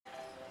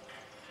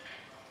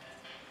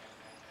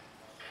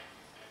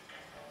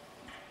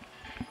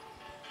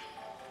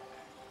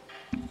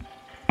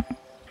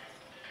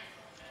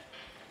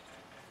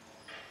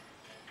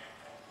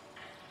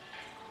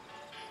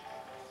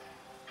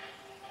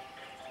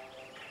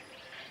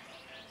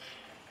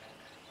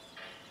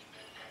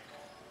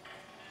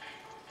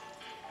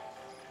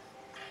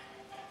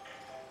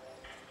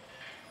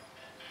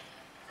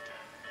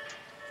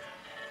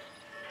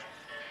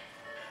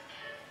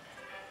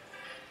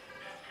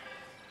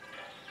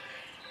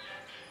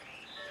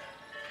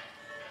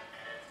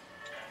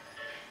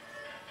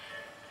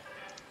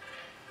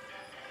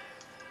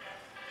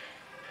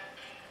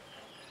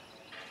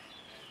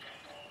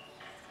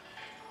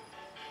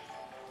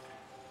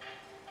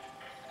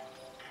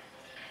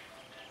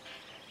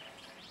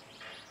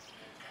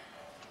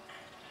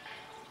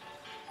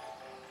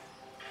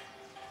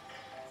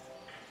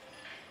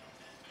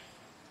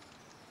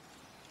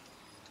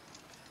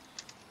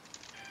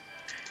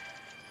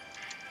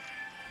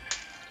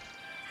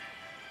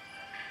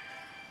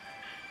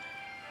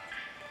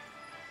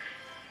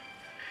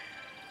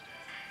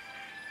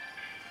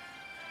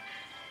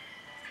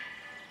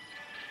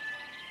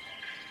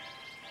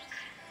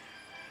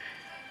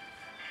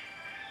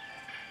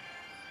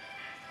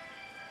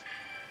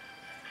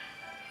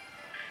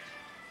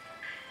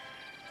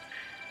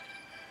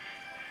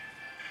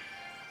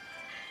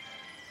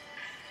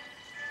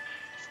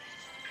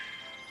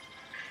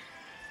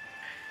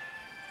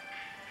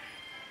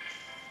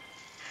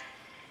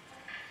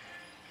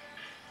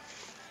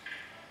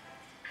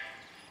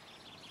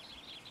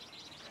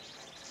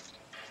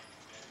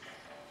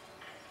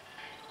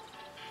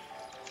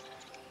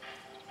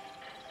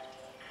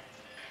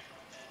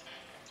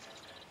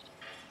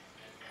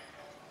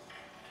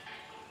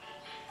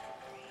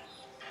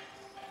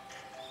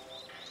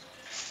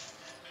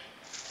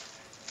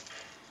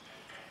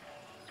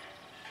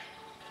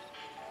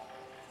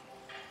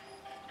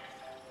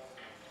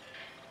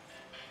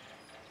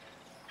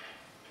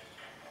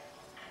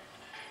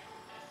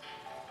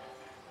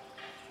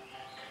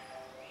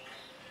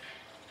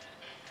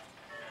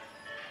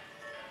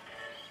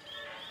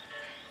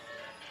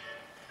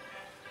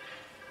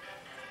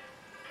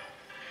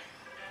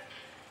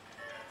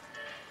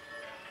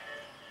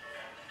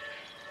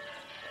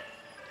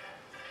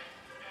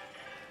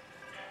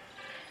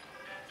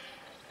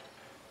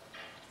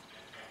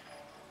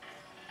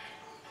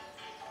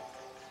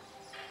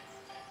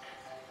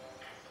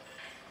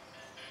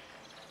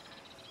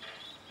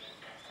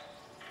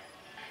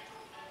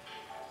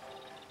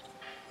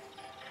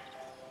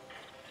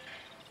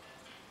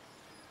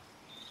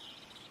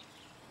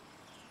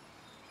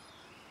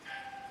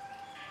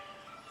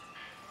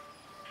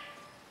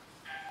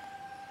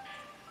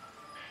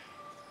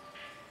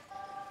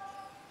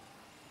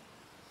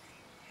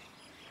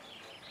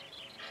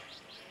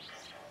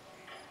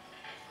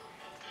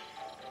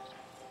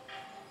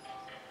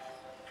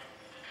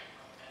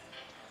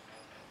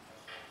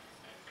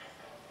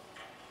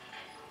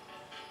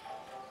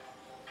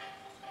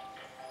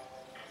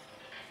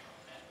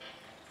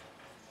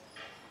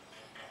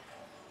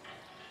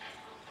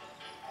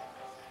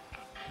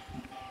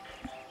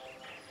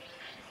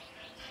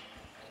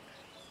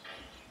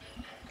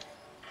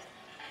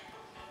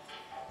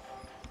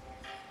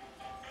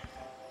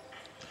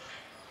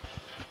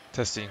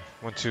Testing.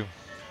 1, 2.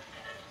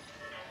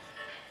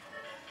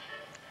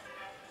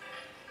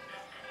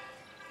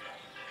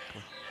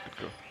 Good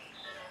girl.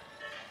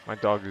 My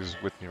dog is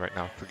with me right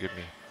now. Forgive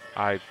me.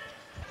 Alright,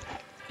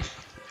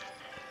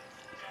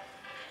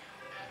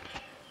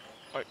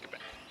 get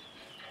back.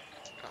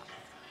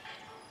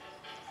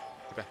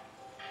 Get back.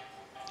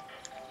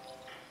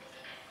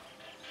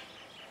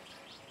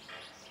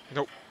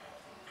 Nope.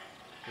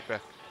 Get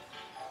back.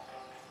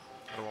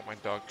 I don't want my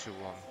dog to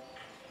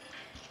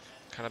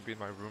kind of be in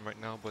my room right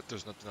now, but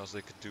there's nothing else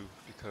they could do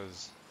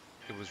because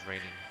it was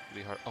raining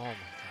really hard. Oh my god.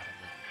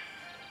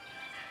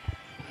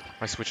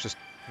 My switch just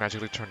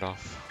magically turned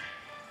off.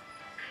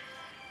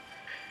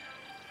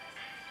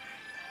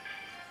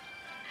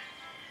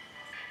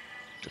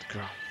 Good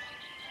girl.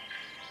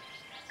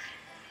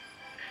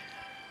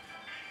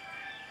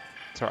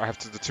 So I have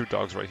the two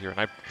dogs right here, and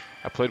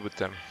I played with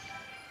them.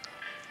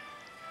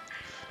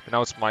 But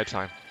now it's my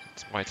time.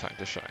 It's my time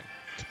to shine,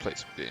 to play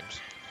some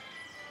games.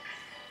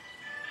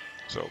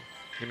 So,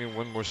 give me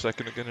 1 more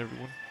second again,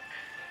 everyone.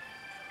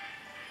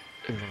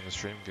 Everyone on the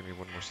stream, give me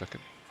 1 more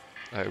second.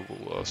 I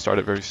will start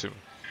it very soon.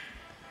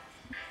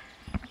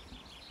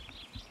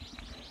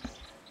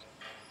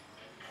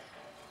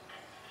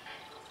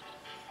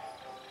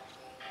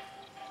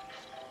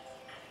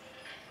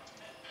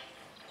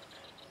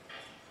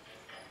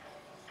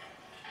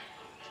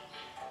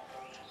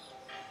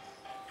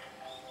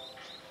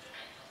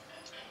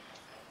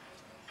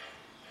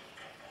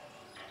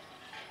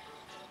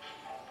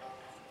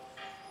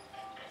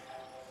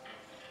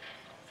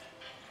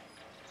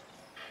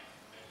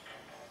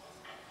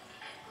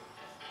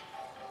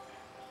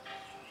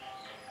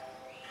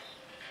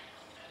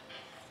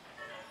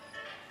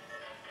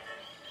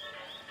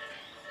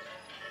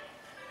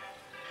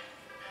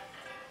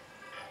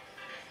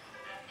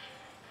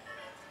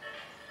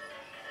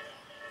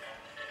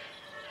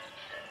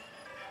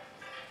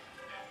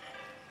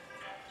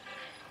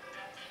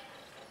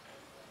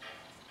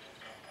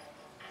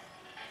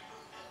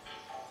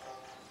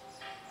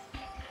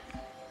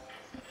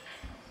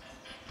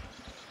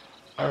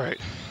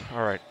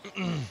 Alright.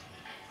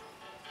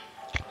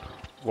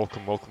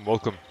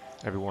 Welcome,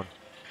 everyone.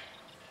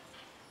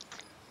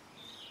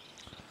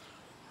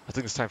 I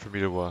think it's time for me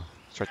to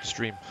start the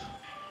stream.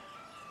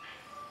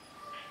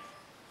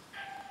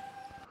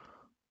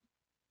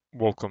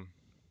 Welcome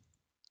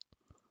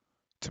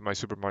to my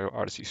Super Mario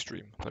Odyssey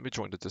stream. Let me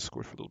join the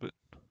Discord for a little bit.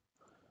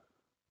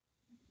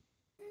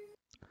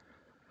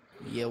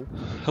 Yo.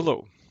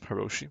 Hello,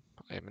 Hiroshi.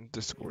 I am in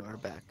Discord. You are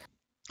back.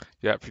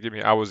 Yeah, forgive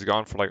me. I was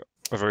gone for like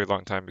a very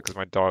long time because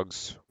my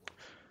dogs.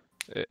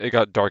 It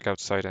got dark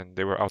outside and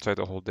they were outside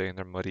the whole day and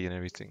they're muddy and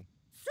everything.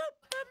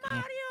 Super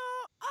Mario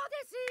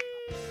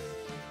Odyssey!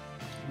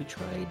 We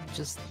tried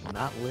just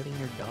not letting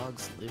your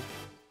dogs live.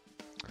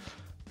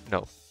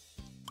 No.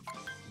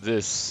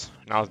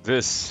 Now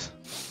this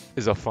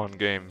is a fun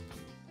game.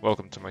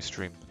 Welcome to my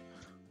stream.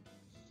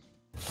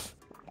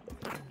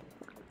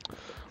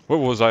 Where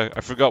was I?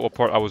 I forgot what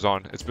part I was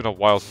on. It's been a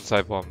while since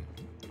I've I'm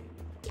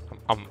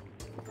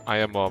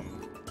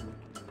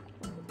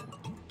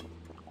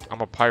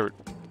a pirate.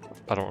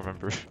 I don't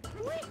remember.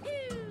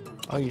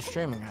 Oh, you're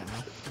streaming right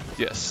now?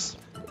 Yes,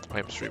 I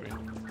am streaming.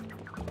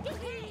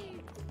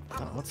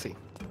 Oh, let's see.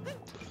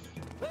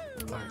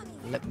 Alright,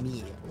 let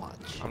me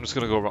watch. I'm just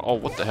gonna go around. Oh,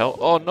 what the hell?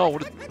 Oh no!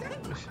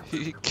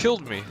 He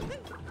killed me.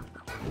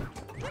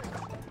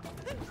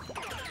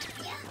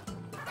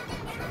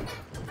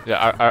 Yeah,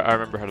 I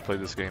remember how to play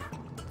this game.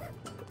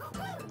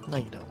 No,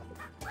 you don't.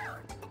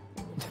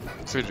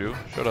 So you do.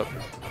 Shut up.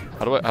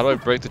 How do I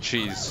break the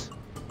cheese?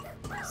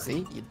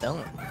 See, you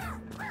don't.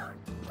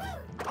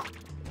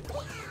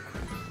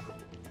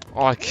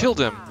 Oh, I killed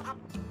him.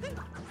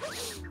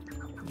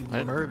 You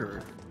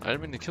murdered. I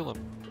didn't mean to kill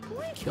him.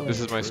 Killing This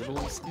is my.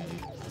 turtles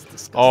is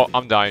disgusting. Oh,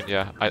 I'm dying.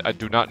 Yeah, I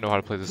do not know how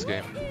to play this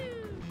game.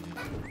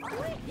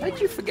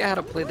 How'd you forget how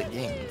to play the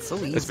game? It's so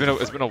easy. It's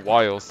been a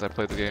while since I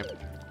played the game.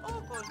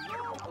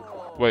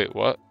 Wait,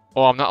 what?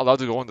 Oh, I'm not allowed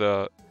to go in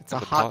the. It's a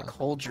hot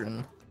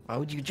cauldron. Why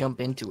would you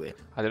jump into it?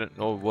 I didn't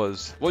know it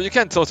was. Well, you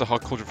can't tell it's a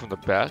hot cauldron from the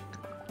back.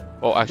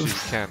 Oh, actually, you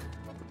can.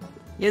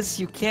 Yes,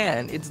 you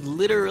can. It's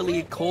literally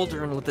a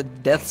cauldron with a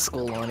death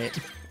skull on it.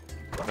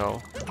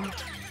 No.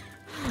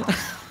 What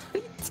are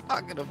you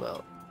talking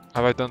about?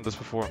 Have I done this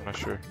before? I'm not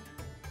sure.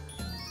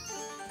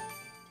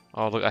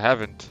 Oh, look, I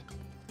haven't.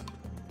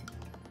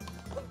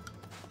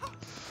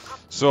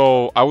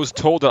 So, I was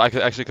told that I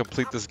could actually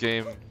complete this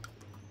game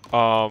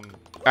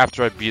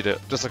after I beat it,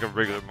 just like a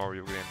regular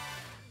Mario game.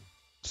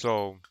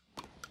 So,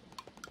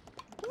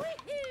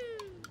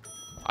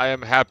 I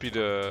am happy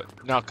to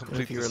not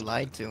complete If you were this.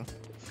 lied to.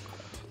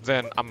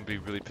 Then I'm gonna be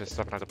really pissed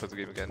off and have to play the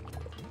game again.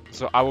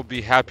 So I will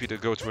be happy to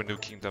go to a new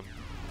kingdom.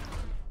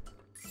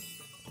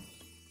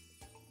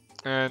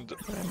 And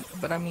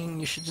But I mean,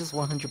 you should just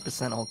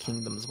 100% all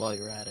kingdoms while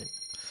you're at it.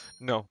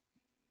 no,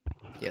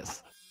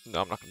 Yes.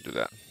 no, I'm not gonna do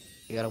that.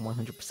 You gotta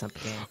 100% the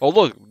game. Oh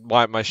look,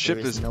 my ship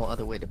There is is no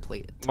other way to play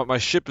it. my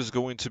ship is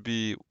going to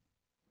be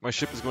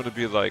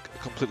like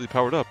completely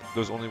powered up.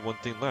 There's only one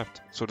thing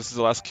left. So this is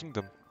the last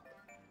kingdom.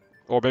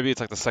 Or maybe it's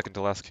like the second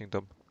to last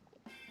kingdom.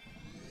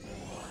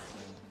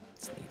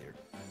 It's neither.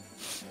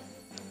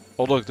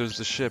 Oh look, there's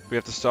the ship. We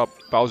have to stop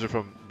Bowser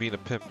from being a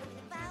pimp.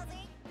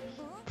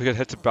 We gotta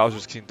head to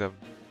Bowser's kingdom.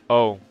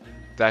 Oh,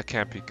 that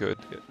can't be good.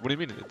 What do you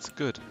mean? It's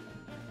good.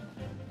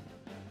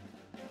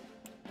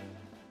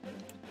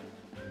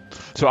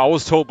 So I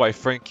was told by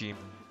Frankie,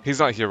 he's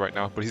not here right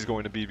now, but he's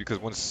going to be because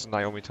once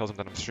Naomi tells him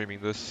that I'm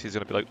streaming this, he's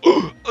gonna be like,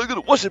 oh, I'm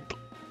gonna watch it.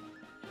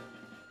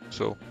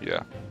 So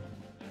yeah.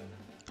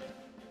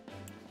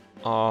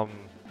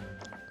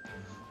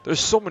 There's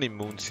so many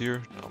moons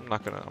here. I'm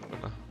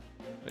gonna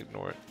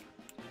ignore it.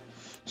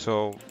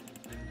 So,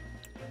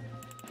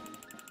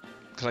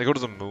 can I go to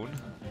the moon?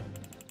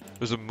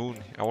 There's a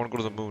moon. I want to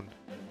go to the moon.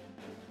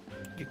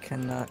 You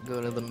cannot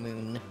go to the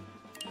moon.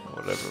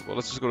 Whatever. Well,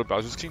 let's just go to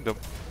Bowser's Kingdom.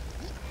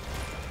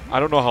 I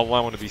don't know how long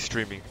I want to be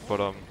streaming,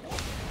 but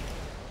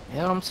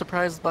Yeah, I'm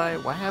surprised by.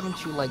 Why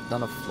haven't you like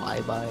done a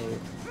flyby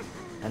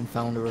and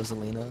found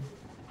Rosalina,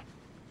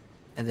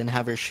 and then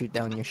have her shoot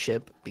down your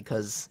ship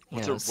because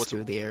you know it's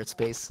through the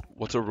airspace?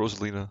 What's a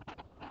Rosalina?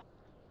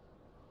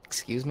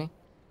 Excuse me.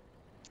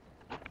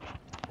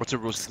 What's a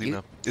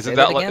Rosalina? Isn't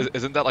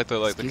that like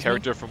the Excuse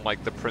character from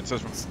like the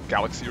princess from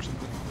Galaxy or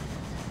something?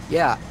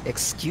 Yeah.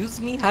 Excuse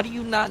me. How do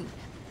you not?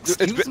 Dude,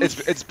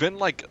 it's been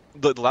like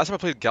the last time I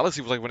played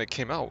Galaxy was like when it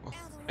came out,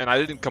 and I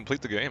didn't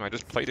complete the game. I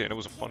just played it and it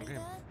was a fun game.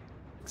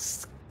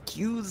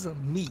 Excuse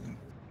me.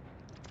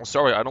 I'm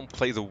sorry, I don't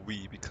play the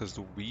Wii because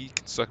the Wii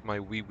can suck my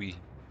wee.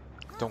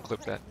 Don't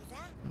clip that.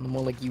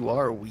 More like you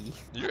are a Wii.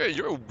 You're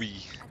a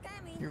Wii.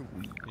 You're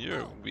Wii. You're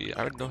a Wii.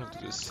 I don't know how to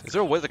do this. Is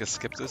there a way that I can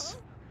skip this?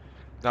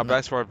 Now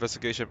back to our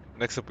investigation.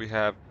 Next up we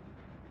have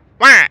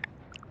How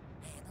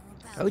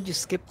would you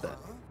skip that?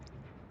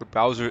 the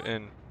Bowser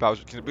and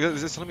Bowser Kingdom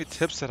because it's telling me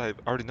tips that I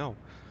already know.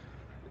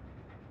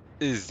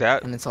 Is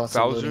that And it's also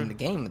Bowser? loading the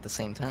game at the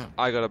same time.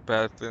 I got a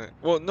bad feeling.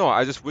 Well, no,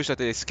 I just wish that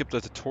they skipped the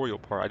tutorial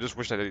part. I just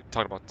wish that they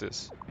talked about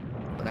this.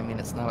 But I mean,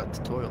 it's not a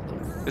tutorial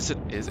though. Yes, it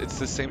is. It's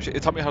the same shit.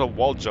 It taught me how to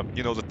wall jump.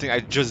 You know, the thing I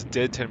just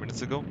did 10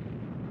 minutes ago.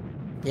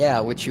 Yeah,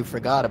 which you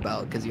forgot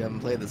about because you haven't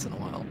played this in a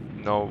while.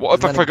 No. Well,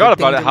 if I Isn't that a forgot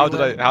good thing about it, to how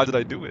relearn? did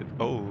I do it?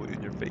 Oh,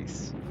 in your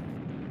face.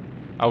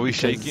 Are we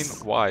shaking?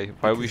 Because- Why?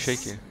 Why are we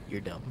because shaking?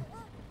 You're dumb.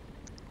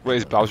 Wait,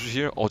 is Bowser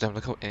here? Oh damn,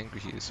 look how angry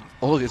he is.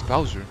 Oh look, it's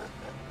Bowser.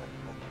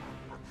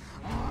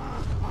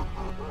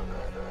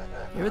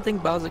 You ever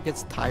think Bowser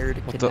gets tired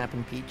of What the-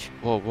 kidnapping Peach?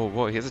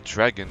 Whoa, he has a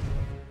dragon.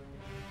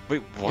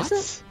 Wait, what?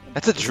 Is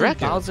That's a Isn't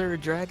dragon. Bowser a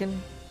dragon?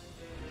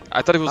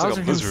 I thought he was Bowser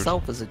like a lizard.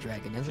 himself is a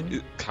dragon, isn't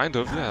he? Kind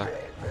of, yeah.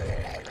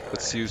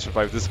 Let's see who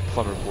survives this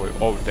plumber boy.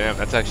 Oh damn,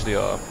 that's actually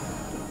a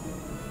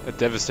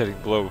devastating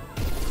blow.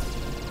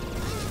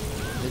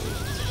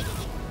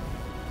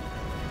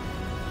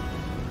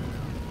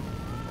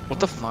 What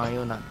the f-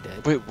 Mario not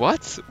dead? Wait,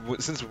 what?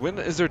 Since when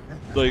is there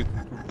like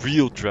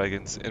real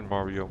dragons in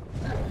Mario?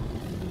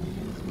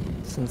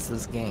 Since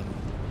this game.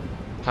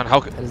 And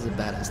how? That is a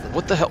badass thing.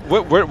 What the hell?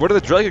 Where did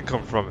the dragon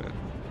come from?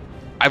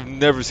 I've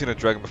never seen a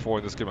dragon before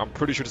in this game. I'm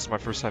pretty sure this is my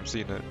first time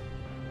seeing it.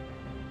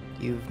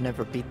 You've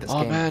never beat this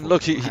Oh game. man, before,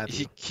 look, have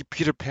he you?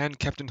 Peter Pan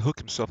Captain Hook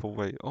himself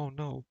away. Oh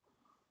no.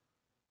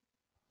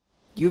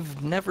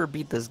 You've never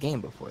beat this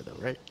game before, though,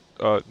 right?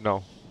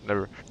 No,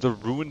 never. The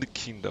Ruined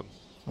Kingdom.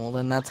 Well,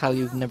 then that's how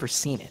you've never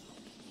seen it.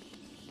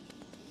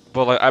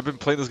 But like I've been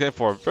playing this game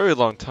for a very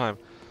long time.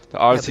 The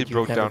Odyssey but you've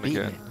broke never down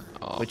beaten again. it,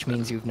 Oh, which man.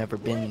 means you've never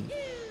been.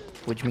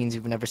 Which means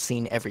you've never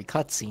seen every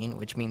cutscene.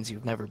 Which means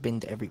you've never been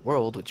to every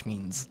world. Which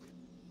means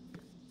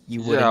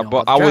you wouldn't Yeah, know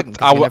but about the dragon,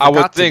 'cause you never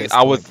got to this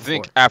I would point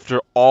think before.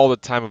 after all the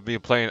time of me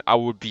playing, I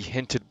would be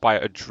hinted by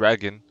a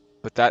dragon.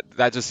 But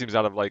that just seems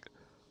out of like.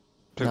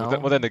 No,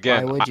 well, then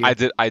again, why would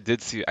you? I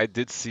did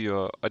see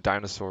a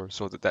dinosaur,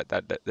 so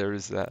that there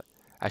is that.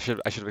 I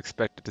should have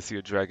expected to see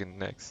a dragon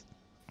next.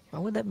 Why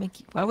would that make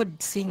you? Why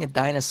would seeing a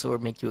dinosaur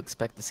make you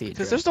expect to see a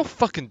Because dragon? there's no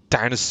fucking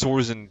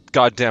dinosaurs in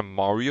goddamn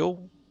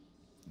Mario.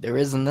 There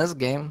is in this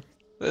game.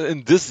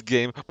 In this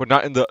game, but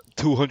not in the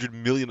 200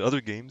 million other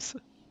games.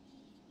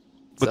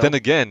 But So? then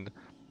again,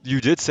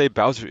 you did say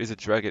Bowser is a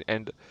dragon,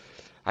 and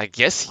I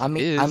guess he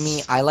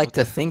is. I like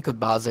to think of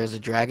Bowser as a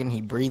dragon.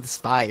 He breathes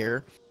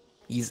fire.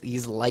 He's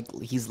lizard-like.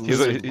 he's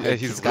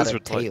He's got a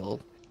lizard-like. tail.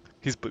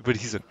 But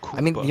he's a Koopa.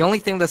 I mean, the only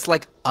thing that's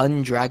like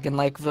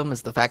undragon-like of him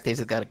is the fact that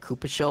he's got a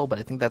Koopa shell. But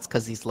I think that's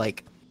because he's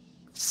like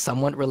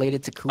somewhat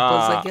related to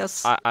Koopas, I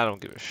guess. I don't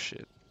give a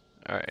shit.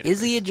 All right. Is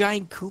he a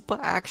giant Koopa?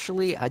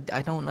 Actually, I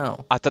don't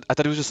know. I thought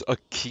he was just a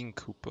King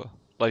Koopa.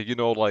 Like you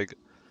know, like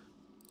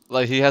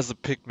he has the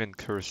Pikmin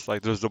curse.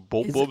 Like there's the Is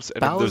Bulbobs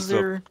and then there's the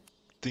Bowser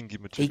thingy a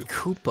majigga.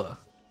 Koopa?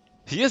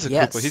 He is a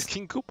Yes. Koopa. He's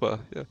King Koopa.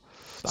 Yeah.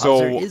 Bowser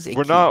So is a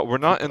we're not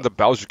in Koopa. the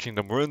Bowser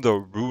Kingdom. We're in the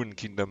Ruin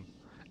Kingdom,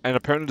 and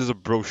apparently there's a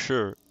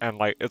brochure, and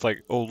like it's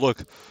like, oh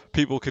look,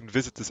 people can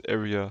visit this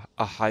area.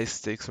 A high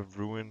stakes of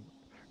ruin,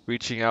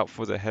 reaching out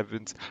for the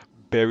heavens,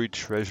 buried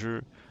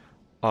treasure.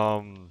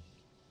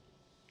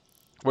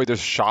 Wait,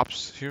 there's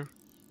shops here.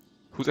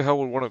 Who the hell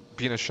would want to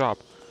be in a shop?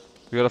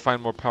 We gotta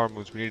find more power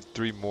moves. We need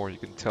 3 more. You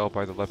can tell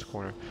by the left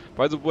corner.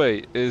 By the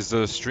way, is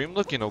the stream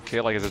looking okay?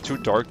 Like, is it too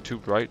dark, too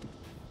bright?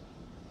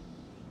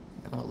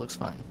 Oh, it looks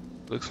fine.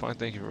 Looks fine,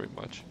 thank you very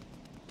much.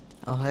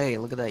 Oh, hey,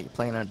 look at that. You're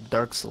playing a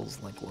Dark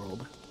Souls-like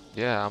world.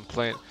 Yeah, I'm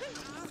playing...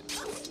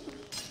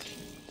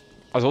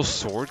 Are those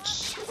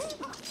swords?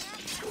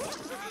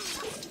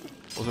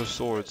 Those are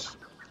swords.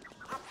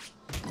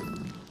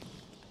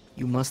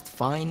 You must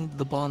find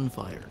the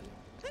bonfire.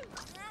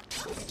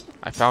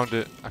 I found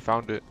it. I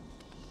found it.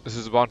 This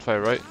is a bonfire,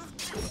 right?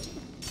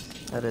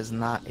 That is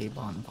not a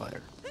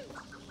bonfire.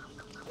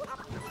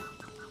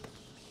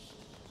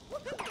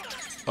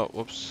 Oh,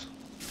 whoops.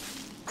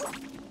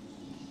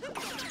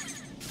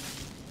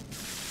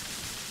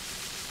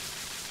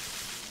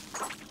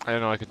 I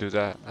didn't know I could do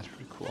that. That's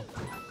pretty cool.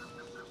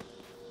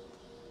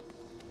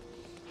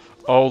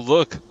 Oh,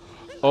 look.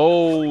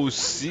 Oh,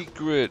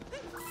 secret.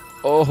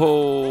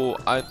 Oh,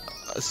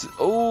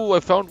 I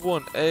found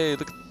one. Hey,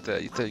 look at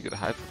that. You thought you could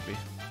hide from me.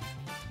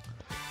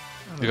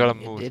 You gotta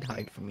move. It did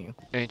hide from you.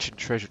 Ancient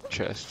treasure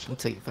chest.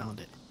 Until you found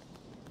it.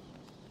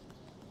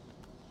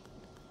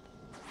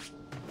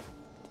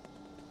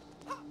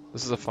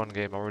 This is a fun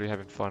game. I'm already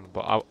having fun,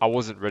 but I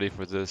wasn't ready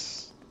for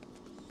this.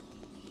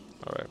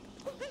 Alright.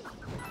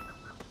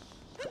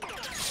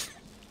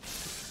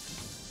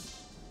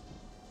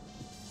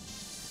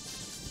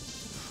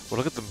 Well,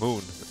 look at the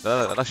moon.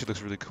 That actually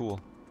looks really cool.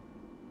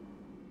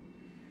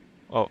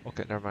 Oh,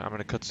 okay, never mind. I'm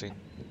in a cutscene.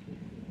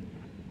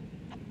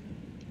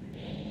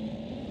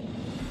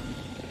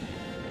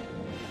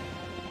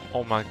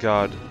 Oh my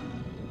god.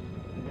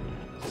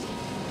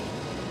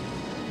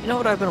 You know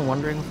what I've been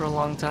wondering for a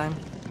long time?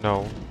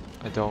 No,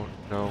 I don't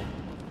know.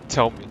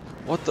 Tell me.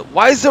 What the?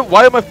 Why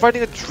am I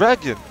fighting a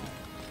dragon?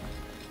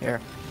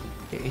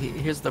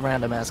 Here's the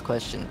random ass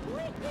question.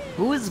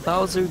 Who is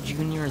Bowser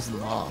Jr.'s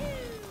mom?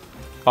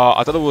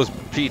 I thought it was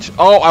Peach.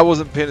 Oh, I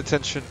wasn't paying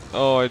attention.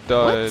 Oh, I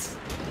died. What?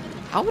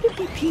 How would it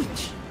be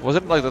Peach?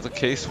 Wasn't like that the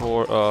case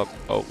for oh,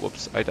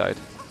 whoops, I died.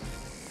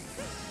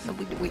 No,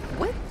 wait,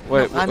 what?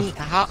 Wait, no, I mean,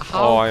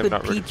 how I'm could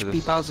not ready Peach for be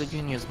this. Bowser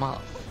Jr.'s mom?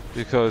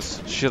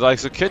 Because she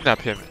likes to kidnap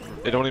him.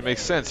 It only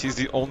makes sense. He's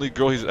the only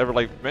girl he's ever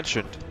like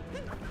mentioned.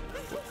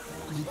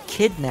 He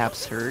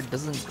kidnaps her,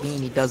 doesn't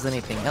mean he does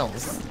anything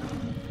else.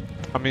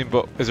 I mean,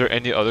 but is there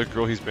any other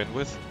girl he's been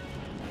with?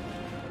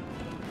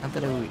 Not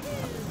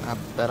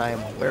that I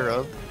am aware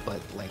of,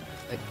 but like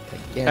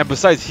again. And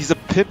besides, he's a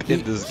pimp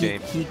in this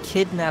game. He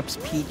kidnaps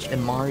Peach,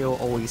 and Mario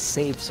always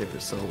saves her.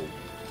 So.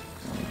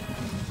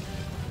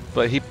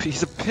 But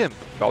he's a pimp.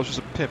 Bowser's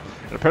a pimp,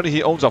 and apparently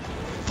he owns a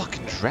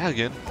fucking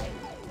dragon.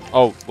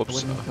 Oh, It whoops.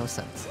 wouldn't make no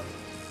sense.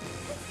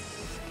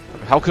 I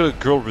mean, how could a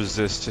girl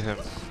resist to him?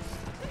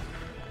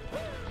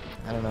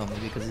 I don't know,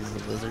 maybe because he's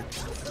a lizard.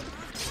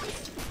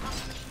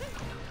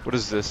 What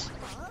is this?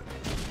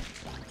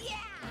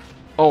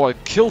 Oh, I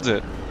killed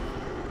it.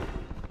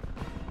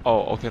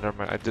 Oh, okay, never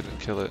mind. I didn't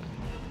kill it.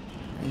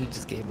 You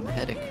just gave him a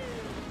headache.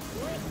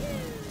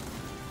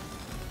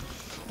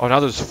 Oh, now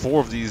there's 4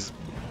 of these.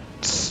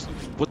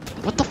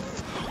 What the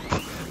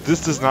f—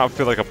 This does not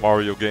feel like a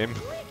Mario game.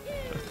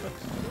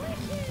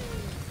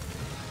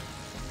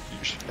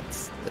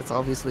 That's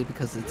obviously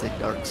because it's a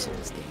Dark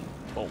Souls game.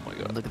 Oh my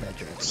god. Look at that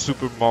dragon.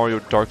 Super Mario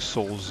Dark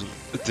Souls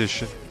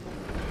edition.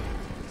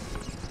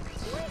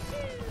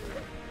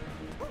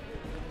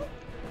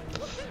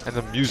 And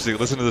the music,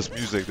 listen to this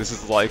music. This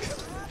is like...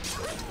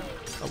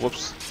 Oh,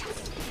 whoops.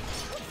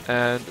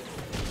 And...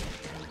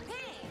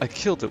 I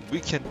killed it.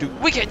 We can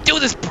do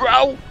this,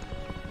 bro!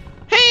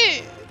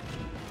 Hey!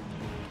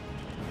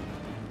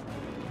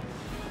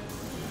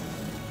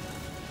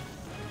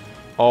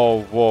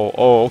 Oh, whoa.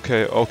 Oh,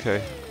 okay,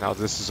 okay. Now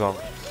this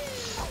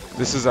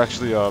is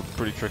actually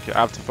pretty tricky. I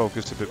have to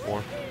focus a bit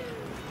more.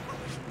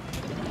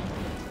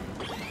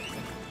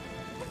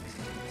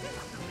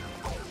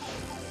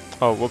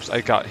 Oh, whoops,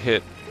 I got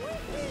hit.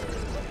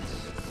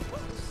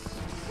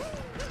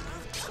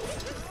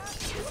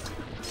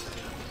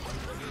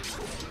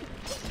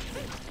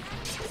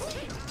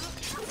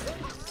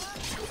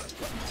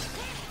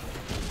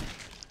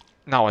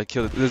 Now I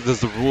killed it. Does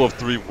the rule of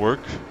 3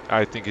 work?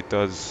 I think it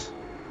does.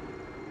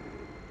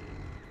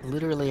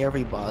 Literally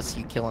every boss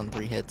you kill in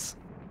 3 hits.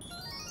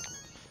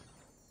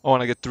 Oh,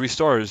 and I get 3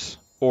 stars.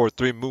 Or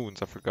 3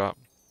 moons, I forgot.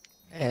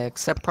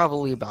 Except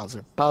probably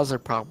Bowser. Bowser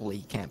probably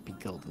can't be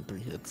killed in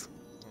 3 hits.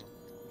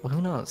 Well, who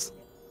knows?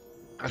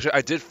 Actually,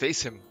 I did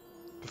face him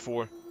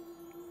before.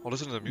 Oh,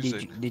 listen to the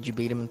music. Did you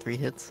beat him in 3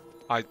 hits?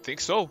 I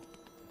think so.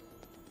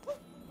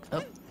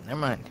 Oh, never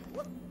mind.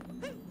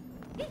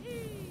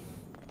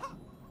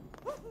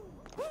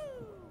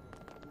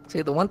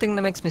 See, the one thing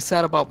that makes me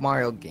sad about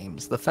Mario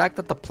games, the fact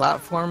that the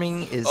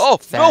platforming is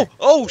no!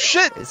 Oh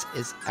shit! is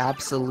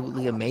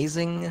absolutely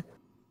amazing.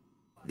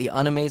 The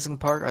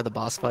unamazing part are the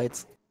boss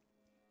fights.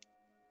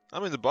 I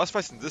mean, the boss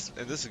fights in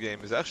this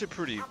game is actually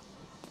pretty.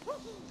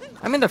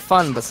 I mean, they're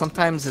fun, but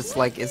sometimes it's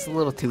like it's a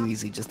little too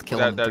easy just to kill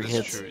them in 3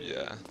 hits. That is true.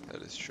 Yeah,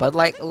 that is true. But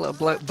like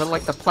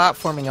the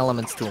platforming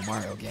elements to a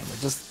Mario game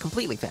are just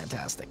completely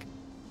fantastic.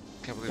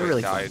 I can't believe They're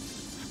really I died.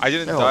 fun. I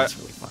didn't They're die. always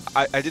really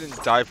fun. I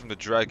didn't die from the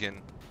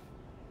dragon.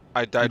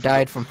 I You died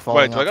died from from the...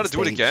 Wait, falling do I off the gotta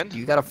do it stage. again? Do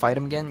you gotta fight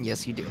him again?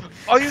 Yes, you do.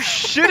 Are you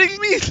shitting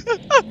me?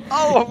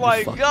 Oh You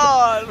my fucked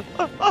god!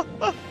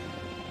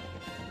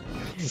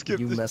 Skip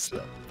You this messed shit.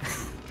 up.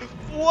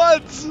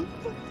 What?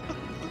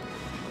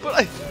 But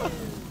I...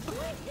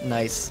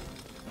 Nice.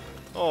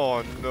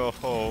 Oh no.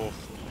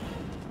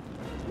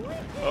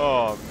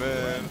 Oh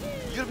man.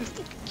 You gotta be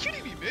fucking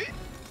kidding me, mate.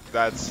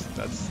 That's...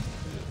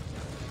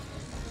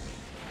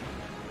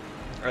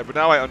 Alright, but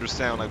now I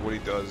understand like what he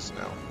does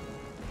now.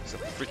 He's a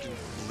freaking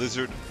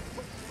lizard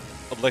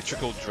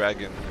electrical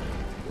dragon.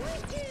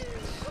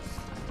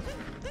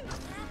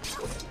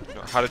 You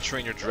know, How to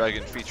Train Your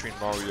Dragon featuring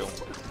Mario.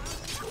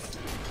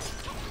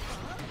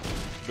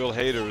 Bill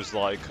Hader is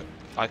like,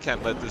 I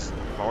can't let this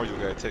Mario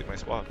guy take my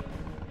spot.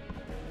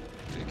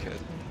 Dickhead.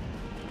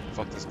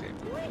 Fuck this game.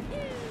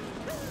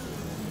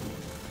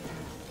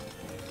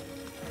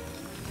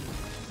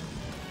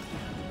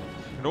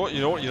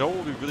 You know what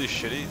would be really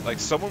shitty? Like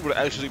someone would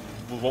actually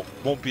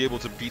won't be able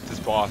to beat this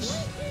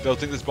boss. They'll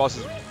think this boss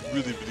is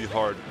really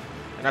hard.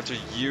 And after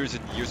years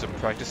and years of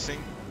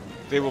practicing,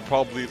 they will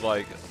probably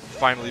like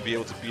finally be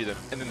able to beat him.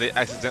 And then they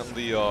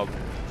accidentally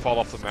fall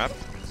off the map.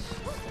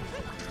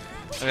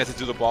 And they have to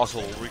do the boss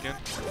all over again.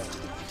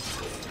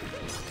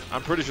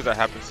 I'm pretty sure that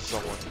happens to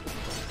someone.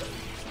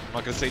 I'm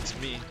not gonna say it's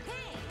me.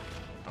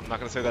 I'm not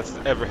gonna say that's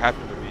ever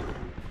happened to me.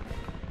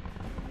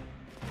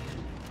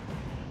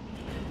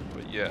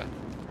 But yeah.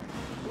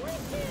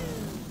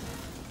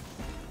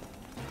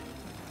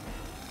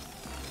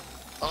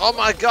 Oh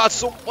my god,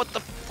 so what the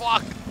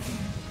fuck?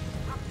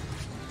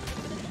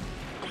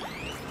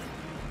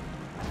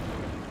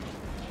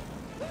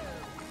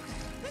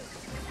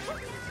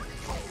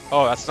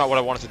 Oh, that's not what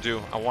I wanted to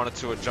do. I wanted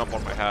to jump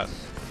on my hat.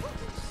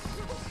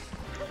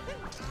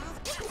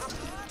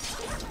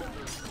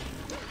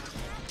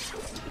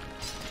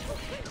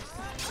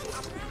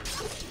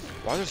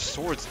 Why are there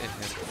swords in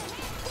him?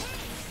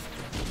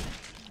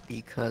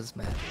 Because,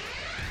 man.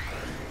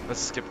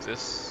 Let's skip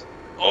this.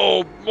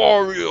 Oh,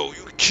 Mario,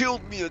 you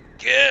killed me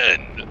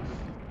again!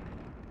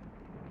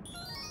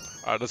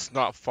 Alright, let's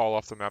not fall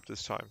off the map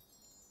this time.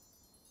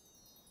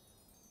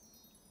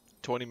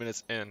 20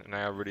 minutes in, and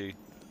I already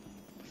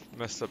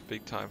messed up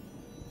big time.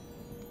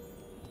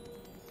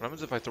 What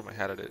happens if I throw my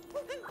hat at it?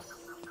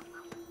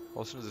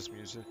 Listen to this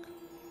music.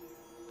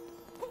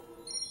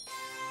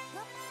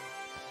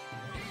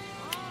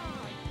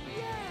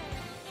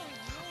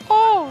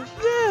 Oh,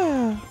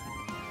 yeah!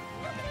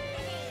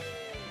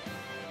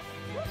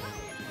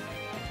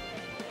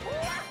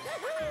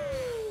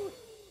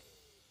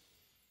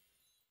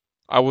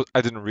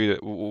 I didn't read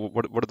it.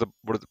 What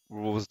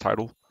was the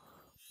title?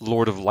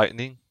 Lord of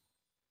Lightning?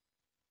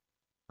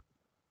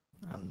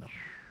 I don't know.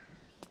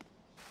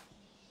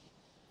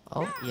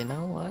 Oh, you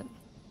know what?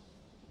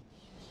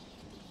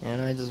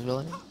 And I just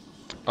realized.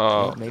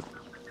 Maybe.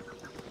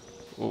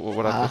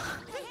 What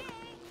happened?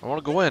 I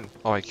want to go in.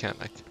 Oh, I can't.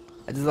 I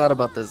just thought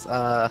about this.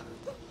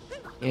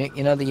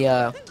 You know the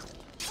God,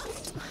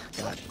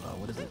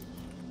 what is it?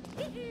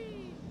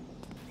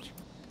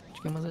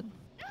 Which game was it?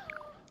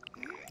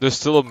 There's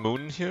still a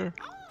moon here?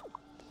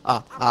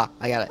 I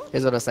got it.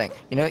 Here's what I was saying.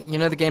 You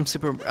know the game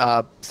Super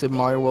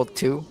Mario World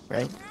 2,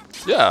 right?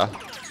 Yeah.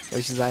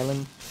 Yoshi's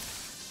Island.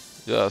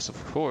 Yes,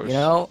 of course.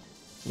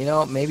 You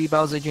know, maybe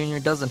Bowser Jr.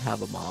 doesn't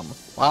have a mom.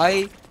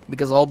 Why?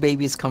 Because all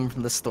babies come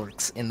from the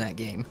storks in that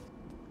game.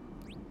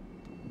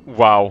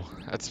 Wow,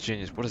 that's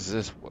genius. What is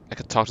this? I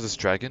could talk to this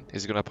dragon?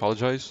 Is he gonna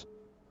apologize?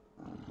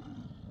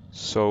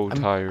 So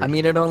tired. I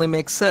mean, it only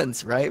makes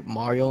sense, right?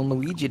 Mario and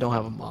Luigi don't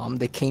have a mom.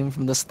 They came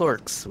from the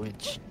storks,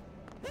 which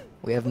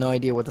we have no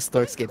idea where the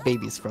storks get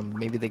babies from.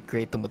 Maybe they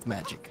create them with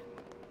magic.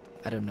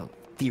 I don't know.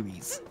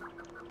 Theories.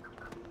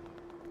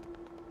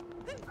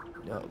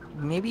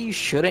 Maybe you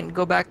shouldn't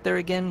go back there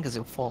again because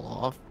you'll fall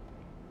off.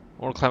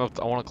 I want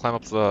to climb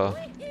up the...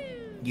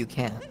 You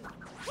can't.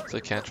 So I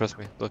can't, trust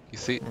me. Look, you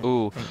see?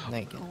 Ooh. No,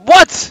 you can't.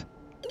 What?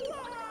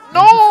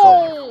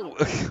 No!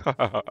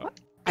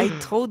 I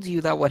told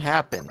you that would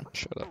happen.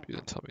 Shut up, you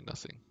didn't tell me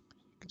nothing.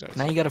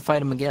 Now you gotta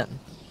fight him again.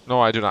 No,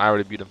 I do not. I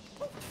already beat him.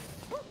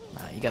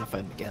 Nah, you gotta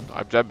fight him again.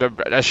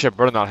 That shit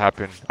better not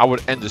happen. I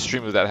would end the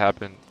stream if that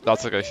happened.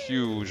 That's like a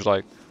huge,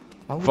 like,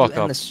 Why would fuck you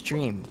end up. the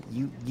stream?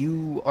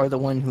 You are the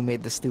one who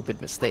made the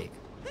stupid mistake.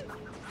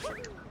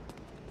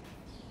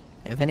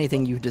 If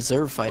anything, you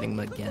deserve fighting him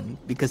again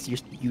because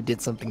you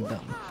did something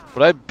dumb.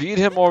 But I beat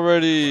him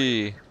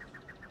already.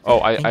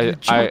 Oh, You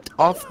jumped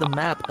off the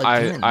map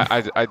again.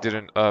 I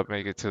didn't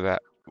make it to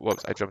that.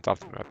 Whoops, I jumped off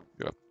the map.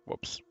 Yeah,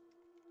 whoops.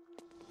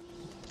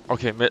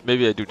 Okay,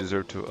 maybe I do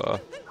deserve to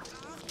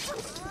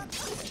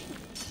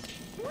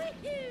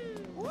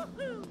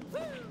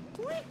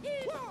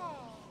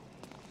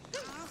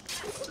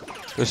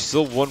There's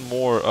still one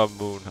more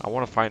moon. I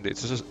want to find it.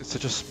 It's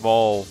such a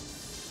small.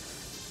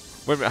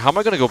 Wait a minute. How am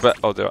I gonna go back?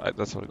 Oh, there.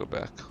 That's how to go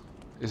back.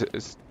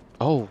 Is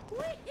oh.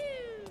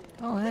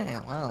 Oh, hey,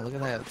 wow, look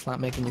at that. It's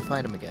not making you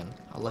fight him again.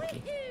 How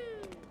lucky.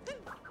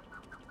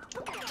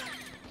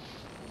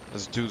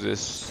 Let's do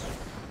this.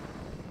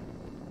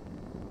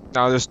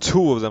 Now there's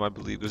two of them, I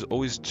believe. There's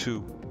always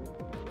two.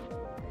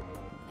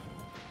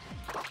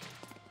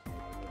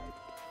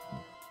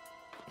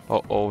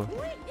 Uh-oh.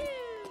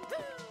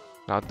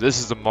 Now this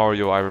is the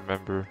Mario I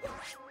remember.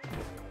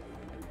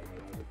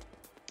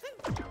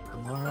 The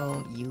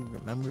Mario you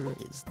remember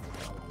is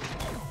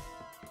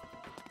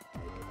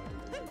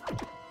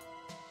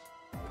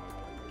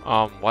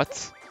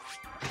What?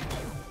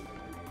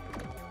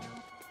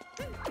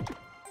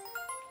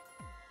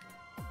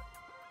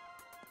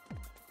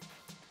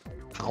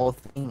 whole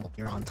thing.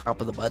 You're on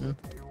top of the button.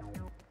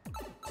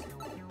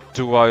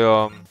 Do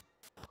I,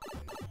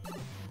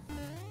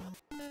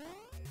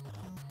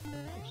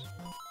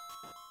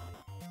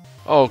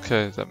 Oh,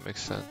 okay, that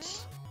makes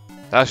sense.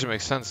 That actually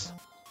makes sense.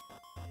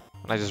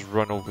 And I just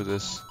run over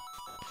this.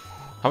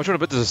 How much would I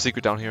bet there's a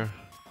secret down here?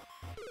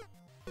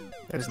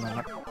 There's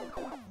not.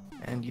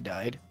 And you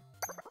died.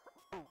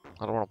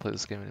 I don't want to play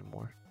this game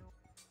anymore.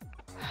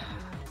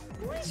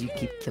 Because you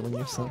keep killing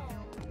yourself.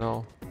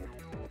 No.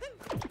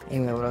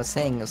 Anyway, what I was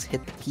saying was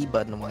hit the P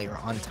button while you're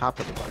on top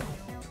of the button.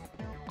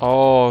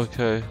 Oh,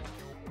 okay.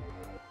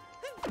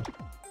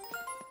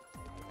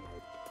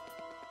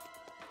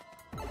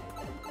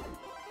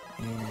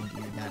 And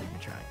you're not even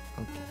trying.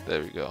 Okay.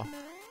 There we go.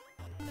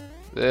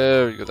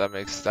 There we go. That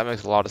makes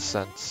a lot of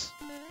sense.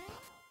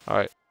 All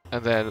right,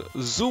 and then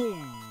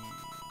zoom.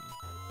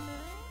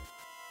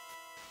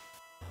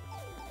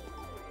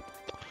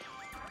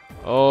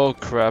 Oh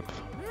crap.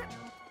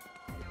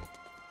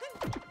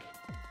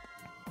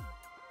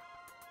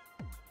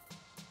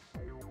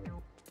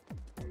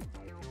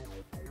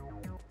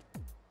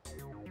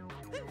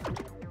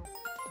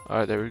 All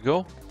right, there we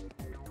go.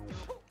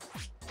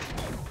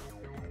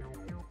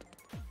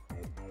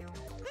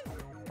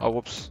 Oh,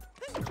 whoops.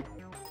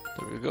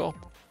 There we go.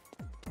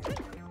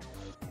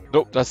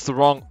 Nope, that's the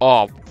wrong.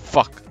 Oh,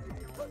 fuck.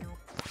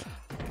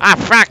 Ah,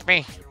 fuck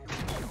me.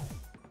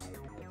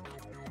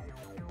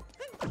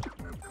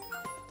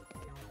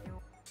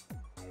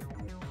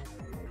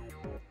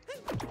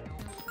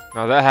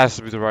 Now that has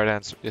to be the right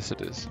answer. Yes, it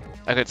is.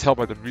 I can tell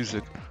by the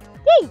music.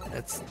 Woo!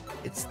 It's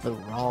the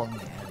wrong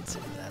answer.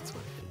 That's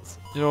what it is.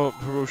 You know,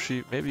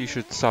 Hiroshi, maybe you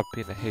should stop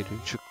being a hater.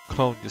 You should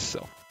clone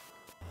yourself.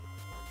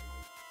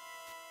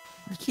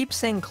 You keep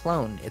saying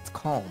clone. It's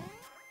calm.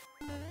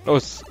 No,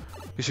 it's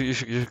you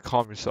should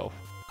calm yourself.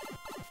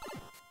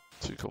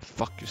 So you go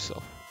fuck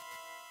yourself.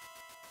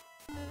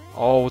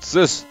 Oh, what's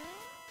this?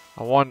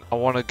 I want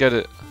to get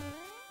it.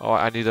 Oh,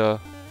 I need to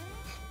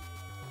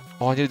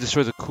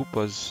destroy the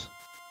Koopas.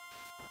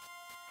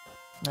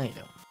 No, you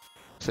don't.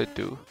 Yes, I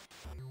do.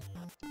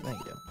 No,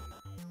 you don't.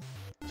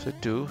 Yes, I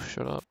do.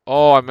 Shut up.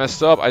 Oh, I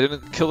messed up. I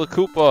didn't kill a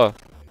Koopa.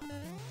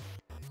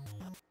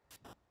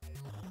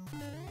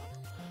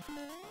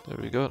 There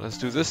we go. Let's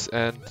do this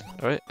and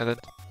alright, and then.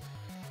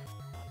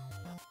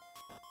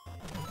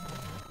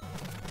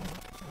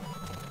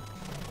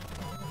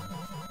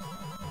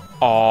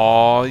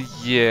 Oh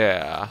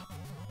yeah.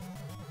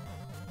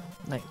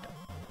 No, you don't.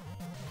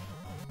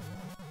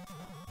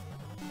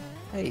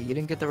 Hey, you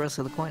didn't get the rest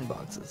of the coin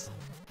boxes.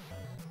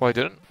 Oh, I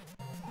didn't?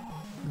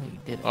 No, you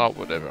didn't. Oh,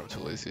 whatever. I'm too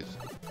lazy.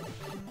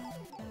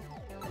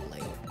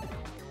 Lame.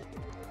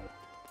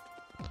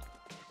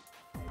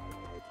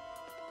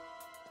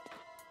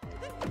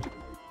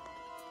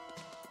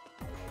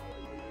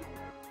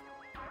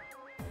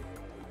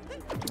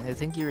 I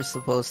think you were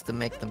supposed to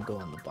make them go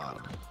on the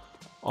bottom.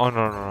 Oh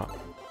no.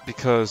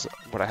 Because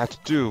what I have to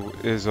do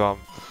is I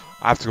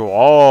have to go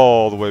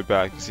all the way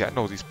back. See, I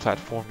know these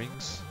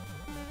platformings.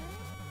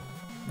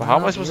 But how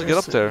am I supposed to get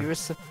up there?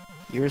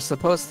 You were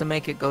supposed to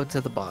make it go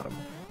to the bottom.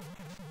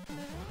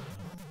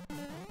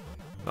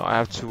 No, I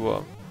have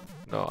to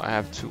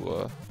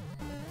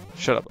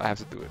shut up. I have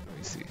to do it. Let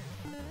me see.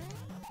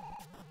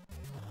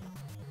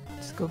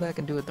 Just go back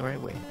and do it the right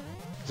way.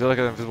 Is there like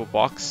an invisible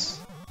box?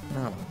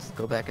 No, just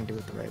go back and do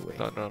it the right way.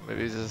 No,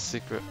 maybe it's a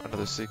secret,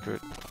 another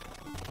secret.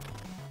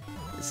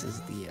 This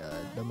is the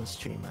dumbest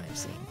stream I've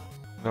seen.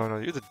 No,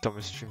 you're the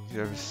dumbest stream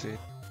you've ever seen.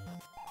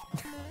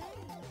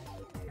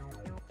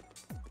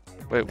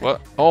 Wait,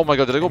 what? Oh my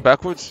god, did I go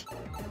backwards?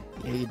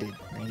 Yeah, you did.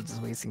 Now you're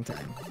just wasting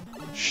time.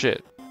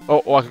 Shit.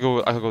 Oh, I could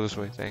go this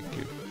way. Thank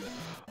you.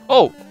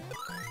 Oh!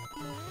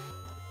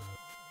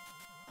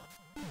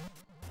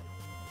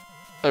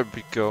 There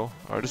we go.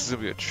 Alright, this is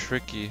gonna be a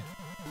tricky.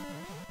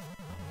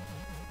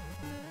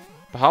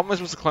 But how am I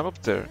supposed to climb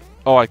up there?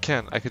 Oh, I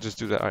can. I could just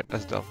do that. Alright,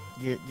 that's dumb.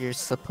 You're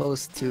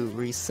supposed to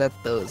reset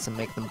those and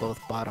make them both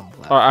bottom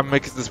platforms. Alright, I'm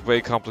making this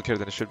way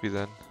complicated than it should be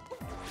then.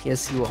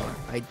 Yes, you are.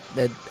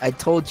 I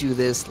told you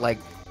this like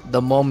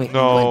the moment you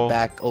went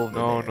back over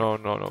there.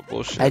 No,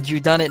 bullshit. Had you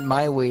done it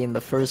my way in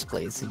the first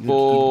place, you'd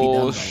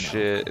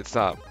bullshit. It's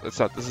not. This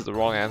is the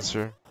wrong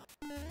answer.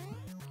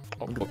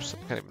 Oh, whoops.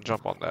 I can't even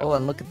jump on that. Oh,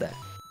 and look at that.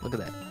 Look at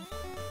that.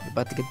 You're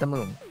about to get the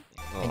moon.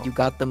 No. And you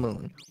got the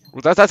moon.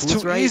 Well, that's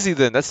Who's too right? easy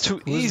then. That's too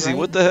Who's easy. right?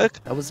 What the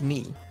heck? That was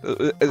me.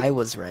 I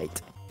was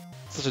right.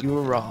 You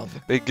were wrong.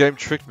 The game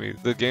tricked me.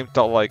 The game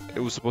thought like it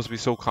was supposed to be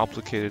so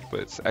complicated, but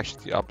it's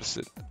actually the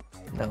opposite.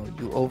 No,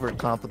 you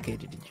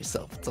overcomplicated it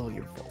yourself. It's all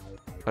your fault.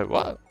 Wait,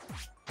 what?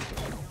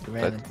 You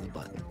ran into the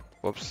button.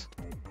 Whoops.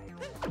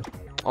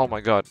 Oh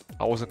my god.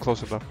 I wasn't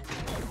close enough.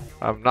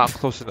 I'm not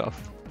close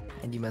enough.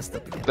 And you messed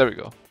up again. There we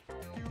go.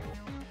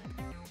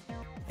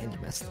 And you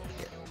messed up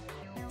again.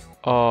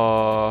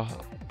 I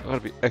gotta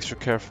be extra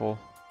careful.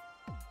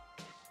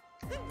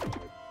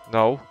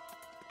 No.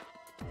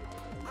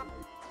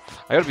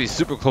 I gotta be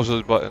super close to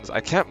the buttons.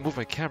 I can't move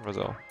my camera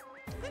though.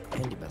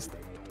 And you messed up.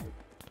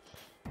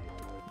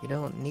 You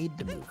don't need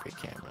to move your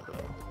camera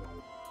though.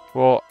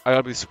 Well, I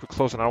gotta be super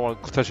close and I don't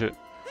want to touch it.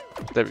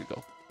 There we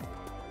go.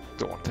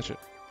 Don't want to touch it.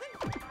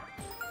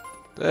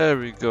 There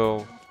we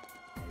go.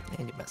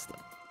 And you messed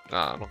up.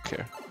 Nah, I don't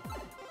care.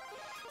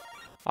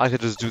 I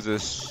could just do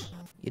this.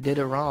 You did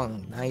it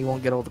wrong. Now you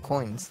won't get all the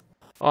coins.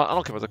 I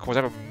don't care about the coins.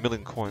 I have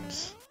 1,000,000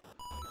 coins.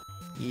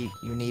 You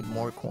need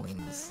more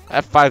coins. I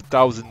have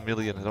 5,000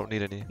 million. I don't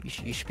need any.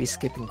 You should be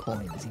skipping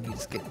coins.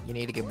 You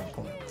need to get more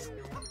coins.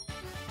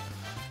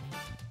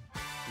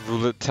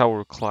 Roulette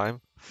tower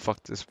climb.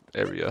 Fuck this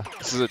area.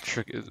 This is a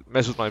trick. It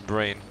messes with my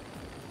brain.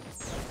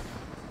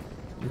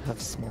 You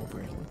have small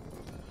brain.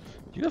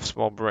 You have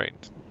small brain.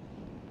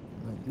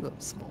 No, you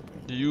have small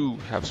brain. You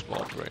have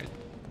small brain.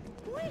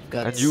 You've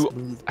got And you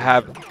smooth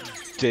have brain.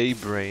 day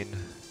brain.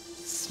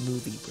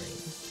 Smoothie brain.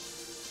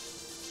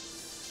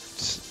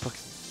 Just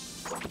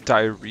fucking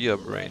diarrhea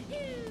brain.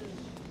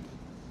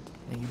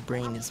 And your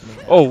brain is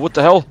made. Oh, what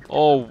the hell?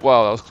 Oh,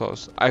 wow, that was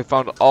close. I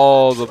found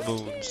all the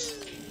moons.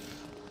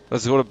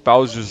 Let's go to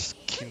Bowser's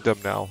Kingdom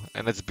now,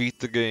 and let's beat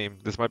the game.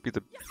 This might be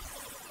the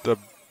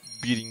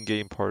beating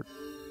game part.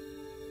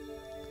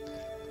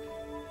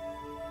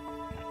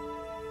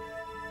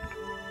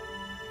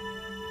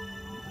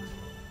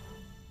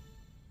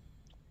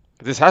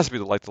 This has to be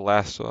like the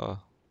last. The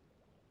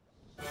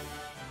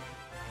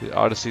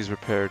Odyssey's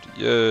repaired.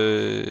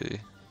 Yay!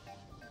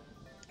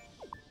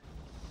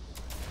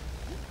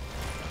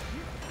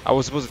 I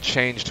was supposed to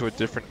change to a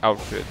different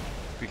outfit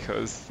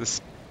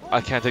because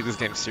I can't take this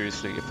game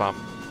seriously if I'm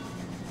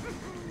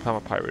a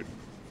pirate.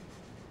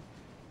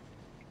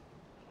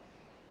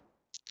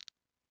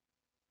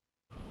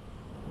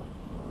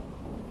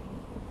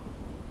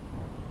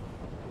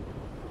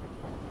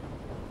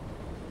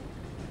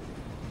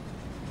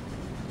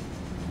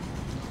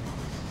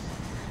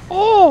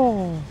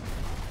 Oh!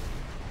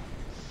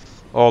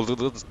 Oh, look at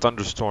those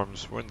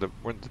thunderstorms. We're in the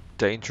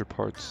danger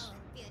parts.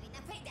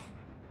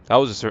 That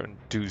was a certain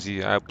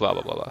doozy. Blah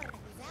blah blah blah.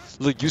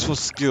 Look, useful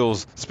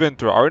skills. Spin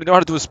throw. I already know how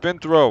to do a spin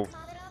throw.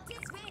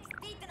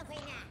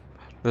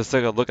 Let's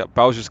take a look at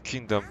Bowser's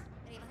Kingdom.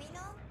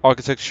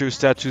 Architecture,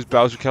 statues,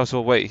 Bowser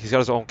Castle. Wait, he's got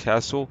his own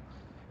castle?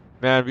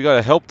 Man, we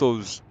gotta help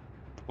those.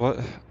 What?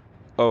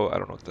 Oh, I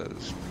don't know what that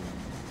is.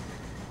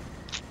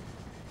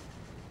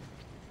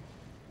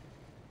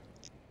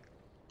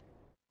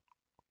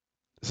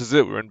 This is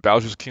it. We're in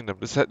Bowser's Kingdom.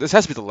 This has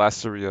to be the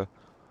last area.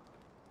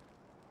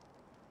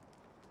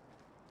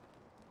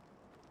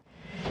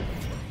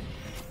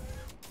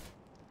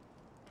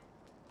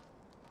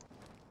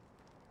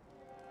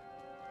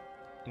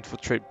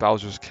 Infiltrate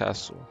Bowser's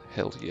castle.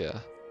 Hell yeah.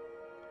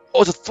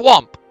 Oh, it's a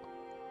thwomp!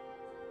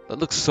 That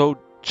looks so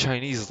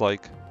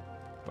Chinese-like.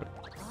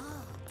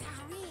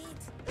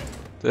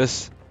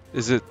 This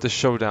is it, the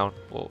showdown.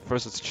 Well,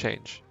 first let's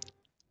change.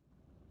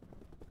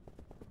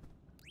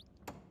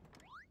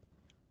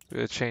 We're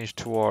gonna change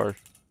to our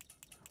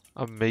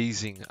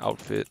amazing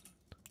outfit.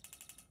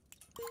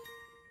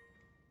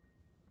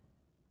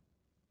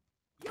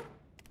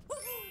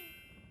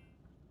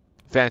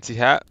 Fancy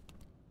hat,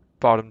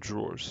 bottom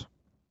drawers.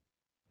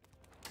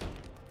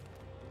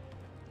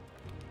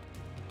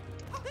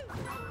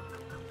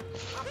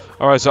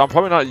 Alright, so I'm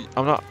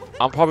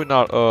probably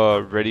not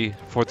ready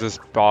for this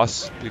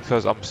boss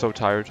because I'm so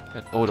tired.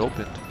 And oh, it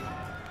opened.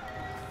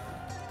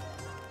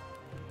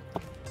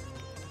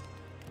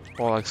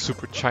 Or like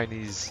super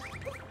Chinese.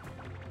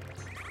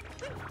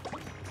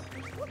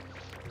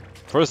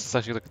 First, let's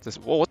actually look at this.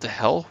 Whoa, what the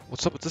hell?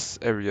 What's up with this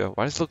area?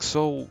 Why does it look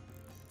so...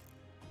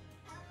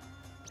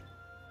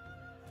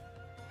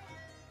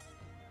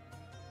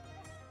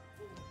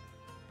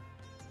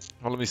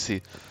 Oh, let me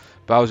see.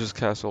 Bowser's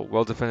Castle.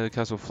 Well-defended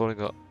castle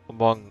floating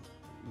among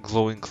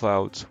glowing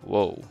clouds.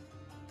 Whoa.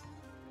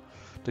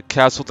 The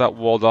castle that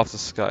walled off the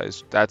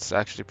skies. That's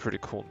actually a pretty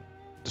cool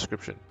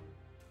description.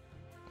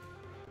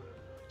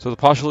 So the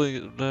partially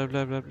blah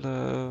blah blah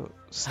blah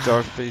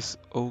Starface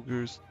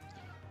ogres.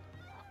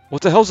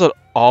 What the hell's an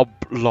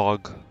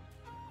oblong?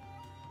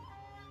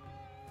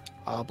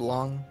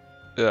 Oblong?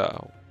 Yeah.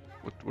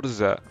 What is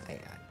that? I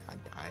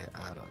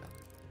don't know.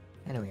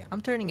 Anyway,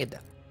 I'm turning it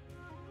down.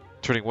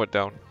 Turning what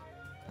down?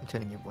 I'm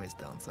turning your voice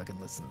down so I can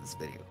listen to this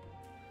video.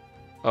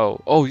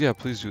 Oh yeah,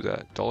 please do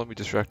that. Don't let me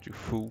distract you,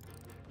 fool.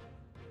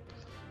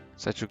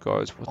 Set your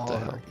guards. What the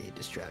hell? A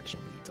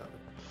distraction. What are you talking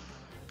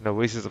about? An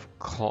oasis of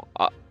calm.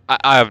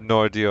 I have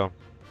no idea.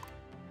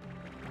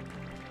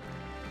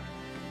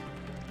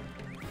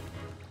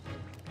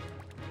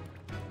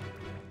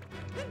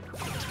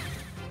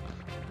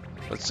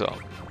 Let's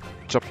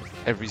jump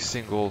every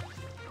single.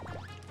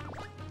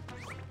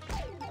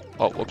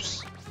 Oh,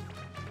 whoops.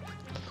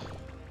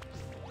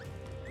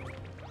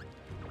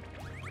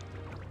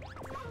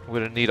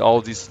 We're gonna need all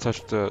of these to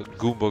touch the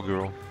Goomba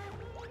girl.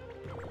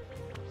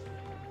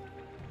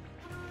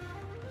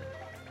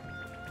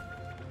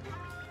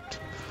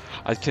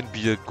 I can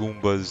be a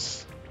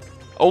Goombas.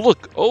 Oh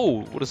look!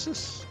 Oh, what is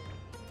this?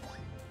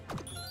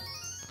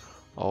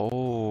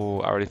 Oh,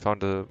 I already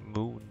found a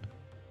moon.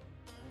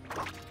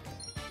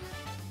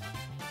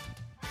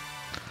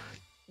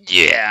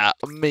 Yeah,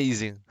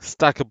 amazing.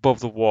 Stack above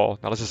the wall.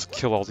 Now let's just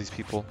kill all these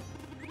people.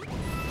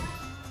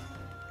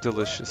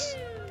 Delicious.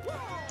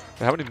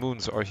 Wait, how many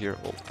moons are here?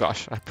 Oh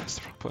gosh, I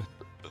pressed the wrong button.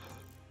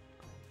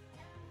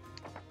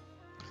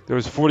 There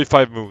was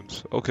 45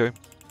 moons. Okay.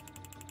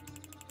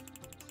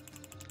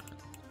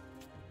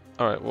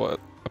 Alright, well,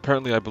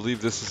 apparently I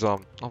believe this is,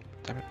 oh,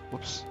 damn it,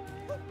 whoops.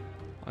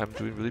 I'm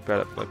doing really bad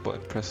at my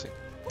button pressing.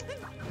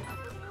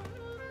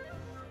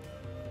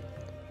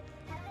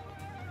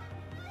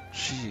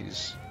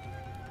 Jeez.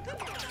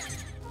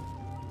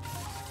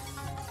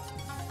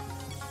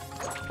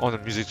 Oh, the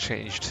music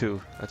changed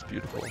too. That's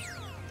beautiful.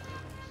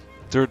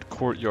 Third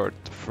courtyard,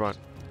 the front.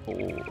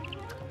 Oh.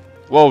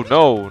 Whoa,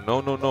 no,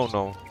 no, no, no,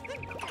 no.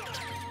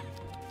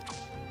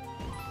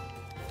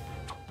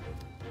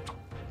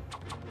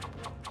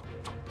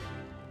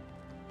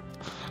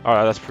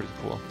 Alright, that's pretty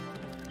cool.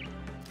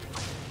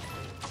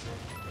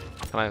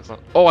 Can I?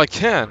 Oh, I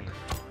can!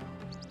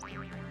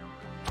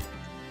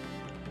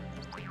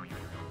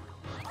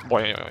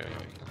 Boing.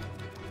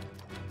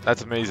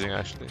 That's amazing,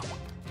 actually.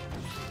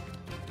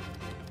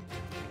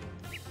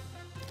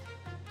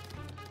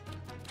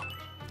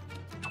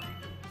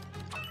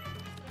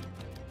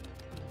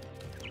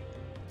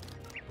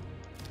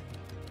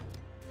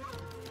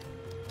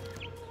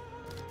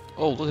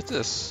 Oh, look at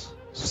this.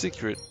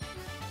 Secret.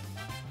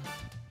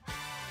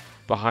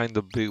 Behind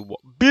the big wall.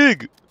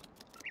 Big!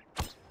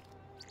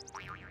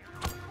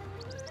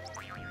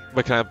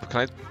 Wait, can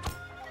I?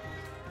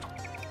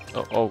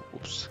 Oh,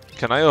 oops.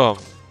 Can I,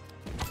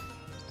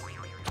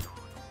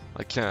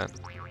 I can't.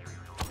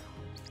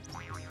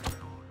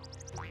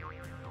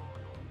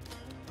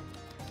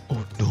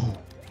 Oh no.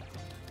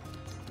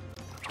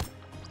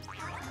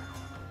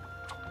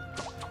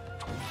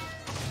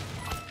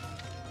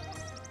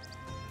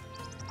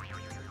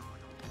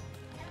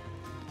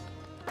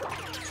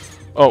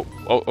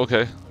 Oh,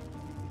 okay.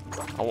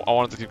 I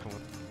wanted to keep going.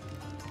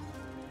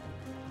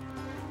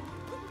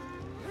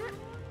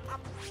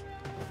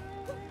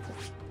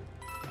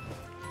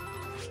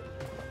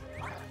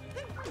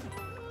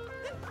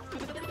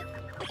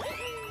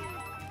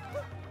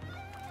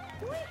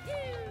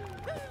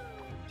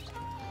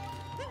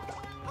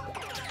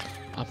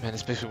 Oh man,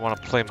 this makes me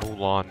want to play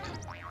Mulan.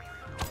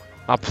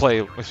 Not play,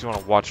 it makes me want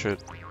to watch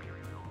it.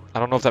 I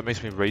don't know if that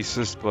makes me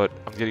racist, but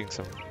I'm getting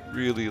some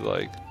really,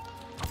 like,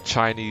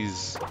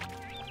 Chinese...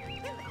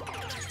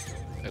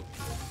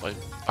 Like,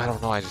 I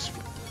don't know,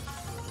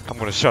 I'm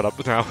gonna shut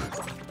up now.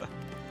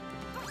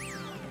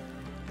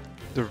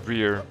 The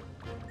rear.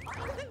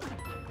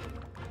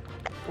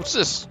 What's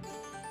this?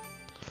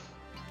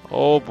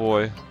 Oh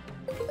boy.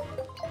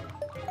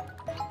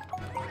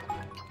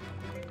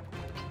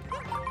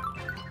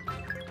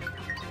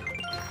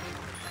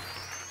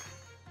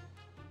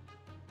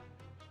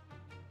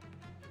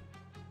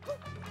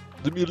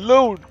 Leave me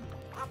alone!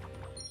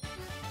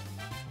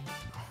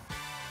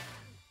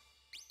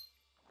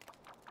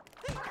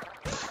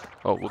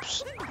 Oh,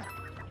 whoops.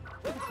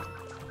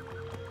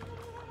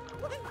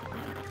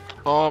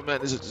 Oh man,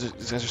 these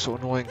guys are so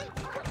annoying.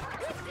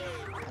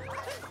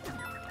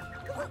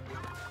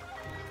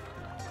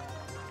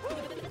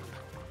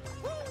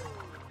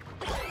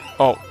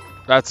 Oh,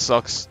 that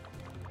sucks.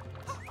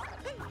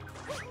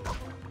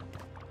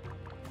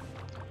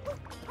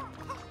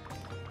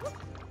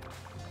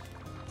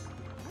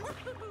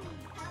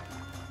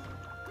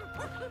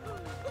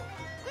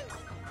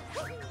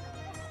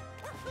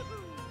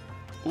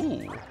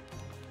 Ooh.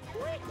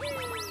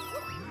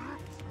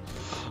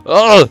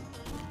 Ugh!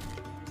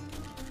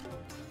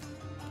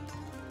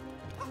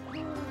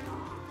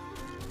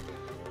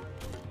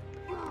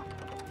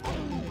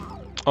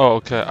 Oh,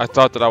 okay. I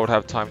thought that I would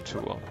have time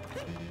to,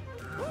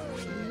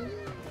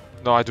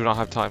 No, I do not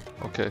have time.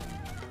 Okay.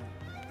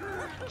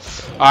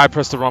 I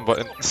pressed the wrong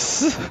button.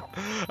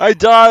 I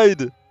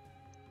died!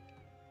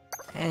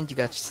 And you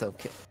got yourself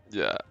killed.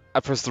 Yeah, I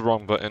pressed the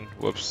wrong button.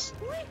 Whoops.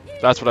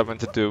 That's what I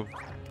meant to do.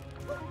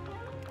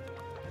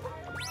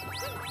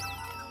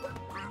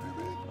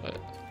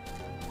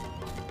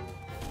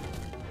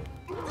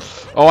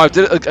 Oh, I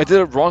did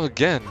it wrong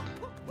again.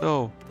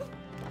 No.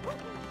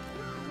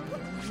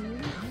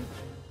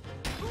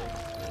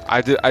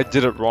 I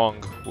did it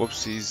wrong.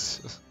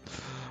 Whoopsies.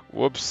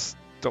 Whoops.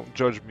 Don't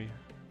judge me.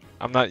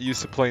 I'm not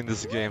used to playing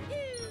this game.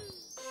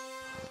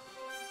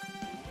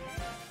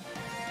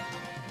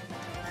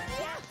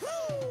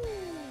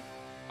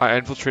 I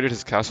infiltrated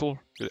his castle?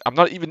 I'm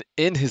not even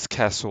in his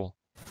castle.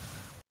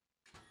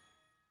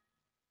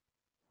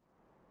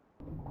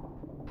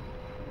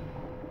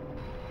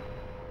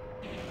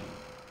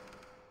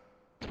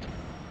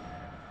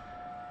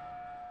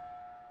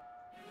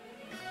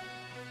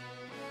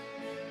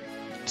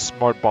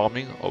 Smart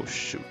bombing? Oh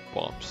shoot,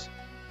 bombs.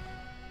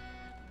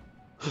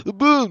 The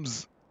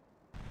booms!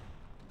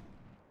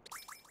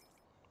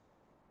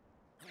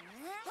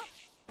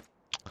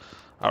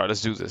 Alright,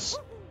 let's do this.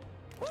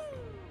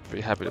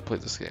 Pretty happy to play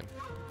this game.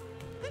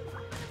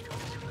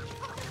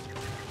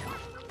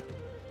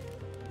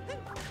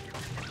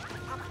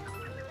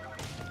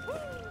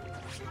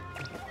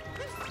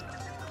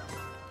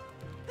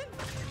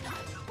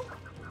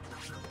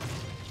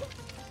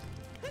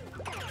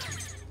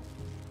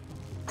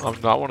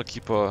 No, I want to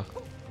keep a...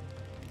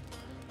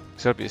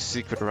 There's gotta be a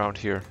secret around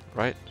here,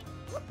 right?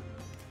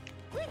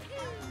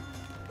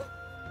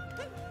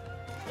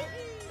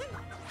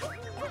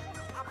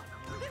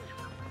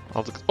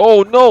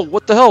 Oh no!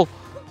 What the hell?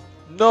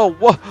 No!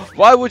 What?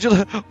 Why would you?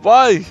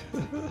 Why?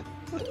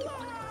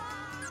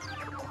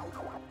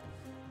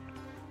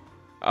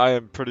 I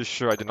am pretty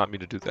sure I did not mean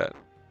to do that.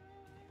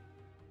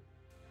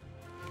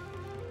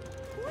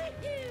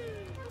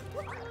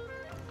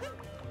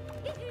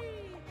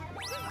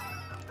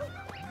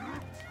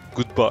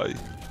 Goodbye.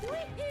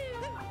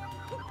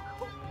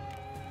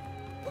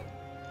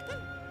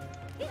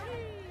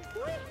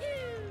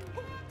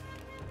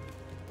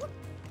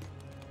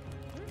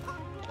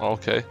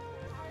 Okay.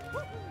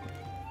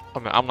 I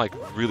mean, I'm like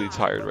really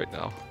tired right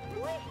now.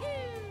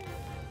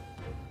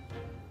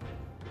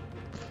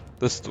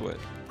 Let's do it.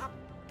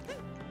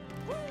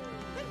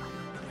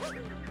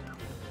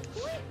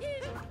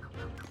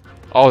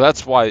 Oh,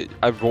 that's why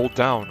I rolled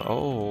down.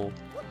 Oh.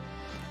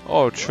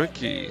 Oh,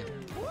 tricky.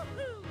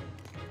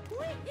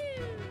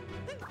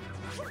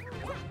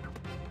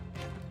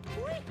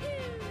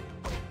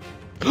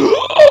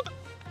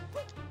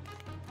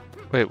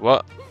 Wait,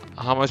 what?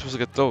 How am I supposed to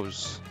get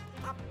those?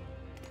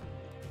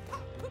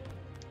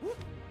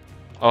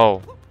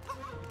 Oh.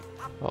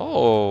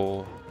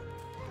 Oh.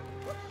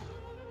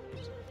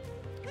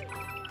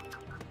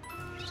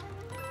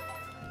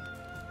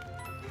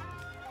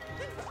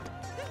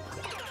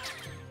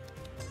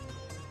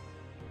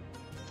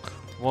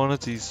 One of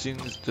these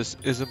things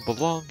just isn't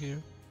belong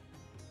here.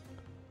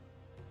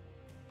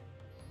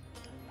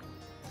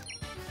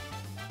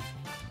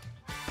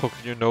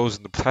 Poking your nose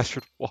in the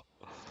plastered wall.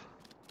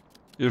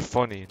 You're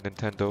funny,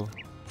 Nintendo.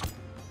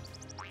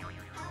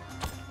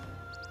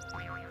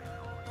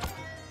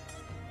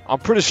 I'm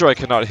pretty sure I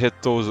cannot hit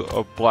those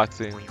black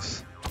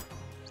things.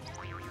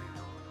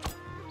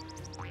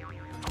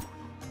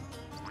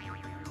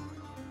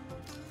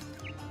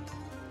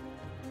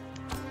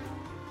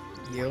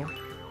 You?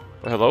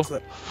 Hello?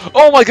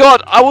 Oh my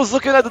god! I was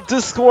looking at the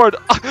Discord!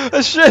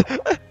 Shit!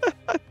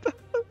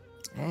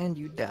 And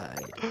you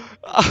died.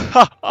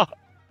 What are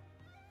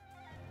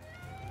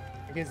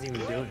you guys even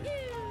doing?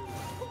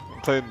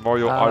 Playing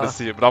Mario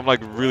Odyssey, but I'm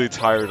like really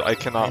tired. I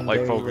cannot I'm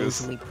like very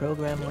focus. lazily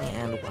programming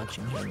and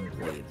watching him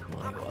play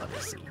Mario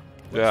Odyssey.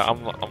 Yeah,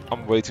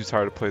 I'm way too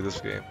tired to play this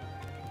game.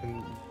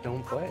 And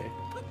don't play.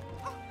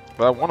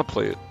 But I want to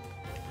play it.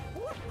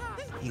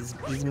 He's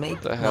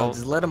making. The hell? No,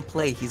 just let him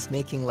play. He's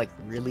making like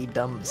really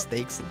dumb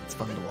mistakes, and it's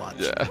fun to watch.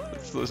 Yeah,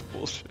 it's this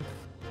bullshit.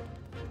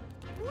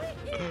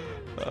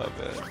 Oh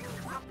man.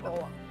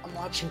 Oh, I'm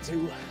watching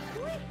too.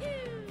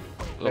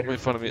 Don't make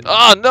fun of me.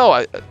 Ah no,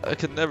 I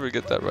could never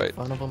get that right.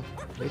 Fun of him.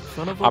 Make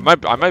fun of him.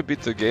 I might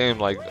beat the game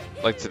like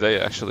today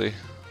actually.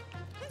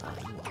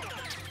 You won't.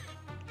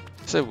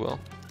 Yes, I will.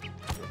 You'll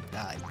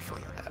die before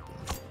that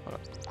happens.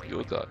 You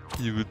will die.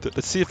 You would.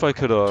 Let's see if I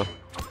could.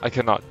 I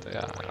cannot.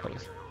 Yeah.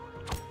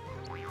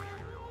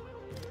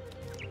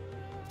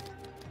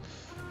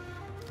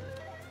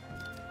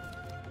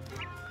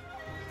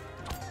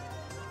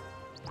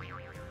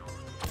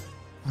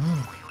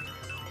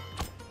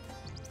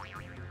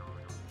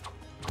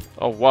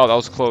 Oh wow, that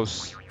was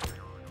close.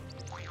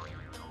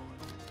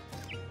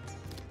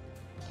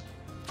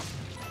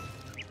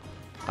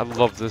 I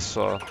love this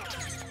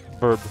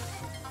verb.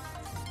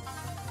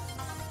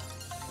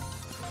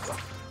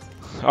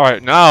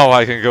 Alright, now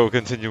I can go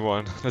continue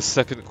on. The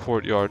second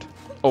courtyard.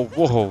 Oh,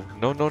 whoa.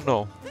 No, no,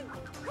 no.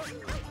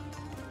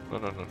 No,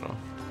 no, no, no.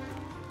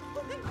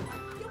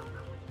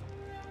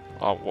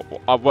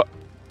 Oh, what?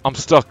 I'm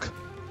stuck.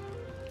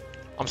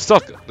 I'm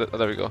stuck.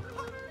 There we go.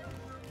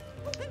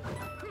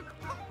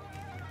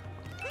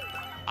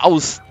 I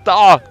was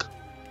stuck.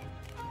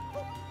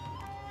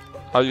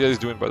 How you guys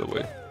doing, by the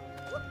way?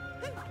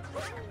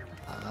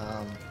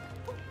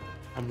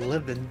 I'm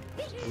living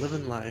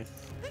life.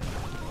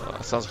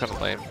 Sounds kind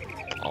of lame.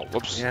 Oh,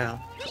 whoops. Yeah.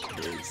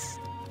 It is.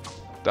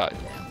 Died.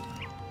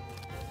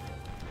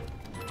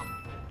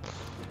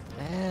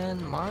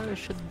 And Mario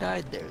should have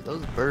died there.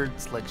 Those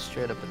birds like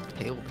straight up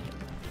impaled him.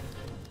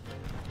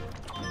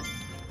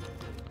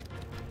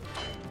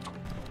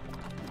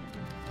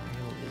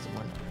 Mario is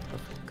one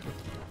perfect cookie.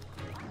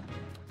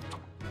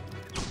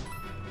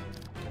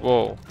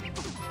 Whoa.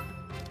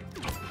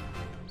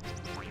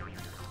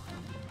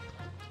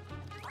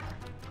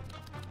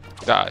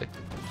 Die.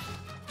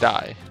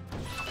 Die.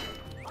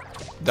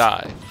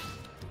 Die.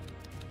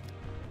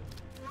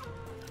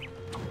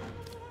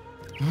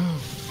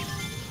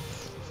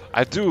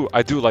 I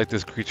do like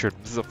this creature.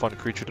 This is a fun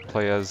creature to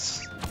play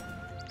as.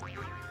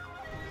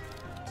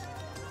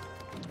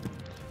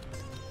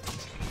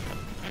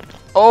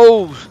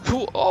 Oh,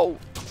 cool. Oh.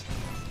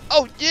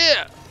 Oh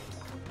yeah.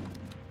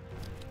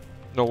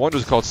 No wonder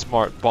it's called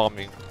smart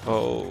bombing.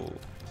 Oh.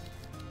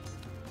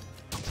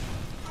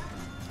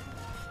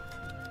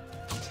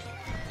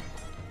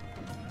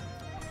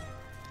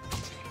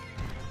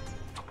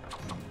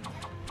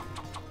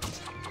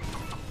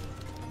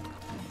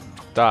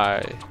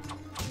 Die.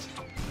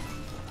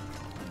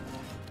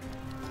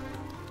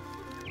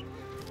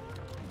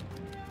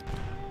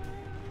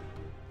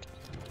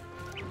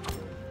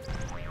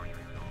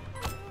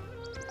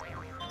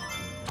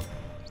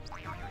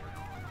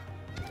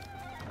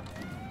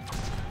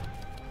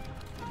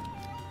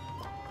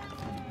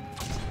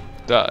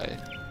 Die.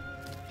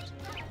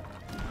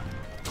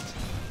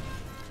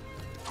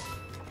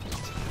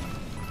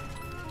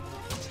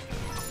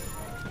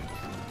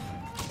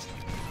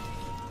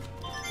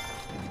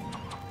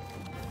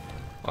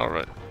 All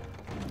right.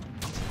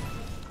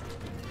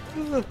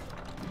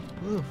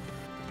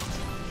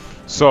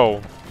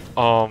 So,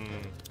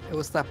 It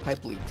was that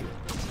pipe leak, dude.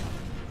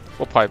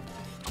 what pipe?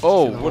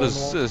 Oh, In the what hole is in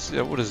the wall? this?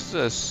 Yeah, what is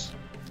this?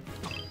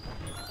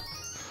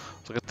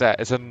 Look at that.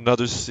 It's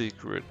another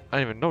secret. I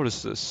didn't even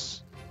notice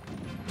this.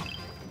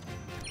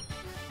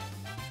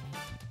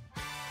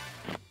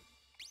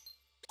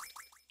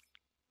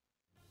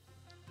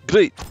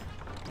 Great.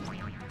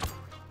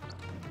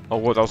 Oh,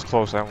 what? That was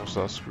close. I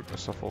almost screwed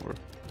myself over.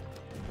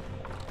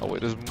 Oh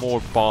wait, there's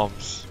more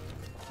bombs.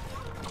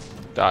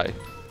 Die.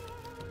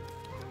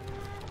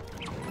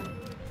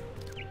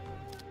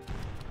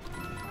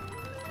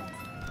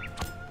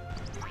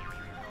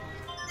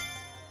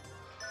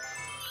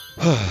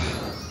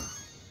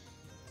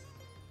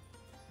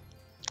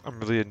 I'm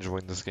really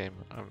enjoying this game.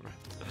 I'm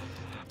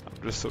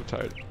just so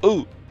tired.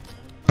 Oh,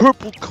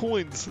 purple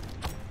coins.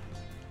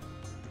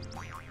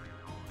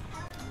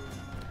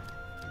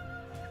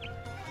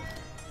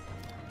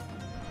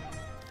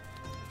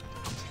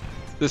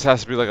 This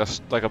has to be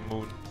like a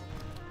moon.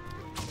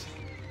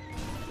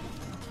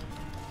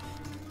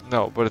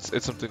 No, but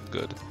it's something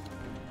good.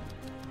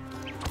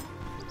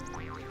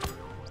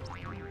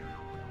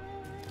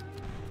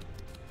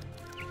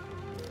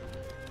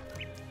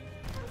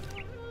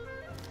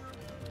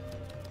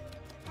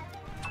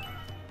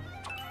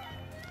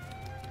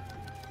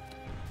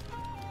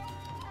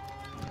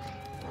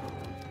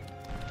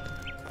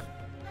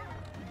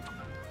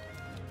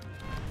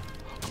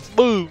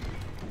 Boom.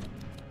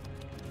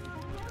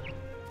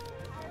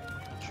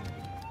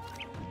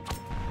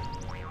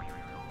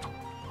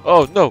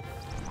 Oh no.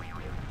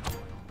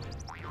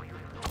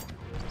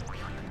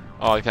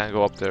 Oh, I can't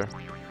go up there.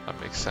 That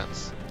makes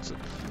sense.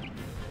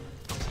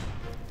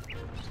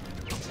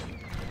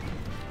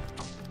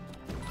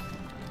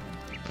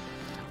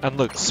 And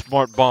look,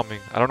 smart bombing.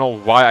 I don't know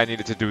why I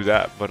needed to do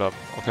that, but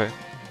okay.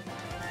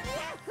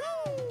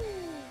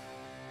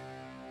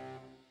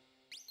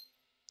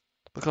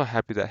 Look how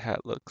happy that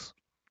hat looks.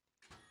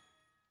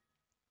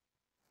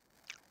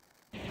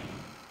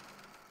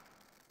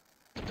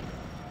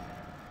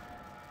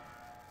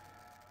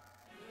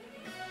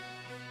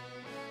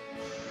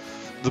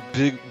 The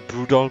big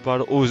Brewdog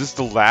battle. Oh, is this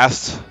the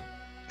last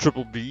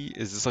Triple B?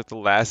 Is this like the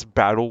last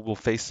battle we'll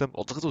face them?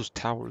 Oh, look at those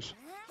towers.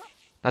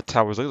 Not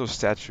towers, look at those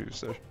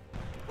statues there.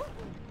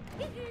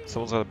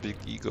 Someone's got a big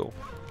ego.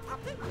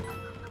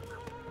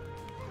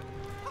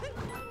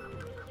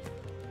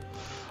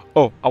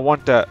 Oh, I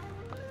want that.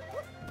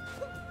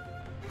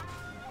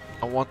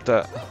 I want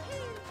that.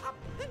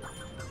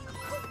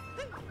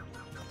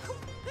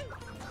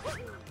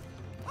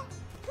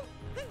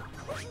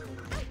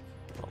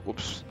 Oh,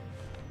 whoops.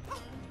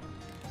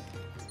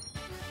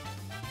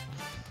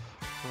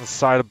 On the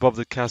side above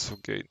the castle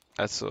gate.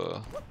 That's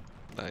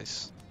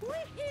nice.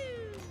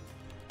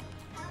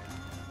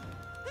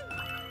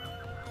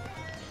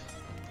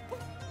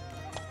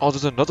 Oh,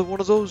 there's another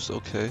one of those?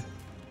 Okay.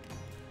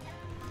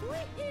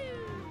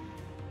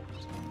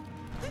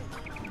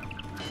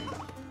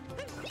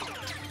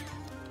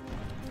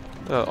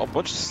 A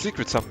bunch of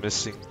secrets I'm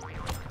missing.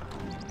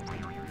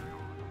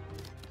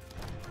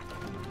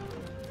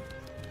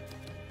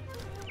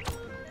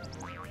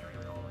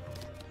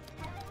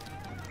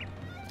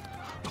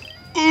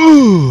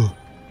 Ooh!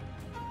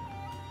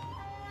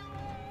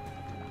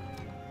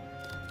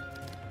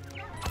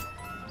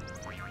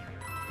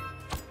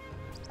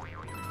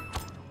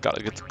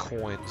 Gotta get the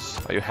coins.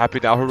 Are you happy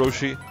now,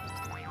 Hiroshi?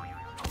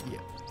 Yeah.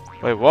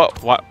 Wait,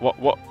 what?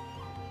 What?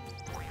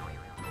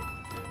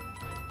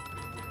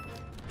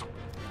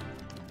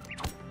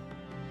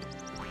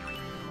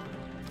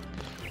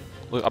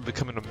 Look, I'm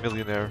becoming a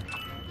millionaire.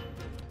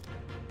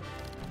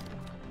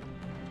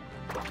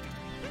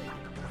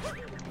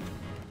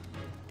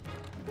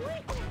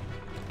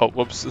 Oh,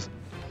 whoops.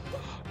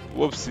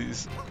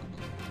 Whoopsies.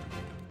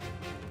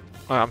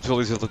 Alright, I'm too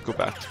lazy to go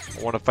back.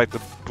 I want to fight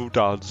the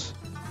Budods.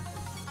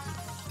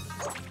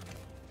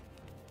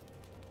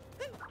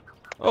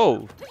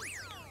 Oh!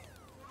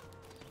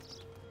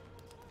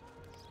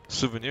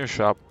 Souvenir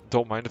shop.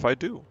 Don't mind if I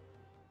do.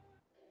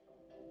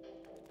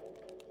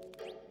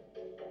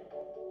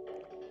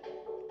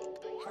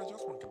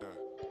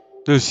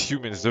 There's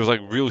humans. There's like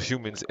real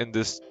humans in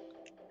this.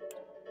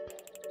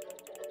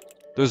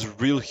 There's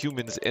real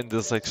humans in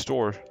this like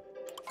store.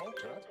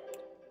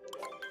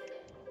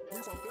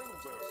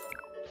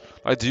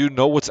 Like, do you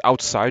know what's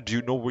outside? Do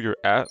you know where you're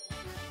at?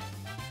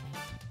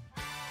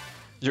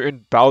 You're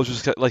in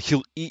Bowser's like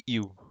he'll eat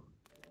you.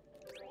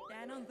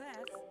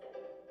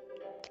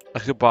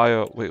 could buy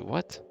a... Wait,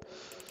 what?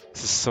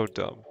 This is so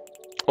dumb.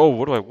 Oh,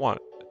 what do I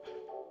want?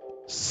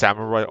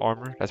 Samurai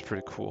armor? That's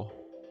pretty cool.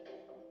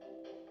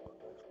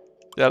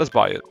 Yeah, let's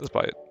buy it. Let's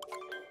buy it.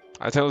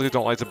 I technically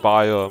don't like to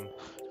buy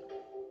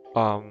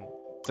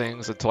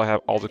things until I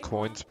have all the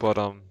coins, but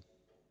I'm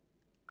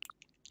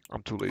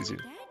too lazy.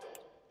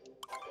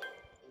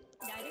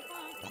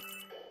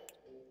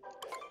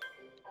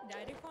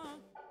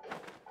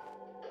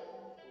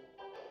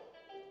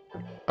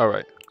 All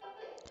right.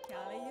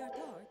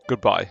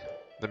 Goodbye.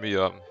 Let me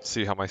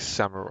see how my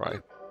samurai.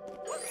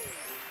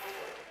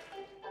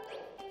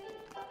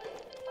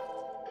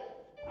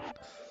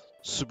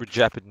 Super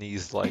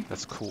Japanese like.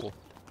 That's cool.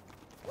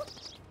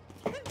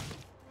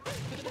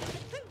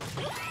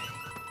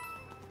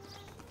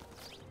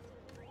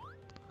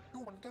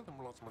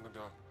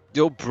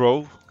 Yo,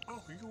 bro.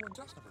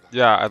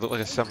 Yeah, I look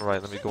like a samurai.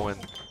 Let me go in.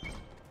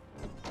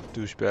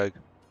 Douchebag.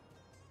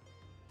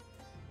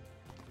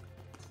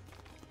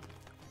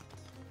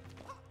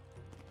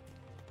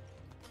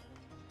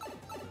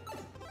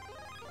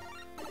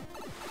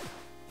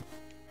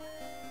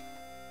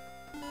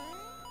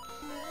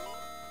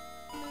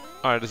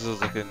 Alright, this is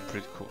looking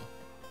pretty cool.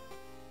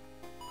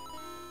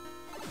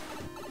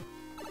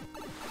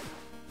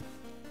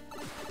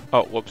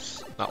 Oh,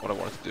 whoops. Not what I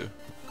wanted to do.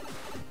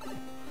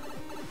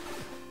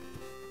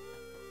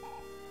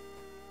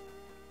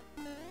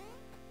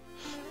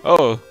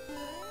 Oh.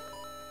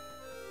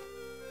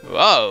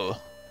 Whoa.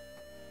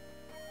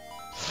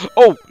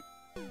 Oh!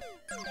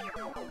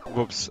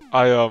 Whoops.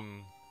 I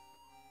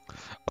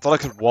thought I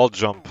could wall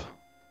jump.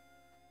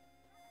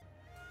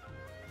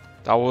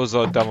 That was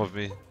dumb of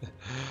me.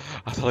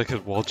 I thought I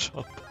could wall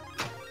jump.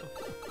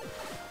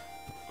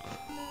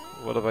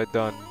 What have I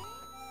done?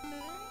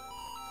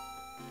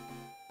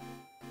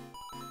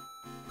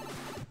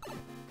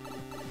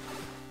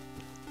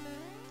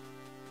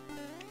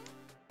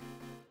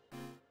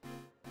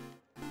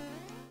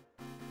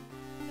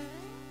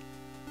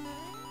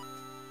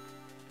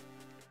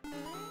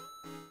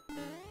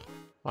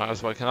 Alright,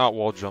 so I cannot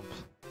wall jump.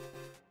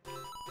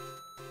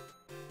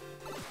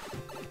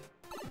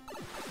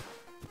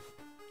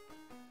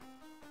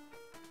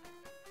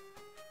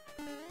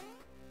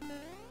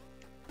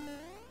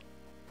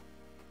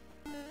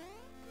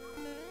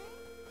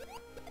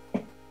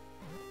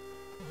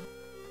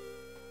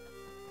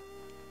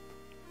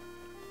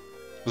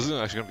 This is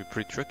actually gonna be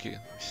pretty tricky. Let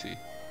me see.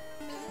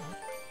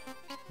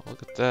 Oh,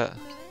 look at that.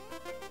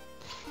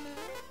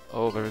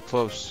 Oh, very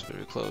close,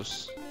 very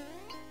close.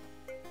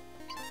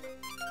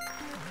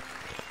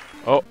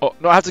 Oh, oh,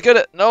 no, I have to get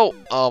it! No!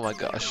 Oh my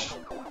gosh.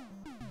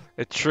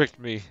 It tricked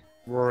me.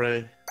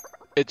 Rory.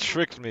 It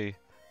tricked me.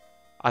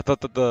 I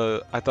thought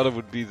it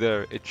would be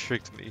there. It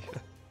tricked me.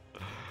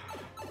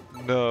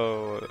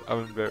 No,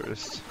 I'm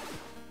embarrassed.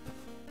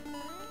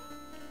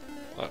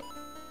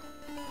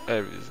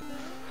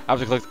 I have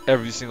to collect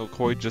every single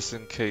coin just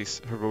in case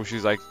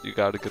Hiroshi's like, you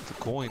gotta get the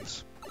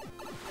coins.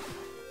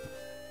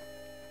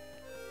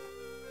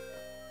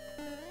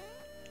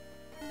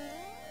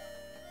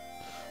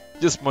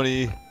 Just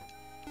money.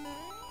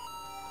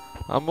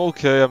 I'm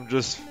okay, I'm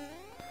just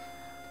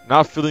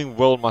not feeling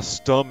well in my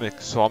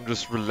stomach, so I'm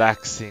just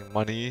relaxing,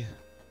 money.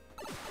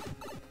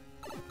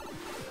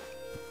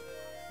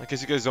 In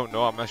case you guys don't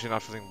know, I'm actually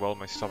not feeling well in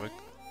my stomach.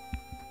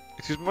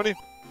 Excuse me, money?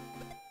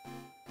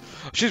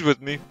 She's with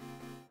me.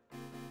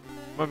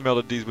 My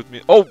Melody's with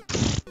me. Oh!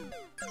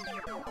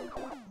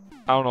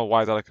 I don't know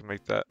why I thought I could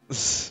make that.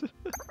 So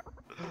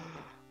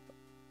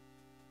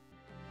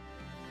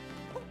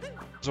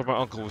my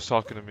uncle was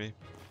talking to me.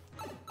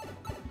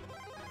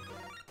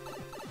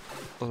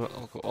 My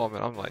uncle, oh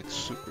man, I'm like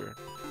super.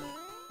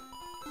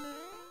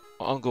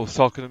 My uncle was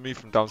talking to me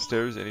from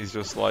downstairs and he's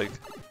just like,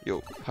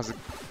 yo, how's it?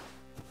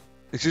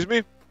 Excuse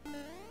me?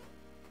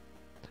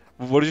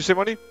 What did you say,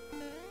 money?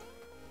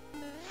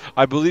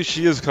 I believe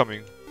she is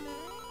coming.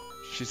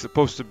 She's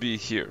supposed to be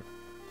here.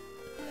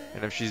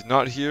 And if she's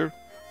not here,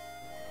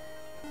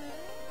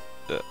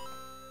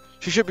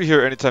 she should be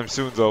here anytime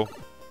soon though.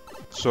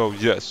 So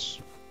yes.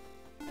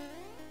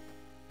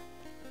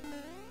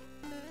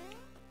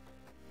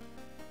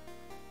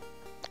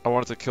 I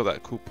wanted to kill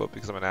that Koopa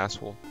because I'm an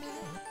asshole.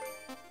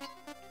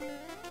 There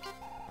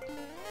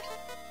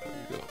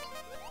we go.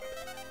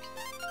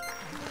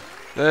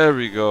 There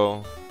we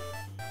go.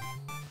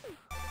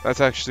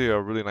 That's actually a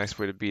really nice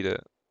way to beat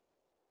it.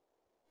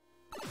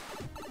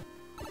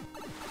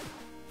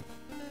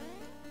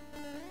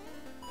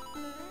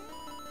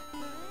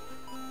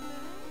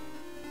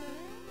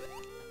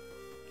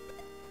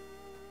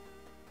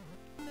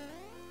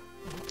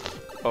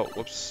 Oh,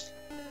 whoops.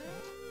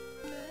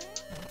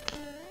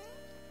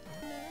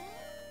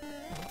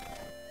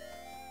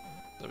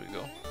 There we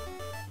go.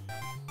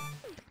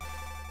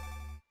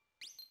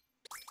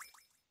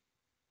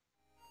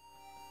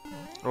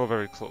 Oh,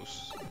 very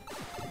close.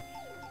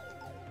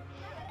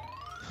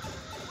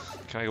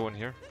 Can I go in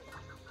here?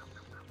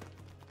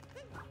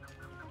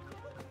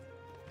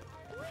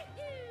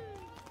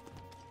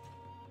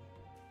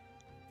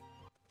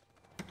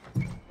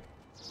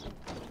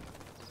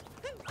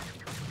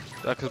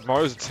 Yeah, because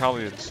Mario's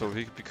Italian, so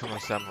he could become a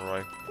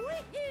samurai.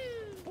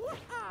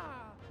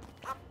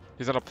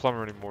 He's not a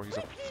plumber anymore, he's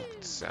a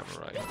fucking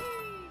samurai.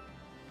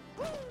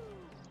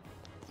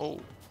 Oh.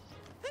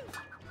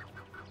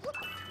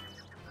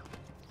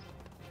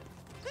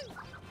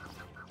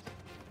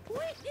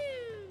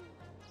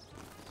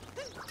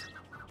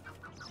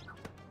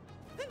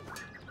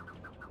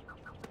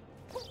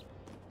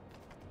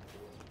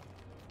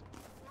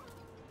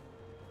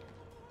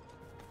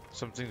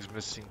 Something's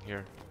missing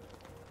here.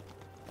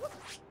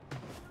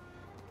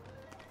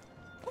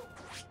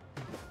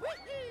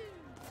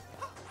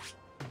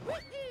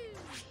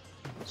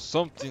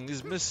 Something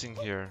is missing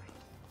here.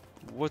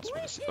 What's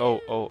missing? Oh,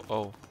 oh,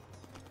 oh.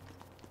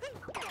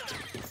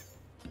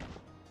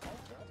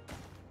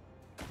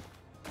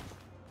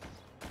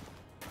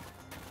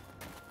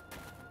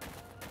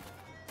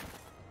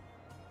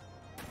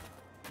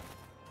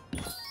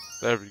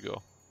 There we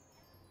go.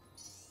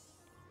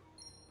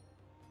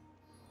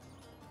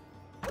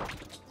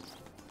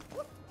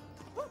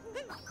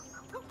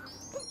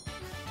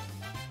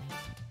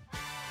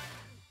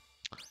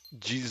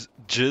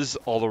 Jizz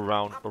all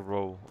around a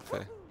row.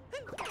 Okay.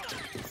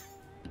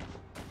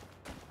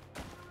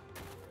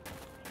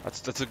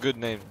 That's a good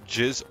name.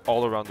 Jizz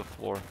all around the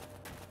floor.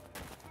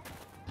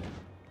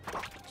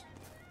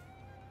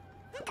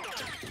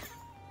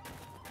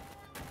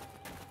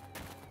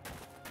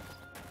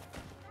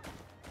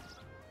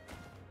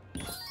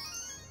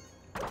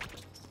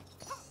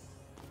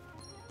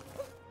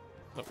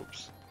 Oh,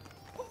 oops.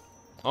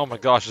 Oh my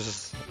gosh, this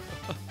is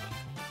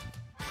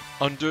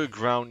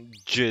underground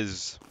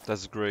jizz.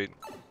 That's great.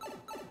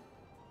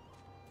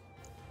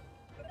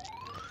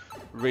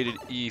 Rated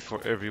E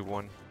for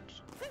everyone.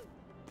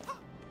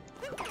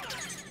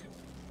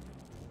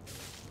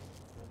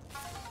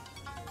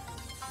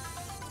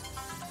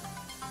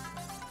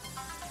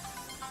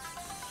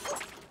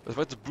 Let's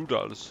fight the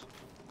Brutals.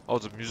 Oh,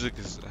 the music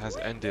has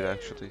ended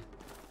actually.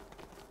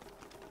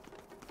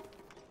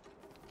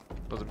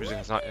 No, the music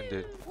has not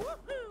ended.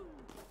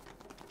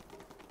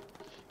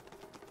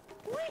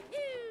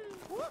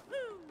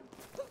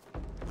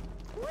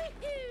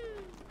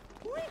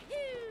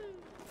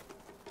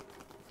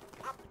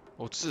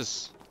 What's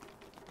this?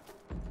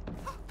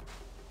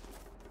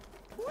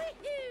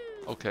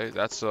 Okay,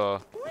 that's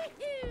I'm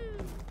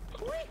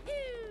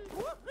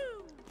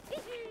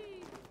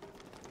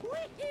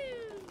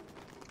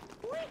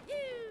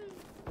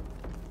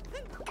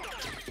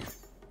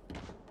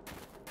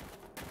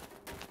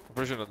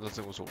pretty sure that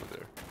nothing was over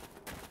there.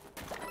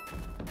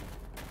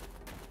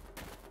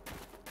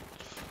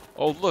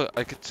 Oh look,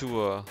 I get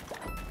to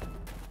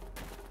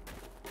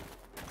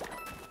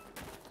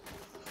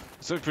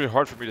it's gonna be pretty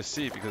hard for me to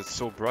see because it's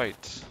so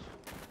bright.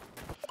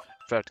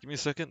 In fact, give me a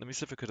second, let me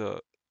see if I could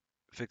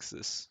fix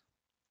this.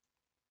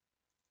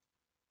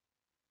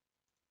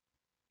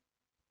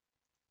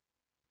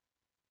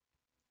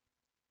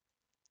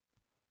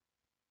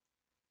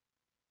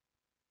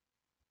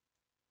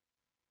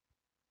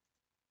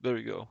 There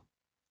we go.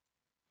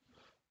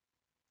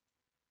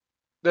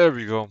 There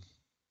we go.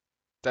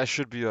 That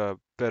should be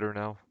better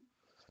now.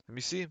 Let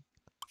me see.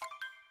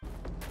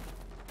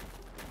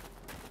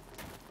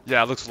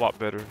 Yeah, it looks a lot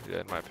better,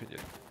 yeah, in my opinion.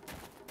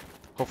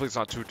 Hopefully it's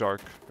not too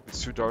dark. If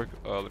it's too dark,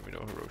 let me know,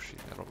 Hiroshi.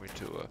 I don't mean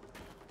to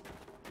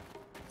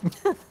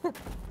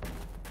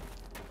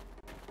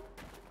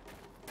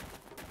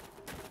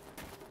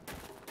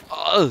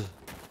Ugh!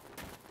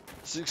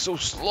 This thing's so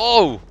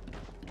slow!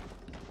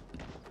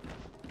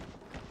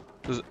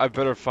 I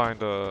better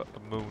find a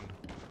moon.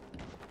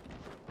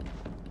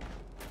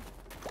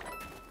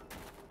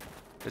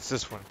 It's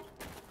this one.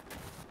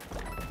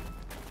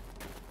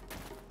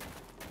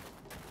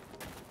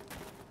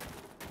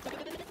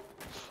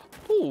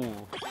 Ooh!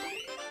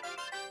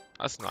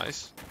 That's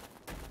nice.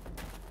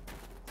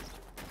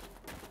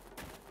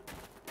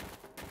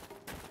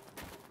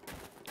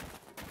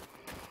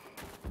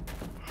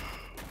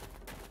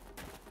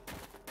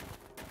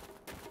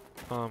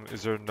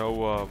 Is there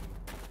no, I'm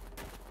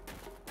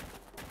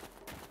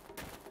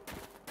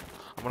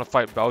gonna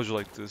fight Bowser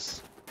like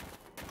this.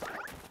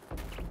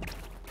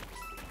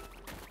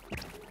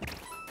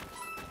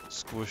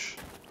 Squish.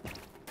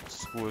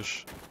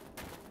 Squish.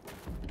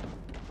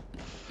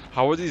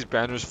 How are these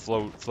banners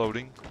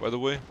floating, by the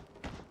way?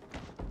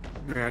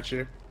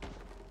 Magic.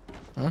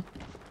 Huh?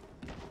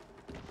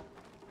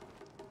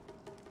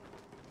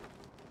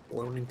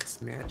 Floating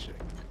is magic.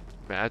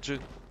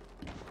 Magic?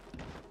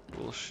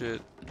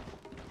 Bullshit.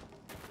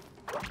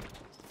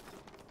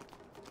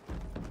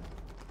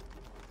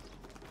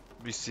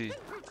 Let me see.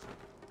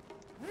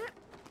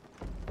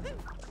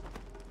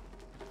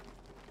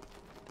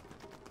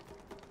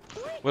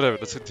 Whatever,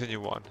 let's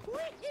continue on.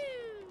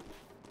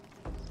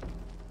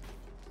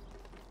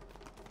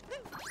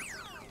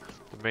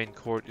 The main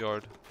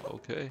courtyard.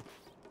 Okay.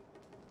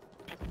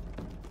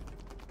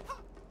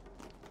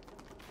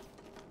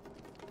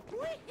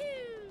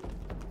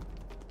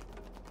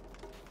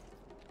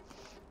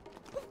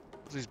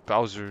 These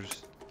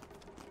Bowsers.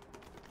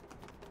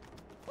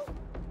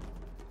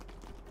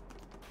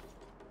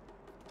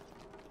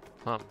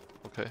 Huh.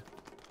 Okay.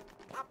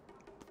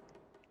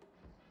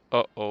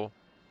 Uh-oh.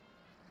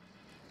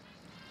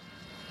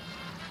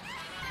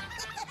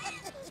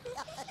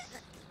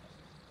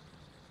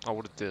 Oh,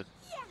 what it did.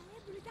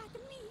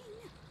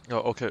 Oh,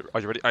 okay.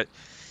 Are you ready? That's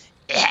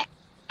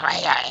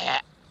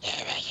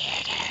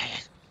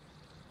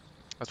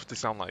what they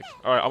sound like.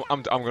 All right,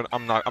 I'm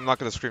not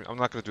gonna scream. I'm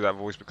not gonna do that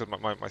voice because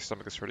my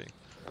stomach is hurting.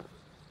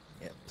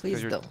 Yeah,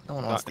 please You're don't. No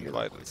one wants not to hear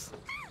that invited. voice.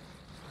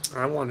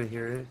 I want to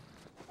hear it.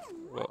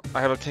 Well,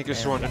 I have a tinker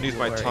sore And underneath you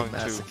my are a tongue too.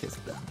 masochist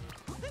then.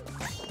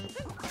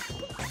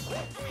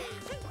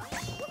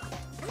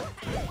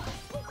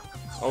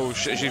 Oh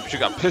shit! She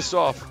got pissed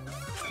off.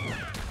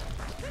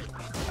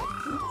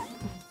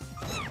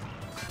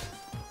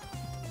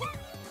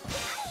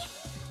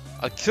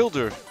 I killed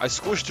her. I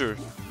squished her.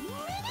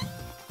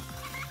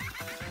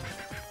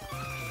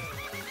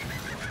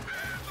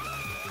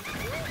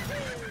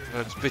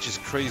 Man, this bitch is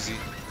crazy.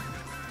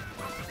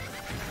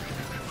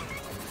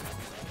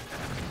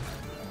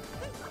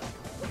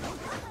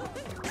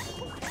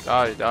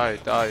 Die, die,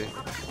 die.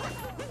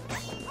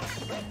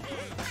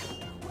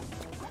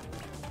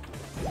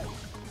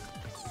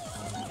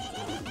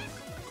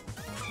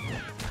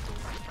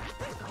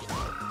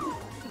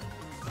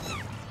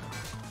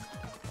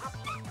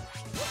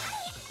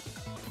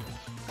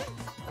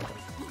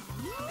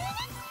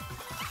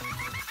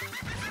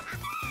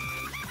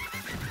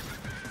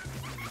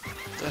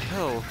 What the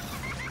hell?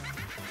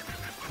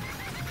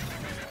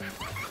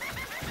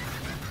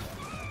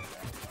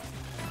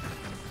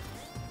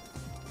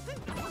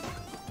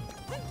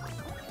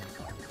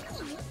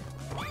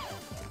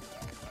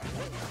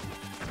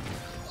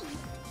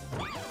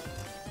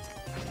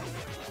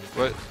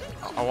 But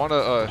I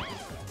wanna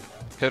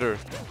hit her.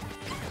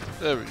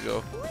 There we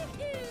go.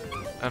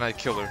 And I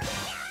kill her.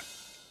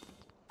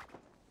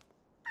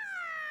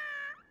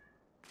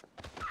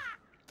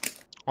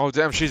 Oh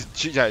damn,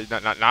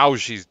 yeah, now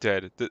she's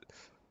dead.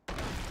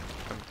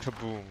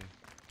 Kaboom.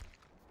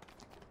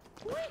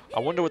 I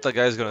wonder what that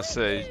guy's gonna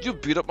say. You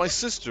beat up my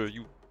sister,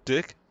 you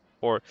dick.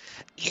 Or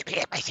you beat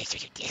up my sister,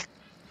 you dick.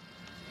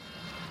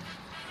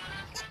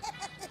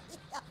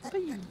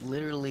 But you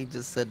literally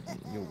just said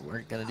you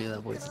weren't gonna do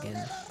that voice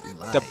again. You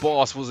lied. The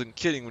boss wasn't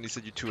kidding when he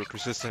said you two are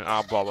persistent.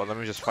 Ah, blah blah. Let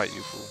me just fight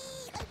you, fool.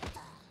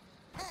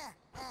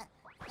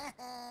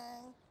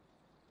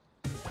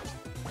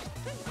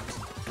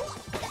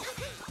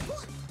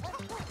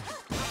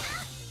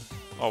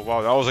 Oh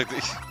wow, that was like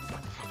the...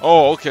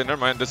 Oh, okay, never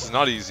mind. This is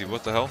not easy.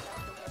 What the hell?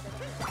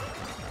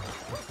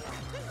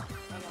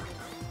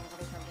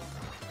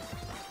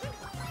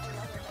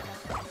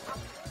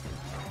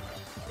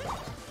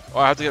 Oh,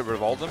 I have to get rid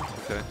of all of them?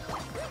 Okay.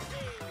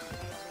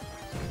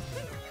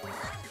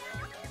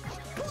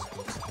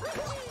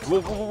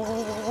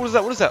 What is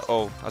that? What is that?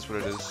 Oh, that's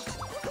what it is.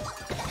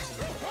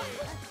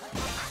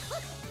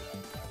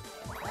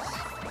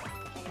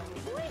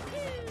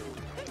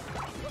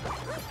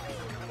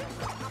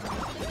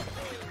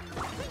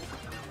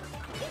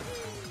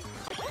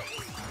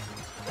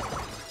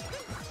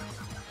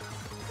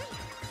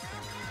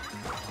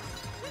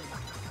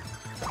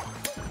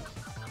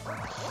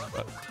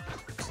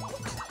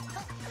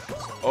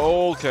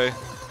 Okay.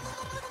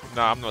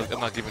 Nah, I'm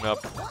not giving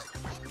up.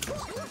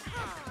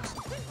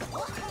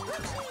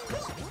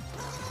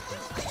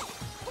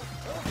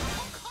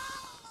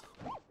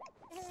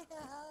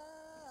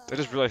 I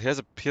just realized he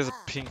has a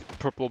pink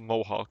purple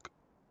mohawk.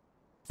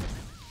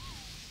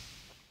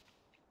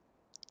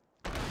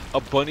 A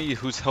bunny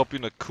who's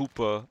helping a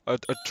Koopa, a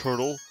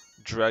turtle,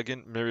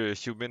 dragon, marry a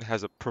human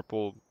has a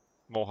purple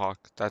mohawk.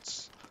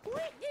 That's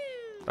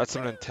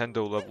some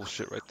Nintendo level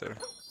shit right there.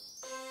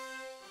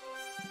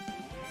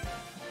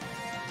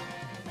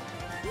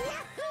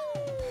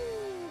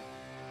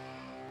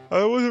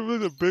 I wasn't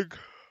really big.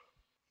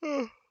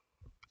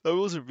 That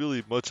wasn't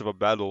really much of a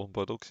battle,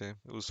 but okay,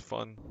 it was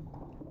fun.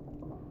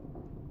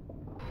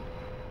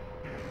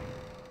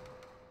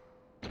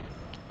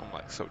 I'm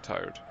like so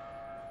tired.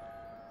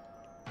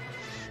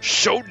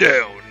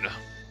 Showdown!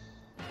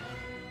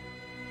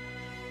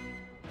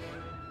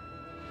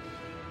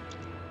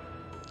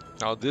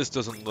 Now this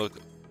doesn't look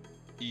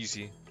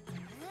easy.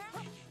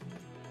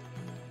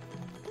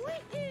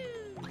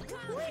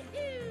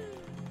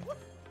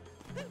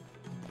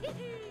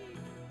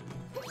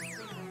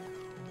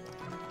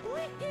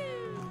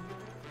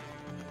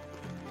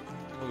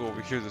 I'm gonna go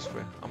over here this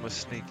way. I'm gonna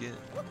sneak in.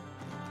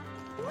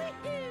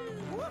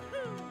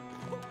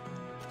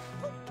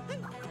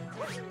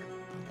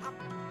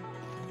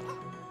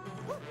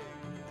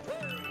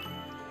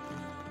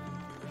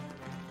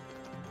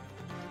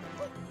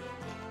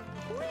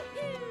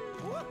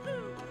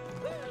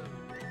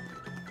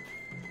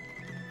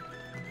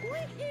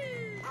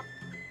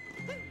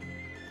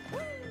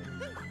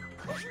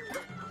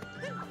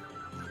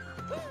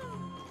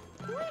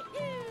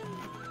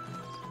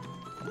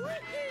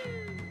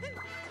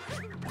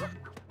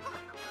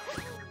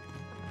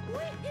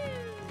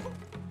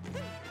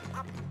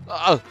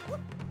 Ah!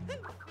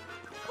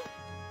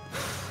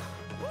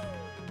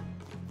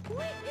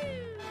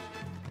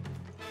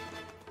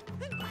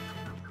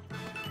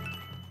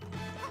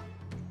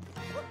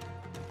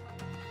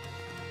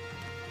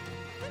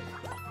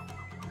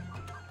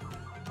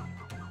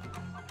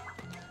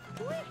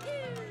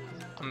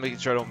 I'm making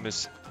sure I don't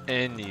miss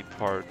any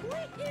part.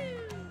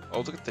 Oh,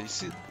 look at that. You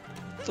see?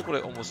 Look what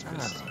I almost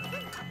missed.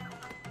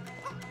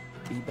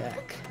 Be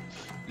back.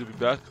 You'll be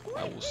back?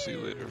 I will see you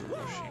later,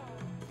 Hiroshi.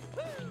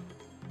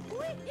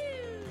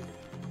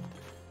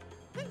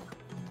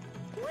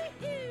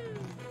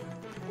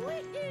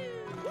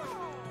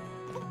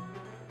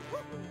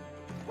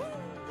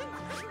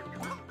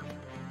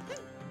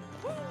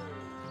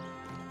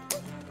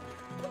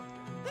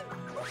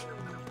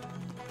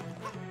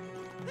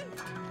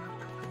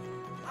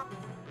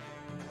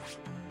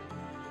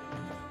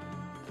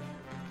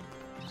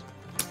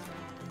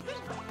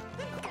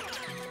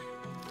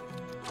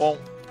 Boom.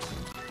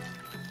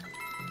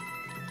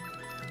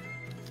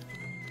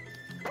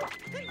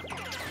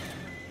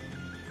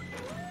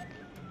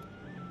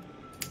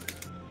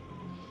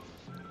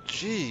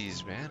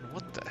 Jeez, man,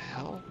 what the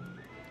hell?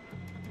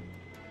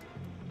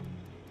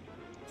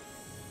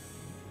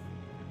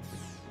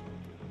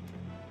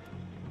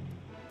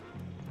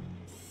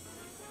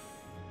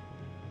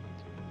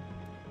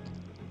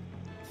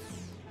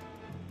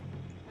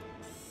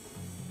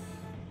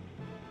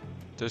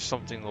 There's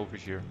something over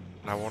here,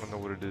 and I want to know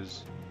what it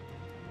is.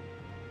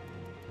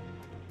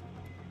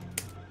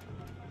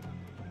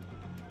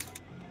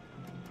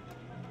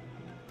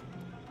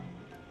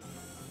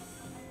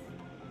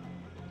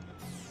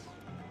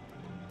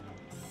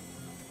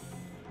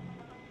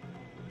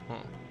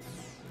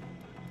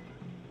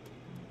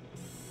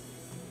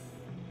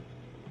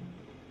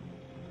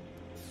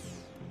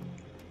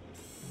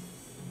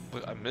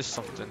 But I missed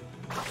something.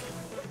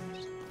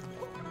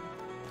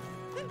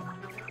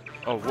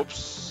 Oh,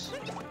 whoops.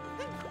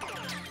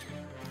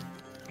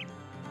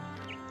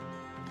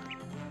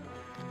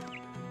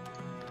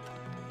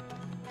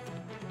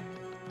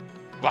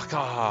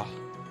 Waka!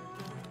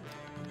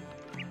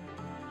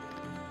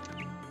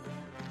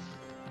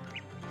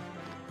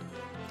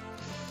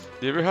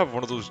 Do you ever have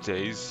one of those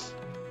days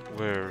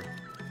where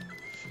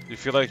you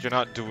feel like you're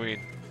not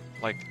doing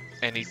like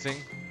anything?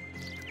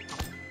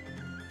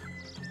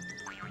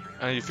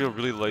 And you feel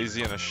really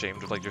lazy and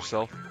ashamed of like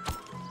yourself?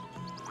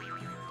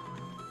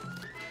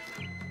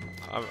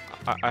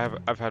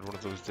 I've had one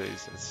of those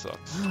days and it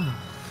sucks.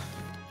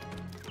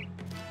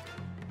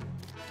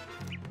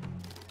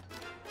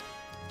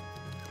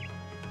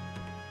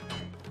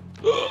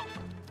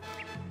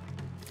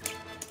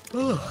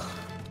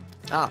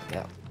 Ah,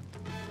 yeah.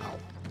 Ow.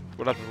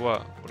 What happened?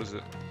 What? What is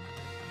it?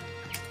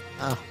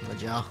 Oh, my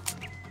jaw.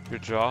 Your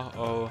jaw?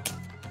 Oh,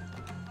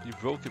 you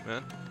broke it,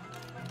 man.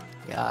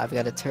 Yeah, I've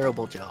got a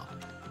terrible jaw.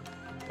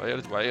 Why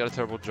you got a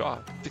terrible jaw?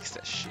 Fix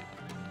that shit.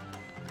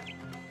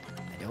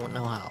 I don't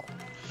know how.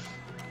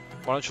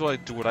 Why don't you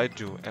like do what I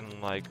do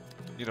and like,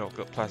 you know,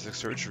 get plastic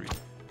surgery?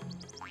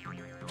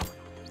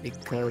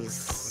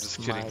 Because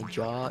my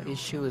jaw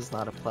issue is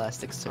not a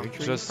plastic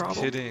surgery Just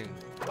problem. kidding.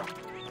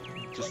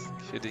 Just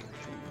kidding.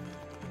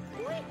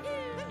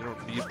 You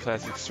don't need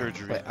plastic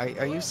surgery. Wait,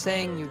 are you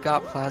saying you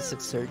got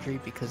plastic surgery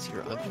because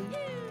you're ugly?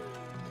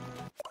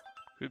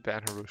 We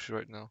ban Hiroshi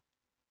right now.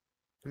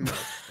 No.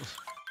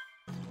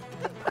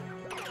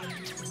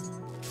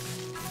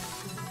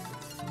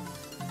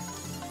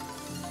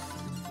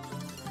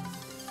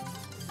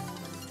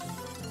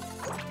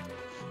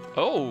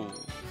 Oh!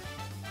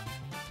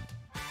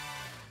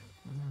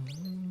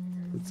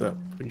 What's up?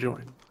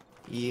 Join.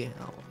 Yeah,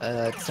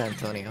 it's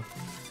Antonio.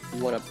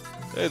 What up?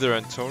 Hey there,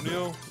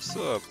 Antonio. What's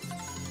up?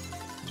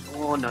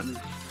 Oh, nothing.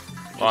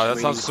 Wow, that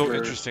Just sounds so waiting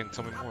for- interesting.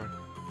 Tell me more.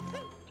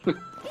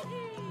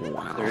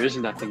 Wow. There is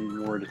nothing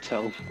more to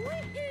tell.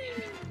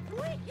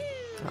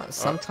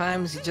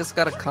 Sometimes you just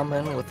gotta come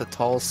in with a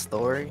tall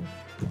story.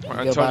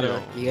 Well, You gotta,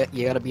 Antonio.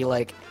 you gotta be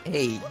like,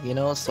 hey, you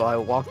know, so I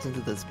walked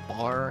into this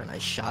bar and I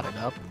shot it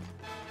up.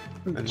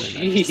 And then I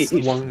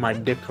Jeez. swung my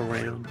dick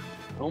around.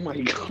 Oh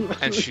my god.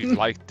 And she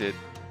liked it.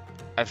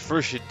 At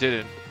first she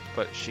didn't,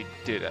 but she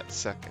did at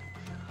second.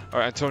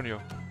 Alright,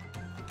 Antonio.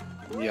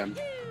 Yeah.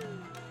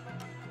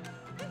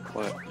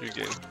 What? You're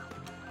gay.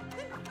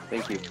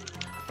 Thank you.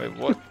 Wait,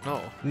 what?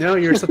 No. No,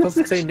 you're supposed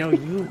to say no,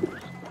 you.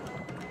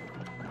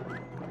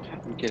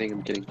 I'm kidding,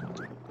 I'm kidding.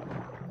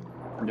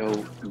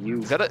 No,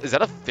 you. Is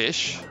that a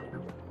fish?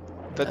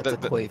 That's a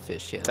koi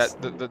fish, yes.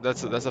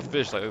 That's a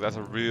fish. Like that's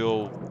a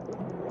real,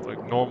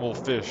 like normal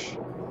fish.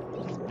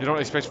 You don't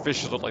expect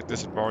fish to look like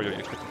this in Mario. You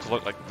expect them to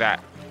look like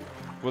that,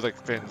 with like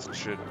fins and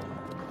shit.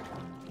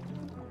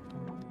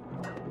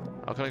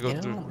 How can I go You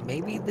know, through?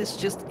 maybe this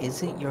just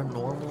isn't your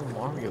normal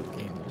Mario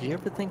game. Did you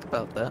ever think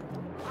about that?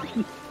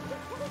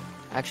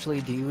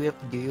 Actually, do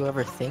you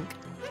ever think?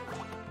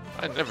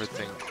 I never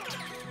think.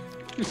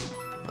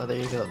 Oh, there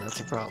you go. That's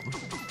a problem.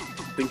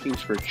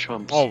 Thinking's for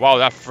chumps. Oh wow,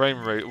 that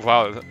frame rate.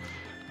 Wow,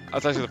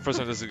 that's actually the first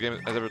time this game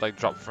has ever like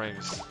dropped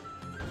frames.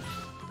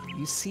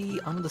 You see,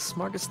 I'm the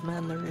smartest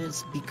man there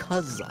is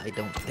because I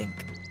don't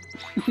think.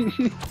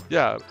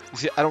 Yeah, you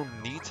see, I don't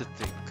need to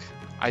think.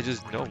 I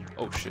just know.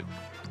 Oh shit.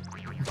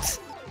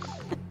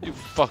 You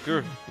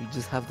fucker. You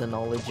just have the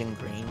knowledge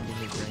ingrained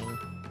in your brain.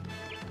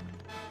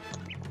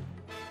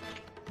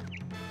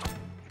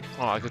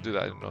 Oh, I could do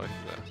that. I didn't know I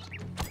could do that.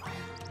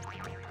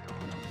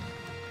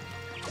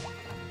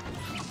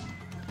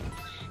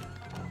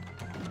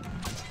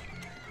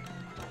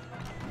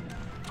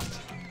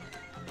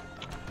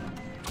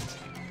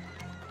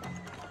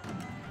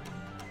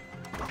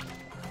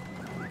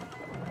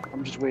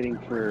 I'm just waiting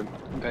for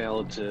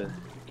Gael to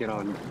get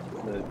on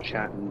the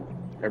chat and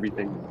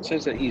everything. It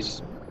says that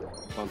he's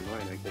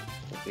online, I guess.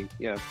 I think,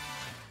 yeah.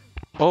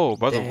 Oh,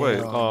 by the way,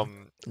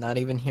 Damn. Not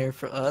even here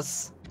for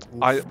us.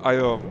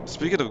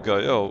 speaking of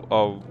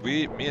Gael,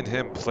 me and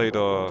him played,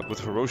 with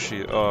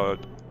Hiroshi,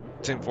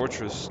 Team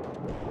Fortress.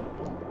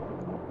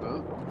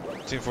 Huh?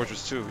 Team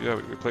Fortress 2, yeah,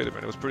 we played it,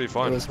 man. It was pretty It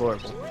fun. was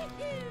horrible.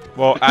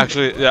 Well,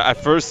 actually, yeah,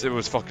 at first it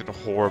was fucking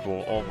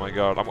horrible. Oh my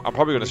god, I'm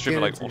probably gonna stream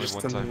it like only just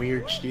one some time.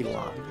 weird cheat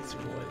lobbies or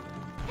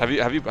what?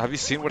 Have you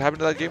seen what happened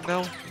to that game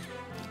now?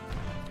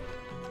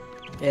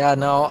 Yeah,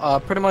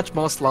 no, pretty much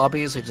most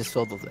lobbies are just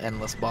filled with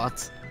endless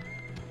bots.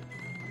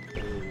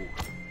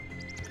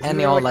 And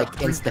they there all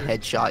like like insta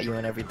headshot you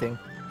and everything.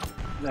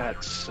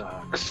 That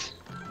sucks.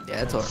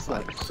 Yeah, it's That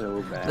horrifying. sucks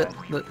so bad.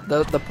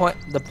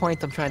 The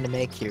point I'm trying to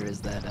make here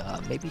is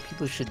that maybe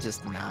people should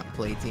just not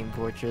play Team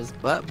Fortress,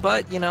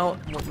 but you know,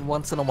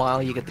 once in a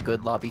while you get the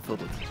good lobby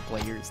filled with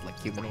players like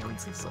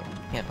humans, so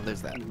yeah,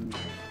 there's that.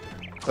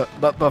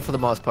 But for the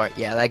most part,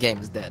 yeah, that game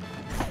is dead.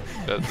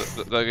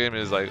 That game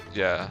is like,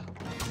 yeah.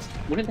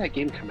 When did that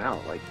game come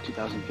out? Like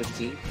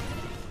 2015?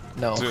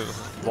 No, Dude,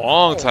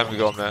 long time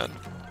ago, man.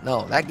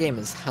 no, that game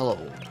is hella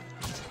old.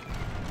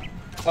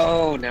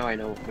 Oh, now I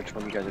know which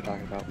one you guys are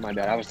talking about. My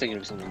bad. I was thinking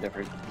of something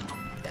different.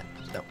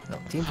 Yeah, no,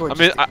 Team I Fortress.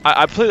 mean,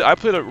 I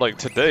played it like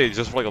today,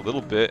 just for like a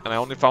little bit, and I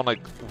only found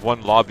like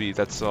one lobby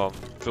that's filled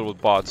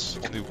with bots.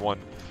 Only one.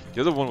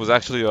 The other one was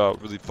actually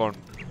really fun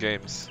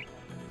games.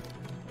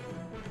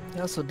 I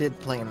also did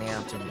play in the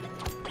afternoon.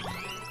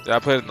 Yeah, I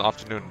played it in the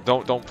afternoon.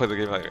 Don't play the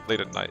game like late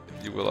at night.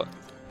 You will.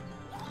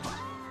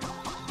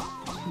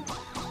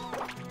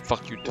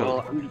 Fuck you,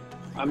 Toad. Well,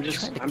 I'm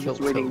just Trying to kill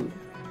waiting. Toad.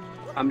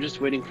 I'm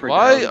just waiting for.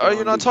 Why Gael are you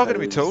on not talking to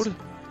me, because Toad?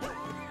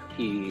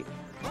 He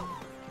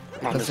Because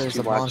promised there's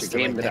to a watch a monster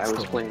game right that I next was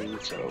to him. playing,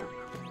 so.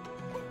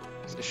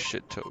 It's a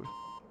shit, Toad.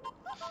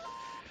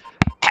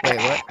 Wait,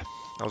 what?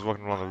 I was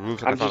walking along the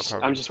roof and I found a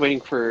power. I'm just waiting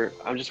for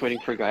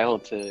Gael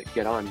to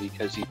get on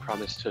because he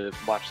promised to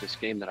watch this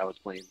game that I was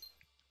playing.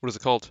 What is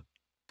it called?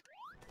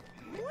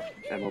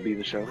 MLB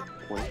The Show.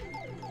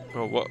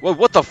 Bro,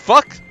 what the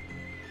fuck?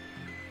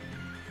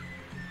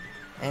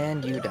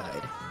 And you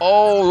died.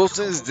 Oh, those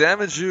things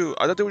damage you.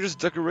 I thought they were just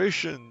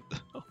decoration.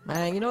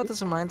 Man, you know what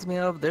this reminds me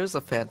of? There's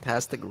a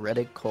fantastic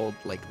Reddit called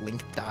like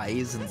Link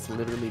Dies, and it's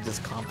literally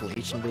just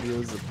compilation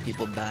videos of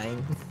people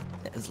dying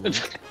as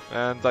Link.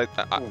 And like,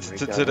 Oh my God.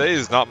 today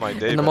is not my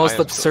day. In the man. most I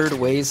am absurd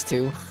ways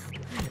too.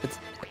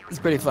 It's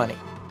pretty funny.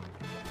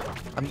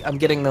 I'm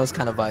getting those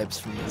kind of vibes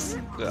from this.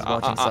 Just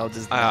watching Sal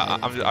just die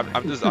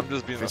I'm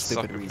just being for a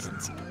stupid sucker.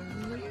 reasons.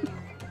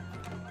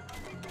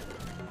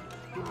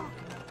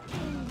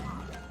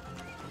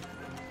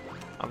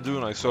 I'm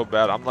doing like so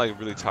bad. I'm like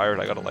really tired.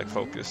 I gotta like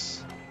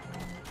focus.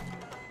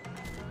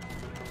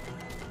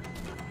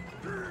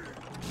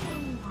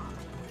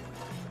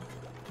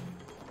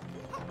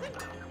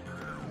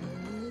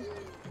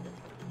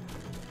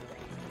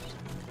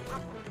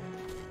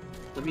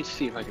 Let me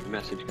see if I can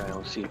message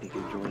Gael, see if he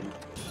can join.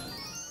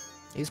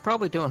 He's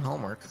probably doing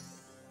homework.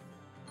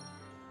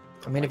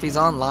 I mean, if he's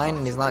online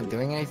and he's not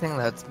doing anything,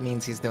 that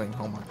means he's doing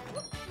homework.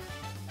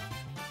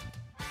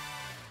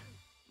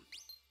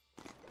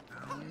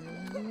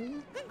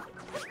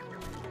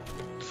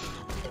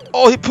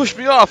 Oh, he pushed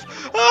me off.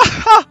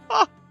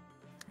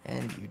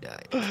 And you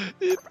died.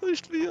 He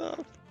pushed me off.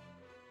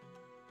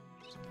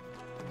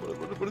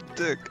 What a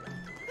dick.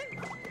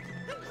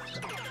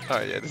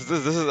 Alright, yeah, this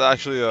is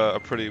actually a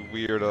pretty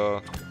weird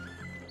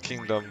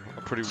kingdom,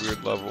 a pretty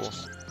weird level.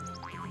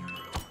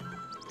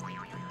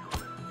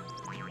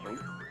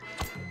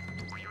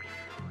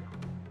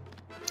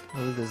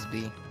 Who would this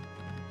be?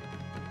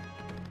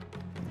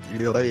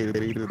 Yo,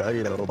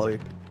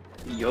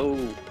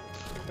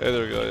 Hey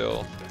there,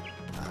 Gael.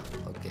 Ah,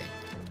 okay.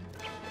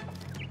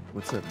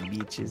 What's up,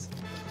 bitches?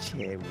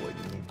 Yeah, what?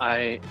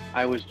 I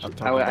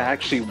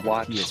actually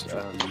watched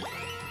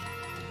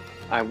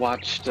I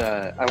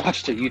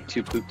watched a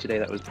YouTube poop today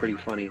that was pretty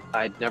funny.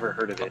 I'd never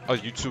heard of it. Oh,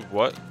 YouTube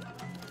what?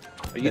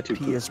 A That YouTube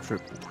poop. PS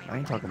triple. I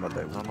ain't talking about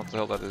that I don't one. know what the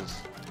hell that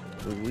is.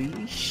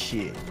 Holy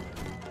shit.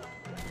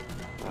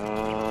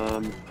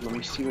 Let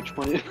me see which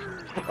one it.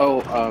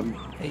 Oh,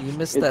 Hey, you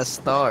missed It's- that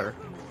star.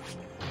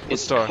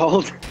 it's star?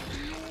 called.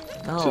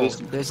 No, So this-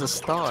 there's a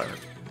star.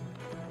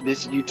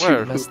 This Where?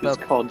 YouTube Messed poop is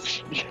up. called.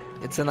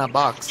 It's in that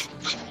box.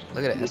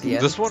 Look at it at the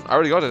end. This one? I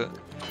already got it.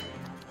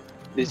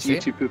 This See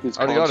it? YouTube poop is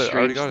Already called got it,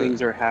 already "Strange got it.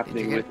 Things Are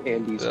Happening Did you with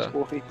Andy's Yeah.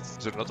 Toys." Is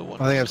there another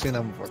one? I think I've seen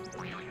that one before.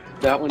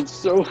 That one's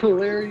so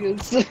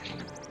hilarious.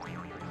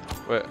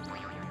 Wait.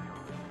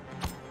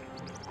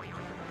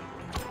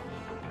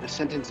 The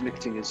sentence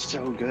mixing is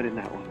so good in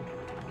that one.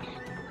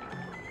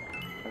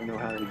 I don't know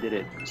how they did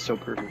it. It's so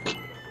perfect.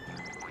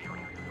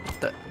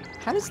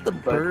 How does the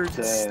bird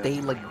uh,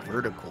 stay like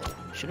vertical?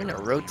 Shouldn't it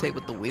rotate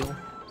with the wheel?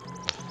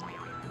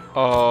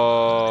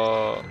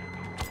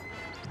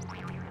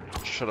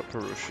 Shut up,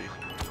 Hiroshi.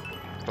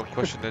 Don't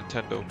question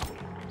Nintendo.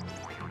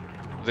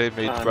 They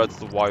made Um,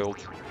 Breath of the Wild.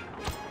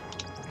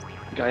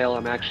 Gael,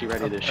 I'm actually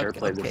ready to share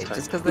play this time.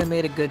 Just because they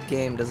made a good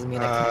game doesn't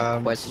mean I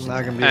can't question.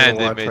 Not gonna it. be able And to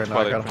they watch made right now.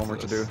 I Twilight got homework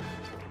to do. Princess.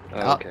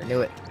 Oh, Okay.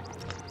 knew it.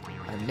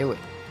 I knew it.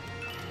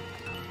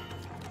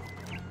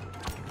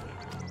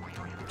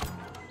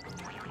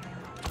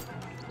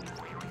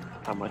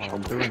 How much I'm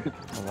homework? doing.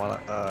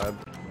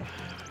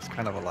 It's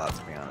kind of a lot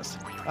to be honest.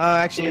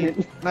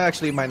 Actually, no,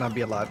 actually, it might not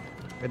be a lot.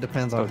 It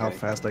depends on how Okay.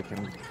 fast I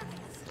can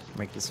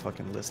make this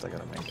fucking list I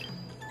gotta make.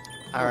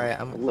 All right,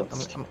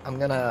 list. I'm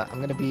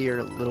gonna be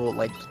your little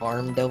like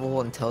arm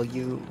devil and tell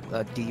you,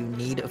 do you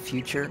need a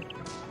future?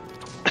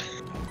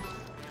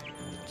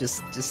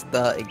 just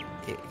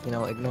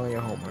ignore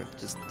your homework.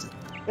 Just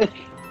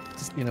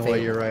You know fail.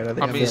 what? You're right. I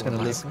think I I'm just mean-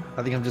 gonna listen.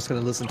 I think I'm just gonna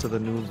listen to the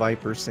new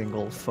Viper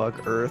single.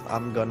 Fuck Earth.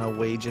 I'm gonna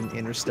wage an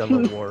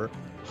interstellar war.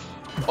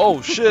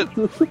 Oh shit!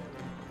 That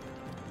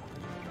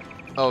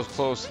was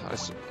close.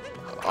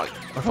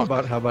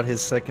 How about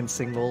his second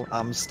single?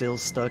 I'm still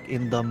stuck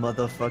in the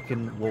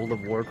motherfucking World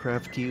of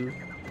Warcraft queue.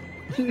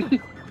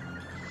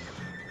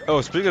 Oh,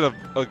 speaking of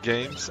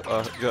games,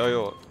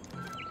 Gael,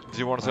 do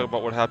you want to talk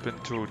about what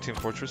happened to Team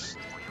Fortress?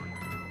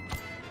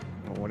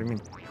 What do you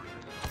mean?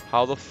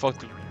 How the fuck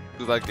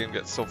did that game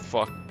get so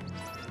fucked?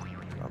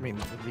 I mean,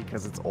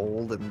 because it's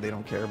old and they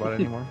don't care about it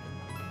anymore.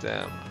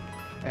 Damn.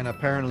 And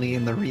apparently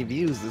in the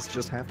reviews, this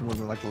just happened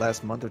within like the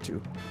last month or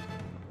two.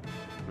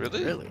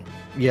 Really? really.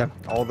 Yeah,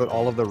 all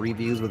of the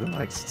reviews within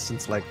like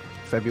since like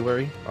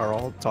February are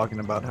all talking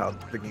about how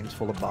the game's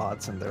full of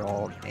bots and they're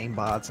all aim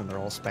bots and they're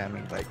all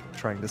spamming like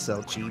trying to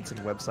sell cheats and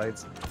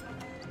websites.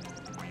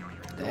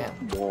 Damn.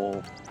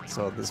 Whoa.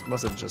 So this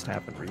must have just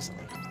happened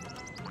recently.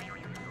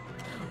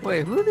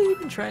 Wait, who are they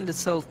even trying to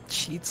sell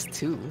cheats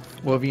to?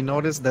 Well, have you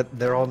noticed that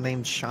they're all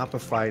named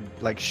Shopify,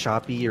 like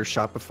Shopee or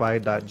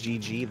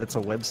Shopify.gg? That's a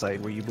website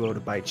where you go to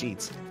buy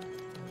cheats.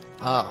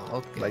 Oh,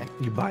 okay. Like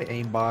you buy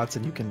aim bots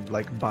and you can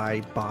like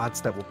buy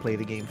bots that will play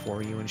the game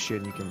for you and shit.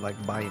 And you can like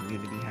buy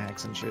immunity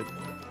hacks and shit.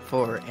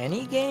 For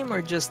any game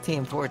or just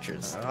Team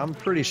Fortress? I'm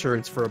pretty sure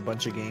it's for a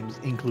bunch of games,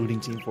 including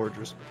Team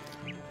Fortress.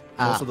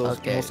 Most of those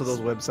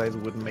websites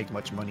wouldn't make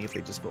much money if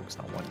they just focused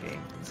on one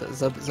game.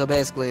 So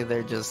basically,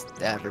 they're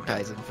just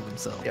advertising for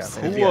themselves. Yeah,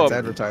 saying, yeah, it's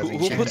advertising.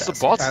 Who puts the As-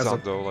 bots as a-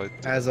 down though?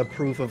 Like, As a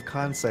proof of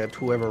concept,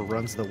 whoever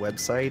runs the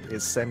website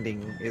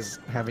is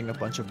having a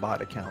bunch of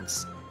bot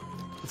accounts.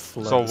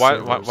 flood so the why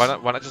servers.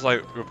 not just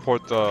like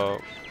report the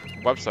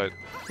website?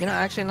 You know,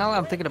 actually, now that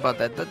I'm thinking about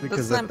that,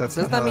 Because does that's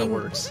that not how mean that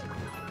works.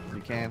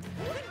 You can't.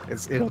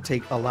 It'll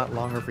take a lot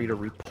longer for you to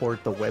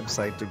report the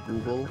website to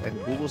Google, and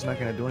Google's not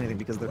going to do anything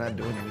because they're not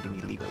doing anything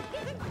illegal.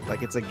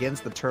 Like, it's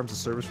against the terms of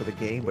service for the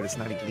game, but it's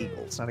not illegal.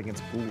 It's not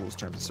against Google's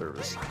terms of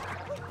service.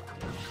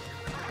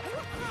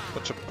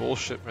 Bunch of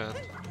bullshit, man.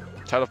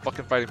 Tired of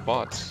fucking fighting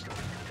bots.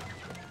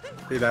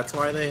 See, that's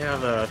why they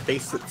have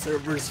Faceit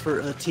servers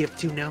for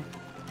TF2 now.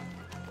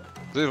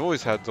 They've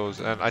always had those,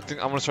 and I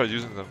think I'm gonna start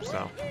using them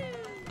now.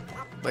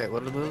 Wait,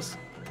 what are those?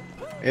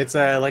 It's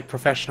like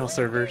professional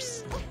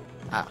servers.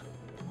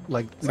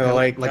 Like, So,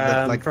 like,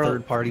 for-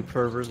 third-party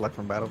servers, like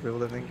from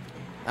Battlefield, I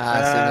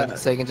think.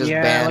 So you can just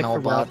yeah, ban like all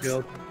for bots. Yeah.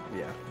 Battlefield.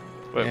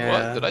 Wait,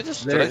 Yeah. what? Did I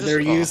just? They're oh.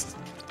 used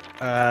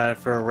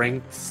for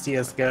ranked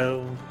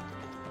CS:GO.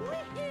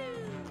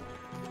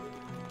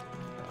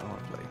 I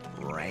don't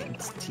play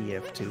ranked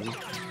TF2.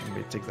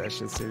 Maybe take that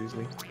shit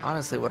seriously.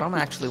 Honestly, what I'm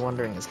actually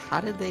wondering is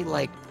how did they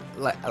like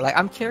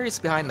I'm curious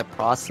behind the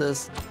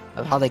process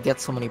of how they get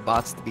so many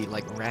bots to be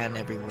like ran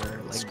everywhere.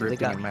 Like do they Scripting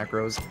got, and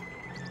macros.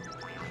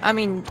 I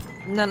mean,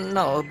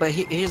 no, but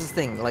here's the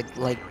thing.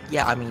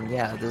 Yeah, I mean,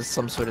 yeah, there's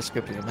some sort of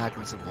scripting and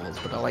macros involved,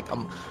 but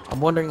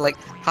I'm wondering like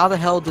how the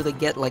hell do they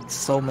get like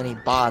so many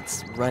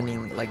bots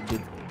running?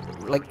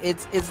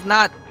 It's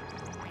not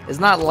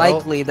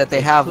likely that they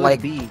It have could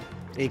like be.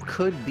 It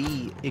could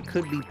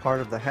be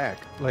part of the hack.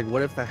 Like,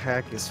 what if the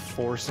hack is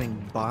forcing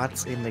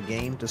bots in the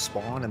game to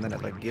spawn and then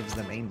it like gives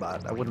them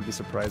aimbot? I wouldn't be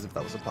surprised if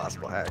that was a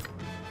possible hack.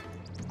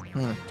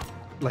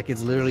 Like,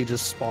 it's literally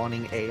just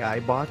spawning AI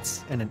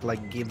bots and it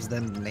like gives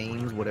them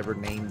names, whatever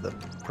name the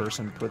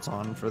person puts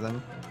on for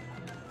them,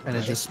 and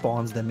it just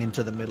spawns them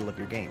into the middle of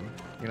your game.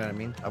 You know what I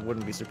mean? I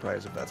wouldn't be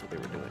surprised if that's what they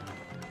were doing.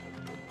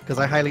 Because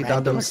I highly doubt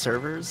random them.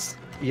 servers.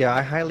 Yeah,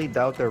 I highly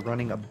doubt they're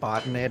running a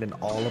botnet and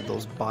all of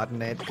those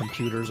botnet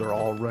computers are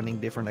all running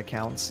different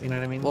accounts. You know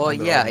what I mean? Well,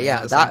 And they're all yeah, doing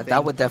yeah, the same that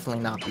thing. would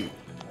definitely not be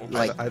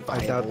like I doubt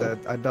viable.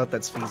 that. I doubt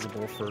that's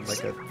feasible for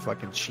like a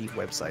fucking cheap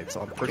website.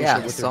 So I'm pretty Yeah,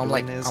 sure what so they're I'm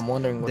doing like, is I'm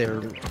wondering what they're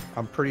they're. doing.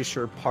 I'm pretty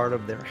sure part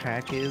of their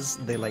hack is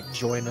they like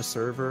join a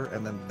server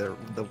and then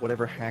the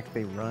whatever hack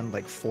they run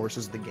like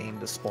forces the game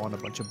to spawn a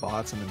bunch of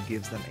bots and then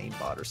gives them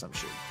aimbot or some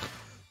shit.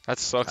 That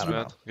sucks, I don't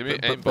man. know. Give me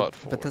But- aimbot but,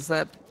 for. but does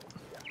that?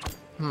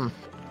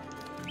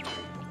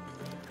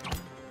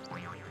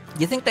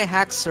 You think they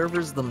hack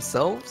servers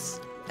themselves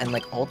and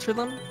like alter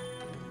them?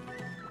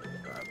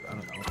 I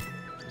don't know.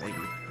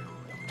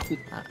 Maybe.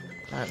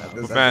 I don't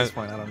know. At Man, this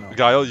point, I don't know.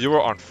 Gael, you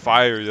were on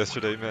fire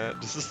yesterday, man.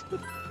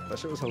 That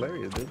shit was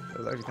hilarious, dude. It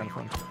was actually kind of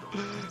fun.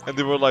 And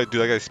they were like,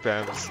 dude, that guy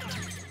spams.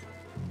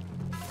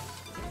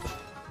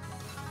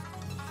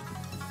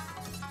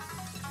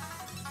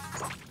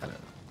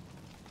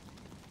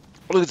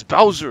 Oh, look, it's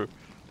Bowser.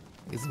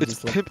 It's It's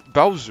just like, Pimp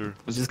Bowser. I'm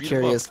Let's just beat him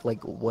up. curious,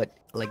 like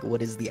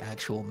what is the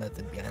actual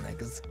method behind that?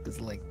 Cause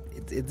like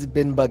it's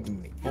been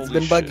bugging me. It's Holy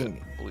been shit. bugging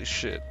me. Holy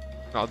shit.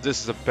 Now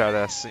this is a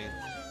badass scene.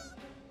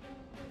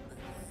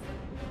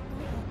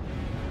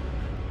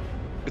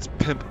 It's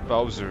Pimp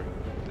Bowser.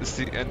 It's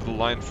the end of the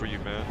line for you,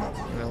 man.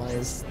 I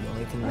realize the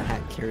only thing the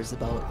hat cares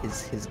about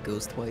is his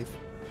ghost wife,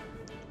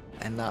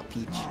 and not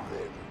Peach.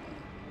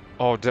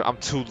 Oh, damn, I'm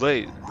too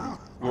late.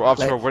 We're off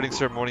to Like- our wedding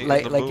ceremony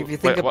Like in the moon. if you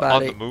think Wait, what, about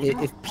on it, the moon?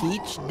 if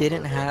Peach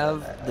didn't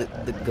have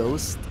the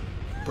ghost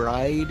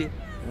bride,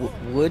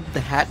 would the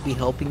hat be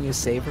helping you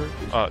save her?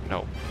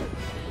 No.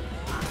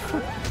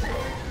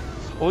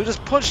 Well, he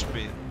just punched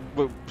me.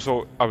 Wait,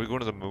 so, are we going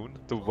to the moon?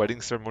 The wedding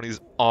ceremony is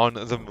on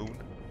the moon?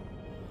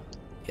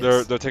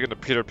 Yes. They're taking the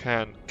Peter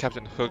Pan,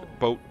 Captain Hook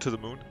boat to the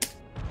moon?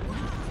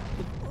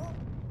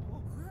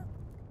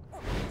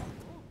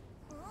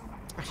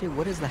 Actually,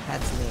 what is the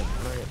hat's name?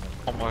 I don't remember.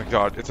 Oh my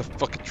god, it's a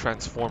fucking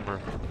transformer.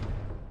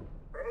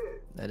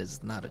 That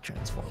is not a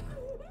transformer.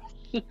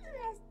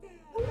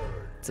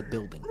 It's a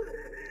building.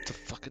 It's a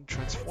fucking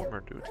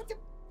transformer, dude.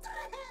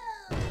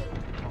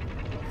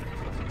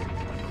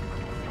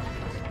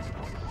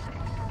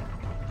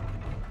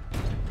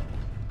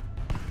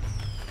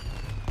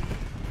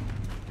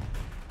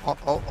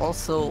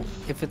 Also,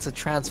 if it's a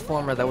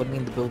transformer, that would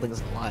mean the building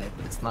is alive,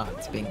 but it's not.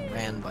 It's being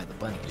ran by the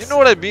bunnies. You know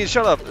what I mean?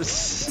 Shut up.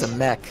 It's a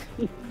mech,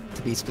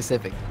 to be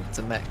specific. It's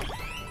a mech.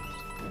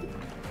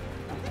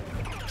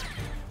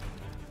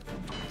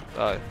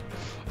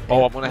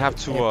 Oh, I'm gonna have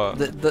to,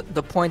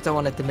 The point I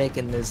wanted to make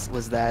in this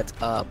was that,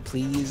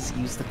 please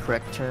use the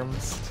correct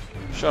terms.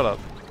 Shut up.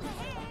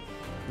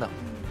 No.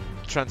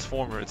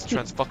 Transformer. It's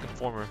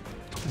trans-fucking-former.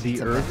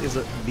 The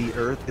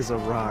Earth is a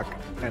rock,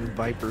 and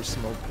Viper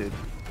smoked it.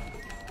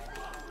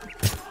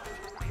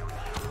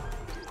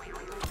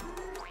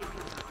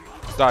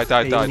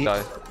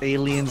 Die.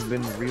 Alien's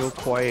been real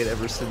quiet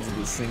ever since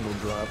the single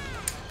drop.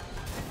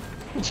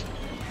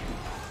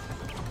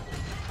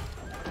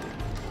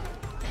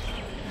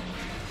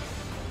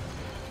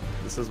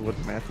 This is what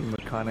Matthew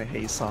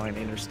McConaughey saw in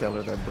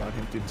Interstellar that brought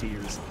him to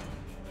tears.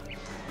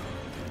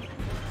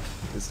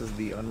 This is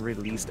the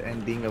unreleased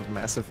ending of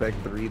Mass Effect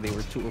 3 they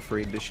were too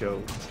afraid to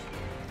show.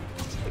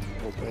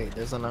 Oh, wait,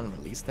 there's an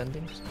unreleased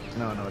ending?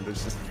 No,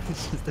 there's just,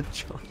 it's just a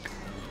joke.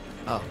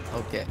 Oh,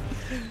 okay.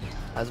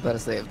 I was about to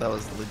say, if that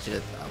was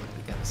legit, I would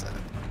be kind of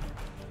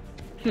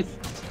sad.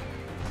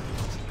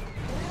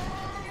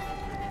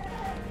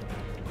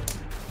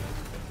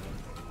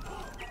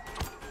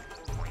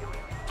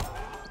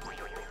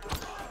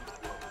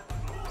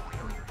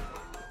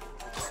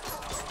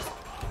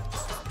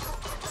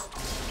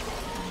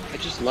 I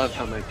just love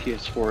how my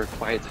PS4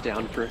 quiets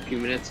down for a few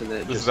minutes and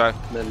then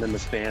then the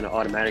fan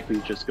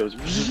automatically just goes.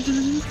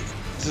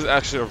 This is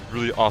actually a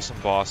really awesome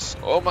boss.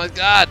 Oh my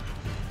god!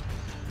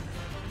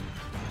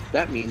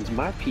 That means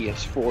my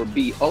PS4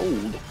 be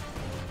old.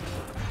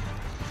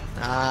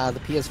 The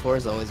PS4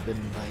 has always been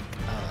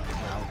like,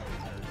 wow.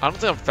 I don't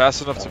think I'm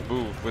fast enough to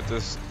move with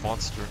this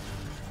monster.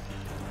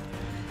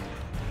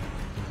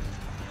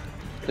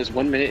 Because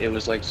 1 minute it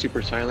was like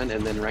super silent,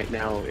 and then right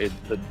now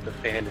the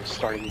fan is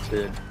starting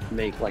to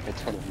make like a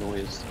ton of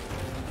noise.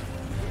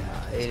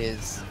 Yeah,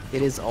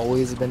 it has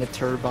always been a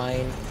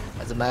turbine.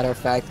 As a matter of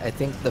fact, I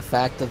think the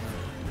fact of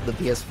the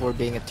PS4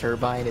 being a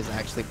turbine is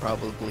actually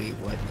probably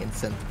what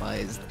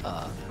incentivized,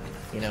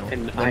 you know,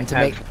 them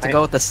to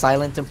go with the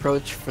silent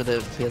approach for the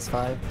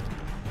PS5.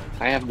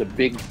 I have the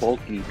big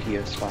bulky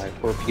PS5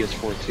 or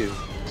PS4 too,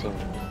 so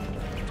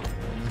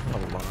A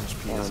launch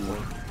PS4.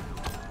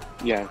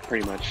 yeah,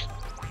 pretty much.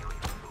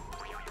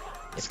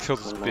 Let's kill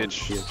this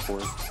bitch.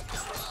 PS4.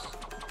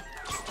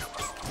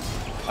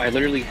 I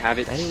literally have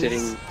it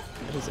sitting.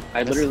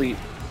 I literally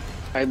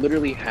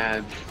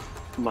have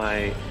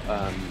my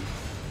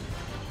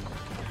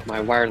my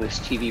wireless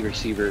TV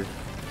receiver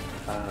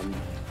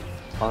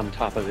on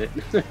top of it.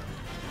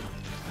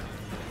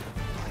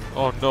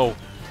 Oh no.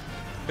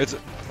 It's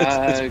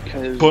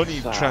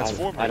bunny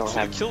transformer. I don't it's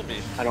gonna have kill me.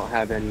 I don't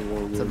have any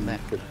more It's a room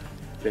mech. to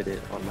fit it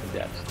on my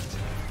desk.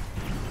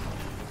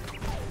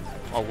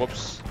 Oh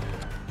whoops.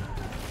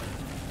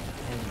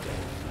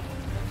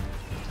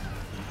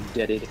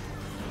 Dead it.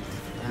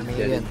 I mean,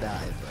 you didn't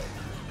die,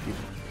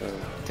 but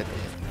took a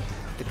hit.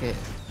 Took a hit.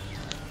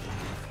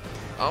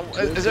 Oh,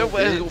 is there a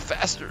way to go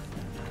faster?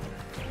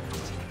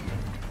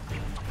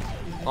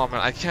 Oh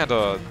man, I can't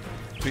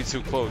be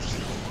too close.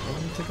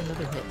 And you took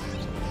another hit.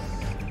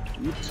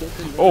 You took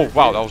another Oh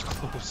wow, hit. that was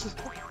close.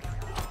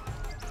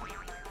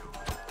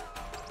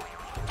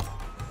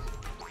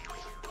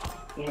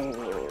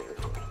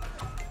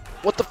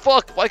 What the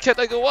fuck? Why can't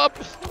I go up?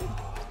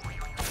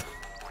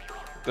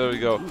 There we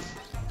go.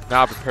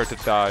 Now prepare to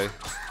die.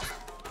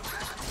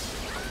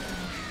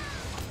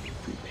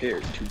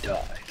 Prepared to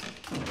die.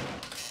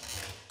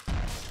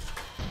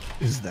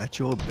 Is that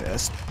your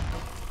best?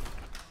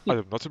 I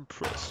am not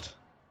impressed.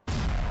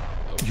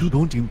 You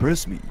don't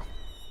impress me.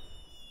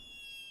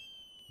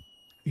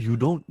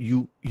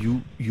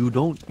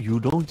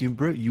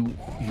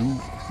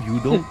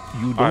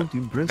 Alright,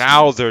 impress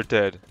now me. they're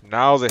dead.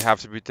 Now they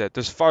have to be dead.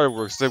 There's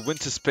fireworks. They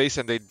went to space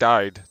and they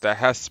died. That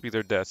has to be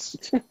their deaths.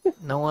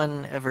 No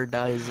one ever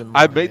dies in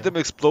I Mario. made them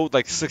explode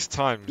like 6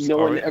 times. No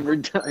one alright? ever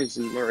dies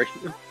in Mario.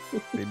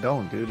 They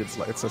don't, dude.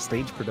 It's a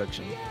stage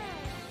production.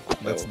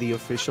 That's Oh. the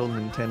official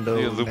Nintendo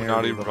The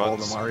Illuminati narrative of all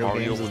the runs Mario,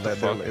 Mario games. Is with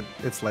the that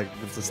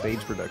it's a stage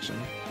production.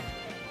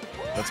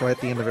 That's why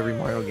at the end of every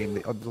Mario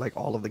game, like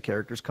all of the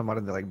characters come out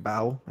and they like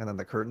bow, and then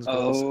the curtains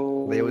close.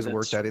 Oh, They always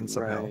work that's that in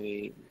somehow.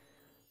 right.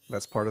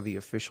 That's part of the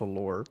official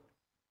lore.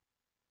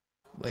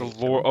 The Wait,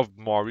 lore of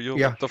Mario?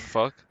 Yeah. What the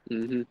fuck?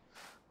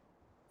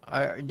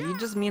 Mm-hmm. do you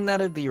just mean that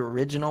of the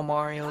original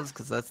Marios?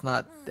 Because that's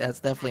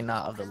definitely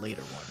not of the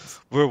later ones.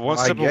 We're one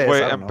I step guess, away I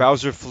don't and know.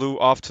 Bowser flew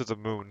off to the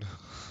moon.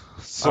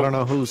 So, I don't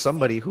know who.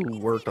 Somebody who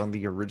worked on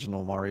the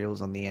original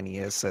Mario's on the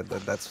NES said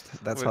that that's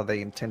Wait, how they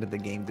intended the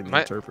game to be am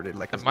I- interpreted,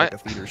 like am I- like a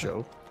theater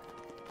show.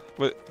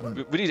 Wait,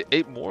 we need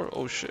 8 more?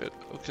 Oh shit,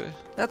 okay.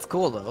 That's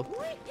cool though.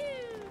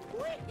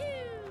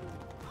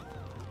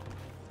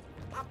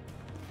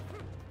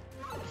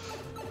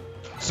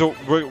 So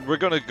we're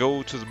gonna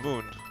go to the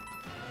moon.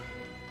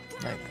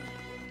 Like,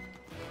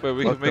 Wait,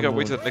 we Fuck can make the our way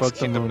moon, to the fuck next the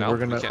kingdom moon. now.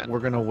 We're We can.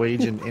 gonna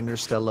wage an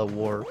interstellar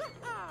war.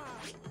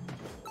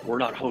 We're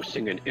not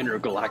hosting an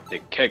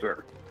intergalactic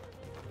kegger.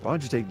 Why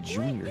don't you take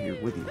Junior here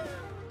with you?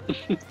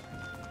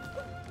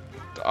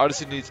 The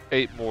Odyssey needs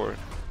 8 more.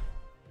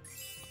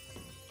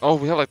 Oh,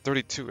 we have like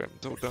 32. I'm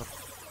so done.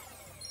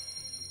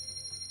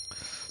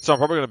 So I'm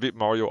probably gonna beat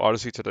Mario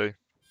Odyssey today.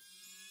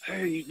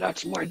 Hey,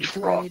 that's my you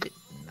truck. tried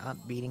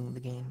not beating the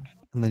game.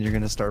 And then you're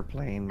gonna start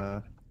playing.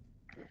 We'll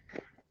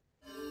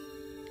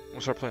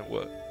start playing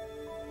what?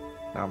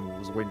 I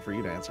was waiting for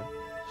you to answer.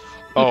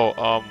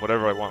 Oh,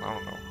 whatever I want. I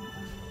don't know.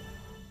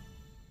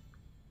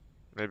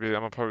 Maybe I'm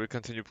gonna probably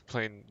continue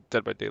playing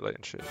Dead by Daylight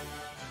and shit.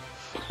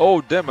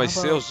 Oh, damn, my How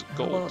about- sales how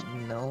gold. about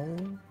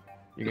no.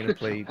 You're gonna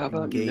play How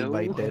about Gay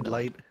by no?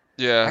 Deadlight.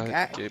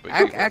 Yeah, Gay by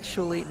Daylight.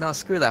 Actually, no,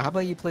 screw that. How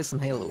about you play some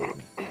Halo with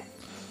me?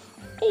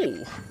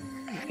 Oh,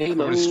 Hey, I'm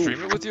gonna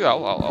stream it with you.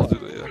 I'll do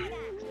that. Yeah.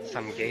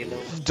 Some Galo.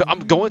 I'm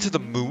going to the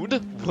moon.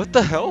 What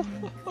the hell?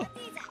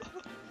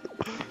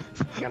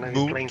 Gonna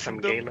Moon be playing some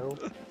Kingdom?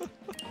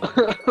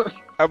 Galo.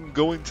 I'm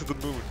going to the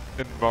moon.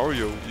 In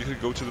Mario, you can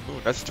go to the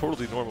moon. That's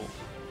totally normal.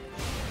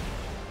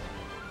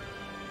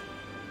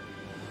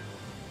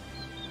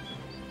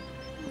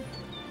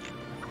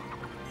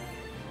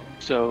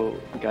 So,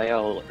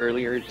 Gael,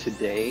 earlier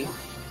today,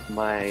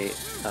 my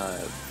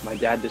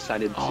dad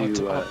decided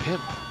to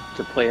pimp.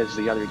 to play as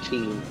the other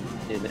team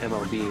in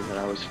MLB that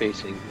I was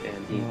facing,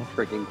 and he Yeah.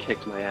 freaking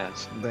kicked my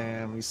ass.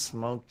 Damn, he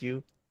smoked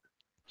you.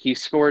 He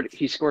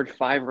scored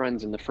 5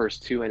 runs in the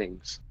first 2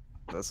 innings,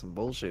 That's some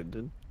bullshit,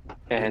 dude.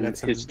 and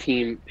that's his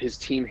team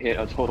hit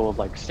a total of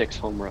like 6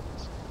 home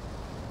runs.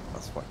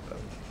 That's fucked up.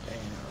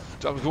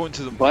 I'm going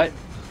to the.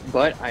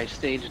 But I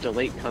staged a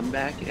late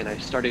comeback, and I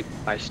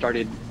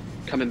started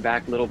coming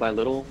back little by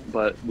little.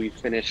 But we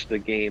finished the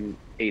game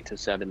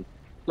 8-7.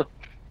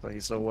 So you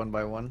still 1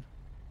 by 1.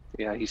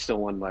 Yeah, he still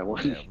won by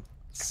 1. Damn.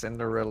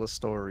 Cinderella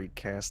story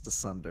cast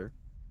asunder.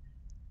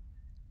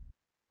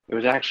 It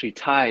was actually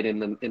tied in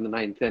the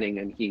 9th inning,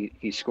 and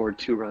he scored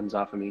 2 runs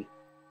off of me.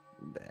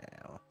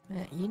 Damn.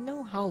 Man, you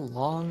know how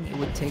long it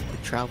would take to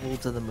travel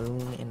to the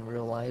moon in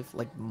real life?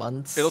 Like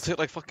months? It'll take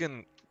like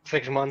fucking.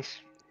 6 months.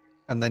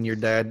 And then your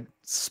dad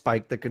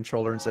spiked the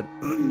controller and said,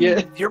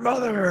 Yeah. your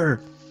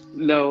mother!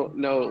 No,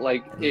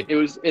 like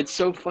it's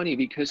so funny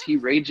because he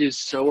rages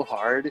so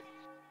hard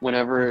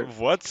whenever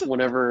What?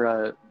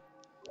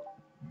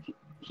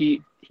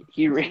 he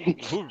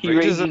Who he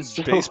rages in rages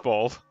so-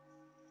 baseball?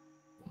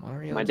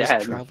 Mario My just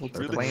dad. traveled to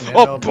They're the playing moon. it.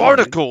 Oh, MLB.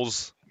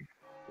 barnacles!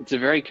 It's a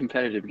very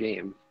competitive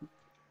game.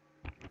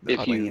 They're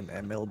If you-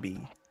 playing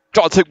MLB.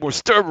 Gotta take more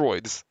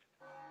steroids.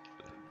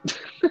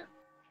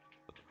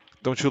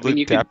 Don't you I mean, look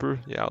you could- dapper?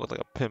 Yeah, I look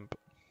like a pimp.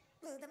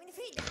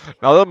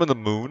 Now that I'm in the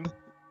moon,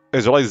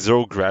 is there like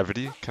 0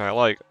 gravity? Can I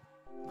like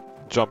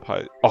jump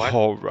high? What?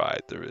 All right,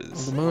 there Well,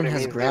 is. the What moon do you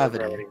has mean zero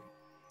gravity.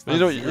 You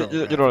know, Not zero you know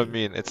what I gravity.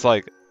 mean. It's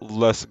like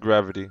less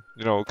gravity.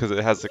 You know, because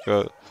it has like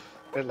a.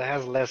 It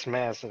has less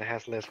mass, it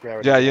has less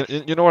gravity. Yeah,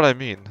 you know what I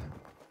mean.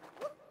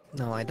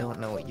 No, I don't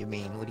know what you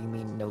mean. What do you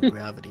mean, no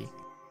gravity?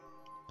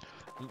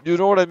 You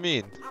know what I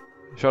mean.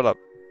 Shut up.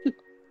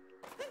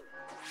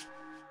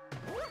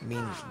 You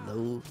mean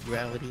low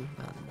gravity,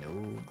 not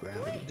no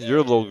gravity?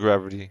 You're low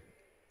gravity.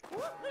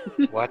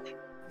 What?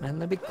 Man,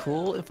 that'd be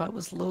cool if I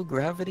was low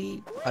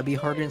gravity. I'd be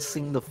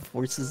harnessing the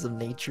forces of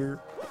nature.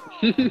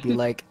 I'd be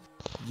like,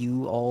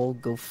 you all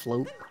go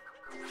float.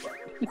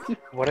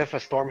 What if a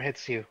storm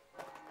hits you?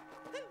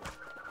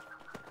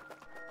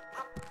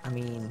 I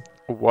mean,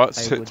 What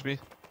I hit would- me?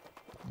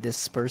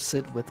 disperse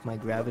it with my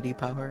gravity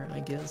power,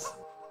 I guess.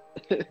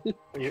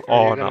 You're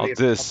Oh, gonna now be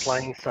this.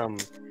 applying some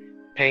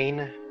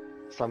pain,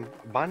 some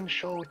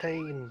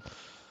banshoutain.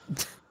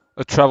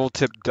 A travel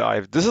tip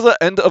dive. This is the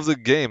end of the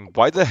game.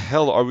 Why the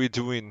hell are we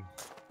doing?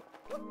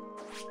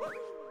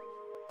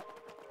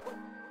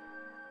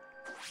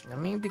 I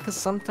mean, because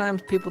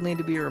sometimes people need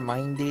to be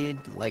reminded,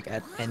 like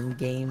at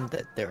endgame,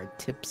 that there are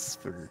tips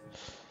for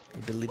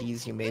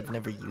abilities you may have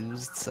never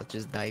used, such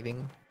as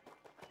diving.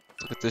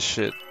 Look at this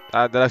shit.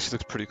 That actually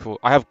looks pretty cool.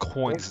 I have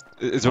coins.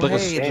 Is there Oh, like a...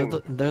 hey,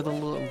 Same. they're the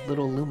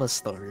little Luma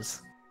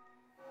stars.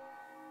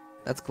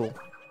 That's cool.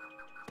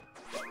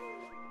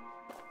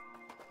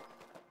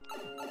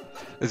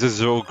 Is there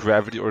zero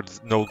gravity or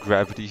no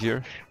gravity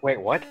here? Wait,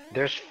 what?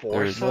 There's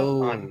There's Forza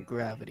No on.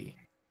 gravity.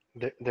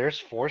 There's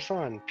Forza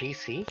on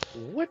PC?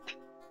 What?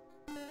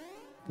 It's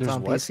There's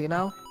on what? PC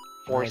now?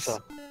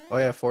 Forza. Nice. Oh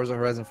yeah, Forza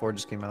Horizon 4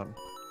 just came out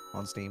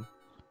on Steam.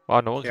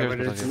 Wow, no one Yeah, cares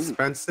but about it's that game.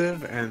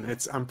 expensive,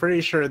 and I'm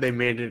pretty sure they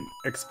made it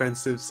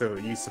expensive so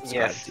you subscribe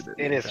Yes, to the it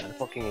Game is Pass.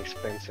 fucking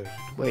expensive.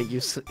 Wait,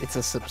 it's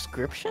a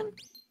subscription?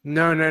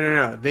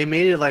 No. They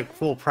made it like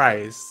full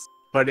price,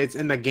 but it's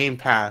in the Game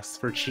Pass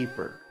for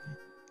cheaper.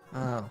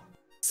 Oh.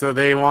 So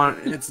they want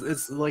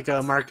it's like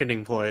a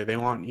marketing ploy. They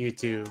want you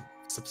to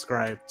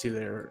subscribe to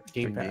their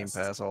Game The Game Pass.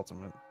 Pass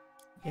Ultimate.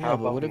 Yeah, How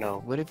but about what if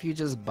no? what if you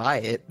just buy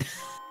it?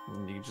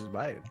 You can just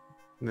buy it.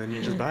 And then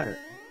you just buy it.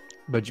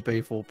 But you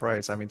pay full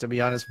price. I mean, to be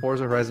honest,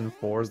 Forza Horizon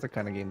 4 is the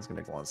kind of game that's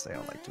gonna go on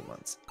sale in like 2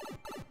 months.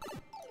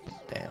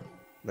 Damn.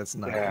 That's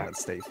not Yeah. gonna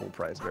stay full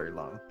price very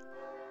long.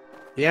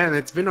 Yeah, and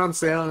it's been on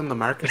sale in the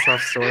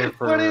Microsoft Store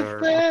for What is a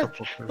that?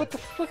 couple of What the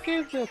fuck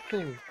is that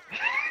thing?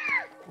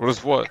 What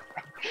is what?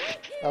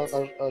 I'll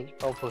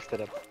post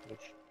it up.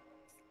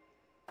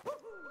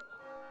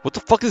 What the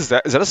fuck is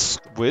that? Is that a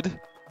squid?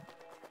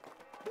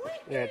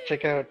 Yeah,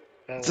 check out.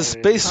 It's a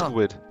space Huh.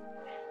 squid.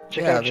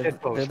 Check Yeah, out they're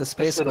shitpost. the This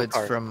space little squids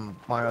card. from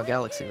Mario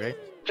Galaxy, right?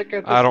 Check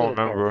out this I don't little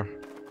card.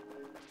 remember.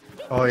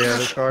 Oh yeah,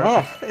 this car.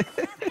 Oh.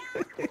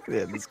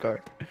 Yeah, this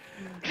car.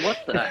 What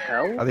the I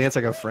hell? think it's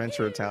like a French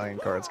or Italian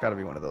car. It's got to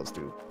be one of those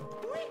two.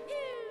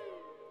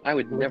 I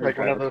would Looks never like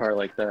one drive of a those- car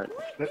like that.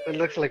 It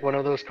looks like one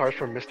of those cars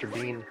from Mr.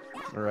 Bean.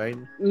 Right?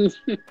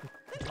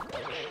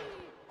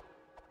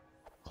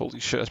 Holy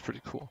shit, that's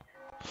pretty cool.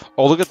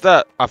 Oh, look at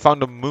that! I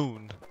found a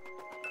moon.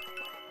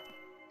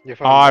 You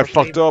Ah, I Mars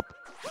fucked League? up.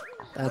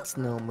 That's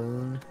no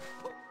moon.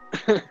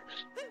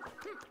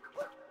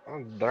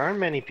 Oh, there aren't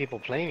many people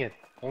playing it.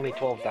 Only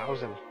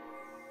 12,000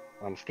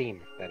 on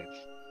Steam. That is.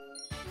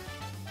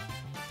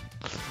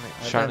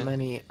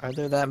 Wait, are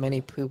there that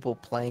many people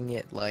playing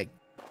it like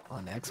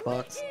on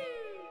Xbox?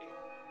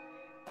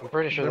 I'm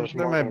pretty sure there's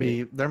more.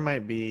 There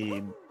might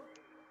be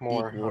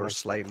more. equal on or it.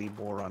 slightly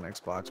more on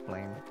Xbox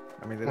playing.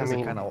 I mean, it I is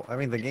mean- kind of. I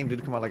mean, the game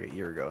did come out like a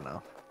year ago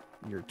now,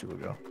 a year or two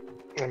ago.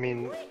 I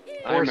mean,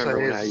 I remember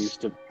when I is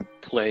used to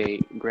play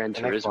Gran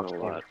an Turismo Xbox a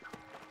game. lot.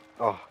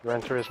 Oh,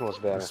 Gran Turismo is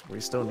better. We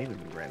still need a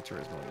new Gran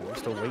Turismo. Dude. We're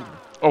still waiting.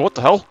 Oh, what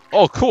the hell?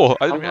 Oh, cool.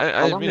 I How didn't, lo- I how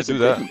didn't long mean to has do it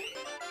that. been?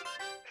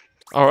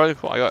 Alright,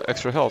 cool. I got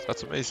extra health.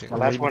 That's amazing. The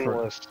We're last waiting one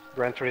for- was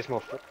Gran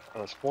Turismo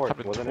Sport,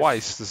 Happened wasn't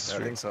twice this I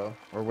stream. think so.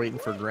 We're waiting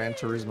for Gran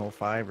Turismo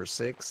 5 or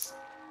 6.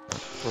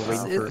 We're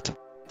waiting It- for.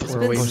 It's We're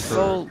been waiting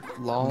so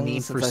long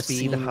Need since for I've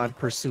Speed seen. Hot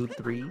Pursuit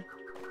 3.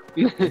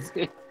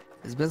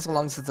 It's been so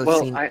long since I've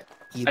Well, seen I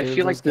either feel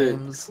of like those the-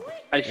 games.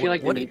 I feel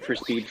like the What- Need for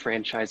Speed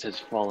franchise has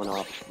fallen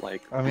off.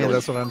 Like, I mean, really-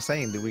 that's what I'm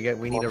saying. We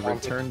need a Well,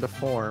 return to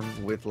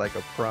form with like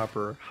a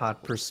proper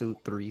Hot Pursuit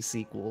 3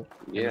 sequel.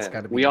 And it's Yeah,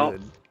 got to be we all-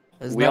 good.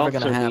 It's we never also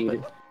gonna happen.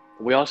 need-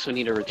 we also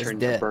need a return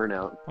to dead.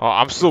 Burnout. Oh,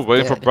 I'm still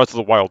waiting for dead. Breath of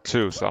the Wild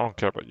 2, so I don't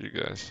care about you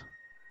guys.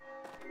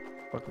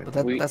 Fuck But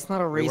Nintendo. that's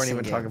not a We racing weren't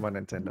even game. talking about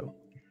Nintendo.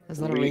 That's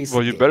not a we- racing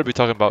Well, you game. better be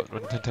talking about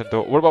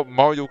Nintendo. What about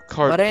Mario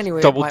Kart But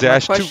anyway, Double my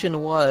Dash 2?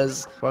 question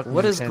was, Fuck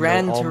what does Nintendo.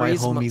 Gran All my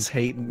Turismo? homies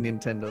hate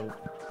Nintendo.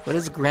 What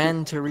does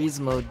Gran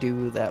Turismo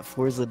do that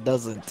Forza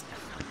doesn't?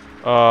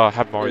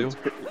 Have Mario?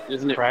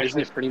 Isn't Crashes?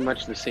 it pretty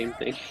much the same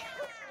thing?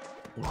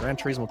 Gran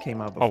Turismo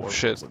came out before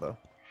shit. Forza, though.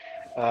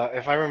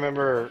 If I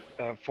remember,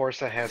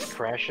 Forza has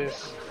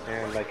crashes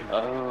and like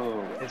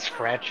Oh, it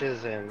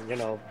scratches and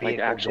like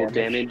vehicle actual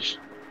damage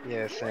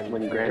Yes, and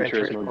when Gran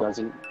Turismo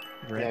doesn't.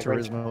 Gran Yeah,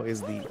 Turismo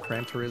is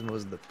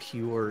the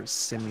pure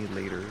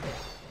simulator.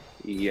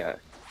 Yeah,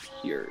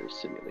 pure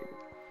simulator.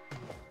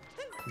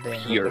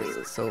 Damn.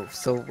 Pure.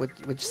 So what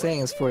you're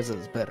saying is Forza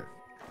is better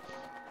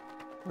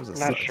Forza's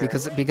Not sick. sure.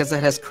 because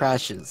it has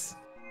crashes.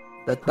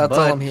 That's all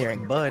I'm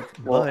hearing. But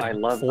Well, I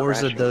love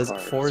crashing cars.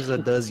 Forza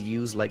does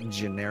use like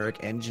generic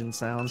engine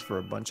sounds for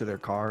a bunch of their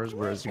cars,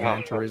 whereas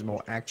Gran Turismo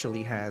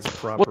actually has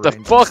proper the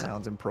engine fuck?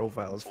 sounds and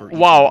profiles for each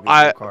Wow,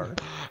 individual car.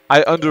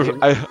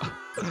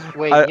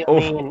 Wait, I- you oh.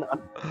 mean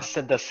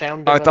said the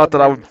sound? I thought that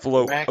I would development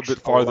float a racks bit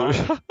a farther.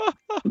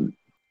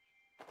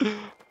 lot?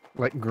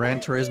 Like Gran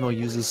Turismo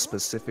uses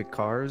specific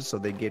cars, so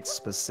they get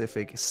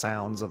specific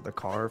sounds of the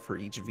car for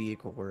each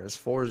vehicle, whereas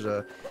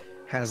Forza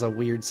has a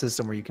weird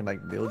system where you can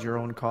like build your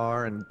own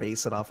car and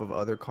base it off of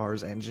other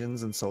cars'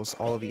 engines, and so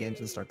all of the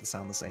engines start to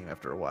sound the same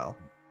after a while.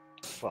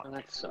 Fuck. Oh,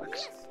 that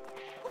sucks.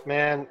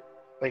 Man,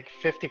 like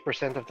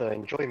 50% of the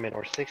enjoyment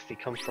or 60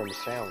 comes from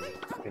sound.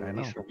 in I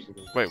know. these sorts of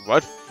games. Wait,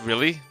 what?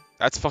 Really?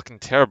 That's fucking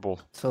terrible.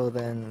 So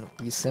then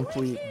you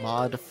simply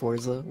mod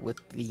Forza with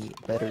the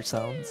better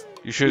sounds.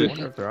 You I should.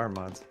 wonder if there are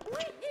mods.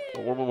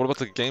 What about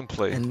the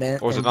gameplay? And then,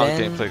 Or is it and not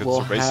then gameplay? 'Cause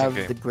we'll it's a racing have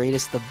game. the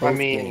greatest of I both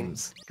mean-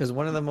 games. Because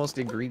one of the most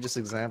egregious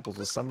examples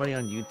was somebody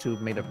on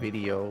YouTube made a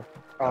video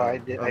Oh, I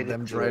did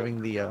them see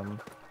driving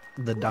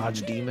the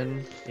Dodge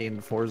Demon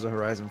in Forza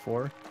Horizon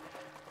 4,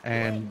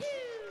 and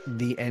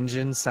the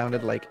engine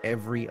sounded like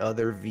every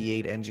other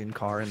V8 engine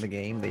car in the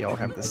game. They all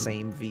have the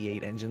same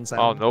V8 engine Oh,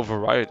 sound, no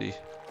variety.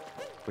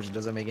 which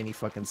doesn't make any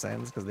fucking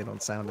sense because they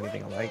don't sound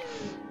anything alike.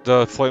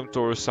 The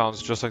flamethrower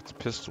sounds just like the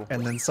pistol.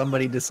 And then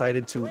somebody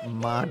decided to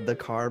mod the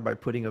car by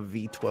putting a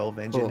V12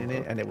 engine in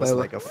it, and it was Wait,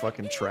 like a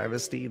fucking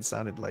travesty. It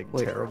sounded like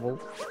Wait. terrible.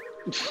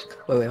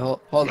 Wait, hold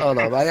up.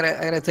 I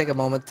gotta take a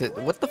moment to.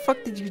 What the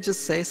fuck did you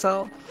just say,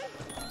 Sal?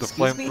 The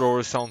Excuse me?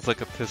 flamethrower sounds like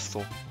a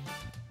pistol.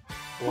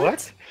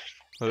 What?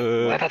 Uh,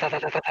 That'd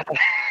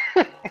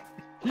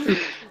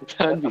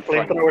be funny.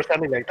 Flamethrower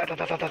sounding like.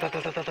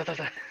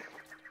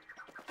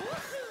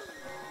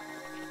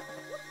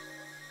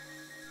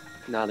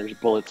 Nah, there's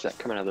bullets that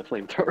come out of the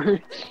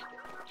flamethrower.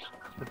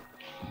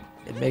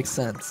 It makes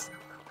sense.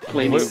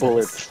 Flaming Wait.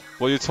 bullets.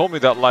 well, you told me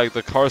that like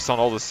the cars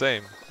sound all the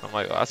same. I'm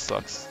like, oh, that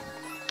sucks.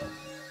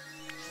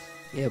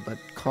 Yeah, but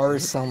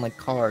cars sound like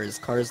cars.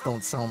 Cars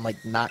don't sound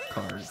like not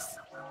cars.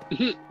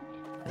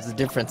 There's a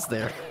difference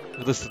there.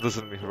 Listen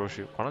to me,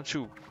 Hiroshi. Why don't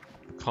you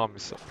calm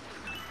yourself?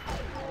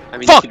 I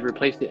mean, Fuck! you could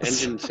replace the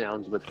engine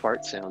sounds with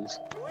fart sounds.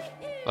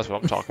 That's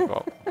what I'm talking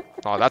about.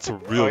 Oh, that's a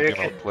real Oh, you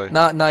game I would play.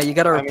 No, you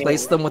gotta I mean-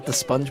 replace them with the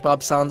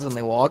SpongeBob sounds when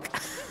they walk.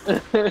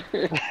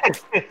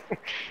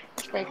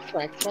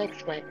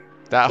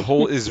 That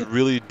hole is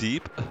really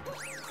deep.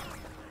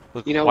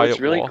 With You know quiet what's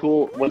really wall.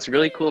 cool? What's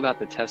really cool about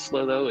the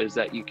Tesla though is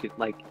that you could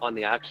like on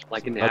the actual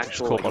like in the Nothing's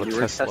actual cool like, about a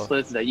newer Tesla.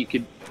 Teslas that you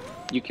could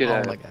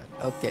Oh my god.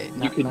 Okay,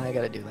 now, can- now I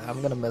gotta do that.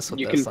 I'm gonna mess with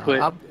you this. can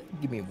put-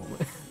 Give me a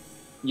moment.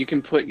 you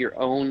can put your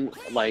own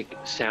like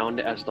sound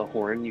as the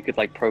horn. You could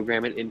like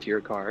program it into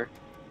your car.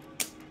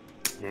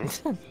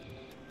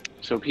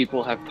 So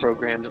people have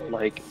programmed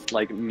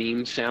like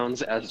meme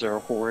sounds as their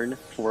horn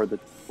for their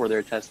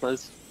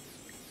Teslas.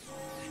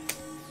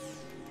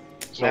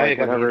 So Now you like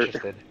got me whenever,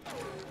 interested.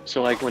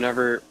 so like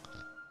whenever,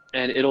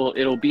 and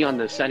it'll be on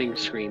the settings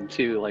screen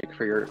too. Like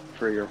for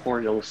your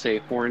horn, it'll say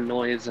horn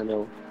noise, and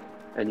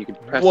you can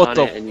press What on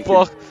the it, and you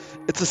fuck?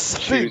 It's a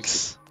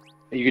sphinx.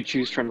 you could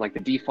choose from like the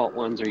default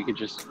ones, or you could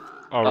just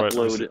Alright,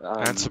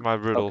 upload answer my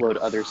riddle. upload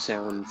other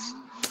sounds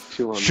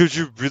to them. Should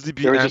you really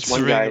be There was this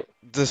one answering guy-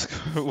 this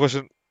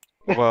question?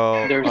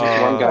 Well, There's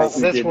this one guy who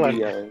This did one.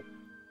 the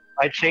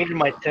I changed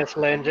my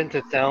Tesla engine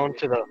to sound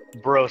to the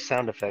bro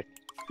sound effect.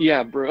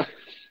 yeah, bruh.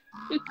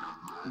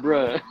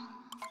 Bruh.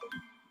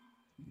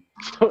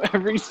 So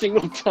every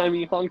single time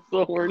he honks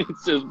the horn, it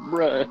says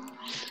bruh.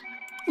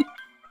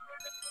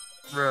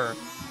 Bruh.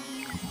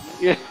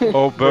 Yeah.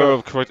 oh, bearer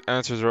of correct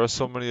answers. There are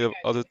so many of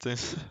other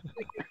things.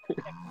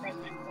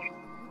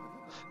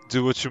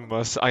 Do what you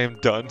must. I am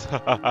done.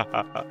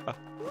 Alright,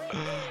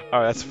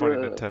 that's funny,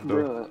 Bruh,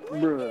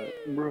 Nintendo.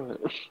 Bruh.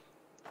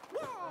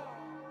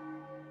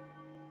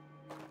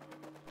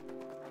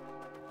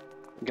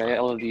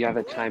 Gael, do you have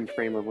a time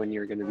frame of when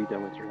you're going to be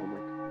done with your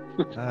homework?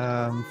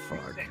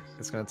 Fuck.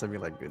 It's gonna take me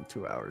like good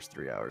 2 hours,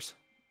 3 hours.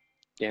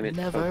 Damn it.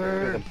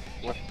 Never.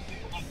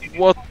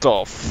 What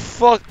the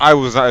fuck? I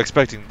was not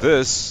expecting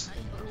this.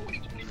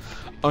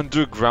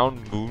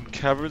 Underground moon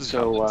caverns?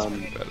 So, That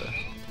sounds better.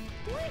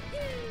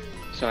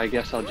 So I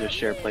guess I'll just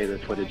share play the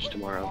footage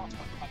tomorrow,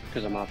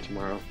 because I'm off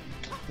tomorrow.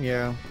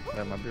 Yeah,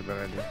 that might be a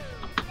better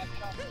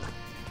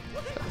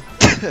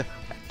idea.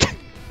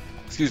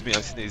 Excuse me,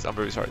 I sneezed. I'm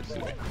very sorry.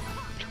 Excuse me.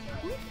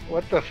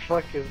 What the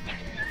fuck is?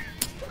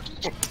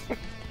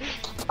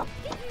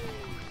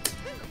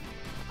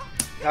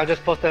 I'll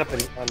just post that up on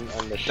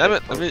the. Damn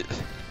it! shit Let me.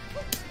 post.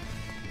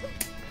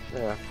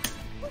 Yeah.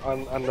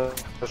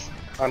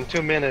 On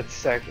 2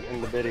 minutes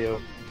in the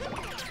video.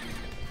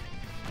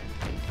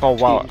 Oh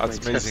wow, Change my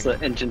that's amazing.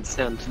 Tesla engine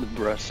sound to the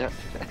bruh sound.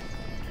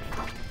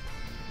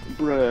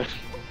 Bruh.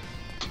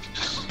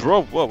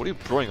 Bro, what are you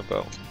broing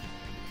about?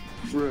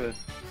 Bruh.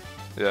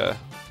 Yeah.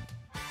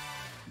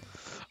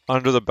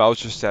 Under the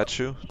Bowser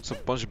statue. It's a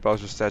bunch of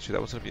Bowser statue.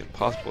 That was gonna be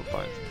impossible to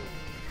find.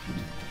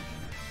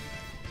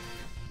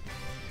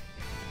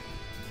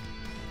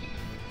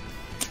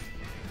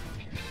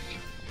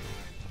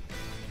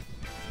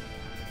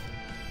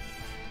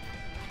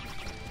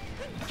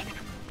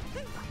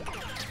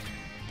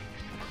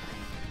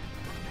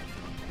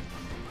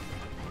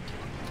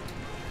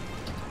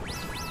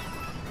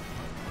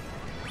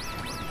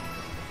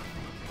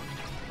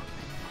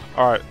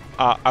 Alright,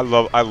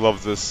 I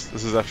love this.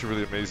 This is actually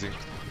really amazing.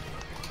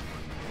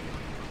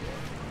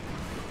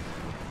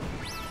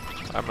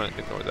 I'm gonna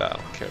ignore that,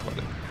 I don't care about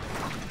it.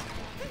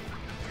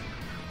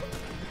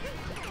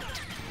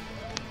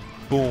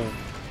 Boom.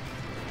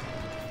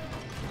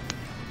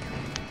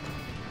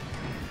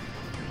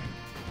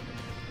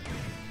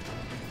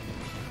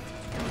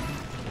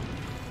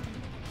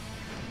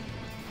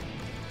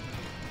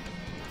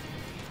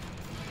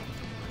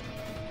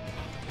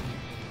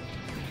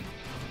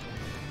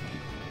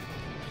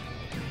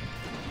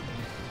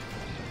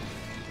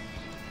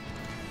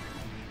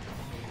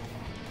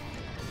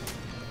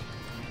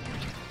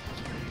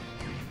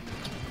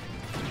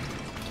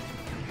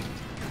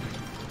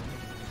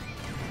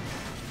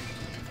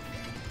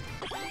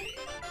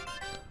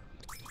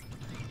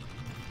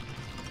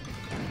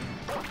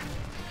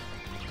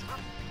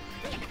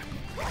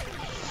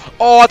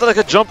 Oh, I thought I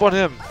could jump on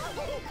him.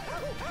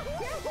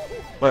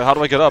 Wait, how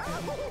do I get up?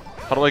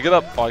 How do I get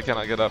up? Oh, I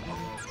cannot get up.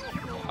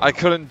 I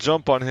couldn't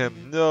jump on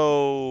him.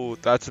 No,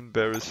 that's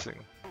embarrassing.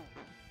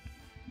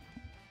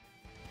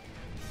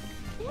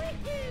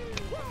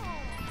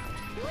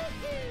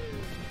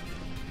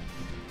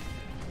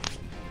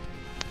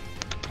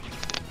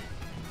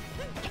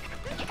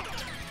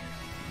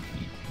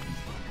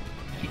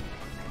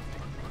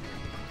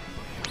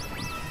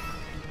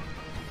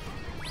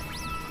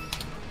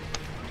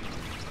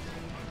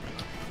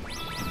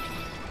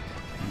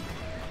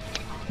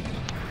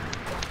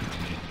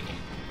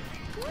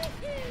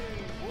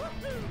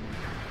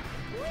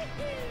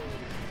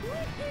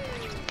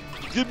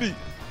 Give me.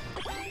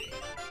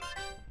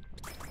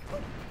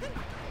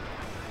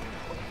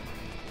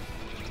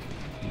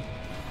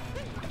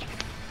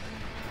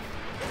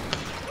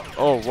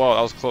 Oh wow,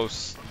 that was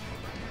close.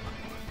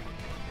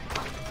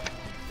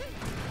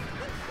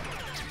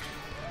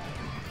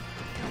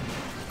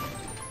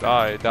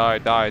 Die, die,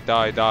 die,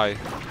 die, die.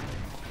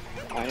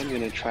 I am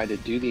gonna try to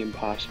do the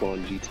impossible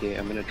in GTA.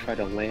 I'm gonna try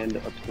to land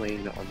a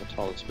plane on the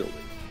tallest building.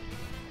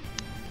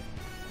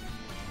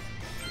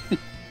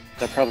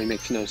 That probably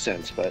makes no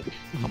sense, but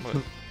I'm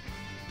gonna...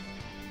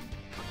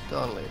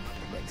 Totally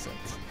makes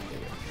sense.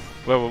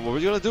 Wait, what were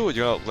you gonna do?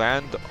 You're gonna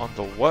land on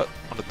the what?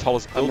 On the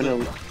tallest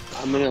building?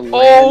 I'm gonna land,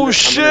 oh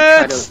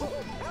shit!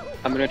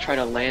 I'm gonna try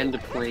to land a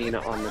plane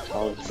on the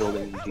tallest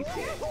building in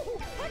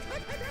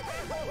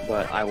GTA.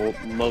 But I will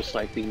most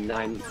likely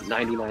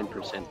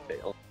 99%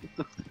 fail.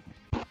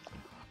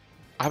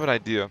 I have an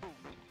idea.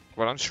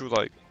 Why don't you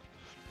like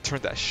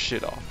turn that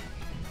shit off?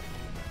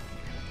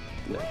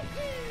 No.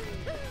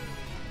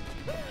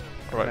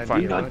 Alright,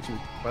 fine. Why don't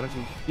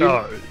you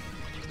die?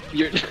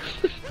 You're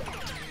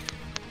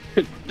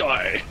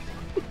die.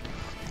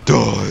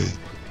 Die.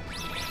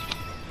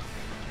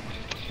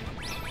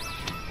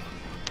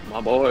 My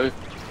boy.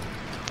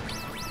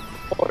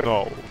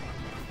 No.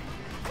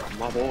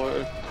 My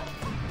boy.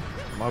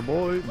 My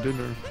boy,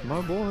 dinner.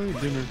 My boy,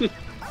 dinner.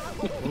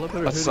 Well, I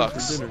better That hit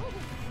sucks. him for dinner.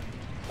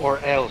 Or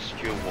else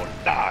you will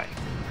die.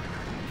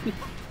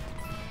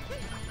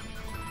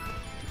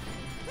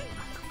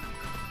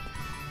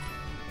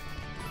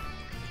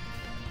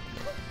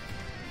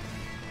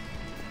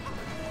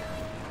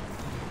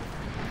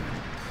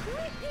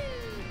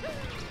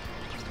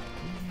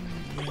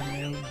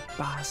 You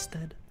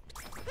bastard.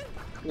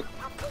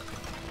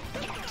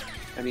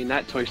 I mean,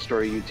 that Toy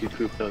Story YouTube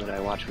poop though that I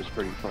watched was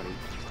pretty funny.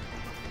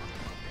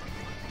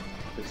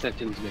 The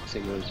sentence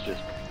mixing was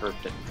just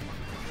perfect.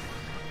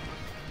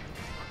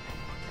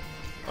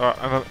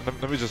 Alright,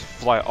 let me just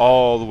fly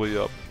all the way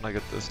up and I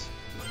get this.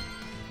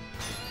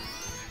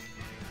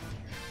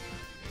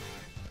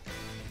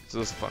 So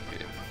this is a fun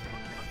game.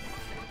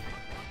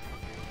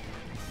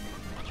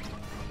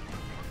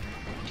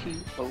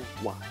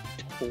 T-O-Y,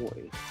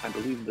 toy. I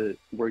believe the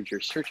word you're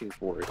searching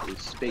for is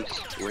Space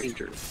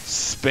Ranger.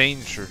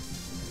 Spanger.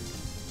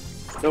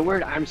 The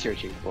word I'm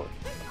searching for,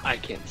 I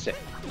can't say,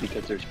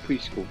 because there's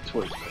preschool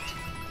toys.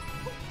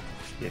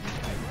 Yeah,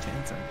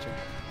 intense, aren't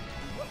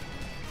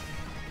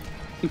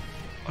you?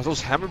 Are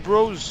those Hammer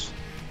Bros?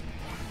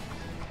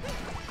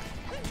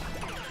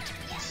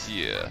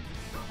 Yeah.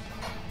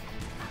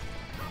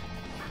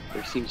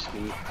 There seems to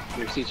be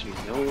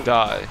no.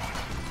 Die.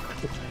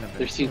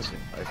 There seems to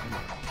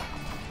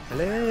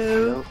Hello?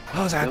 no,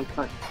 What was that?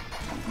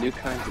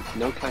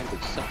 no kinds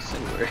of sus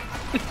anywhere.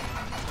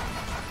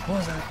 What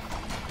was that?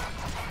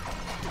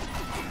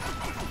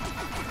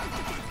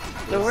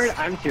 The word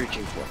I'm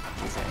searching for,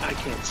 I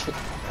can't say.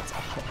 That's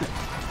all I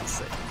can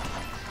say.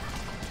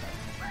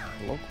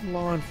 Local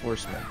law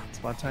enforcement. It's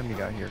about time you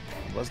got here.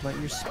 It was not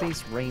your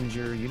Space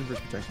Ranger Universe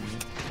Protection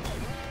Unit.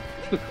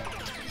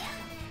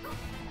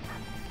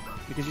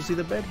 Because you see,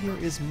 the bed here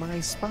is my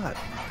spot.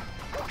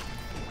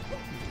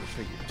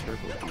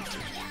 Turbo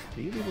boosters.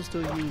 Do you people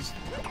still use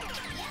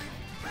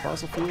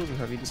fossil fuels, or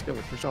have you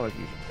discovered hydraulic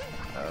fusion?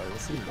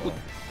 Let's see. Well,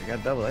 I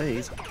got double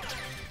A's.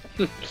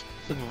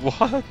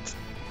 What?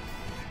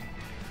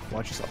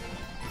 Watch yourself.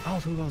 Oh,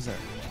 who goes there?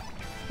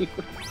 Do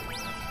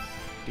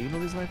you know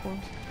these life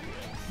forms?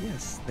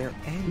 Yes, they're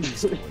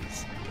Andy's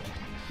toys.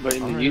 But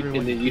in the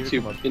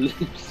YouTube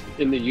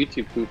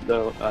poop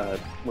though,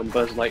 when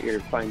Buzz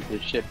Lightyear finds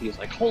his ship, he's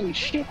like, "Holy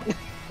shit!"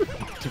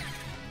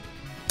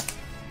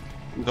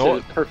 No. Said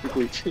it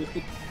perfectly too.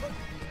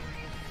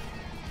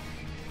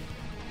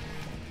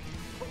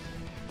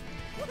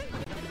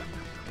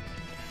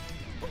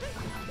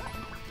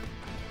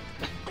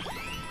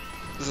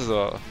 This is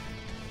a...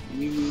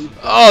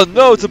 Oh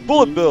no, it's a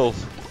bullet bill!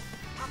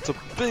 It's a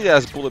big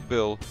ass bullet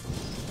bill.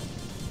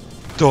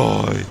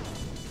 Die!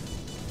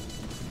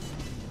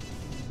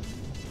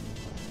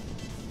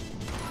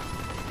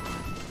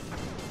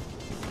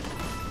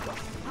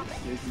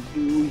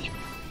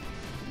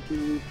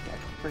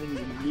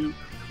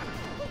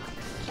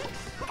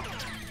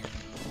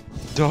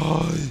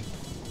 Die!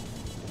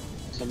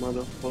 Some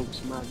other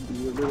folks might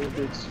be a little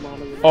bit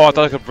smaller. Oh, I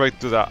thought I could break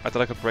through that. I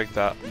thought I could break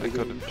that. I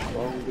couldn't.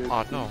 Stronger,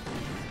 Oh no.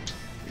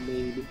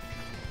 maybe.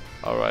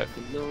 Alright.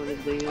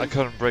 I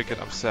couldn't break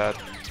it, I'm sad.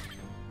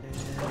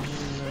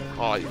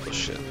 Oh, you little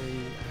shit.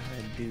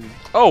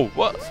 Oh,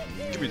 what?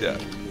 Give me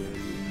that.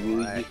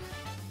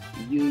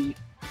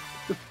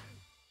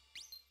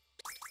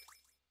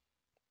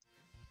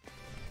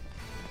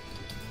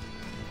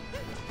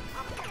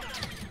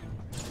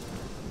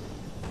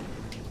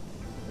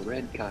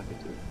 Red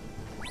cockatoo.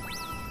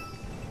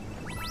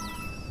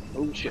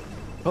 Oh shit.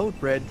 Code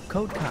red,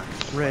 code cock,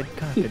 red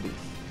cockatoo.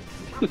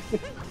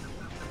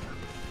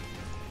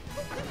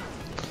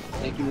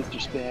 Thank you,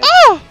 Mr. Spag.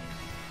 Oh!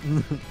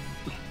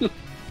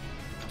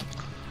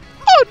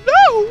 Oh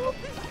no!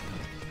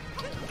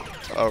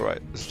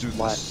 Alright, let's do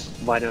this.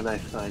 Why don't I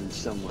find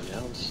someone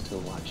else to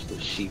watch the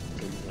sheep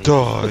and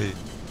Die!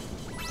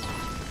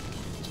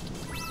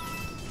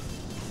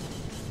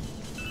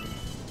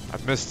 I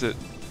missed it.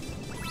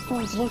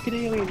 Boys, look at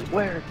alien.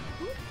 Where?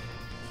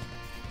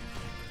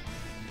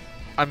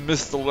 I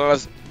missed the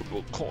last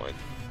little coin.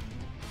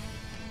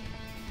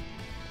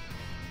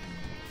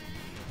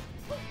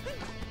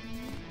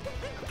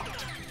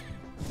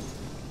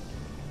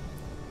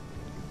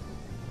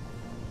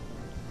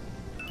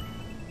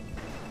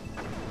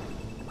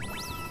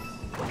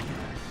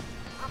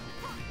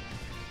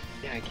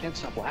 Yeah, I can't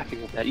stop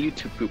laughing at that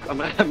YouTube poop. I'm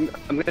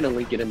gonna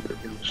link it in the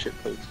shit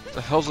post.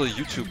 The hell's a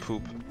YouTube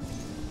poop?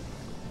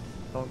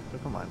 Oh,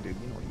 come on, dude.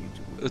 You know what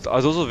YouTube is.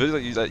 Are those the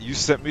videos that you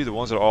sent me? The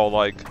ones that are all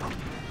like,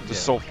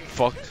 just so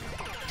fucked.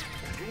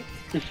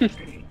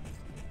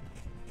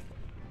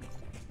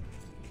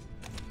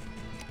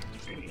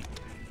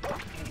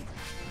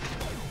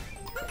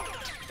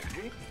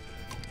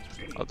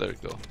 Oh, there you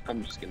go.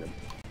 I'm just gonna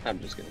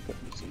put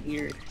this in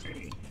here.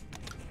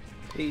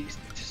 Paste.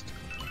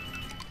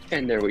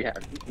 And there we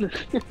have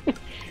it.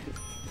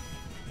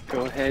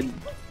 Go ahead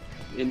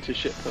into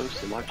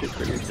shitpost and watch it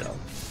for yourself.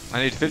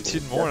 I need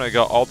 15 more and I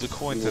got all the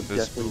coins in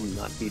this definitely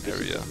not be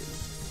area.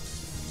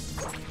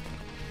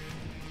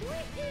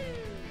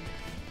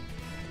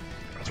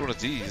 It's one of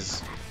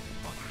these.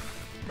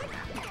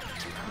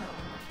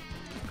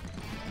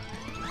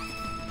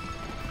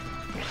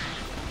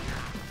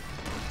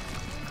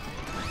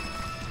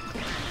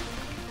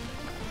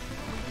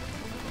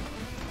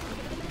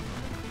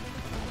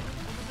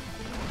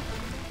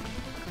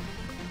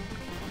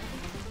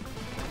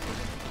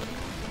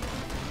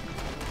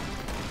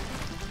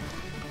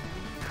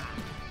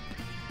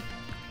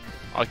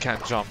 I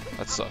can't jump,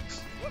 that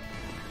sucks.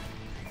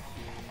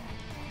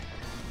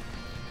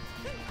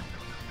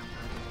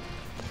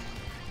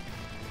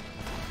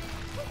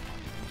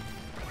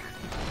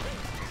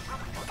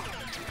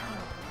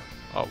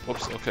 Oh,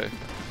 whoops, okay.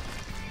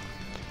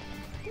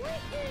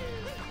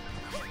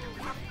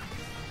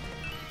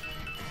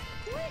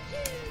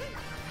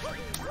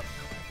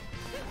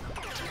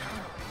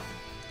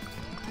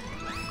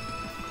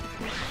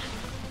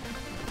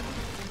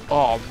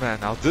 Oh man,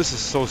 now this is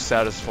so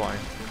satisfying.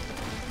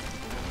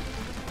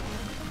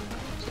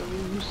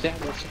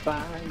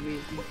 Satisfy me.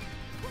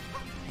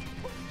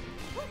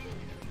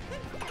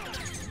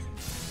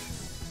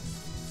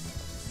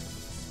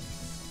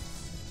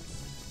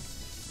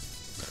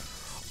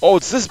 Oh,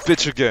 it's this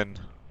bitch again.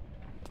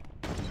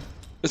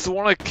 It's the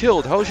one I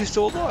killed. How is she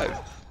still alive?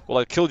 Well,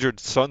 I killed your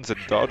sons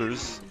and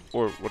daughters,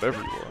 or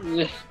whatever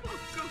you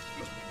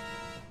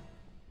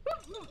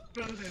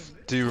are.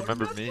 Do you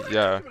remember me?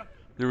 Yeah.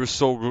 You were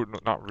so rude. No,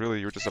 not really.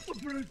 You were just a...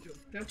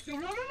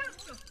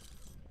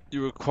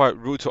 You were quite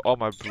rude to all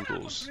my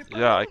Broodals.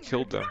 Yeah, I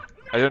killed them.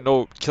 I didn't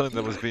know killing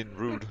them was being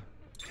rude.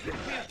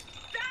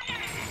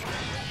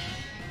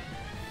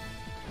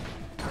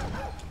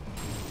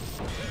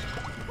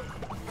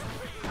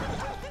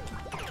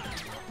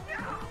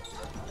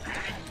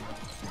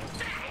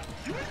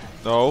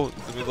 No,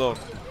 leave me alone.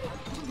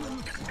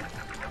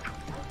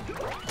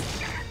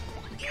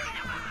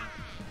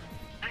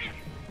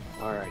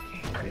 Alright.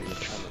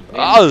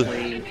 Oh!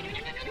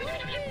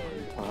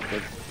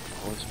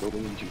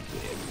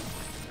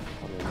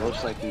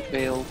 Most likely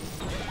fail.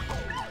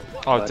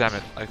 Oh damn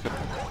it! I couldn't.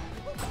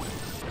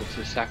 It's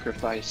a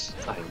sacrifice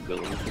I'm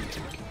willing to make.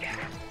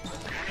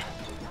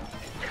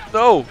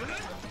 No!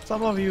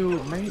 Some of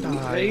you may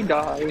die. May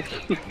die.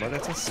 But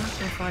it's a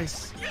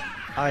sacrifice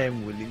I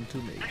am willing to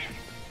make.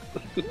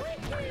 Let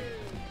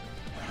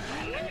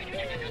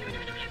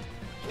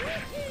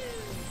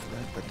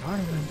the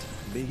tournament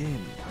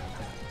begin.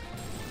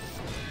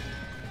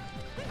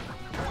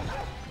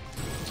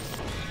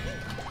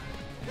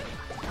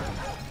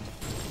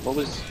 What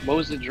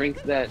was the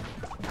drink that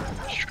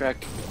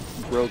Shrek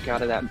broke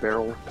out of that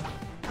barrel?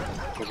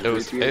 It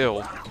was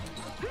ale.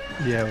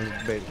 Yeah, it was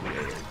basically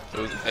ale. It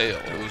was ale.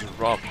 It was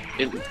rum.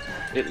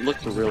 It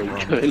looked really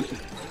good.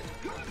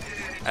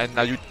 And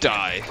now you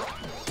die.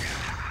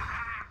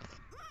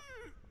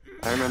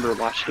 I remember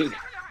watching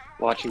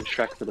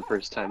Shrek for the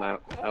first time. I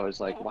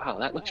was like, wow,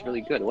 that looks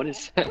really good. What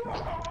is that?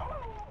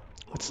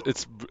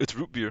 It's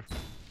root beer.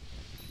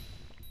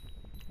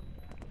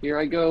 Here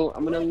I go.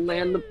 I'm gonna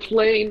land the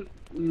plane.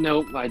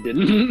 Nope, I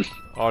didn't.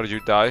 Oh, did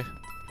you die?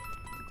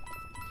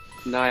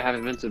 No, I have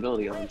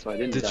invincibility on, so I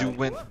didn't. Did you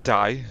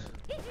die?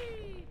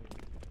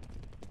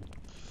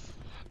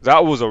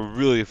 That was a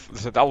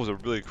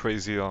really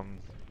crazy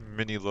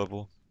mini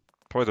level.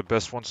 Probably the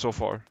best one so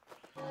far.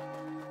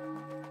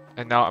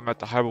 And now I'm at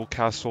the Hyrule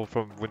Castle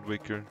from Wind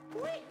Waker.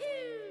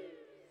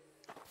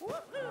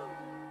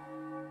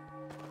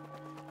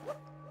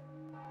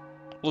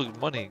 Look,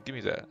 money, give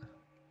me that.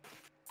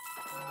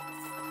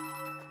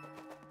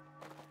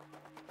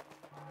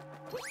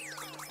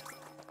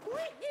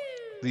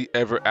 The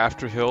Ever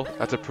After Hill,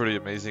 that's a pretty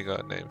amazing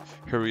name.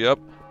 Hurry up.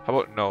 How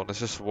about no, let's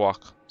just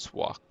walk. Let's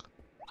walk.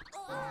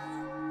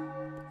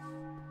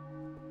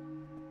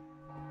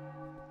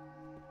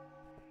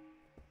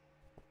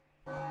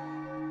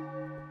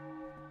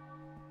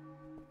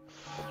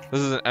 This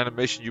is an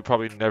animation you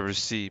probably never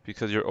see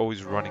because you're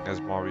always running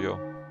as Mario.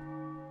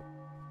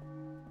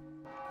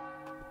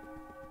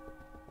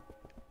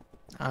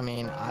 I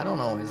mean, I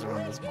don't always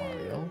run as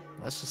Mario.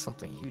 That's just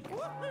something you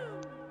do.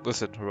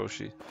 Listen,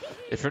 Hiroshi,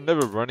 if you're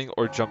never running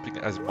or jumping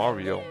as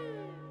Mario,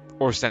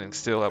 or standing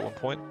still at one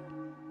point,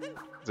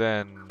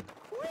 then,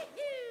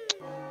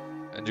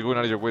 and you're going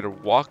out of your way to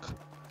walk,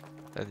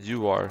 then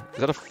you are, is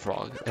that a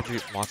frog?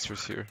 Every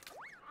monster's here.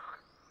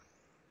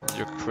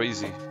 You're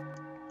crazy.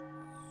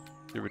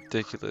 You're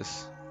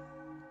ridiculous.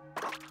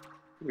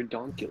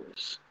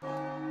 Redonkulous.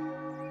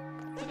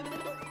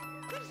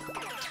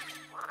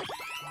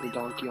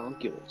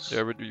 Redonkulous.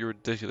 Yeah, you're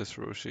ridiculous,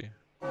 Hiroshi.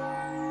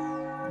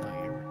 No,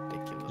 you're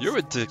ridiculous. You're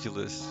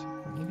ridiculous.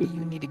 Maybe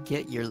you need to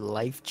get your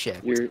life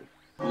checked.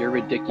 You're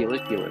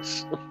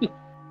ridiculous.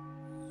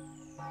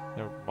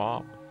 Your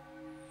mom.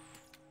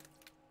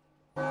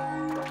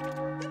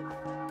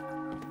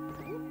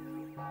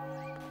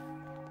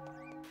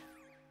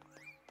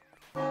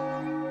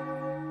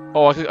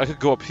 Oh, I could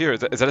go up here.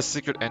 Is that a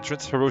secret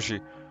entrance? Hiroshi,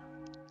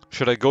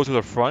 should I go to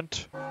the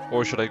front?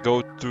 Or should I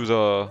go through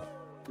the...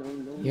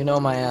 You know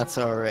my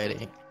answer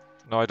already.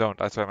 No, I don't.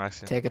 That's why I'm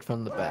asking. Take it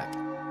from the back.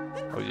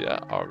 Oh yeah,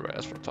 alright.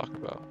 That's what I'm talking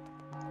about.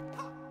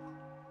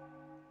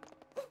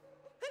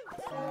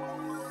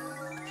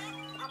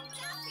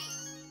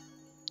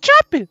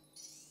 Chop it!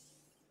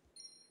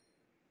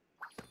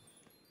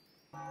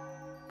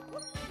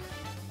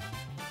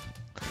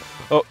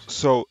 Oh,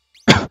 so...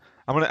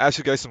 I'm gonna ask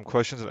you guys some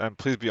questions and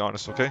please be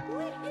honest, okay?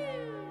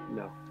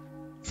 No.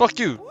 Fuck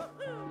you!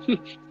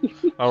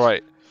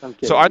 Alright.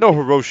 So I know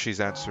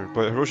Hiroshi's answer,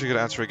 but Hiroshi could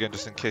answer again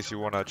just in case you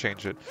wanna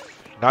change it.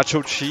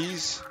 Nacho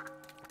cheese?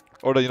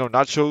 Or the,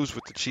 nachos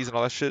with the cheese and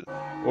all that shit?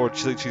 Or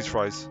chili cheese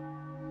fries?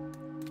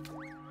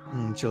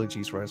 Chili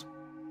cheese fries.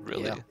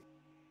 Really? Yeah.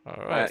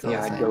 Alright.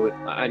 Yeah,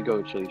 I'd go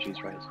with chili cheese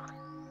fries.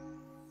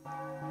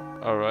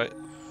 Alright.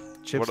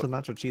 Chips with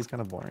nacho cheese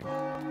kind of boring.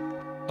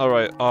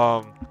 Alright,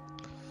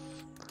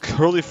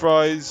 curly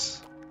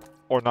fries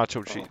or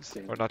nacho cheese?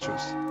 Or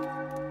nachos?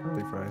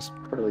 Curly fries.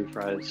 Curly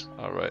fries.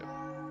 Alright.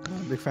 I'm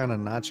a big fan of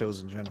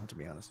nachos in general, to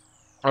be honest.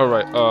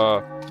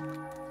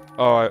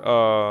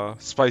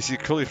 Alright, spicy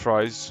curly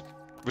fries,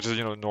 which is,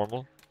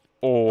 normal.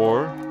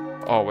 Or,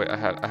 oh wait, I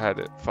had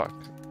it, fuck.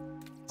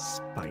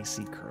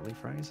 Spicy curly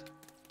fries?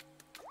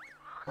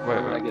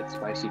 Why would I Wait, get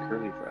spicy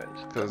curly fries?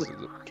 because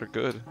they're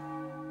good.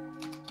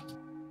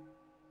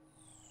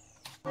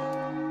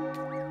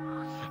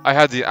 I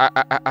had the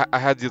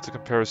other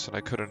comparison.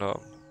 I couldn't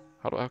how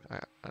do I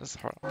that's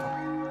hard.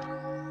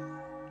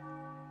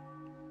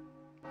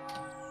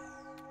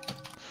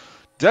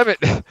 Damn it!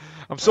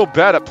 I'm so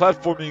bad at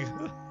platforming.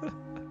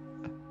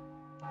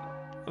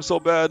 I'm so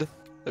bad.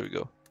 There we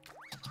go.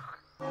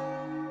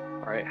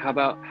 All right, how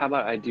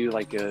about I do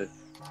like a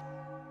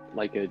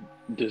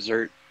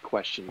dessert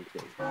question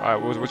thing. All right,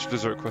 what's your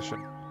dessert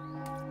question?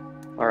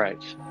 All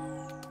right.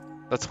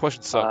 That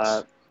question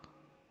sucks.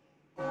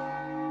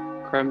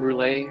 Creme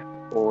brulee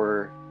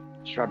or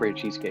strawberry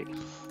cheesecake?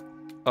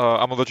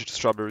 I'm allergic to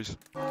strawberries.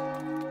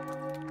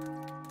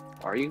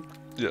 Are you?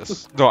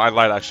 Yes. No, I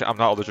lied actually. I'm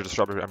not allergic to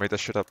strawberries. I made that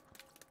shit up.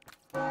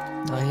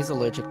 No, he's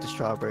allergic to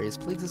strawberries.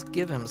 Please just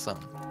give him some.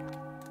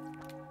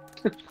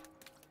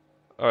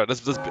 All right,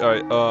 let's all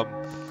right.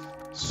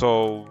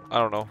 So I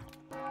don't know.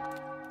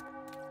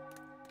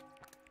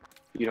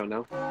 You don't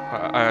know?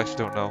 I actually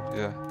don't know.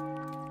 Yeah.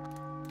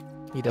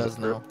 He does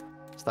know.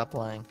 Stop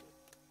lying.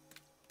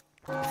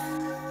 All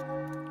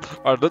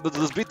right,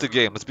 let's beat the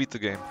game. Let's beat the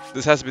game.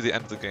 This has to be the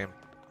end of the game.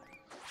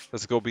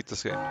 Let's go beat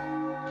this game.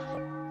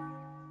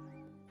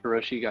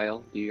 Hiroshi,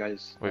 Gael, do you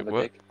guys Wait, have a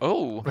what? pick?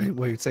 Oh.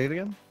 Wait, say it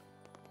again?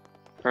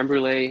 Creme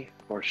brulee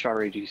or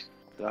strawberry cheesecake?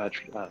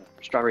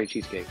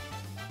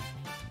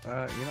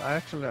 I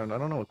actually I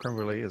don't know what creme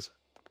brulee is.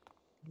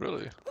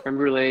 Really? Creme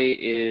brulee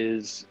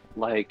is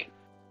like...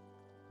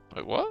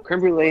 Wait, what?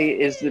 Creme brulee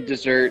is the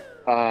dessert,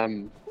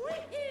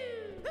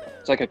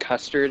 it's like a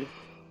custard,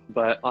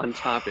 but on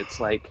top it's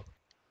like...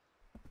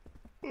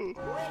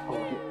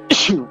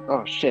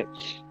 oh shit.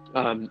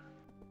 On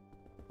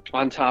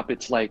top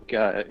it's like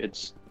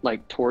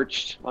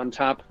torched on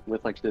top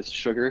with like this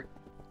sugar.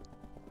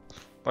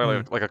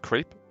 Like a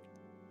crepe?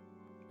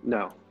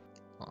 No.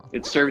 Oh.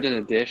 It's served in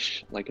a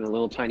dish, like in a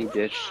little tiny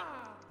dish.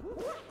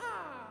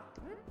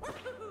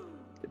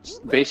 It's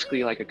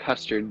basically like a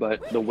custard,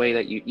 but the way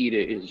that you eat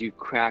it is you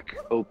crack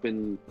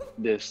open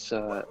this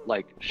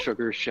like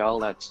sugar shell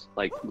that's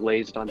like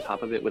glazed on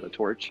top of it with a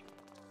torch.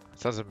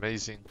 Sounds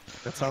amazing.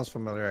 That sounds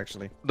familiar,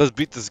 actually. Let's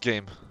beat this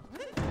game.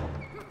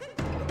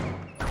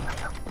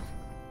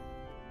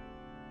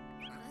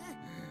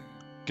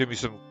 Give me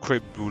some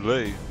crepe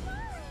brulee.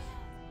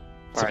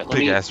 All right, let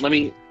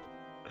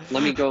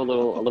me go a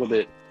little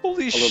bit.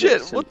 Holy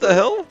shit! What the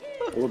hell?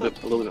 A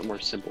little bit more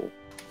simple.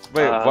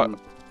 Wait, what?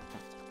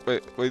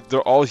 Wait,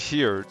 they're all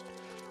here,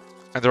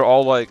 and they're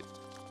all like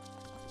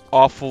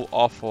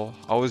awful.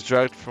 I was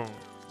dragged from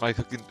my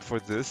cooking for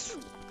this.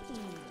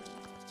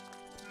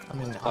 I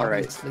mean, All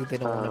right, obviously they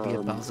don't want to be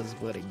at Bowser's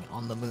wedding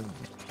on the moon.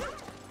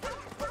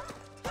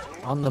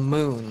 On the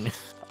moon.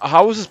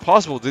 How is this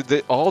possible?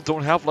 They all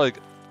don't have like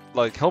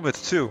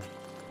helmets too.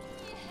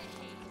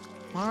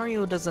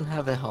 Mario doesn't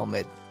have a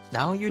helmet.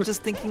 Now you're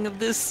just thinking of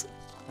this?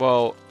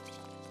 Well,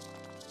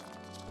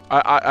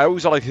 I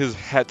always thought like his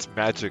hat's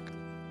magic.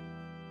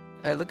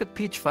 Hey, look at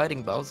Peach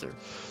fighting Bowser.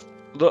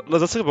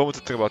 Let's take a moment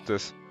to think about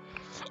this.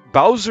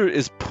 Bowser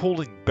is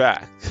pulling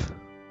back.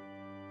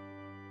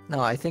 No,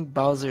 I think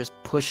Bowser's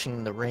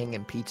pushing the ring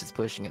and Peach is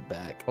pushing it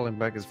back. Pulling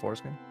back his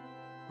foreskin.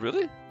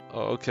 Really?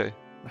 Oh, okay.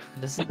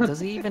 Does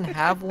he even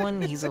have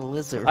one? He's a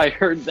lizard. I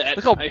heard that.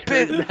 Look how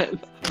big!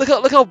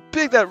 Look how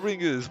big that ring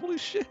is! Holy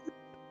shit!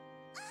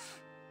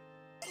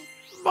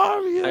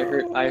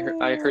 Mario!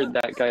 I heard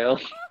that, Gael.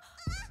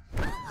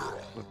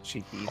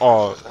 Cheeky.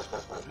 Oh,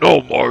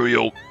 no,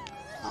 Mario!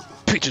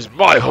 Peach is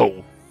my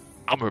hoe!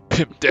 I'm her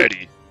pimp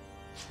daddy.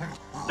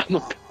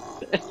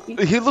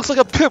 He looks like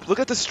a pimp. Look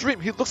at the stream.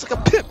 He looks like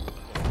a pimp.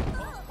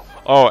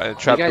 Oh, and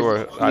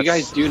trapdoor. You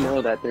guys do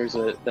know that there's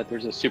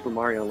a Super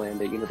Mario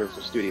Land at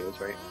Universal Studios,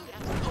 right?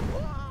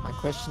 My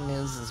question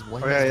is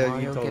when yeah, is you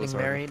Mario told us getting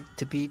already. married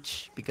to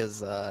Peach?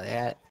 Because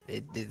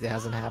it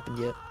hasn't happened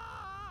yet.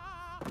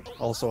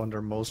 Also,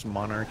 under most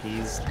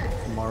monarchies,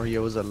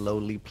 Mario's a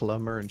lowly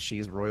plumber and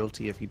she's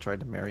royalty. If he tried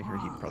to marry her,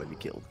 he'd probably be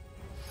killed.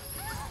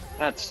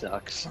 That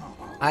sucks.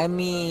 I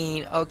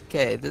mean,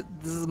 okay, this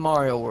is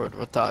Mario World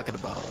we're talking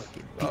about.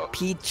 Okay.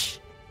 Peach.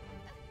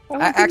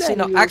 Actually,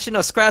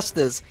 no, scratch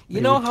this.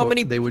 You know how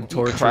many... They would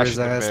torture crashed his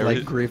and ass married.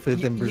 like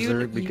Griffith and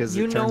Berserk because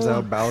it turns know-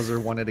 out Bowser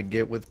wanted to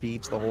get with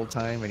Peach the whole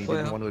time and he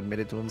didn't Well- want to admit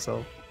it to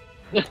himself.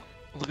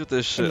 Look at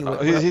this shit.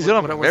 Anyway, He's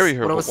gonna what I was- marry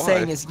her, What I but was why?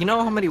 saying is, you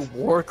know how many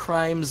war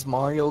crimes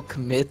Mario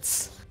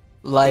commits?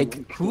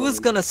 Like, who's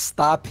gonna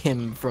stop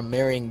him from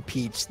marrying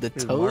Peach? The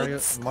Dude,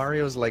 Toads?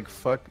 Mario's like,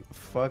 fuck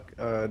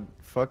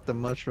the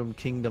Mushroom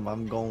Kingdom,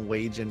 I'm gonna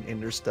wage an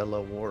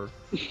interstellar war.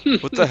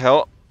 What the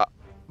hell?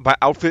 My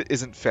outfit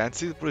isn't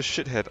fancy. What a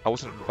shithead. I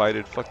wasn't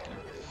invited. Fuck you.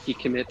 He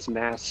commits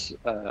mass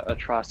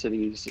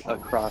atrocities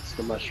across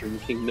the Mushroom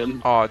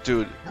Kingdom. Oh,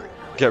 dude.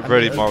 Get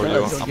ready, mean,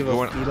 Mario. you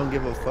You don't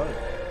give a fuck.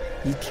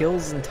 He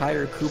kills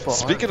entire Koopa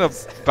Speaking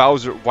armies. of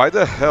Bowser, why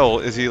the hell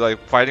is he like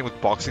fighting with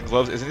boxing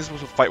gloves? Isn't he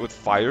supposed to fight with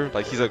fire?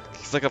 Like he's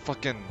like a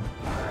fucking...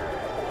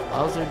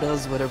 Bowser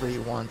does whatever he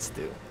wants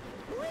to.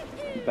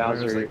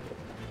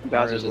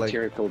 Bowser's a like-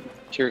 tyrannical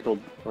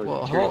or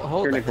Well, tyrannical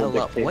hold the hell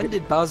up. dictator. When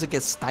did Bowser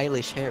get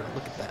stylish hair?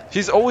 Look at that.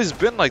 He's always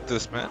been like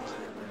this, man.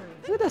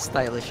 Look at that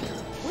stylish hair.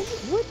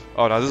 What?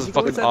 Oh, no, this is He's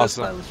always fucking had that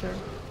awesome. stylish hair.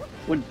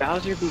 Would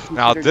Bowser be considered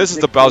Now, a this is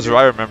the dictator? Bowser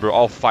I remember.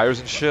 All fires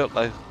and shit.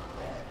 Like,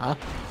 Huh?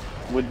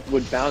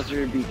 Would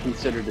Bowser be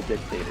considered a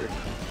dictator?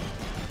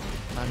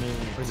 I mean,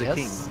 He's a yes.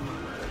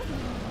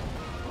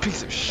 king.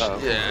 piece of shit. Oh.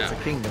 It's Yeah.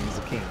 a kingdom, he's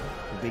a king.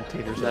 The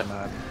dictators are That-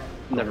 not.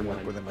 Never work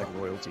mind. with him like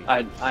royalty.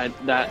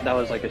 That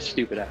was like a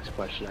stupid ass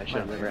question. I should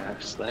have never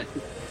asked that.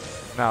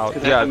 Now,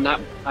 'Cause yeah. I'm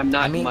not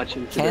I mean, much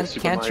into the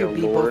Super can't you Mario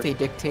be lore. both a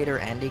dictator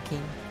and a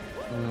king?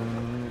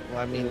 Well,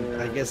 I mean,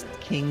 I guess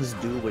kings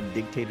do what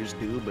dictators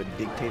do, but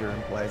dictator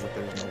implies that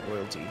there's no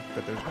royalty,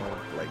 that there's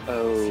no like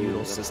Oh, feudal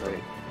that's system.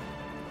 right.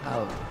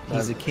 Oh,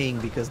 He's a king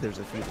because there's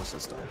a feudal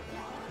system.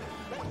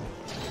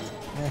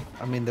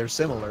 I mean, they're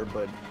similar,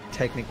 but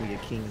technically a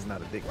king is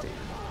not a dictator.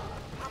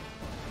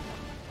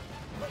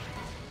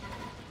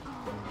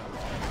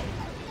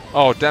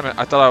 Oh, damn it.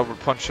 I thought I would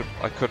punch him.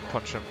 I couldn't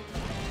punch him.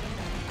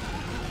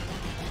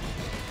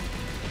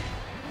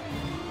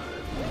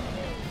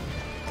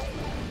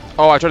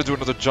 Oh, I tried to do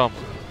another jump.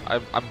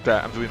 I'm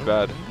bad. I'm doing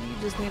bad. Maybe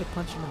you just need to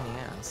punch him in the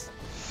ass.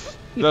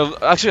 No,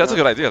 actually, that's a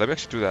good idea. Let me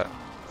actually do that.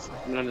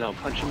 No,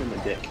 punch him in the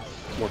dick.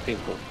 It's more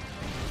painful.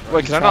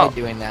 Wait, can I Tried not?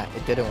 doing that.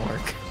 It didn't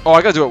work. Oh,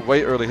 I gotta do it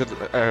way early.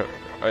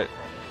 Right.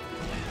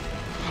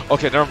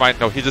 Okay, never mind.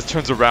 No, he just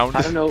turns around.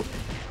 I don't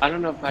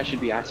know if I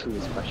should be asking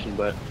this question,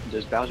 but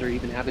does Bowser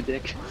even have a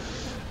dick?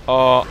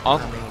 I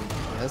mean,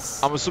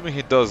 yes. I'm assuming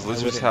he does.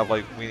 Let's just wouldn't. have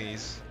like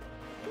weenies.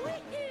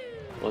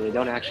 Well, they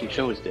don't actually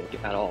show his dick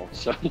at all,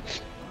 so.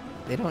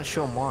 They don't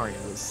show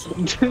Mario's.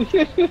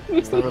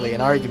 It's not really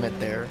an argument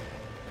there.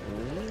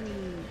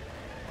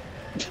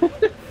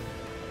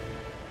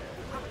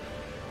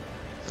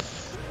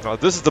 No,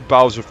 this is the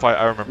Bowser fight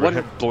I remember. What-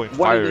 Him blowing what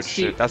are fire the and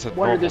shit. That's a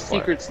What are normal the fight.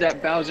 secrets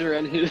that Bowser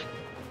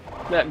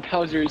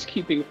is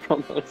keeping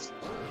from us?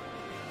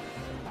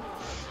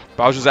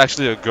 Bowser's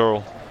actually a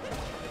girl.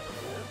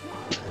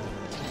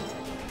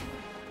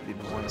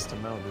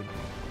 don't know, dude.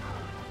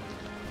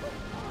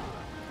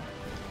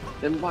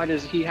 Then why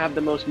does he have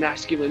the most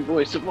masculine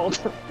voice of all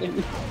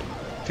time?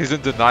 He's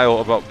in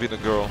denial about being a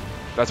girl.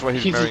 That's why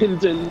he's He's married. in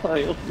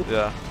denial.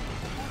 Yeah.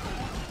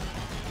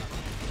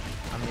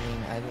 I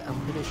mean, I'm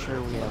pretty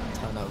sure we have a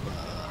ton of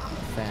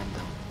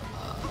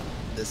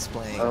fandom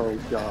displaying. Oh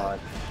god.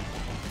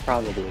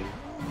 Probably.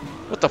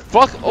 What the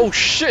fuck? Oh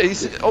shit!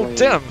 He's oh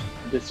damn!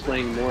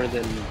 Displaying more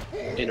than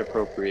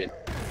inappropriate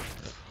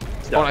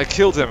Oh, stuff. I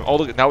killed him. Oh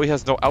look, now he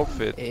has no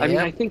outfit. I mean,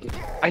 Yep.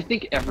 I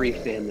think every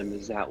fandom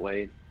is that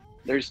way.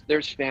 There's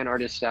fan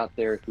artists out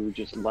there who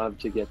just love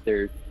to get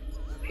their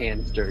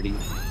hands dirty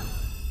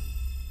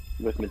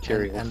with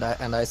material. And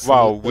I see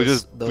Wow,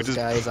 those we just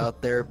guys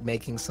out there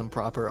making some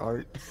proper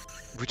art.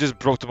 We just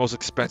broke the most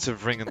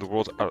expensive ring in the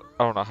world. I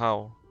don't know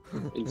how.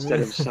 Instead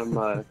of some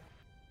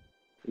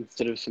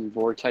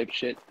vor type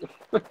shit.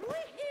 No,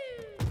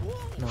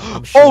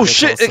 I'm sure Oh that's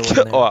shit! It also in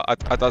killed. there. Oh,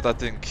 I thought that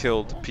thing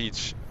killed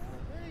Peach.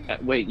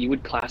 Wait, you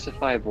would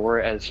classify vor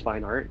as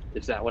fine art?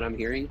 Is that what I'm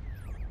hearing?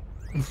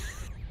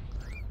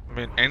 I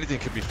mean, anything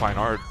could be fine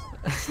art.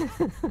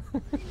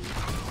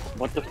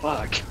 What the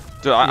fuck?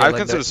 Dude, I like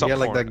consider that, some yeah,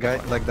 porn.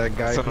 like that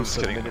guy So who I'm just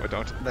kidding. submitted I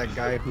don't. that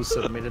guy who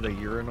submitted a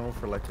urinal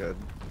for like a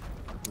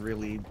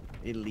really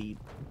elite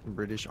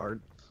British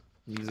art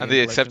museum. And they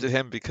accepted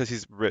collection. him because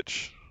he's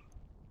rich.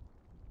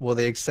 Well,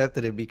 they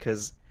accepted it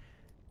because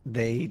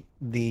the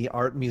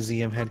art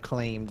museum had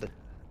claimed,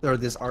 or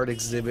this art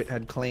exhibit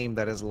had claimed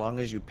that as long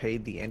as you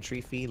paid the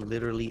entry fee,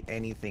 literally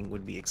anything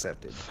would be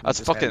accepted. You That's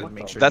just had to fucking.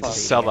 make sure you That's a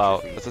paid the entry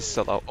sellout. fee. That's a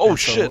sellout. Oh And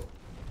so, shit!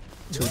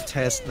 To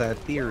test that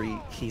theory,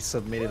 he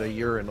submitted a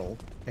urinal,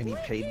 and he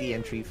paid the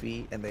entry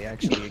fee, and they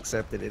actually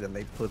accepted it, and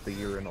they put the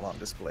urinal on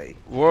display.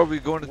 What are we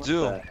going to What do?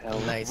 the hell?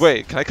 Nice.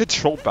 Wait, can I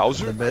control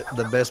Bowser?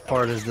 The best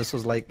part is this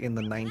was like in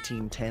the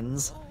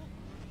 1910s,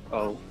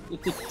 Oh.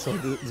 so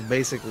this is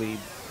basically,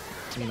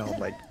 you know,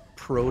 like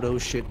proto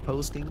shit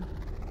posting.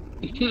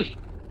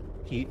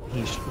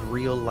 He's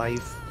real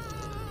life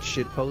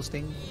shit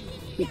posting.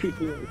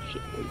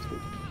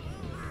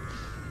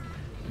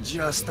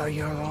 Just a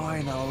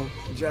urinal,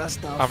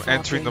 just a I'm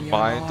entering the fucking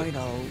mind.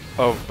 urinal.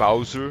 Of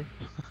Bowser?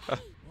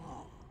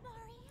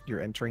 You're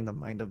entering the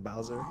mind of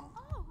Bowser.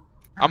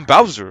 I'm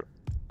Bowser.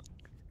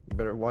 You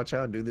better watch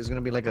out, dude. There's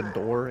gonna be like a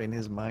door in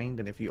his mind,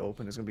 and if you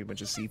open, there's gonna be a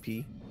bunch of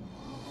CP.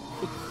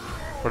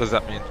 What does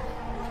that mean?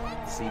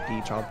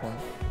 CP child porn.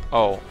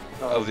 Oh,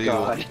 Oh illegal.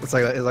 god. It's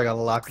like a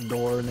locked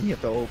door, and then you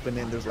have to open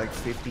it. And there's like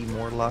 50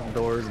 more locked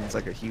doors, and it's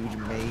like a huge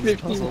maze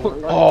 50 puzzle. more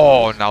lives.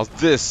 Oh, now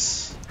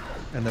this.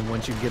 And then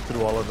once you get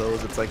through all of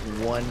those, it's like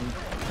one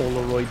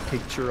Polaroid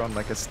picture on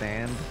like a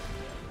stand.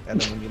 And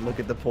then when you look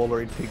at the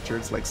Polaroid picture,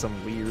 it's like some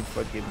weird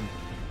fucking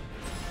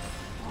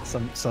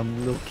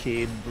some little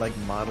kid like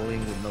modeling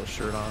with no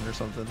shirt on or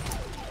something.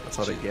 That's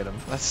how they get him.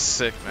 That's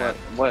sick, man.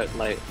 What,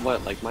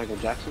 like Michael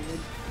Jackson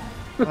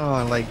did? Oh,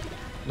 and like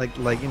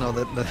you know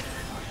the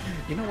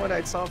you know what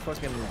I saw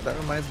fucking that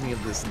reminds me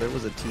of this. There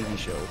was a TV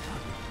show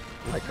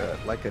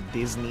like a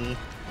Disney.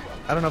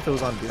 I don't know if it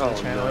was on Disney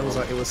Oh, Channel.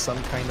 no. It was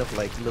some kind of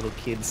like little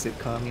kid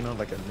sitcom, you know,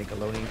 like a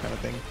Nickelodeon kind of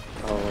thing.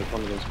 Oh, like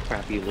one of those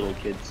crappy little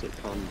kid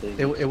sitcom things.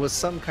 It was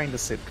some kind of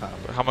sitcom.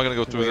 How am I gonna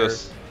go through Where-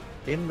 this?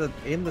 In the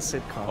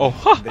sitcom,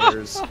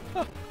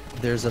 Oh.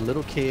 there's a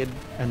little kid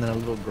and then a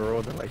little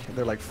girl.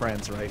 They're like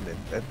friends, right?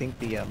 I think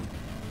the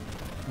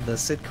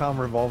sitcom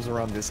revolves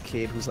around this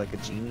kid who's like a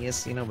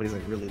genius, you know, but he's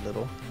like really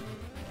little.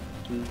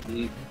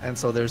 Mhm. And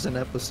so there's an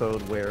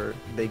episode where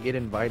they get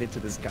invited to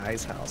this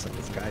guy's house, and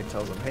this guy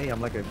tells them, "Hey,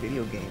 I'm like a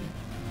video game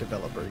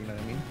developer." You know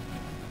what I mean?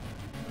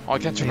 Oh, I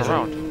can't turn He's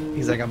around.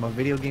 He's like, "I'm a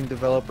video game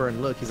developer,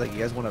 and look," he's like, "You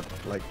guys want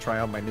to like try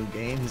out my new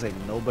game?" He's like,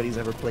 "Nobody's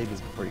ever played this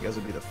before. You guys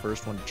would be the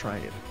first one to try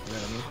it." You know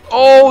what I mean?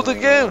 Oh, the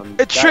game! It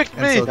that- tricked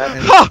and me! so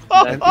that-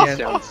 That yeah.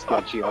 sounds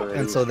sketchy already.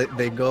 And so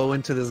they go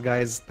into this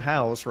guy's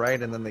house,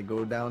 right? And then they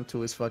go down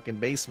to his fucking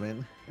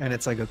basement, and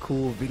it's like a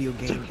cool video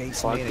game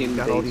basement. And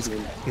Fucking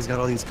basement. he's got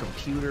all these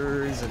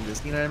computers and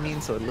this, you know what I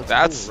mean? So it looks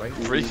That's cool, right?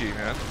 freaky,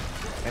 man.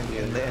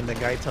 And the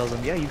guy tells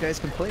them, yeah, you guys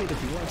can play it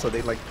if you want. So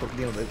they like,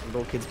 you know, the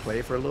little kids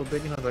play for a little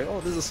bit. You know, they're like, oh,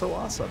 this is so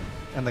awesome.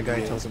 And the guy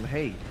Yeah. tells them,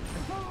 hey,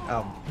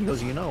 he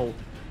goes, you know,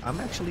 I'm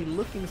actually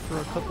looking for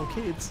a couple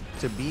kids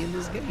to be in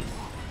this game.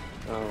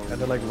 And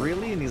they're like,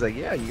 really? And he's like,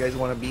 yeah, you guys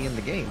want to be in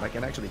the game? I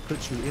can actually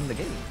put you in the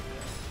game.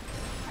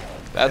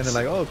 And That's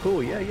they're like, oh,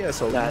 cool, yeah.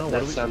 So you know,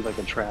 that sounds like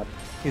a trap.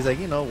 he's like,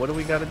 you know, what do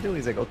we got to do?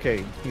 He's like,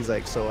 okay. He's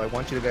like, so I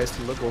want you guys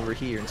to look over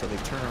here. And so they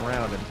turn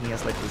around, and he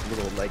has like this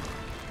little, like,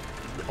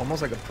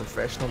 almost like a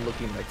professional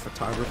looking like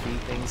photography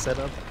thing set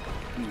up.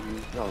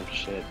 Oh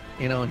shit.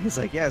 You know, and he's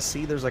like, yeah,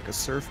 see, there's like a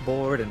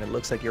surfboard, and it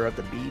looks like you're at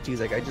the beach.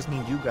 He's like, I just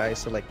need you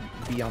guys to like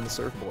be on the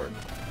surfboard,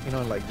 you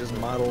know, like just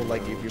model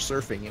like if you're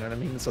surfing, you know what I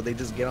mean? So they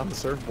just get on the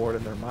surfboard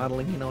and they're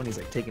modeling, you know, and he's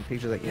like taking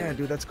pictures, like, yeah,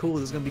 dude, that's cool.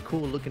 This is gonna be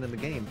cool looking in the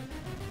game,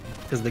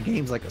 because the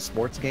game's like a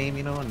sports game,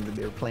 you know, and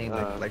they're playing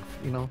like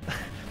you know,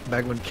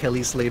 back when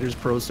Kelly Slater's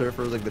Pro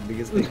Surfer was like the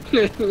biggest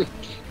thing,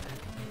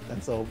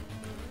 and so.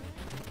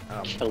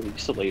 Kelly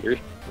Slater.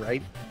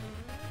 Right?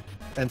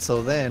 And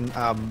so then,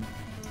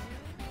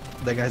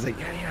 the guy's like,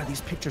 yeah,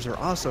 these pictures are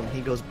awesome.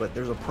 He goes, but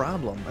there's a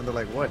problem. And they're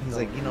like, what? He's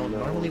like, you know,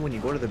 normally when you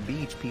go to the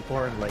beach, people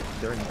are in like,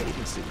 they're in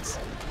bathing suits.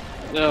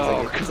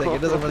 No. He's like, it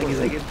doesn't really. He's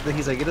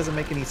like, it doesn't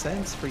make any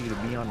sense for you to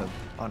be on a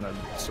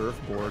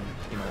surfboard,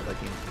 you know,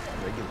 like in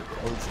regular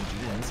clothes and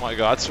jeans. Oh my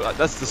god,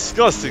 that's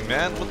disgusting,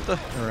 man. What the?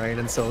 Right,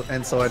 and so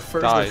at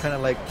first they're kind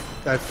of like,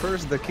 at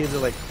first the kids are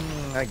like,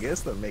 I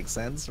guess that makes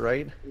sense,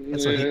 right?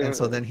 And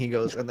so then he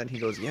goes,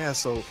 yeah.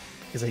 So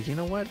he's like, you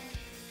know what?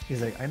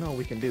 He's like, I know what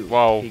we can do.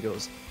 Wow. He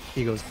goes,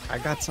 I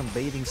got some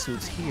bathing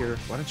suits here.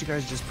 Why don't you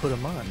guys just put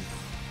them on?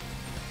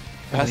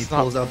 And then he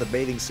pulls out the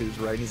bathing suits,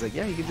 right? And he's like,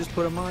 yeah, you can just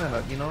put them on.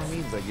 You know what I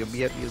mean? He's like,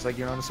 he's like,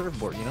 you're on a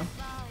surfboard, you know?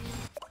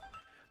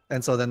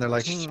 And so then they're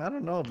like, I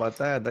don't know about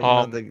that.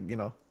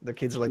 The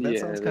kids are like, that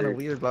sounds kind of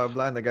weird, blah,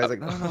 blah. And the guy's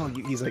like, no.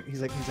 He's like,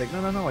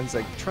 no. He's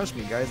like, trust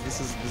me, guys, this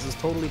is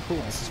totally cool.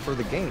 This is for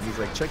the game. He's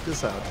like, check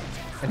this out.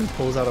 And he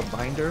pulls out a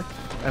binder.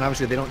 And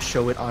obviously they don't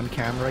show it on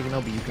camera, you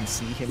know, but you can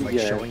see him like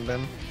showing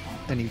them.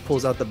 And he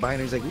pulls out the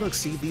binder. He's like, look,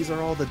 see, these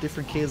are all the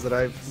different kids that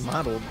I've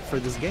modeled for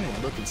this game.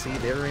 Look and see,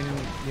 they're in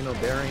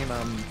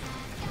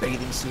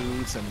bathing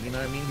suits, and you know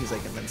what I mean. He's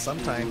like, and then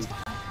sometimes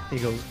he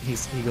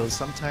goes,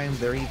 sometimes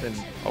they're even,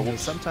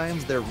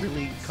 sometimes they're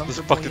really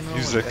comfortable. This fucking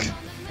music.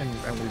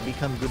 And we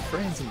become good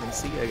friends. And then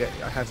see,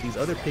 I have these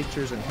other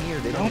pictures in here.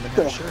 They don't even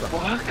have a shirt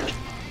on.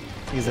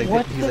 He's like,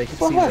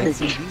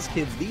 see these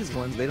kids, these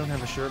ones, they don't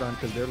have a shirt on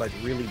because they're like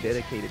really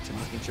dedicated to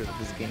making sure that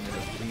this game is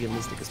as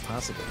realistic as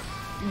possible.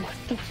 What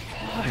the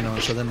fuck? You know,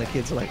 so then the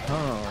kids are like,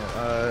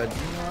 I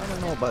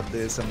don't know about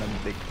this, and then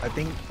I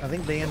think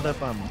they end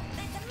up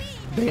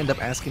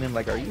asking him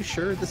like, are you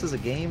sure this is a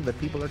game that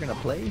people are gonna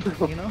play?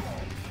 You know?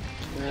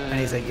 And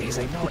he's like,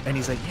 no, and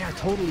he's like, yeah,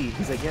 totally.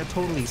 He's like, yeah,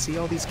 totally. See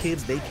all these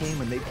kids, they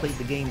came and they played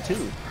the game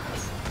too.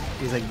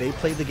 He's like, they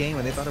played the game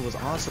and they thought it was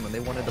awesome and they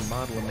wanted to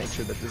model and make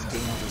sure that this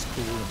game was as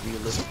cool and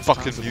realistic as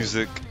fucking possible.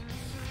 Music.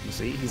 You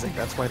see, he's like,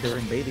 that's why they're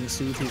in bathing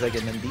suits. He's like,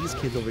 and then these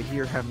kids over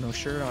here have no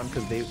shirt on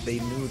because they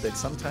knew that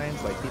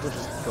sometimes like people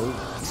just go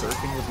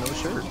surfing with no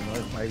shirt. You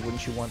know, why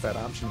wouldn't you want that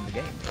option in the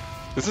game?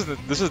 This is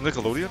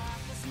Nickelodeon?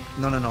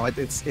 No.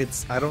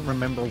 It's I don't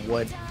remember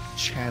what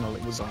channel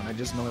it was on. I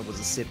just know it was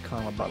a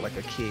sitcom about like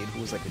a kid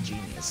who was like a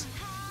genius.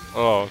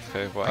 Oh,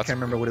 okay. Well, I can't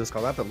remember what it was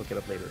called. I have to look it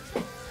up later.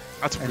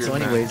 That's and weird, so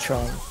anyway,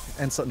 Tron.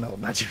 And so no,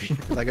 not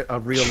like a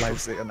real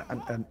life an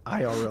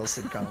IRL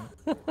sitcom.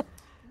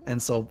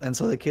 And so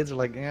the kids are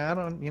like, yeah, I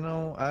don't,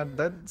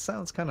 that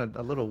sounds kind of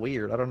a little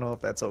weird. I don't know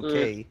if that's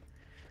okay.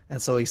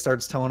 And so he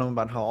starts telling them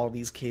about how all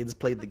these kids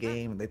played the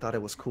game and they thought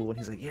it was cool. And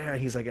he's like, yeah,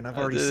 he's like, and I've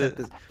already sent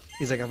this.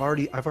 He's like,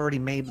 I've already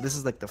made, this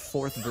is like the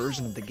 4th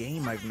version of the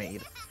game I've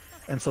made.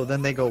 And so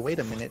then they go, wait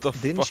a minute,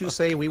 didn't you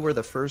say we were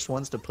the first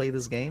ones to play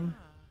this game?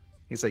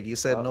 He's like, you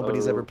said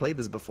nobody's ever played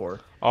this before.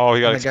 Oh,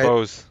 he got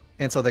exposed.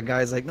 And so the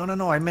guy's like,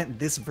 no, I meant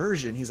this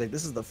version. He's like,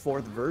 this is the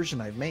 4th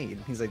version I've made.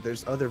 He's like,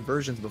 there's other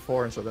versions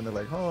before. And so then they're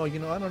like, oh, I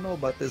don't know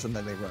about this. And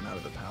then they run out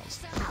of the house.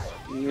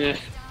 Yeah.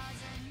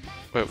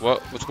 Wait,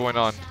 what's going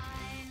on?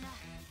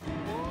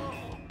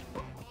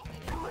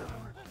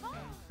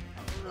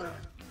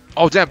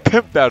 Oh, damn,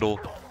 pimp battle.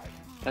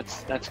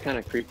 That's kind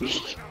of creepy.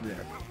 Yeah.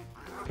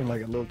 From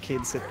like a little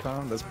kid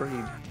sitcom. That's pretty...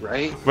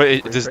 Right?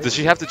 Wait, does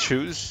she have to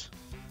choose?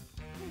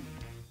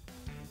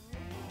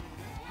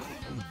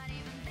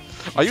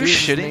 Are you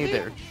shitting me?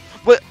 There.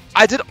 But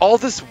I did all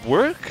this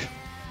work?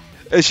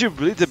 Is she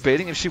really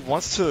debating if she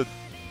wants to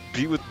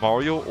be with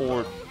Mario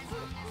or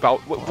about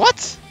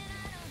what?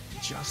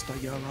 Just a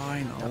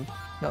rhino.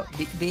 No,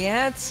 the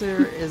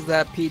answer is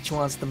that Peach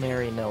wants to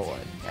marry no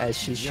one, as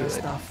she should. Just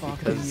a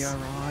fucking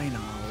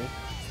rhino.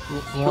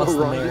 Wants to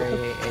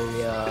marry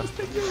a.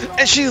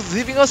 And she's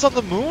leaving us on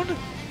the moon?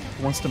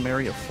 Wants to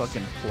marry a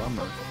fucking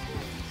plumber.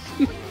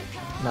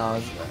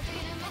 No.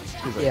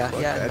 He's like, no.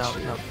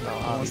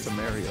 Wants to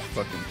marry a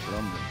fucking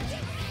plumber.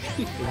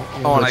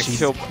 Oh, and I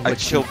killed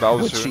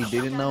Bowser. What she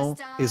didn't know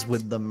is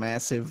with the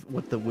massive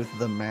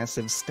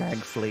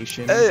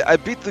stagflation. Hey, I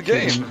beat the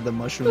game.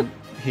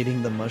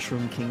 Hitting the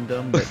mushroom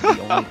kingdom. That the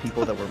only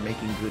people that were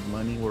making good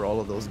money were all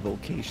of those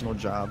vocational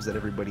jobs that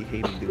everybody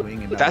hated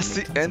doing. And that's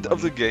the end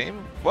of the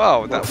game.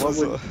 Wow, that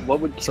was. What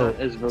would count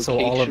as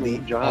vocational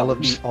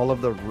jobs? all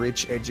of the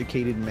rich,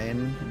 educated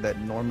men that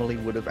normally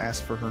would have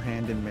asked for her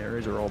hand in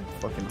marriage are all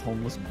fucking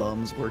homeless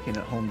bums working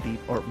at Home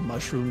Depot or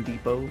Mushroom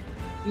Depot.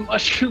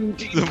 Mushroom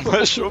Depot. The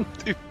Mushroom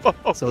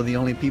Depot. So the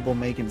only people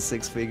making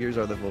 6 figures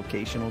are the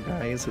vocational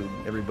guys who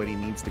everybody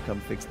needs to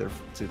come fix to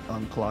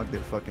unclog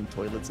their fucking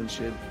toilets and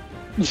shit.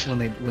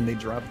 when they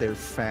drop their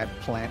fat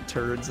plant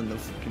turds in the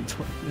fucking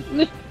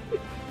toilet.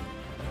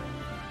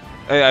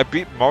 Hey, I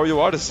beat Mario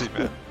Odyssey,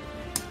 man.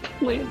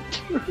 Plant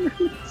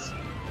turds.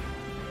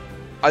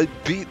 I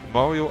beat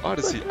Mario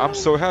Odyssey. I'm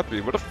so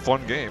happy. What a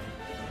fun game.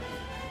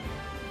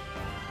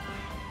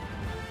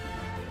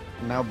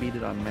 Now beat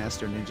it on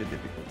Master Ninja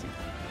difficulty.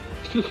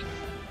 You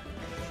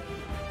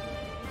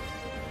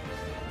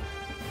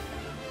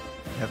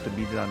have to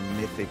beat it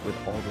on Mythic with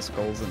all the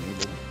skulls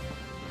enabled.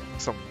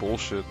 Some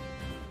bullshit.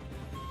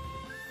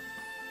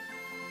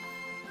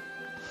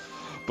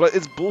 But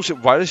it's bullshit.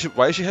 Why is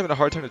she having a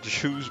hard time to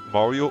choose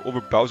Mario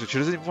over Bowser? She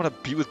doesn't even want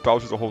to be with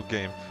Bowser the whole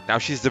game. Now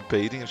she's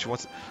debating and she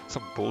wants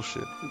some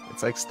bullshit.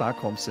 It's like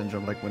Stockholm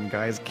syndrome, like when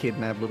guys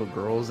kidnap little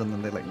girls and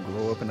then they like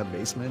grow up in a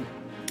basement.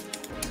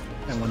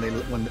 And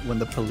when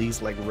the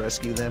police like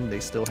rescue them, they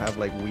still have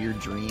like weird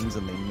dreams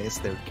and they miss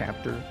their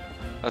captor.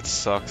 That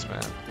sucks,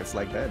 man. It's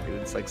like that,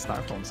 dude. It's like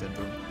Stockholm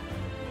syndrome.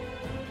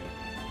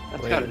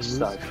 That's Wait, kind of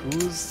suck.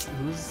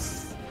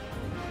 who's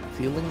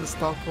feeling the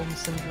Stockholm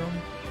syndrome?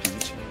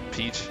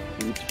 Peach.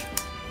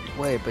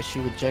 Wait, but she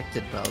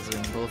rejected Bowser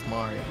in both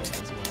Mario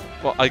as well.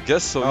 Well, I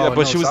guess so. Oh, Yeah, but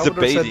no, she was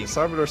Salvador debating.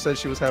 Salvador said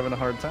she was having a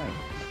hard time.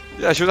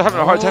 Yeah, she was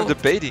having a hard time No.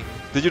 debating.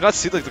 Did you not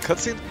see like the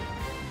cutscene?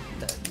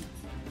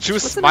 She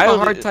was Wasn't having a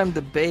hard smiling.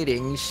 time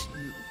debating.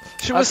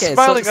 She was Okay,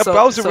 smiling at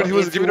Bowser so when he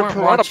was if you giving her weren't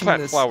piranha watching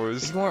plant this-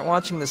 flowers. If you weren't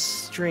watching the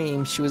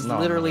stream, she was No,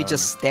 literally no.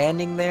 just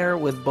standing there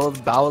with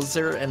both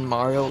Bowser and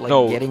Mario, like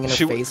No, getting in her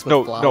she face with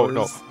no, flowers.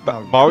 no.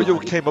 Oh, Mario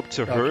God. came up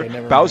to her. Okay,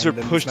 never Bowser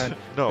mind, then pushed. it's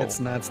No.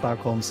 It's not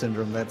Stockholm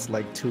syndrome. That's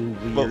like two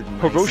Well, weird.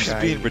 nice Hiroshi's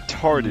guy being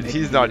retarded. neck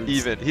He's not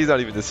beards.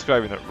 even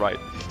describing it right.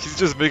 He's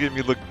just making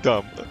me look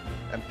dumb.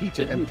 And Peach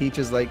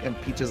is like,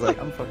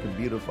 I'm fucking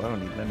beautiful. I don't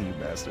need none of you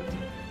bastards.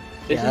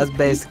 Yeah, that's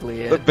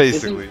basically it. But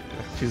basically,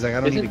 She's like, I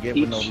don't need to Isn't get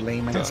with no Peach-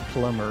 lame ass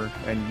plumber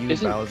and you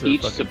Isn't Bowser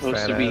Peach fucking supposed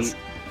fat to be? ass.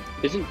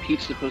 Isn't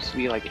Peach supposed to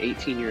be like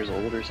 18 years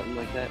old or something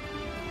like that?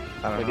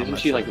 I don't Like, know. isn't I'm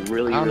she not like sure.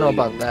 really? I don't know really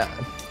about young? that.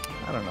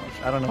 I don't know.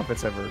 I don't know if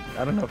it's ever.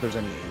 I don't know if there's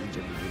any age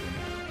ever given.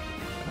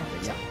 I don't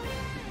think so.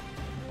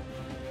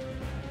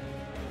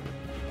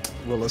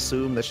 We'll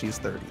assume that she's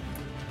 30.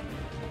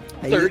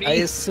 30? I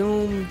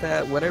assume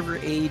that whatever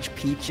age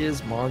Peach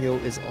is, Mario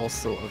is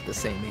also of the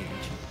same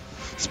age.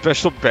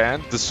 special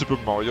band, the Super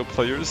Mario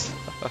players.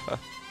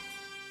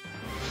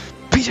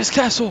 Peach's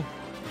Castle.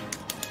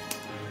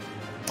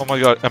 Oh my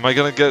god, am I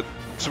gonna get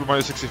Super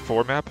Mario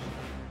 64 map?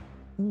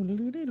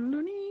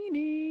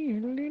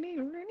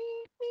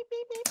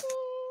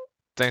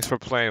 Thanks for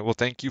playing. Well,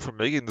 thank you for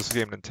making this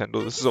game,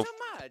 Nintendo. This is a so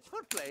much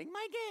for playing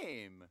my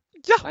game.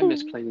 I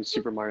miss playing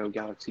Super Mario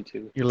Galaxy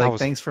 2. You're That like, was-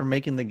 thanks for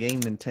making the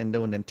game,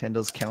 Nintendo, and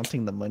Nintendo's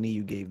counting the money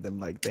you gave them.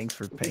 Like, thanks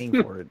for paying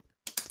for it.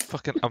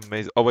 fucking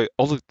amazing. Oh wait,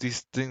 all of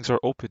these things are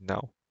open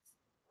now.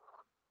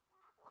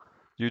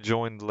 You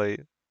joined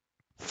late.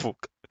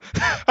 Fuck.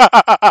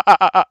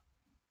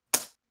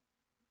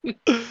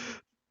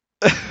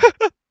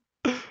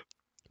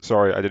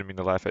 Sorry, I didn't mean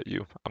to laugh at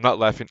you. I'm not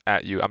laughing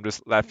at you. I'm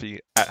just laughing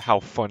at how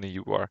funny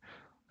you are.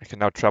 I can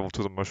now travel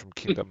to the Mushroom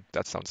Kingdom.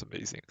 That sounds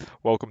amazing.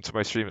 Welcome to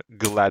my stream,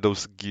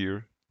 GLaDOS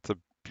Gear. It's a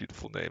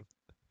beautiful name.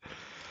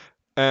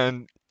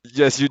 And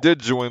yes, you did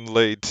join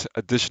late.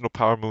 Additional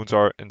power moons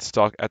are in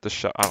stock at the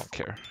shop. I don't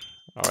care.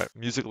 Alright,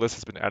 music list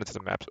has been added to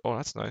the maps. Oh,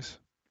 that's nice.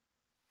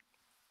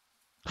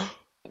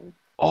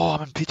 Oh,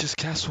 I'm in Peach's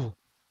Castle.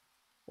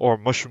 Or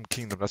Mushroom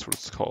Kingdom, that's what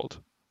it's called.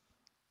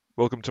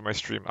 Welcome to my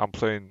stream. I'm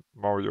playing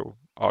Mario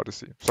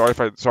Odyssey. Sorry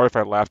if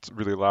I laughed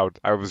really loud.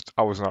 I was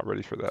not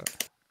ready for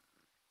that.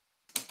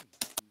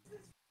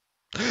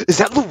 Is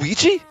that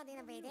Luigi?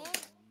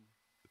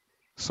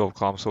 So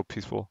calm, so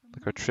peaceful.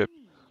 Like our trip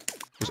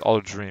was all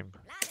a dream.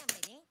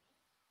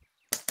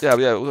 Yeah.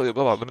 Let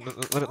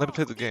me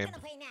play the game.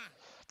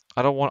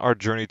 I don't want our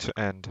journey to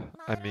end.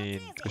 I mean,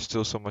 there's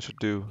still so much to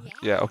do.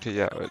 Yeah. Okay.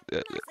 Yeah.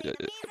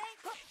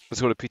 Let's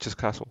go to Peach's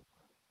Castle.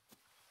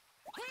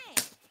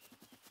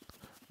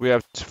 We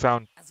have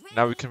found.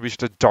 Now we can reach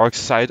the dark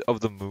side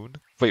of the moon.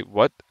 Wait,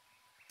 what?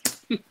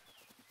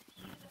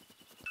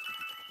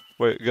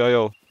 Wait,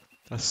 Gael.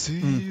 I see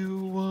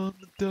you on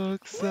the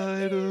dark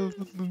side of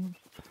the moon.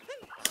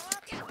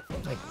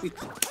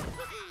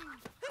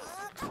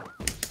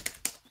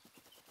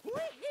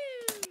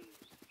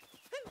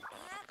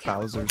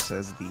 Bowser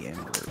says the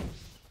N-word.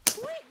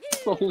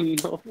 Oh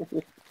no.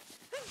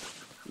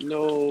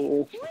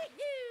 No.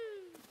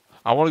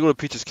 I want to go to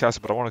Peach's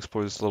Castle, but I want to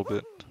explore this a little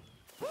bit.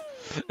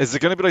 Is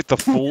it gonna be like the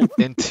full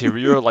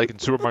interior, like in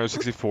Super Mario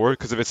 64?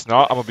 Because if it's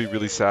not, I'm gonna be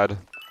really sad.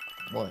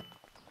 What?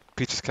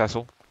 Peach's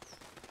Castle.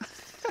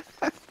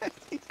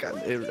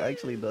 It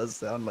actually does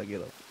sound like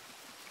it.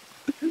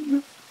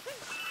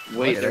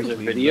 Wait, It there's a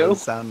actually video?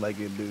 does sound like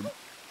it, dude.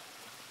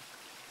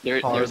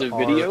 There's a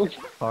video?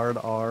 Hard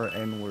R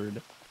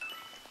N-word.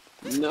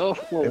 No.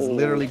 It's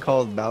literally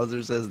called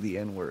Bowser says the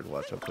N-word.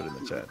 Watch, I'll put it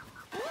in the chat.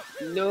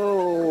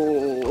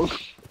 No.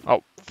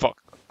 Oh fuck!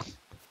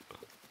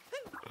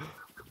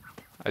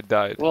 I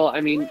died. Well, I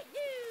mean,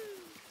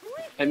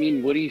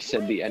 Woody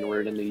said the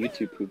N-word in the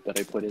YouTube poop that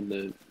I put in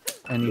the.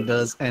 And he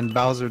does, and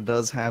Bowser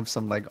does have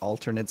some like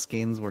alternate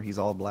skins where he's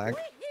all black.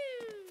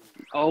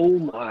 Oh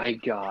my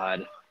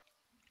god.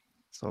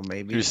 So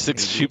maybe Your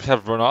six maybe- sheep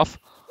have run off.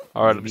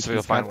 All right, let me maybe see if I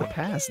he's can find got the one.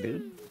 pass,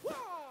 dude.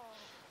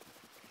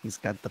 He's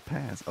got the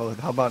pass. Oh,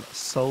 how about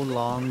so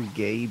long,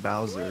 gay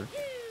Bowser?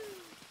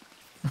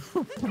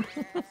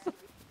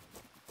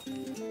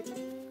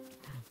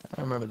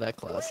 I remember that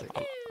classic.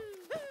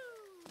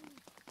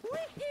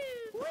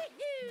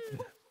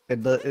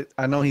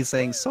 I know he's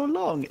saying so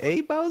long,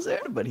 eh, Bowser,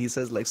 but he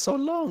says like so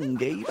long,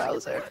 gay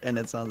Bowser, and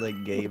it sounds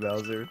like gay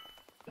Bowser.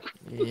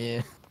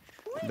 Yeah.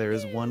 There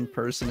is one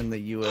person in the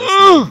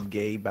U.S. named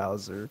Gay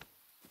Bowser.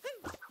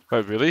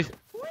 Wait, really?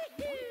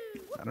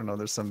 I don't know.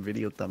 There's some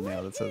video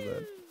thumbnail that says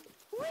that.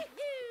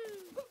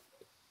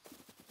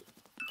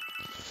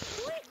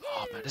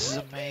 Oh man, this is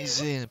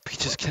amazing.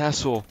 Peach's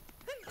Castle.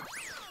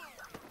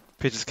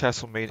 Peach's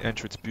Castle main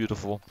entrance,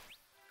 beautiful.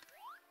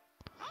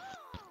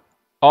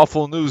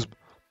 Awful news.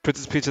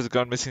 Princess Peach has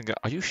gone missing again.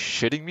 Are you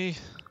shitting me?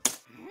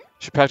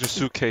 She packed her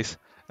suitcase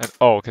and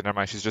oh, okay, never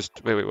mind. She's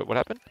just wait, what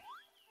happened?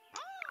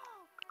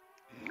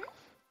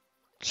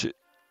 She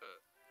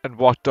and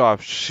walked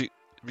off.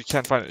 We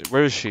can't find it.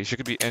 Where is she? She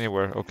could be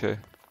anywhere. Okay.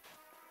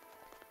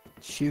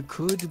 She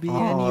could be Oh,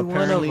 any one of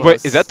apparently, us.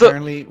 Wait, is that the-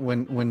 apparently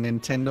when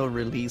Nintendo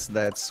released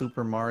that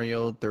Super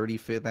Mario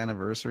 35th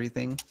anniversary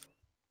thing,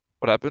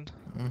 What happened?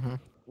 Mm-hmm.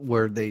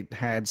 where they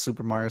had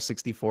Super Mario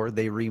 64,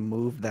 they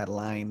removed that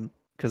line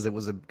because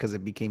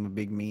it became a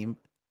big meme.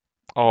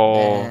 Oh,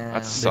 Damn.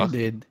 that They sucks.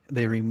 did.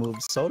 They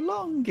removed so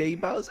long, Gay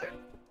Bowser.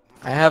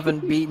 I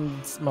haven't beaten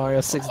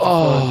Mario 64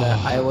 Oh. in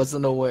that. I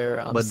wasn't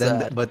aware. I'm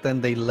sad. But then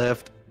they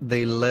left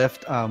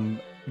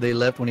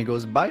when he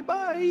goes bye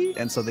bye,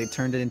 and so they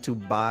turned it into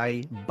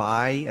bye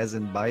as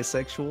in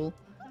bisexual,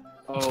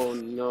 Oh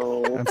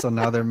no. and so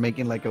now they're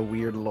making like a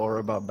weird lore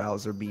about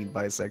Bowser being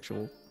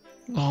bisexual.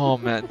 Oh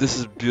man, this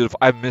is beautiful.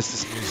 I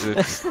miss this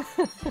music.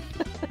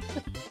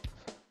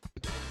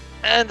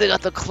 And they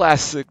got the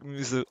classic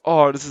music.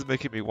 Oh, this is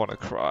making me want to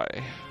cry.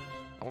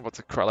 I'm about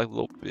to cry like a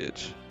little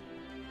bitch.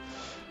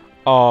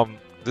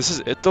 This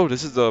is it though.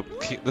 This is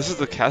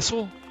the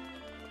castle.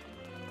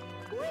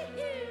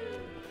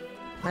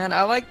 Man,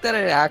 I like that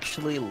it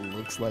actually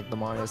looks like the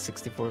Mario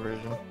 64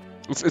 version.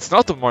 It's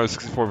not the Mario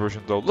 64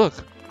 version though. Look.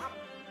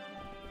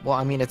 Well,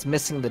 I mean, it's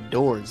missing the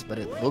doors, but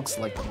it looks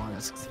like the Mario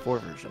 64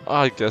 version.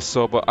 I guess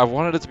so, but I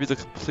wanted it to be the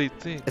complete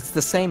thing. It's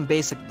the same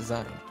basic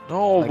design.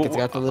 No, Like, but it's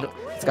got the little,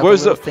 it's got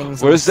where's the the little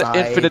things on where's the side.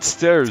 infinite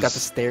stairs? It's got the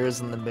stairs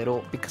in the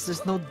middle because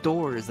there's no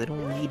doors. They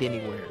don't lead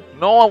anywhere.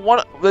 No, I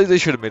want. They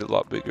should have made it a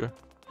lot bigger.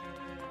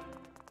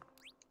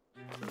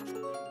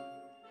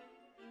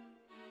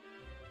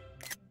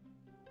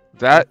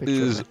 That Picture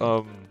is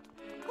of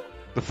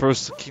the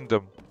first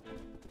kingdom.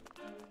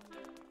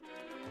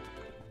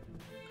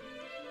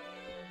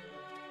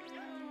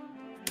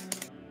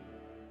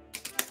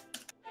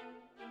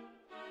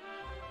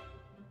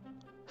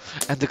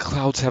 And the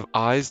clouds have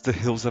eyes, the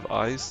hills have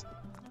eyes.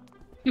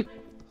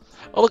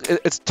 Oh look,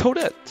 it's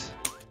Toadette.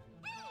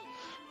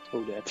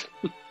 Toadette.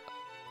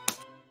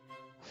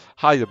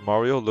 Hiya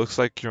Mario, looks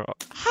like you're.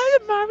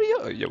 Hiya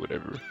Mario. Yeah,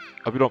 whatever.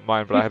 We don't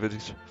mind, but I have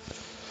it.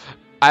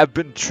 I've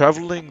been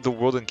traveling the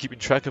world and keeping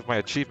track of my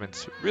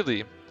achievements.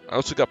 Really? I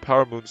also got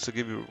power moons to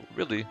give you.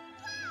 Really?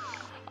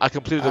 I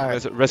completed them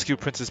as Rescue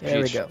Princess Peach.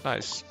 There we go.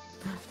 Nice.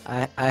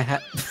 I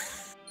had.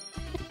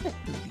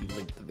 You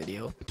linked the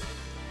video.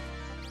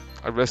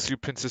 I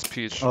rescued Princess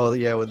Peach. Oh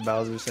yeah, with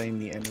Bowser saying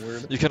the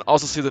N-word. You can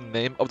also see the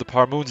name of the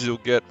power moons you'll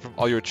get from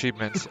all your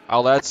achievements.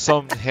 I'll add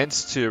some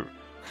hints to.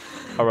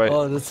 All right.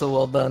 Oh, that's so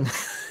well done.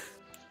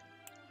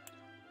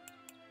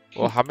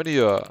 Well, how many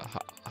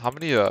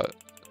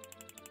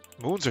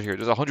moons are here?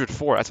 There's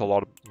 104. That's a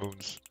lot of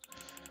moons.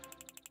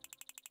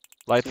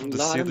 Light from the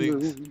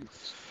ceiling.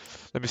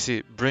 Let me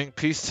see. Bring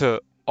peace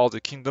to all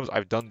the kingdoms.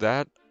 I've done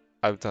that.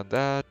 I've done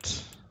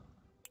that.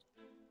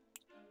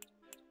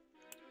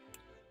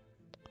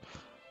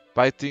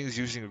 Buy things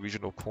using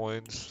regional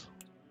coins.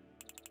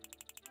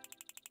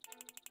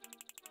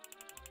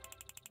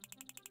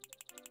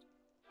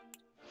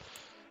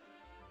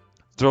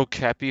 Throw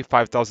Cappy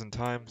 5,000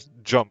 times.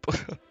 Jump.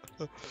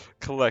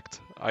 Collect.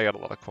 I got a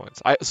lot of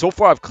coins. So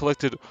far I've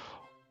collected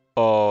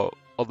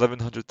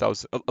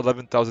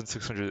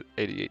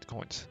 11,688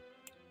 coins.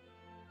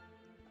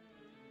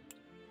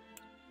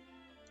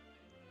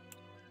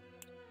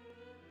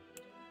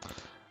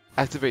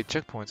 Activate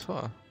checkpoints,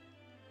 huh?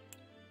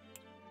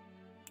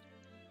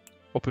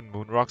 Open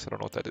moon rocks, I don't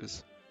know what that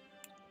is.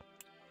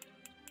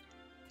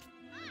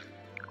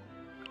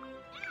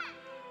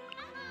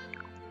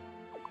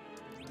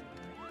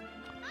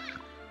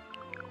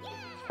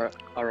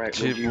 Alright,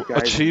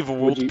 Achieve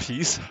world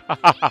peace.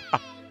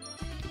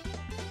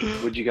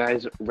 Would you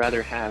guys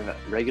rather have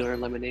regular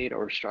lemonade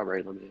or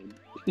strawberry lemonade?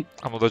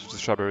 I'm allergic to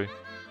strawberry.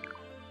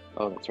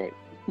 Oh, that's right.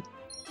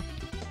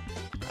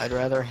 I'd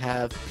rather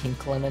have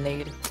pink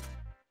lemonade.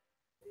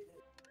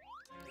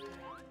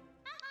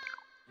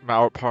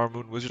 Power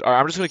Moon Wizard. Alright,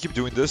 I'm just gonna keep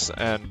doing this,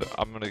 and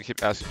I'm gonna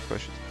keep asking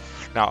questions.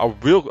 Now,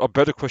 a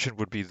better question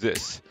would be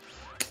this: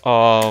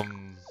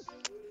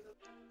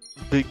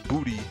 big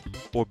booty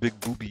or big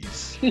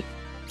boobies?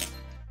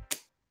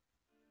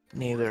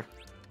 Neither.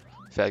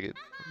 Faggot.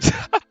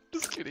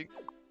 Just kidding.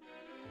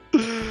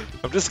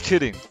 I'm just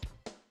kidding.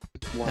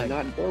 Why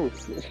not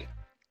both? Alright,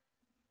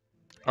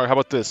 how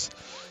about this?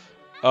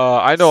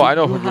 I know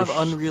You who have goes-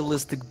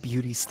 unrealistic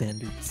beauty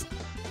standards.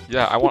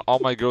 Yeah, I want all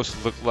my girls to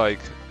look like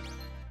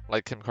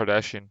Kim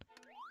Kardashian.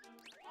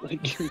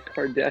 Like Kim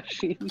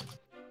Kardashian?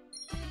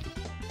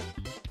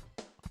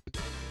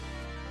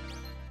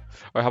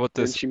 Or how about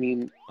this? Don't you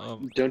mean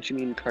Um,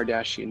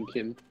 Kardashian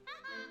Kim?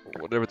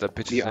 whatever that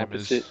bitch's The name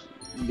opposite. is.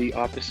 the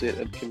opposite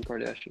of Kim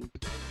Kardashian.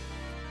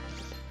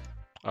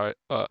 All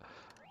right.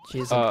 She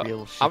isn't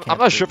real. She I'm can't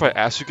not sure if I breathe.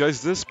 asked you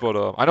guys this, but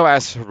I know I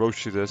asked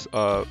Hiroshi this.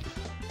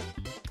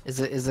 Is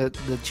it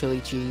the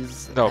chili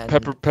cheese? No, and...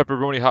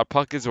 pepperoni hot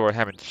pockets or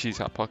ham and cheese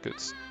hot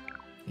pockets.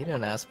 You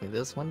didn't ask me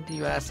this. When did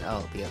you ask?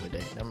 Oh, the other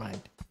day. Never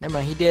mind. Never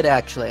mind. He did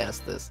actually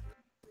ask this.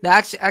 No,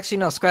 actually,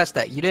 no. Scratch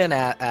that. You didn't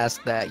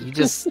ask that. You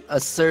just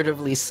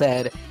assertively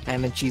said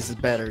ham and cheese is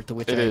better, to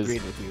which I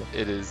agreed with you.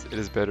 It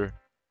is better.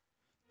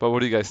 But what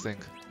do you guys think?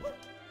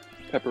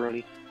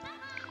 Pepperoni.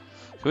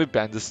 Can we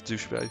ban this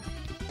douchebag?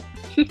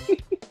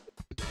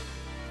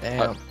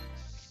 Damn.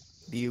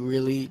 Do you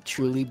really,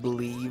 truly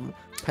believe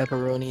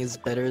pepperoni is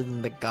better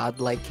than the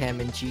godlike ham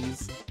and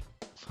cheese?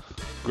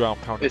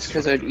 Ground pound. It's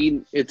because I've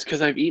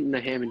eaten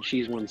the ham and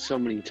cheese one so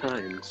many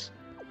times.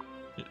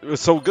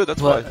 It's so good.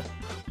 That's why.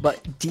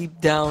 But deep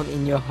down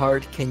in your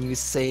heart, can you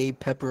say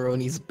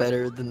pepperoni's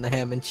better than the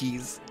ham and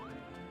cheese?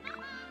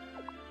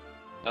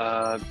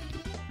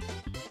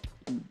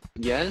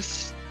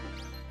 Yes.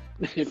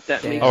 If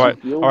that makes All right.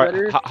 you feel All right.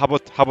 better.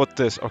 How about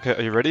this? Okay,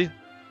 are you ready?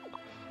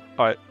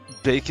 All right.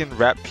 Bacon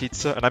wrapped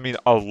pizza, and I mean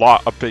a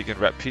lot of bacon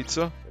wrapped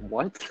pizza,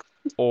 What?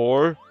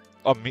 or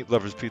a meat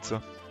lover's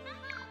pizza.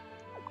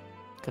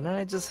 Can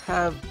I just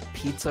have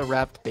pizza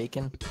wrapped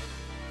bacon?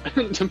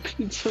 The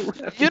pizza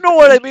wrap. You know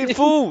what I mean,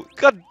 fool!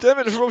 God damn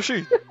it,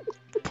 Hiroshi!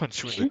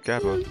 Punch you in the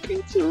gabba.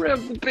 Pizza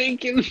wrapped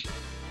bacon.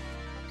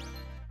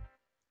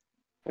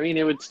 I mean,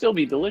 it would still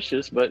be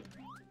delicious, but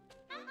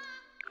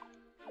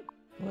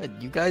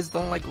What, you guys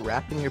don't like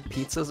wrapping your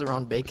pizzas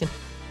around bacon?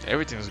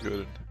 Everything's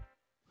good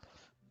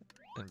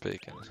in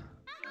bacon.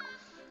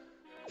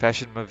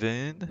 Fashion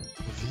Mavin.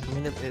 I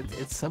mean,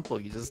 it's simple.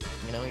 You just,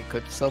 you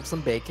cook yourself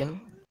some bacon.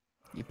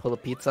 You pull a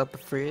pizza out the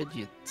fridge,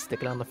 you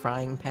stick it on the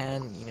frying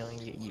pan, you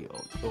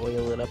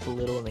oil it up a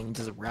little, and then you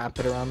just wrap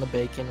it around the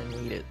bacon and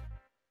eat it.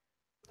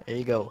 There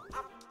you go.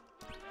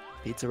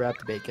 Pizza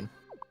wrapped bacon.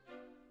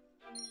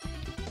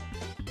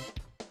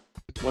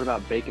 what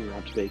about bacon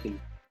wrapped bacon?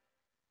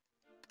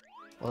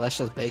 Well, that's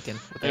just bacon.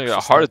 with Yeah, you extra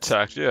got a heart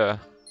steps. attack,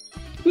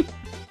 yeah.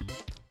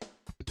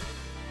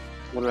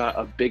 What about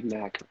a Big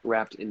Mac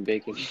wrapped in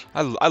bacon?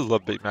 I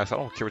love Big Macs. I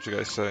don't care what you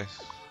guys say.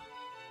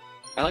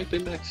 I like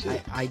Big Macs too.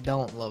 I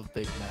don't love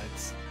Big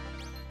Macs.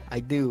 I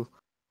do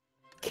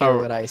care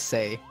what I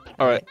say.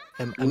 Alright.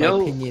 And You my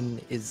know- opinion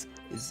is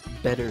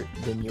better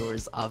than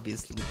yours,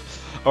 obviously.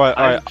 All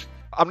right.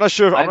 I'm not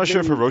sure. I'm I've not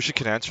sure if been- Hiroshi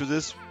can answer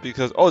this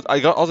because I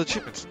got all the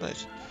achievements.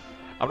 Nice.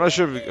 I'm not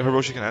sure if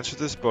Hiroshi can answer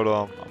this, but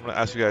I'm gonna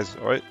ask you guys.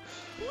 All right.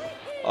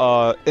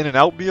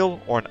 In-N-Out meal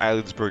or an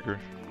Islands burger?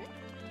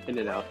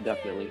 In-N-Out,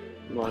 definitely.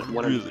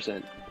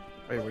 100%.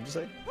 Wait, what'd you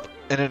say?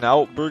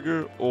 In-N-Out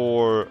burger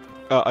or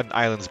an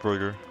Islands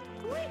burger?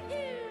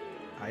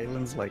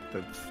 Islands like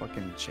the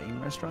fucking chain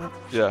restaurant?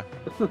 Yeah.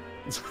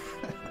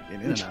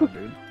 In In-N-Out,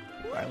 dude.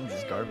 Islands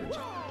is garbage.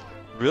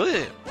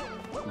 Really?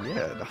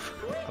 Yeah,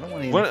 I don't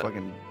want any What-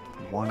 fucking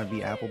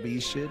wannabe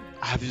Applebee's shit.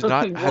 Have you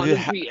not? Have you?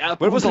 Wanna be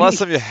When was the Applebee's? last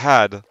time you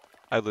had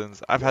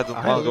Islands? I've had them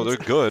a while ago. They're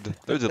Islands? good.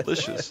 They're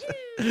delicious.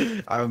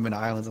 I haven't been to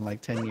Islands in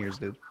like 10 years,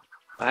 dude.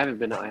 I haven't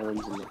been to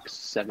Islands in like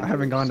 7 I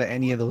haven't years. gone to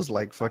any of those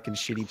like fucking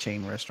shitty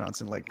chain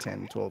restaurants in like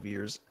 10, 12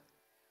 years.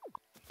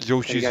 Have you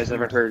Yoshi's. guys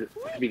ever food. heard?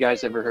 Have you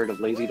guys ever heard of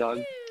Lazy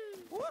Dog?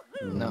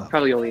 No.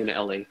 Probably only an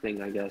LA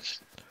thing, I guess.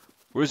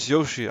 Where's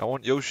Yoshi? I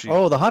want Yoshi.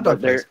 Oh, the hot dog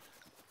But they're place.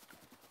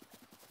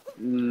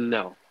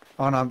 no.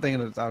 Oh no, I was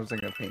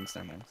thinking of Pink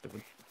Star, man.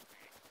 Stupid.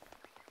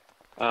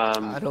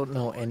 I don't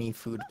know any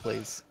food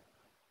place.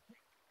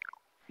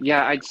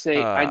 Yeah, I'd say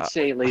Uh,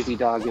 Lazy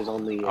Dog is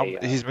only a.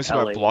 He's missing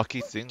LA my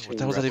blocky thing. What chain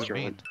the hell does that even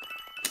mean?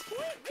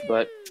 restaurant.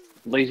 But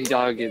Lazy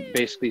Dog, it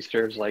basically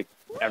serves like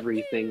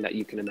everything that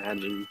you can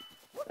imagine,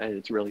 and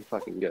it's really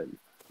fucking good.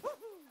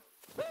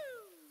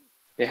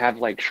 They have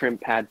like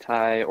shrimp pad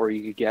thai, or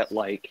you could get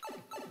like,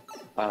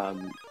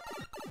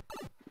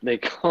 they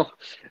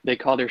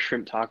call their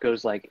shrimp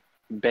tacos like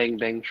bang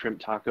bang shrimp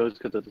tacos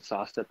because of the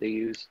sauce that they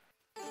use.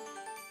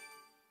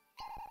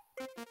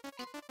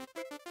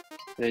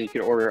 And then you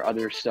could order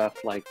other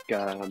stuff like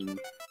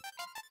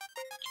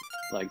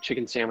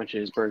chicken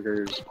sandwiches,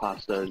 burgers,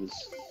 pastas.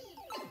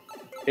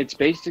 It's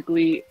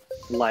basically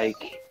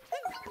like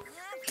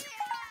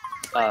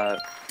a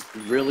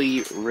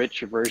really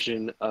rich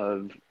version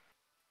of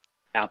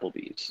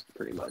Applebee's,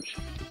 pretty much.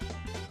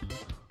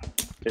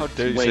 How It's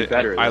dare you way say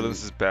better than-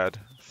 Islands is bad?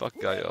 Fuck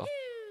Gaio.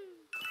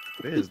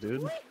 It is,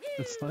 dude.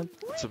 It's not.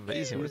 It's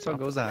amazing. Who What's the fuck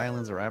goes to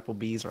Islands or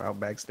Applebee's or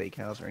Outback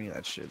Steakhouse or any of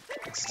that shit?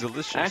 It's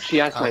delicious. I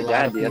actually asked A my lot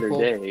dad of the other people-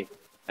 day.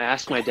 I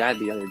asked my dad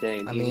the other day,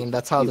 and I he- mean,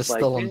 that's how they're he's like,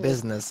 still in "Yeah."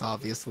 business,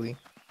 obviously.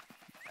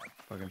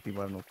 Fucking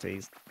people have no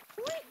taste.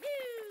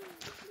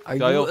 Are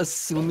you Gaio-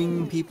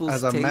 assuming people's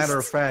As a matter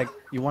of tastes- fact,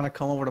 you want to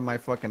come over to my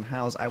fucking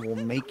house, I will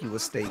make you a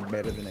steak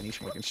better than any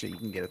fucking shit you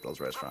can get at those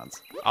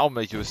restaurants. I'll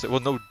make you a steak.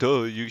 Well, no,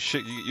 duh.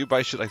 You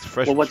buy shit like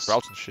fresh Well, from what's-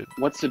 Sprouts and shit.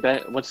 What's the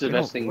best You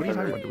know, thing what are you for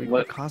talking about? Do we go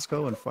what? to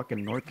Costco and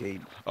fucking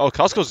Northgate? Oh,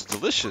 Costco's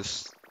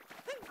delicious.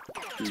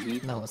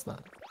 Mhm. No, it's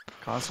not.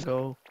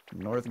 Costco,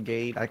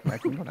 Northgate. I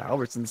can go to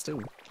Albertsons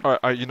too.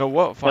 Alright, you know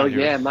what? Hell Fine,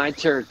 yeah, my I don't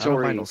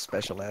territory. mind no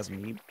special ass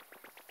meat.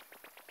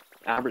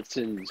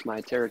 Albertsons,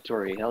 my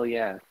territory. Hell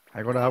yeah.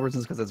 I go to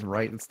Albertsons because it's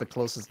right. It's the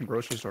closest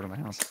grocery store to my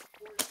house.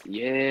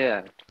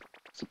 Yeah.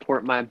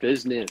 Support my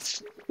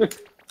business.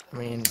 I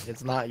mean,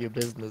 it's not your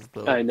business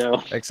though. I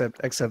know.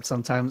 Except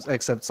sometimes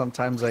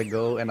I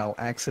go and I'll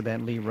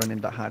accidentally run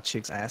into hot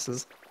chicks'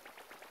 asses.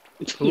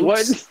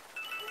 What?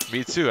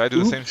 Me too. I do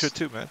the same Oops. shit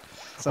too, man.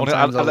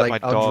 Sometimes I let my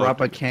I'll dog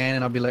drop a do it. can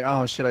and I'll be like,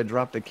 oh shit, I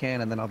dropped a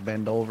can, and then I'll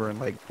bend over and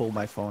like pull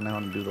my phone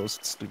out and do those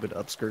stupid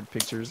upskirt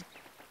pictures,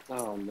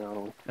 Oh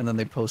no. and then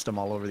they post them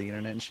all over the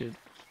internet and shit.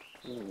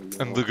 Oh, And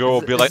no. the girl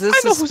will be Is like, this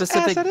I know a whose ass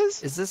specific? that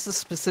is. Is this a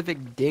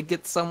specific dig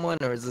at someone,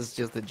 or is this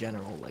just a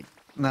general like?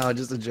 No,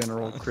 just a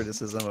general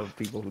criticism of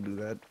people who do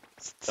that.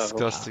 It's Oh,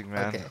 disgusting,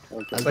 man. Okay.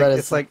 Okay. I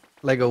It's bet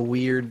like a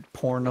weird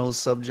porno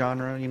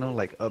subgenre, you know,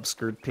 like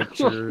upskirt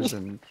pictures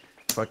and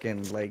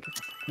fucking like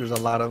there's a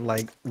lot of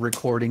like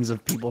recordings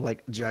of people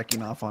like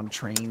jacking off on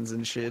trains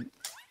and shit.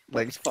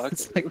 Like Fuck.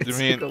 it's like You it's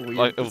mean like a weird,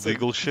 like it's like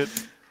illegal shit?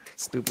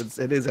 stupid.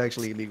 It is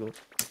actually illegal.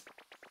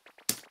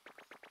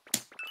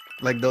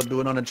 Like they'll do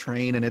it on a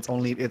train and it's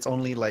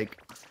only like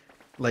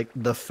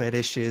the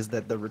fetish is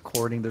that the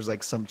recording there's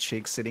like some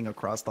chick sitting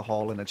across the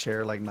hall in a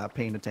chair like not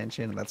paying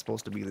attention, and that's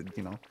supposed to be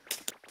the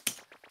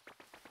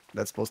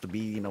that's supposed to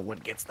be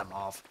what gets them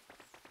off.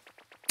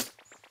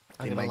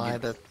 I'm gonna lie,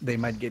 They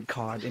might get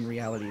caught. In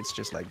reality, it's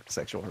just like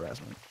sexual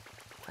harassment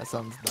that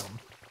sounds dumb.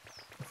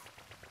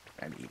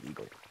 and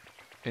illegal.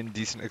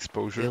 Indecent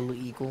exposure.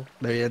 Illegal.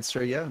 That's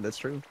true. Yeah, that's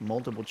true.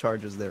 Multiple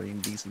charges there,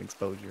 indecent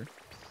exposure.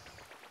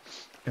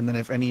 And then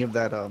if any of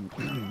that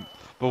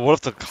But what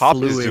if the cop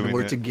is fluid doing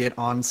were it? to get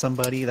on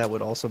somebody, that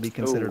would also be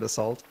considered Oh.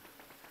 assault.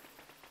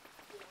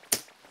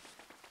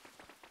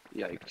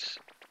 Yikes.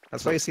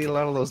 That's why you see a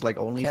lot of those like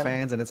OnlyFans,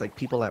 Can- and it's like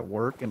people at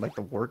work in like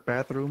the work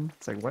bathroom.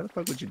 It's like, why the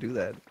fuck would you do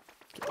that?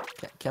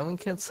 Can we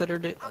consider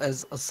it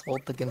as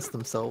assault against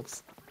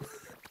themselves?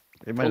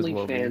 It might as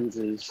well be. OnlyFans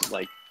is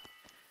like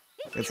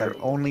It's like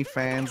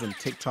OnlyFans and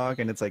TikTok,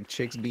 and it's like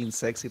chicks being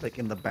sexy like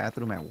in the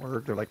bathroom at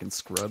work. They're like in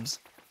scrubs.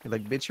 You're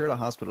like, bitch, you're at a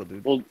hospital,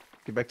 dude. well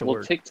Get back to well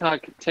work.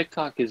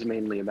 TikTok is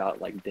mainly about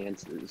like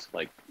dances.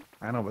 Like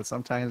I know, but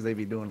sometimes they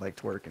be doing like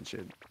twerk and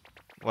shit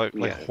Like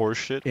Yeah. horse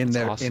shit? in It's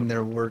their awesome. in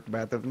their work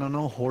bathroom.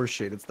 No horse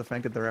shit. It's the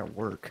fact that they're at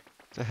work.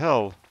 The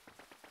hell?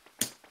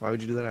 Why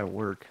would you do that at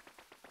work?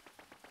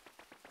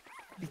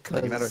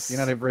 Because Like, you're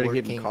not afraid of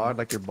getting working- caught.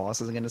 Like your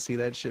boss isn't gonna see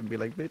that shit and be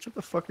like, bitch, what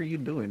the fuck are you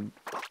doing?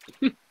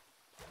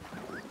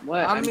 what?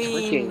 I I'm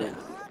mean, twerking.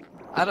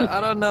 I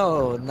don't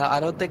know. No, I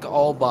don't think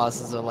all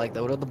bosses are like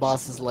that. What if the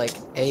boss is like,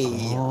 hey,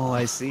 Oh,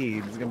 I see.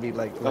 It's gonna be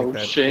like Oh,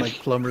 that. shit. Like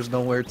plumbers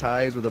don't wear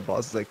ties, where the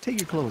boss is like, take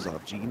your clothes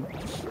off, Gene.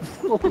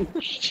 Oh,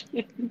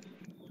 shit.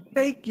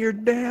 Take your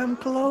damn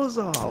clothes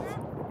off.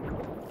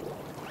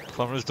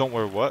 Plumbers don't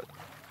wear what?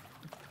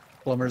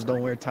 Plumbers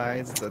don't wear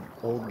ties. The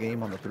old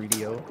game on the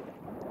 3DO.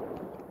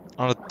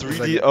 On a It's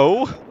like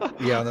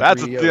 3DO? Yeah, on the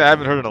That's a 3DO. thing I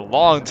haven't heard in a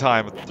long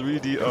time. A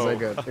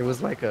 3DO. It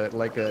was like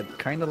a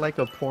kind of like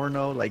a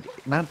porno, like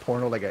not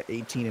porno, like a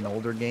 18 and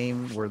older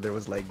game where there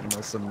was like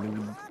some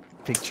nude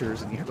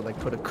pictures and you had to like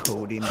put a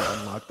code in to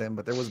unlock them,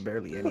 but there was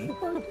barely any.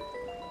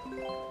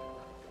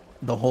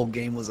 The whole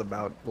game was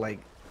about like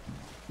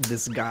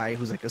this guy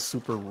who's like a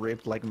super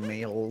ripped like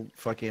male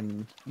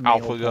fucking male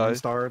Alpha porn guy.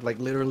 star. Like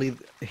literally,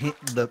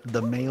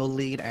 the male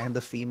lead and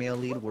the female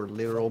lead were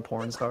literal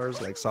porn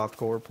stars, like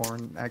softcore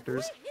porn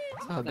actors.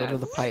 oh, go to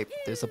the pipe.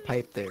 There's a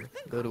pipe there.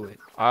 Go to it.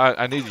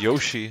 I need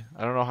Yoshi.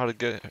 I don't know how to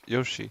get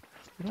Yoshi.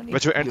 You don't need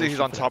Bet you anything he's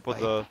Yoshi on for top that of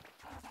pipe. the.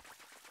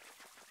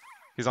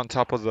 He's on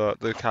top of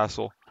the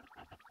castle.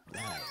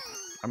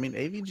 I mean,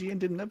 AVGN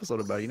did an episode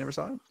about it. You never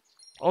saw it?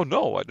 Oh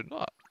no, I did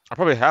not. I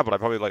probably have, but I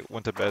probably like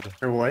went to bed.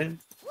 Or what?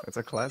 That's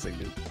a classic,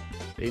 dude.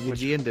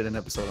 AVGN did an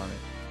episode on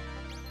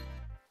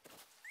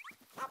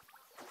it.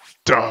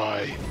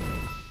 Die.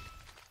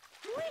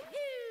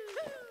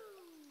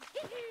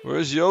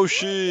 Where's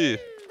Yoshi?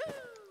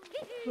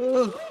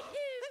 Alright,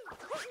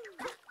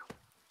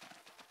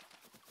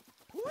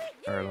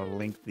 I'll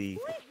link the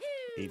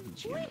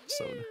AVGN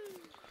episode.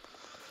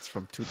 It's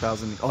from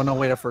 2000. Oh no,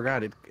 wait, I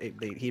forgot.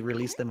 He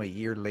released them a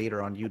year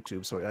later on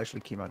YouTube, so it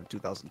actually came out in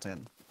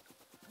 2010.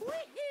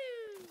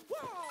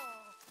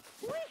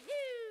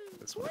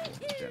 This one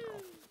in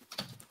general.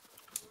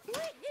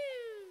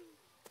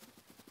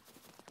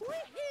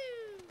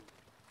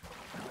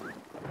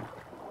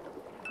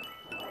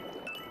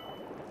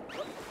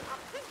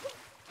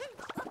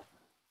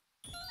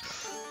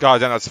 God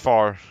damn, that's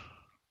far.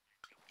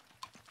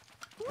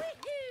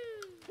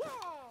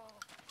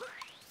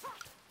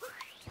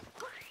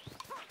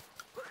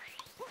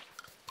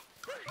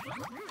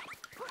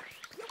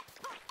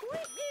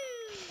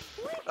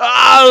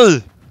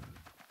 Ah!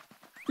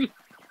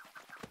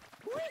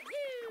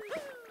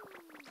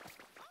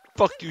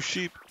 Fuck you,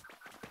 sheep.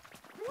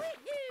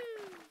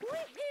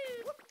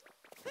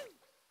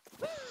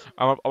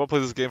 I'm gonna play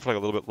this game for like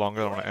a little bit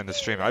longer. I want to end the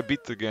stream. I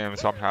beat the game,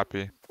 so I'm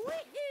happy.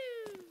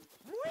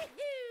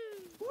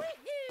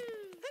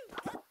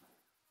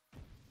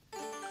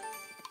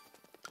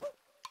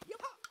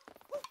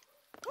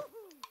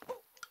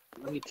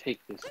 take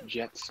this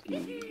jet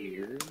ski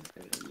here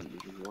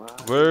and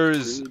ride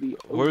Where's through the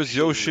Where's ocean.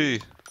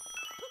 Yoshi?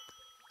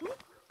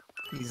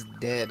 He's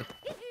dead.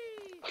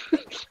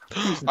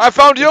 I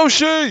found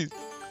Yoshi!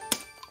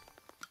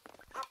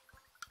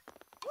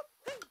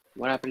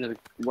 What happened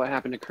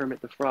to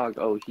Kermit the Frog?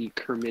 Oh, he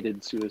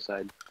committed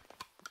suicide.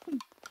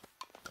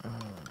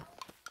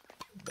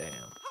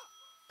 Damn.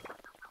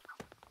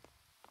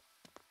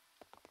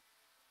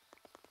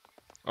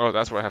 Oh,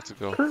 that's where I have to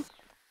go.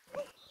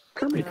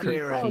 Kermit the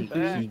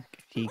Frog.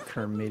 He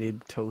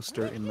committed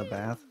toaster in the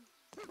bath.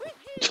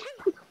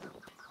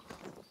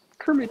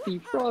 Kermit the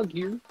Frog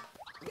here.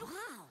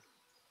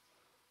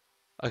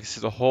 I can see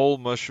the whole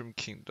Mushroom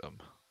Kingdom.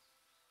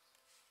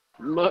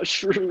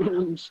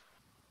 Mushrooms.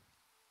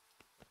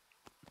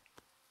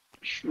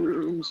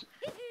 Shrooms.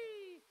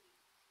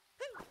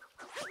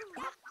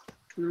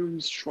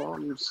 Shrooms,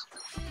 shrooms.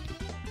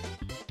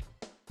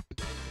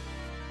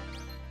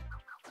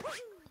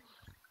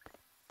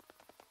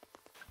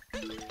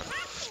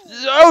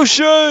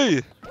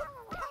 Yoshi!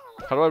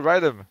 How do I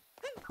ride him?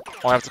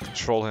 Oh, I have to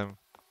control him.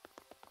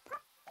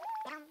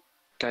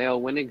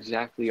 Gael, when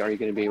exactly are you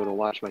going to be able to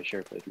watch my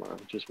share play tomorrow?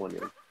 Just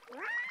wondering.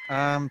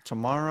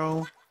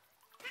 Tomorrow.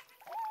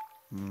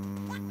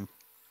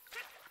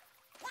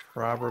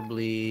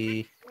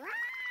 Probably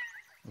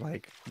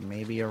like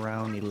maybe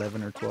around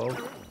 11 or 12.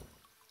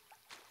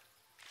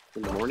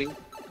 In the morning?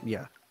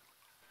 Yeah,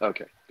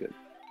 Okay, good.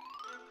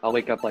 I'll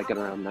wake up like at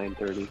around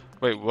 9:30.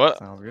 Wait, what?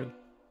 sounds good.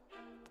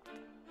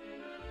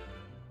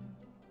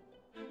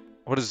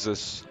 What is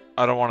this?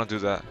 I don't want to do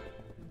that.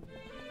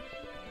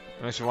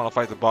 It makes me want to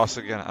fight the boss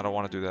again. I don't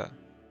want to do that.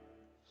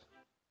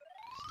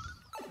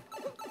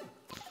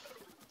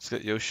 Let's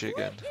get Yoshi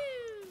again.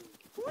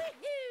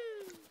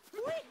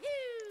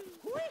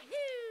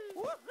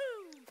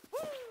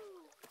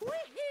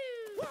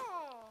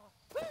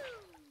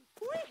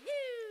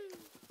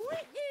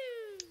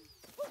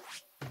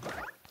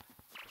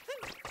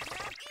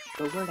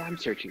 The word I'm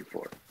searching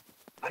for.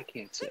 I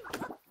can't say.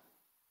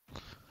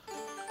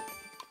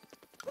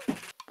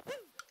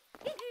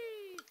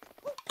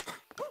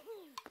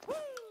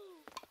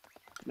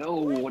 No,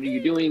 what are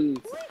you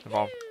doing? Come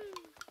on.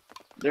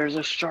 There's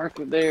a shark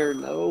there,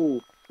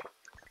 no.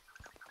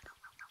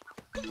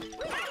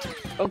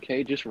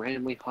 Okay, just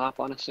randomly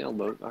hop on a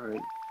sailboat, alright.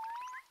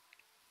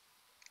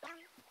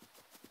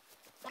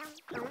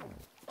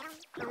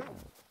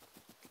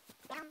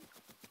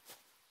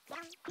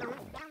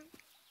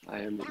 I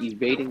am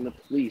evading the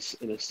police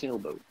in a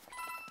sailboat.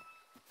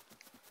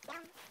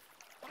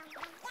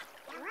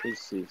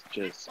 This is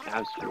just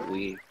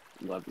absolutely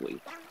lovely.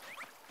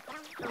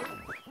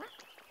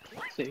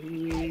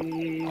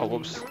 Oh,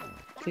 whoops.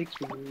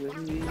 Takes me where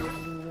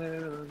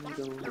I'm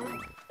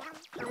going.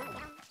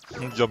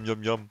 Yum,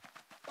 yum, yum.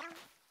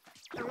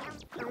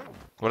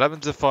 What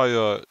happens if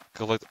I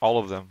collect all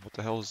of them? What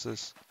the hell is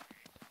this?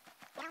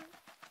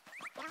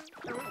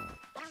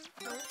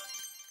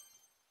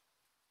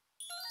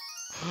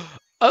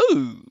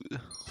 Oh!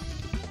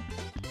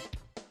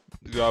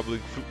 Gobbling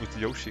fruit with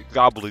Yoshi.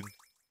 Gobbling.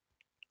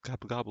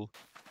 Gobble, gobble.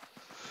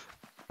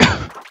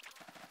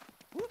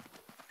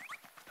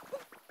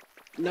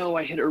 No,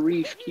 I hit a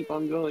reef. Keep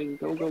on going.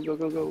 Go, go, go,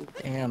 go, go.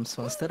 Damn,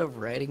 so instead of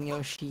riding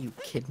Yoshi, you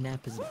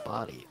kidnap his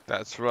body.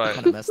 That's right.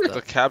 Kinda messed The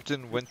up.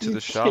 captain went to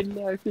the shop.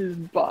 Kidnap his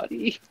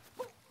body.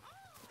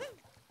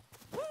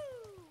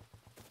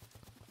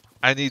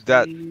 I need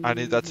that. I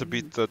need that to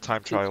beat the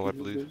time trial, I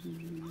believe.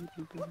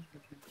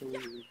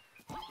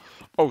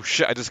 Oh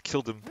shit, I just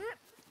killed him.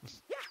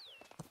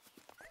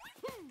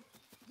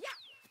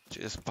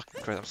 Jesus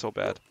fucking Christ, I'm so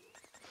bad.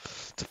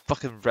 It's a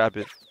fucking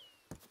rabbit.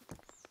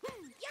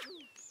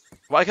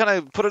 Why can't I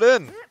put it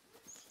in?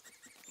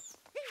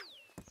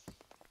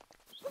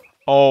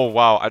 Oh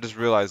wow, I just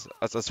realized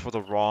that's for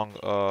the wrong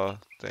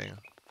thing.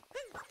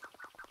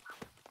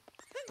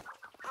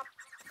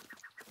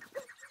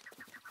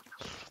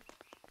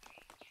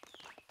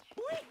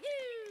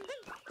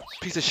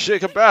 Piece of shit,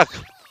 come back!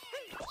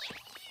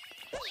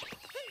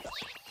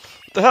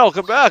 What the hell,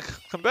 come back!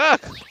 Come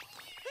back!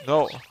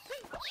 No.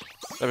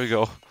 There we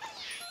go.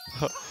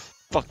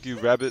 Fuck you,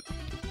 rabbit.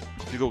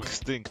 You go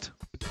extinct.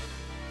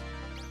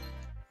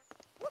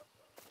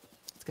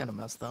 It's kinda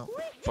messed up.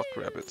 Fuck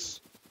rabbits.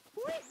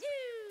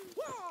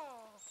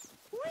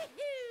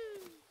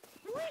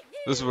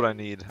 This is what I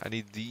need. I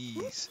need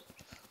these.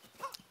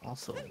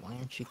 Also, why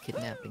aren't you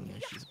kidnapping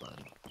Yoshi's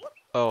body?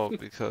 Oh,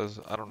 because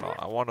I don't know.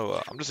 I want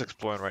to. I'm just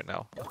exploring right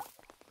now.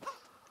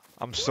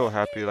 I'm so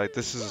happy. Like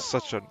this is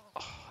such an.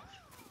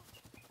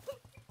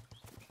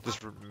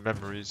 Just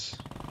memories.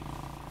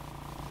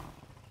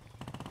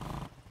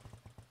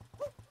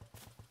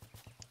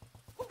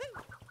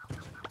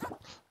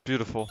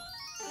 Beautiful.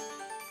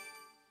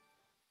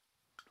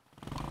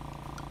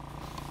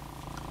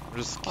 I'm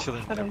just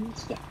killing them.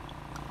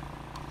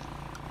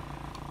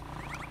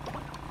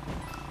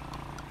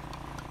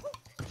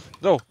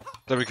 No!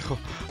 There we go.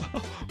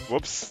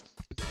 Whoops.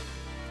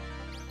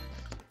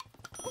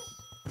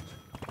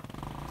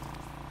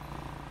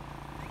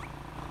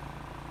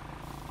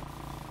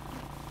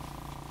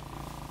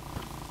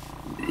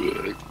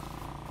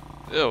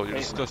 Ew, you're Damn.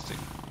 disgusting.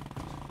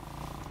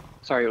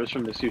 Sorry, it was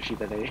from the sushi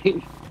that I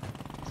ate.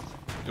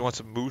 You want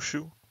some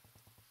mushu?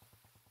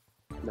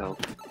 No.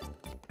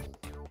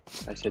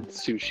 I said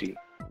sushi.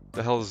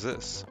 The hell is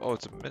this? Oh,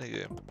 it's a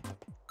minigame.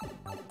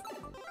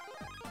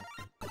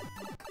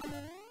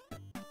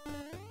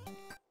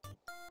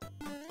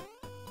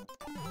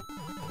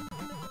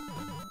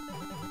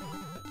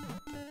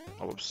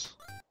 Oh, whoops.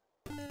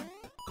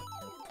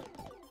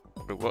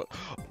 Wait, what?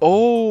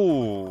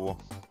 Oh!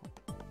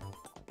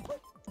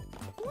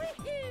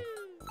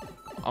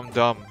 I'm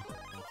dumb.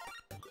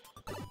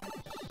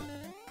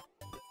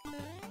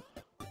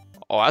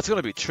 Oh, that's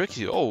gonna be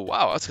tricky. Oh,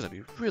 wow, that's gonna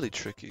be really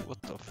tricky.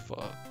 What the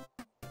fuck?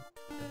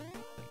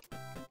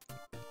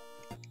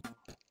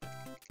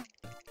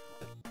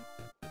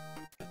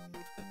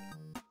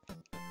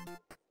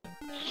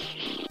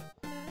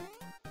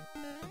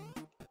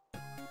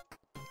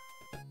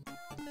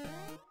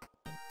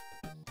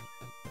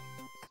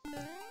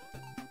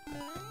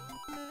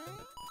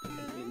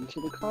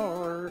 Into the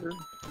car.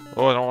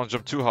 Oh, I don't want to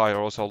jump too high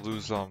or else I'll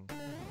lose, Oh,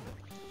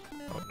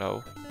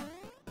 no.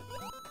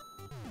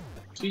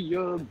 See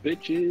ya,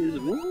 bitches.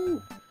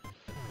 Woo!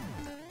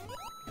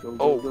 Go, go,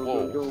 Oh, go,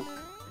 whoa. go, go.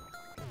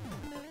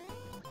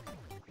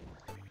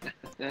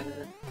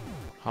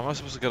 How am I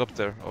supposed to get up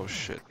there? Oh,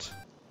 shit.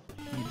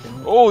 You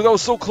don't. Oh, that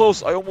was so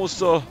close. I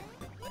almost, Oh,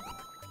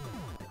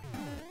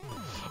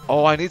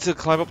 I need to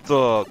climb up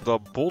the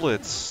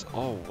bullets.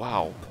 Oh,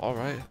 wow.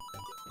 Alright.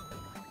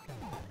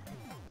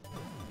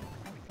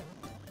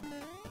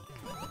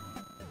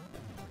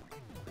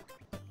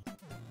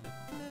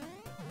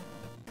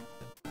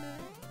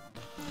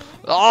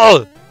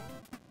 Oh!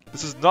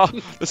 This is not.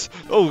 This.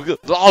 Oh, God.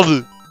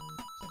 Oh!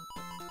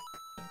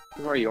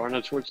 Who are you,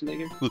 Arnold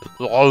Schwarzenegger?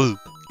 Oh!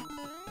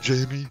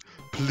 Jamie,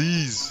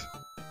 please.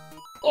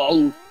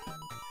 Oh!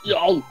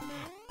 Yo!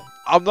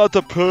 I'm not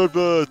a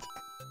pervert.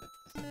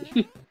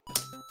 Oh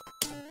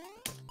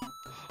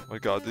my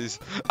God, these.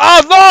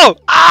 Oh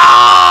no!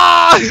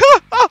 Ah!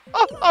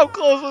 How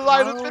close was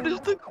I to finish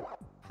it?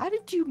 How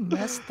did you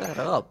mess that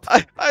up?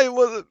 I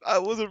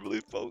wasn't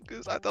really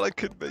focused. I thought I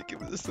could make it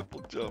with a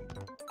simple jump.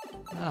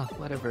 Ah,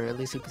 whatever. At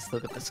least you can still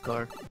get the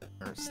scar.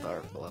 Or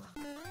star, blah.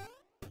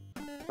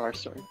 Sorry.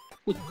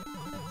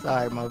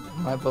 Sorry,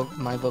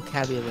 my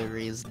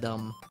vocabulary is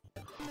dumb.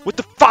 What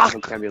the fuck?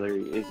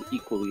 Vocabulary is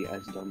equally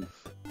as dumb.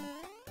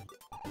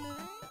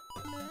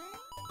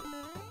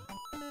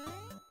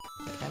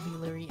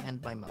 Vocabulary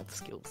and my mouth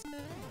skills.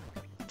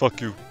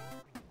 Fuck you.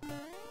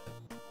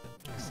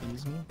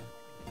 Excuse me?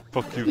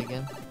 Fuck you.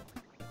 Again?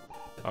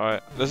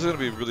 Alright, this is gonna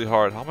be really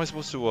hard. How am I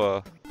supposed to,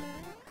 You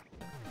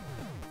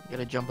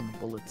gotta jump on the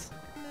bullets.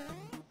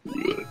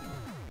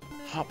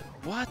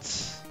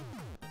 What?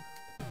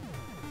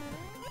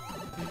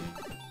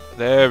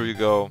 There we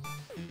go.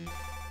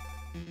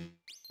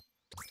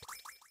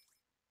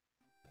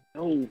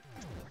 No.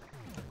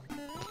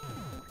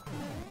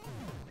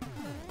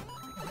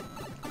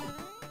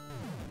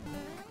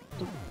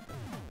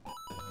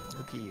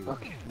 Look at you.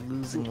 Okay.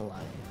 Losing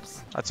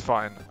lives. That's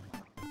fine.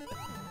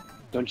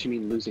 Don't you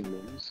mean losing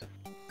limbs?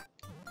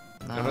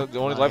 No, The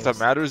only life that lives.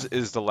 matters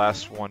is the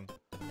last one.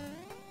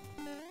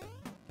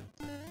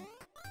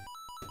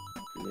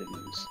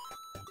 Limbs.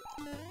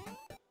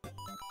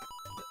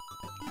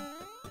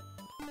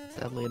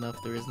 Sadly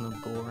enough, there is no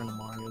gore in a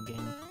Mario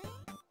game.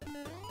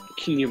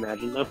 Can you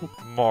imagine though?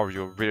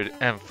 Mario rated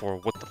M for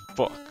what the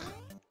fuck?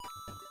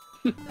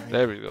 Right?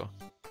 There we go.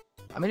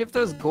 I mean, if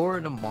there's gore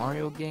in a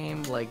Mario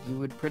game, like, you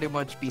would pretty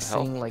much be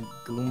Hell. seeing, like,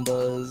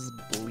 Goombas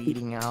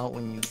bleeding out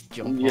when you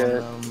jump Yeah.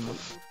 on them.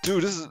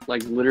 Dude, this is.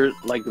 Like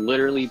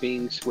literally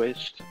being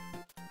squished.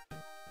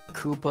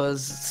 Koopas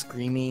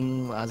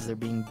screaming as they're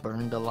being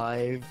burned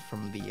alive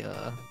from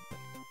the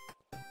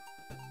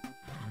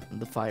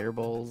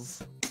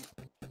fireballs.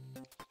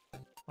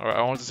 Alright,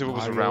 I wanted to see what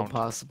was Mario around.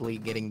 possibly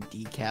getting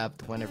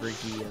decapped whenever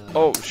he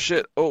Oh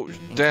shit! Oh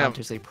damn!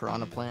 encounters a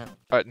piranha plant.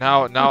 Alright,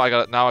 now I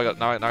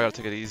gotta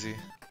take it easy.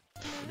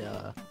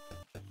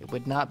 It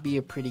would not be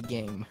a pretty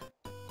game.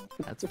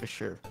 That's for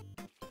sure.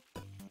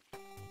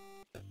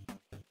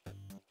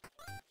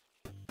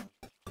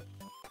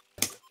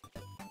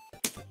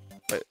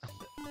 Wait.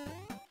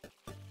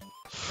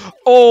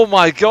 Oh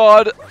my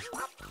god!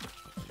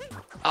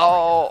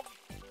 Oh,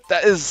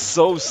 that is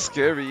so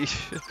scary.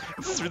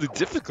 This is really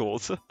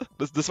difficult.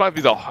 This might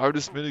be the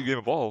hardest minigame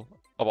of all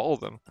of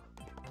them.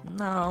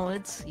 No,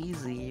 it's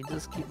easy. You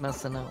just keep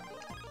messing up.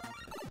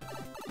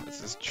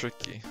 This is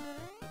tricky.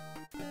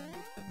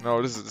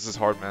 No, this is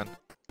hard, man.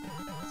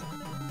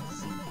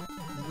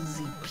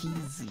 Easy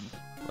peasy.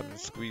 Lemon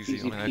squeezy.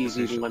 Easy Only I can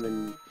say peasy shit,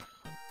 lemon.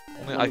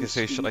 only I can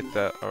say shit like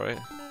that. All right.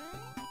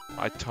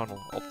 I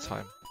tunnel all the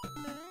time.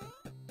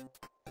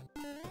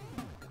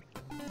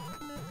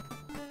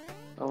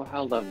 Oh,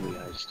 how lovely.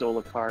 I stole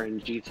a car in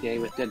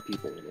GTA with dead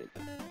people in it.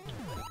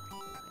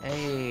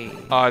 Hey.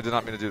 Oh, I did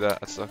not mean to do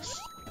that. That sucks.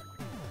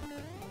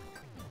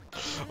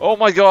 Oh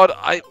my god!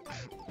 That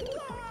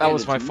And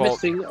was my it's fault.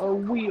 Missing a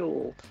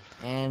wheel.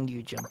 And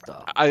you jumped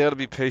off. I gotta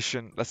be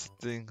patient. That's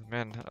the thing,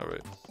 man. All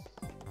right.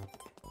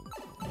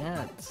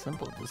 Yeah, it's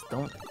simple. Just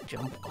don't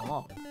jump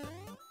off.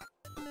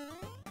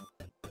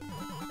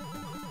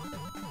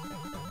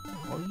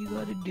 All you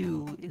gotta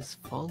do is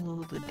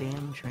follow the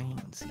damn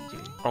train,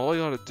 CJ. All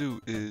you gotta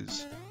do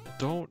is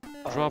don't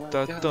All drop I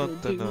that gotta dun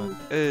dun do dun.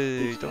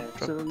 Hey, is don't have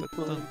drop some that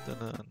fun. dun dun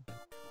dun.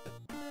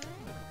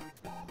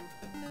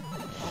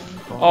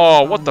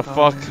 Oh, what the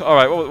fuck?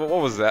 Alright, what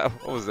was that?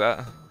 What was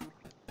that?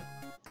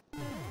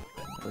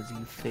 Was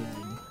you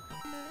fading?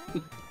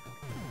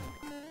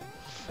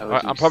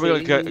 Alright, I'm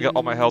probably gonna get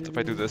all my health if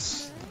I do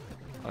this.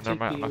 Oh, never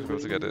mind, I'm not gonna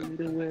be able to get it.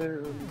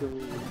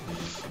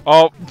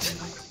 Oh!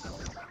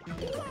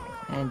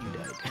 And you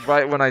died.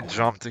 Right when I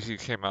jumped, he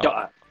came out.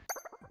 God.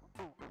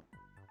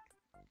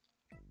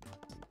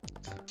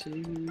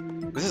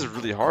 This is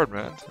really hard,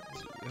 man.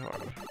 It's really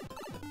hard.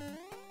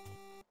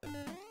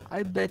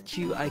 I bet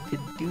you I could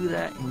do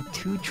that in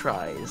 2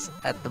 tries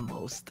at the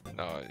most.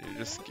 No, you're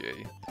just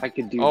gay. I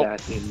could do Oh,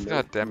 that in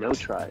God damn no it.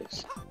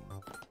 tries.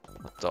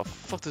 What the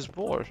fuck is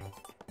more?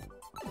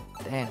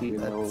 Damn,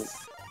 Even though-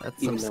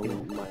 that's some Even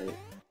though skill.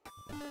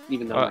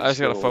 even though I my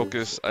actually gotta skill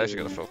focus. I actually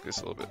gotta in focus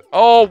a little bit.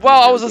 Oh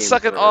wow, I was a games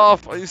second are-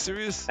 off. Are you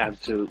serious?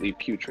 absolutely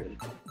putrid.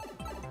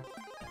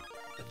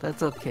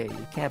 That's okay.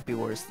 You can't be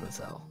worse than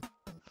Cell.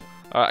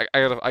 I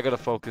gotta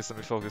focus. Let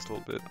me focus a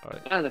little bit. All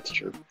right, Ah, that's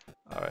true.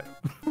 all right.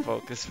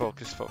 Focus,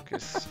 focus,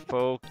 focus,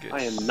 focus.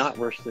 I am not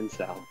worse than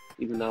Sal,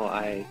 even though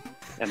I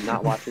am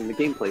not watching the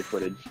gameplay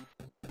footage.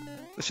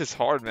 This shit's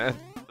hard, man.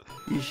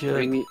 You I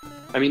should.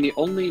 mean, the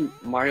only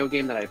Mario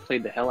game that I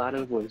played the hell out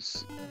of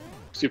was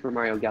Super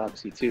Mario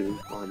Galaxy 2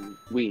 on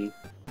Wii.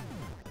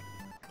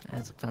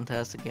 That's a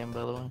fantastic game,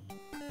 by the way.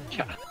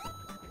 Yeah.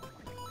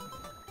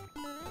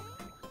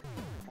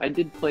 I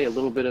did play a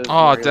little bit of. Oh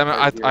Mario damn it!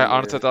 Kart here I and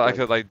honestly there, thought I but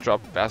could like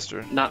drop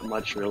faster. Not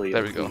much really.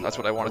 There of we go, the, that's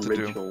what I wanted to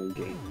do. original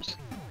games.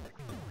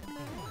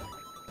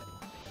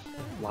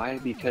 Why?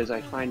 Because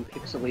I find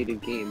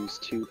pixelated games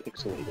too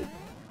pixelated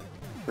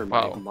for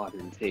my Wow.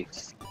 modern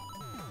taste.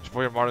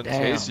 For your modern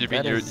Damn, taste, you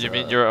mean that you is,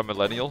 you're a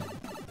millennial?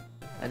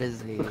 That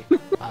is a.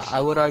 I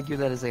would argue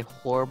that is a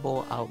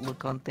horrible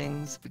outlook on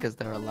things because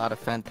there are a lot of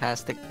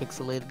fantastic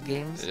pixelated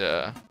games,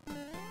 Yeah.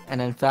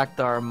 and in fact,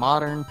 there are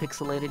modern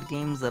pixelated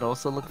games that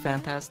also look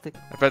fantastic.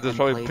 In fact, there's And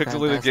probably play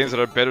pixelated games fantastic. that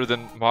are better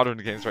than modern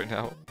games right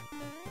now.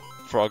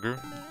 Frogger.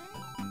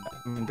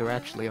 I mean, there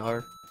actually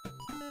are.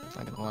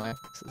 Not gonna lie,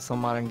 some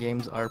modern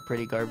games are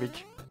pretty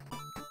garbage.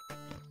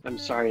 I'm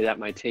sorry that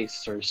my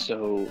tastes are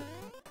so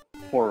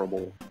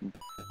horrible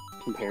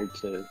compared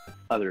to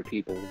other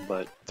people,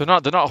 but They're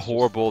not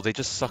horrible. They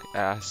just suck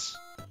ass.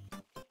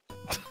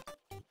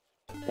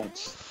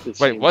 that's the Wait,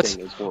 same what?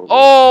 thing as horrible.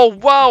 Oh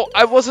wow!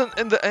 I wasn't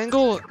in the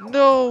angle.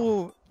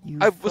 No. You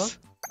I was-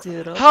 fucked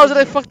it up How did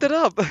I again. fuck that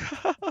up?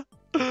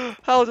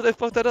 How did I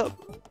fuck that up?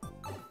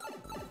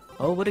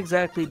 Oh, what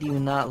exactly do you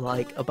not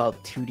like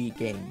about 2D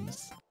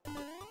games?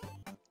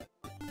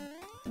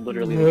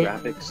 Literally the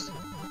graphics.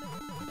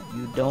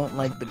 You don't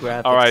like the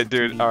graphics. All right, of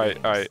dude. 2D All right,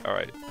 games. all right, all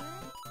right.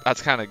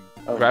 That's kind of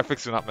Oh,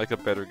 graphics do not make a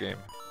better game.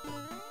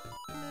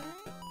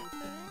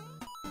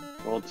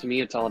 well, to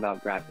me, it's all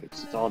about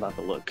graphics. It's all about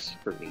the looks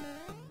for me.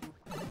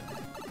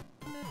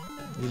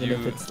 Even if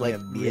You- it's like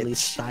Yeah, really bitch.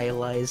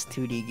 stylized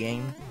 2D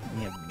game.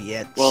 Yeah,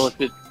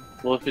 bitch.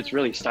 Well, if it's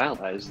really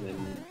stylized, then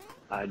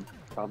I'd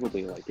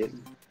probably like it.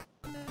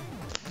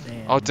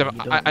 Damn, Oh damn it! you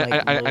don't I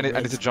like need to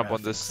low-res jump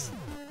on this.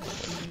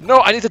 graphics. No,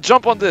 I need to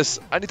jump on this.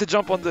 I need to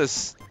jump on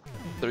this.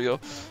 There we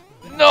go.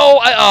 No,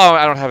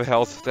 I don't have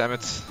health. Damn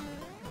it.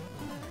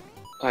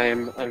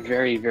 I'm a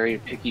very, very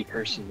picky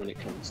person when it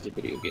comes to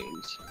video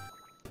games.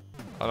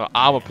 I don't know,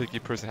 I'm a picky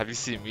person. Have you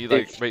seen me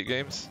like rate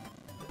games?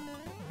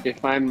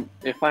 If I'm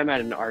at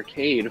an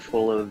arcade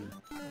full of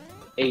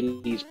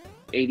 80s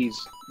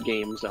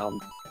games, I'll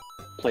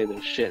play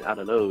the shit out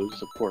of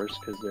those, of course,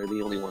 because they're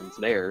the only ones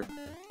there.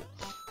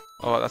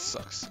 Oh, that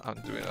sucks. I'm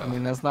doing I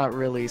mean, that's not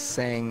really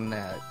saying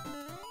that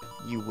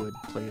you would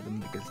play them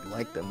because you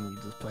like them.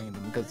 You're just playing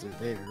them because they're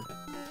there.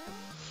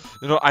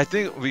 You know, I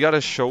think we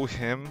gotta show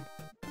him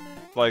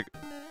like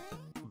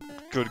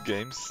good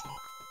games,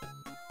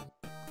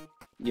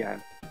 Yeah,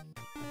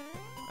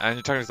 and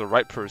you're talking to the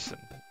right person.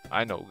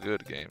 I know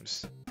good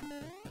games.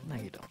 No,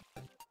 you don't.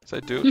 Yes, I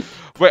do.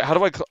 Wait, how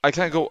do I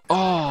can't go.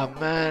 Oh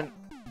man.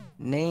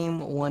 Name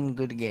one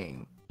good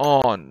game.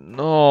 Oh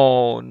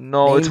no,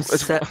 no. Name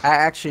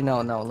actually,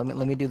 no.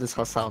 Let me do this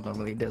how Sal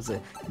normally does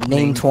it.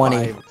 Name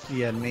 20. 5.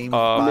 Yeah, name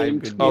Uh, 5 Name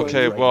good 20. games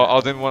Okay, right well, now.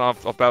 I'll name one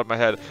off out of my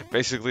head.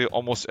 Basically,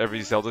 almost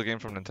every Zelda game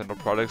from Nintendo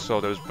products.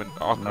 So there's been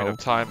Ocarina No. of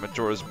Time,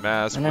 Majora's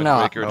Mask, No, Wind no,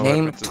 Waker, no. Twilight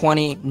Name Princess.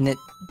 20.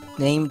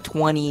 Name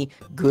 20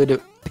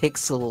 good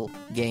pixel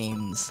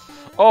games.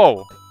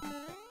 Oh,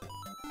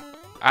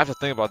 I have to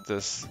think about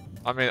this.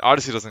 I mean,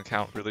 Odyssey doesn't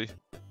count really.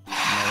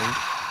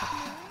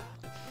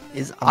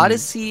 Is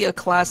Odyssey a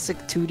classic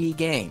 2D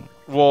game?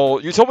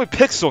 Well, you told me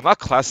pixel, not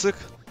classic.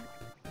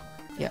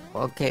 Yeah.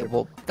 Okay.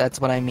 Well,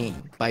 that's what I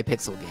mean by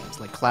pixel games,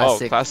 like Oh,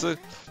 classic. classic.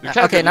 You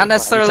can't Okay, go- not you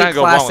necessarily can't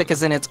go wrong classic with-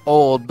 as in it's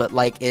old, but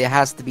like it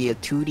has to be a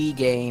 2D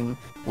game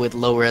with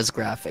low res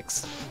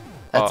graphics.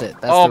 That's it.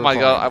 That's oh the my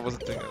god, I requirement.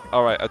 wasn't thinking.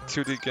 Alright, a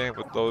 2D game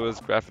with low-res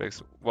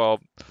graphics. Well,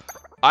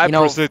 I You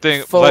know, personally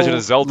think faux Legend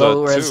of Zelda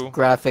low-res 2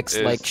 graphics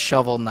is... like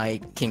Shovel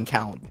Knight can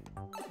count.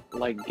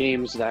 Like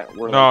games that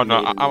were No, like,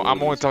 no, made in the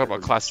I'm only 80s talking or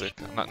about classic,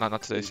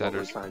 not today's is what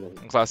we're standards. trying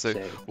to Classic.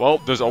 say. Well,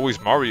 there's always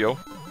Mario.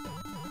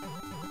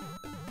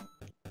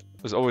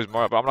 There's always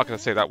Mario, but I'm not gonna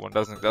say that one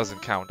doesn't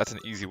count. That's an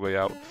easy way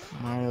out.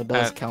 Mario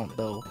does And- count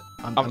though.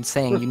 I'm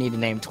saying you need to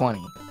name 20.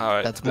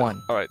 Alright, That's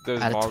one. Alright,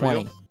 there's Out of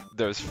Mario. 20.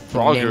 There's Can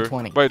you name Frogger.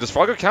 20? Wait, does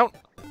Frogger count?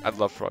 I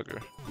love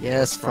Frogger.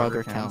 Yes,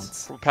 Frogger Frogger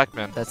counts. counts.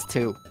 Pac-Man. That's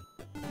 2.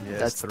 Yes,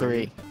 That's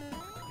 3.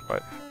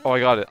 Oh, I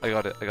got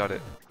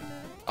it.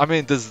 I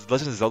mean, does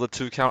Legend of Zelda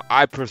 2 count?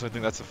 I personally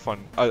think that's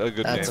a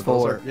good That's game.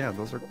 four. Those are, yeah,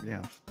 those are,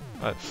 yeah.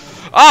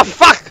 Ah,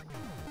 fuck!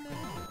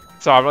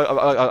 Sorry,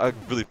 I'm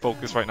really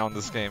focused right now on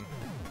this game.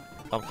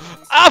 Fuck!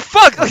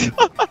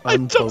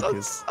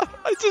 Unfocus.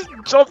 I just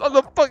jumped on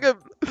the fucking...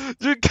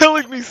 You're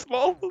killing me,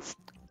 Smalls!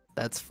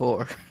 That's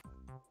 4.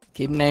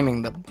 Keep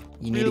naming them.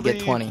 You need to get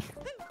Really? 20.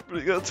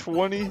 We got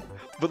 20?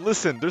 But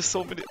listen, there's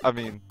so many... I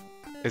mean,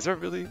 is there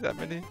really that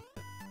many?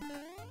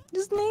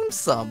 Just name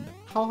some.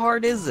 How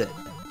hard is it?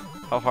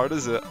 How hard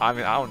is it? I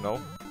mean, I don't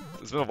know.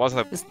 It's been a while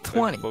since I've It's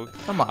played 20.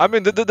 both. Come on. I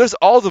mean, there's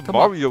all the Come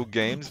on. Mario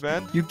games,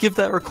 man. You give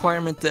that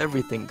requirement to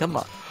everything. Come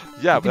on.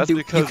 Yeah, You but that's can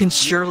do- because you can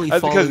surely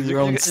that's follow because your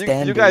own you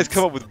standards. guys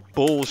come up with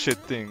bullshit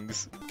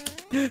things.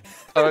 You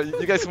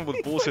guys come up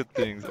with bullshit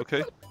things,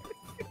 okay?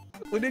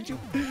 Where did you,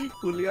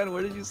 Julian?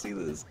 Where did you see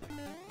this?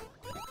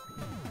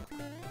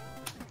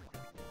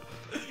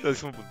 You guys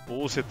come up with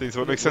bullshit things,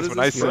 so it makes sense when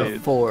I You're say at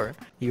it. 4.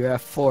 You're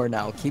at 4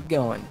 now. Keep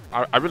going.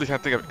 I really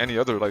can't think of any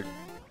other like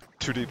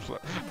 2D.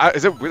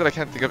 Is it weird that I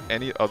can't think of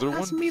any other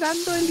one?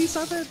 Mirando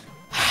Elizabeth.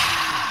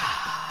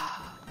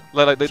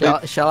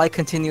 Shall I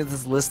continue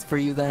this list for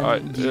you then?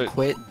 Alright, Do you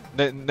quit?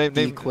 Name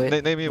you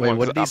quit? me Wait, one.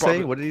 what did he 'cause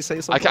say? What did he say?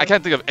 So I far?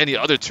 can't think of any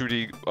other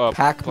 2D.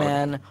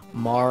 Pac-Man,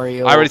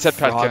 Mario, I already said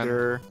Pac-Man.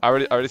 Frogger. I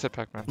already said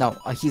Pac-Man. No,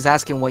 he's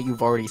asking what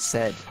you've already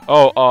said.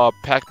 Oh,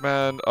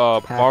 Pac-Man,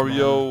 Pac-Man,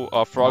 Mario,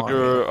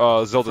 Frogger,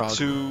 Mario, Zelda Frogger.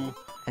 2.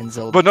 And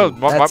Zelda. But no, 2.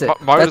 Mario That's it.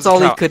 doesn't That's all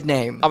he count. could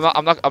name. I'm not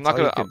That's all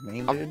gonna. you could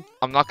name, dude.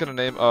 I'm not gonna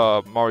name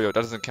Mario.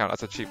 That doesn't count.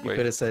 That's a cheap You way.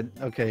 could have said,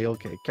 okay,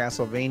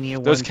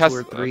 Castlevania There's 1, 2,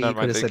 or Cas- 3. never You could mind,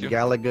 have thank said you.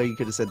 Galaga. You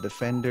could have said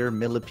Defender,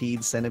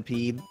 Millipede,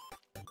 Centipede,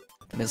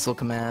 Missile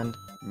Command.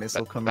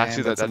 Missile Command.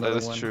 Actually, that's that another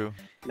is one. true.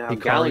 Now,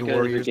 Hikari Galaga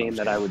Warriors. is a game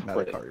that I would Not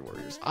play. Hikari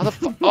Warriors. How the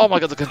fuck? Oh my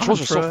god, the controls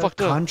are so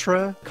fucked up.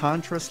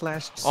 Contra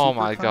slash. Oh Super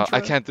my god,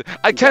 I Contra? can't.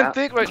 I can't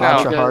think right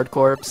Contra now. Hard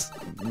Corps.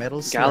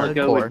 Metal Slug.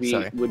 Galaga Core, would be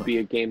sorry.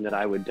 a game that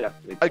I would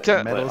definitely I play.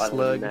 can't- but Metal other than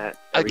Slug. that,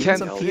 I Or even can't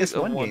some everything think else-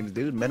 of PS1 one. games,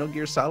 dude. Metal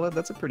Gear Solid.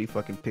 That's a pretty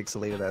fucking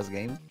pixelated ass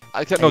game.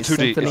 I can't. No, Hey,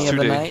 2D. Symphony It's of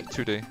the 2D. Night?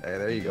 2D. Hey,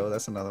 there you go.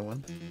 That's another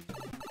one.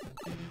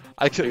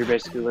 I So you're can.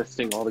 basically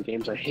listing all the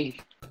games I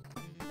hate.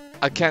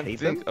 I can't Hate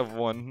think them? of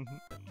one.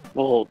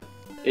 Well,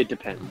 it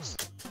depends.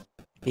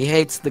 He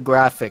hates the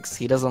graphics.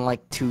 He doesn't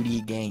like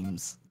 2D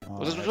games.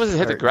 What does it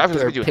hate the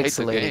graphics? Or When you hate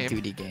the pixelated game.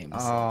 2D games.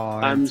 Oh,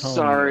 I'm Antonio.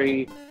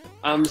 sorry.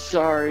 I'm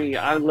sorry.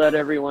 I let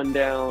everyone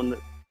down.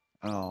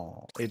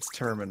 Oh, it's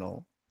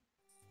Terminal.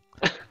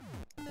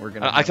 We're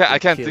gonna. I have can't. to I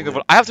can't kill think of it.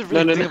 one. I have to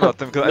really No, no, think no. about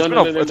them because No, it's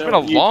no, been no, a it's no, been a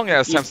no. You'd- long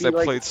ass you'd time since be I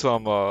like- played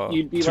some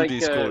you'd be 2D like,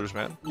 scrollers,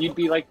 man. You'd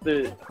be like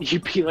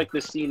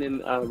the scene in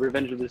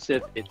Revenge of the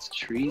Sith. It's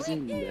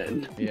treason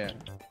then. Yeah.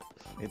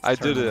 It's I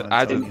did Terminal, it.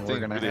 I didn't Antonio. think We're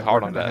gonna really have-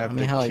 hard we're on gonna that. have I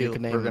mean, to hell, you kill-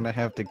 can name We're it. gonna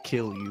have to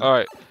kill you. All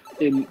right.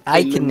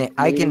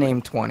 I can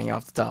name 20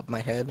 off the top of my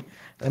head.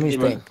 Let me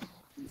in- think.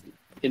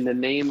 In the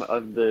name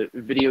of the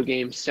video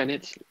game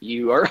Senate,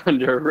 you are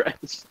under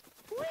arrest.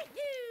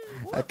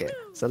 Okay,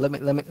 so let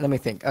me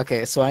think.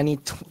 Okay, so I need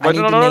Wait,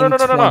 to no, name no,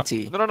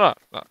 20.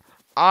 no.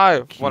 I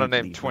want to Can't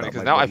name believe 20 about because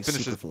my now I buddy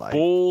finished this Superfly.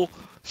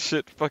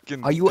 bullshit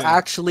fucking. Are you thing.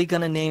 actually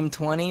gonna name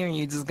 20, or are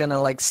you just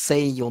gonna like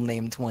say you'll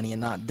name 20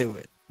 and not do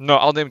it? No,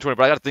 I'll name 20,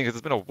 but I gotta think 'cause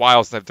it's been a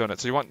while since I've done it.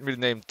 So you want me to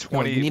name No,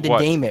 20? you need what?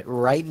 to name it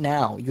right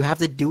now. You have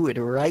to do it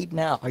right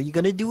now. Are you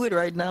gonna do it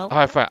right now? All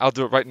right, fine. I'll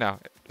do it right now.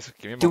 Just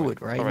give me a Do moment.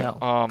 it right All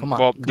now. Come on.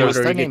 Well, Do there's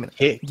it. Start naming it.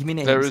 Hit. Give me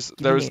names. there's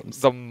Give me names.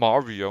 the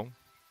Mario.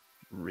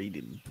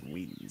 Rated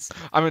Wheaties.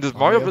 I mean, does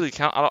Mario Mario? really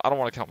count? I don't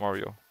want to count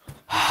Mario.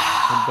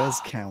 It does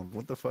count.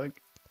 What the fuck?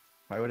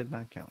 Why would it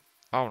not count?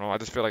 I don't know. I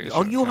just feel like it All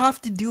shouldn't you count.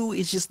 have to do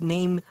is just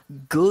name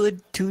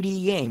good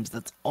 2D games.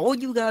 That's all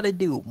you gotta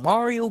do.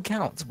 Mario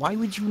counts. Why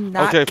would you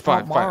not Okay, count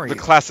fine. Mario? The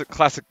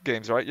classic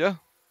games, right? Yeah.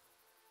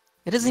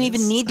 It doesn't even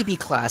Yes. need to be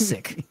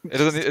classic. It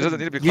doesn't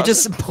need to be. You're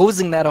just classic.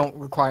 imposing that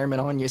requirement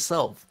on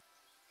yourself.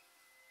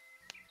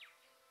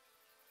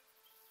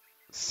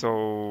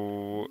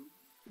 So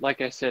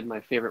Like I said, my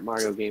favorite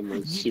Mario game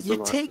was Super You're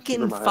Mario. taking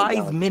Super Mario 5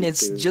 Galaxy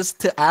minutes 2. just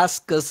to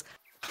ask us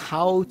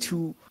how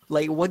to,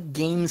 like, what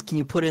games can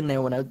you put in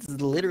there when it's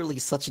literally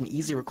such an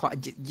easy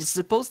requirement. You're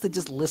supposed to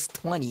just list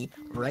 20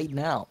 right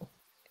now.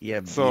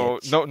 Yeah. so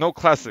bitch. no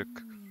classic.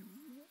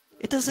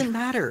 It doesn't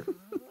matter.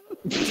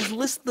 Just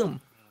list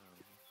them.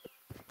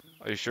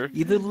 Are you sure?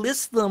 Either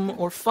list them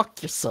or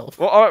fuck yourself.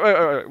 Well, all right,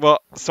 all right. Well,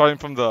 starting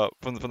from the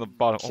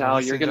bottom. Sal,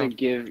 let's you're see gonna now.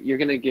 give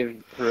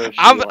Hiroshi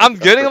I'm a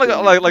getting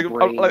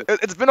freaking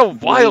it's been a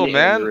while, brain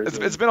man.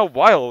 aneurysm. It's been a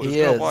while. It's He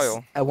been a is.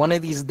 while. At one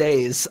of these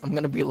days, I'm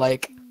gonna be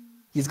like,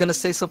 he's gonna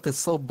say something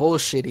so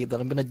bullshitty that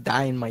I'm gonna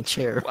die in my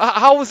chair.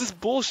 How is this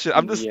bullshit?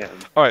 I'm just. Yeah.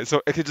 All right,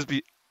 so it could just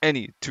be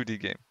any 2D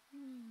game.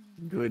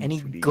 Good.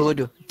 Any 2D.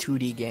 good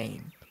 2D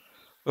game.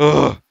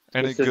 Ugh.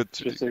 Any good 2D.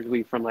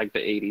 Specifically from like the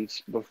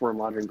 80s before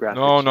modern graphics.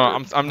 No,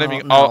 were- I'm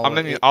naming no, all. I'm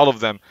naming all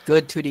of them.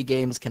 Good 2D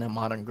games can have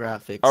modern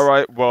graphics. All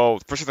right. Well,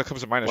 first thing that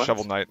comes to mind is What?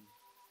 Shovel Knight.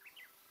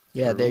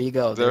 Yeah, there you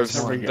go. There's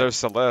There's one. there's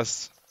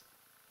Celeste.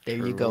 There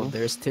you go. True.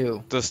 There's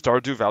two. Does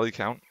Stardew Valley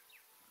count?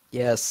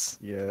 Yes.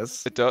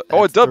 Yes. It does.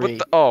 Oh, it That's does. three.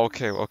 But oh,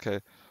 okay, okay.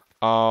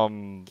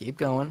 Keep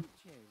going.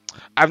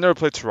 I've never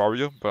played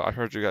Terraria, but I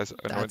heard you guys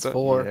annoyed That's that.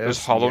 four. There's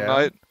Yes, Hollow yeah.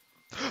 Knight.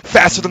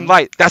 Faster Than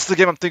Light. That's the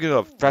game I'm thinking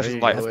of. Faster There Than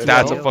you Light. go.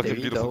 That's a There fucking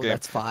you beautiful go. game.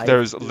 That's five.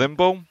 There's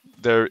Limbo.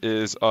 There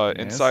is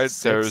Inside.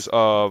 Six. There's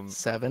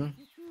 7.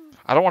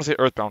 I don't want to say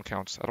Earthbound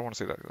counts. I don't want to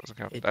say that doesn't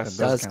count. It That's,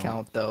 does count.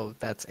 count though.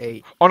 That's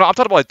 8. oh no, I'm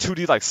talking about like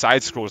 2D like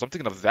side scrolls. I'm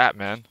thinking of that,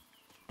 man.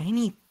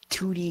 Any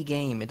 2D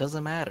game, it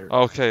doesn't matter.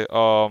 Okay.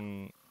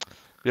 You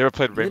ever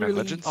played Rayman Literally,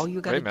 Legends? all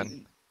you gotta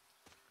Rayman.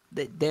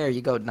 There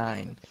you go,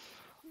 9.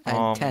 And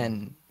Um,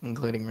 10,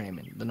 including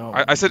Raymond. The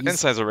normal. I said He's-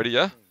 Insides already,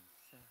 yeah.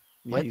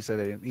 Yeah, What? you said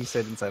it. You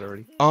said inside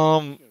already.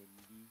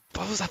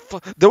 What was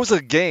that? There was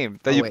a game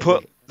that Oh, you wait,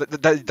 put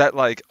wait. that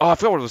like I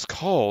forgot what it was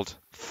called.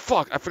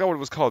 Fuck, I forgot what it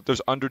was called.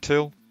 There's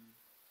Undertale.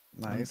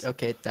 Nice.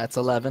 Okay, that's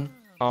 11.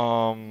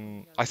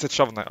 I said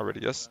Shovel Knight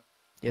already. Yes.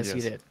 Yes, you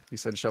Yes. did. You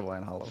said Shovel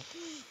and Hollow.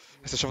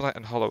 I said Shovel Knight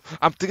and Hollow.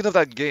 I'm thinking of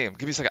that game.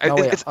 Give me a second. No,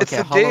 wait. It's okay,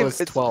 the Hollow game. is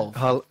It's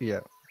 12. Yeah.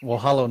 Well,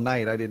 Hollow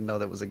Knight. I didn't know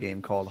there was a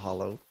game called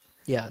Hollow.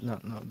 Yeah, no,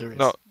 there is.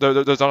 no.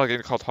 There's not a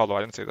game called Hollow.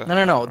 I didn't say that.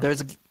 No.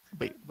 There's a.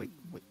 Wait.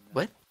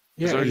 What?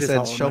 Yeah, there you is said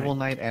Hollow Shovel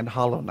Knight and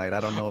Hollow Knight. I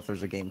don't know if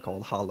there's a game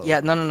called Hollow. Yeah,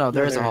 no.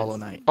 There is a there Hollow is.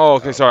 Knight. Oh,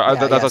 okay. Sorry.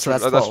 Yeah, That's so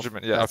what that's you 12.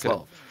 meant. Yeah. That's Okay.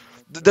 12.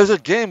 There's a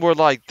game where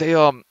like they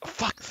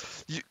fuck.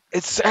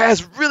 It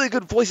has really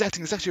good voice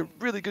acting. It's actually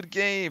a really good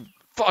game.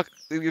 Fuck.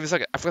 Give me a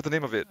second. I forgot the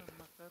name of it.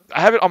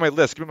 I have it on my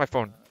list. Give me my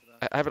phone.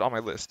 I have it on my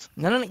list.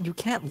 No. You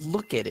can't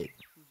look at it.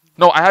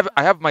 No, I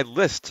have my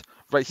list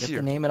right You have here.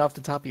 to name it off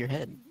the top of your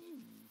head.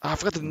 I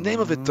forgot the name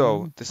of it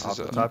though. This Off is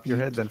the top of your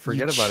head, then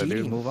forget about it, dude.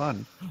 cheating. Move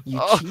on. You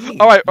Oh, cheat.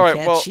 all right. You Well,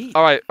 can't cheat.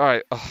 all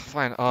right.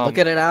 Fine. Look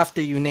at it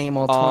after you name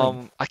all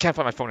 20. I can't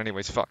find my phone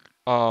anyways. Fuck.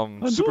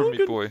 Super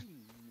Meat Boy.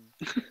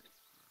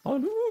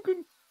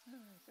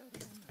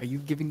 Are you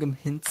giving them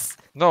hints?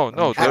 No, I'm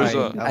there's trying.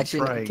 a. I'm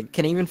Actually, trying.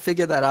 can you even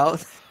figure that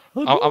out?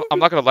 I'm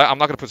not gonna lie. I'm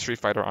not gonna put Street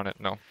Fighter on it.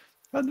 No,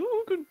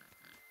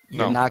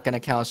 You're No. not gonna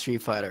count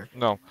Street Fighter.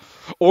 no.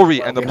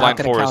 Ori and the You're Blind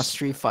not gonna count Forest.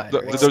 Street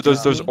Fighter.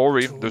 There's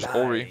Ori. There's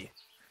Ori.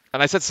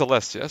 And I said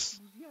Celeste. Yes.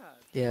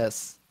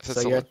 Yes. I said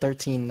So you're Celeste. at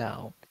 13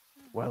 now.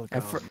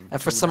 Welcome.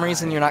 And for some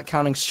reason you're not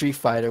counting Street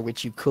Fighter,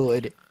 which you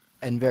could,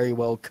 and very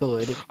well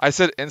could. I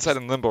said Inside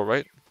and Limbo,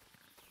 right?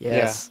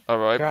 Yes. All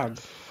right. God.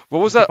 What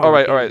was You that?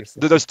 probably All right. gave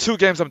yourself- There's two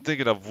games I'm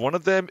thinking of. One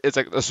of them is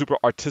like a super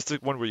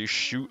artistic one where you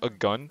shoot a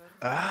gun,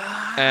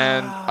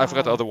 and I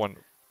forgot the other one.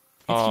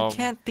 If Um, you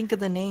can't think of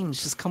the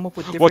names, just come up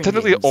with different Well,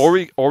 technically,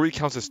 games. Ori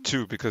counts as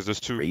 2 because there's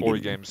 2 Ori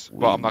Rated games.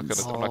 Well, I'm not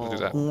gonna do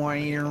that.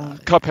 Wow.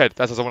 Cuphead.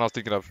 That's the one I was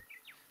thinking of.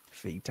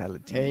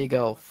 Fatality. There you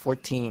go.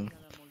 14.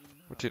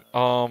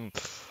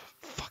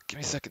 Fuck. Give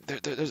me a second.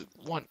 There's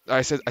one.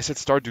 I said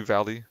Stardew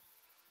Valley.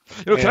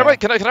 You know, can I Yeah. write?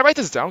 Can I write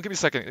this down? Give me a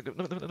second.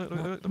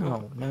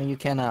 No, you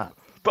cannot.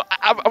 But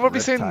I'm gonna be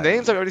saying Reptile.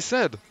 names I already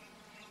said.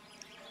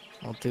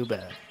 Well, too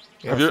bad.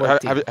 Have You're you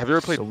at 14. have you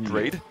ever played So weird.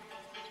 Braid?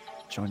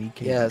 Johnny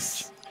Cage.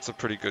 Yes. It's a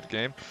pretty good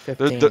game.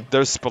 15.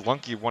 There's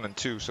Spelunky 1 and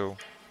 2, so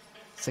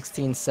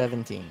 16,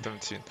 17.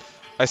 17.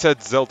 I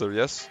said Zelda,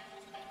 yes.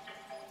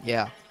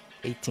 Yeah.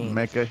 18.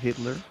 Mecha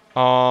Hitler.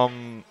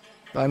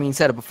 I mean,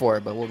 said it before,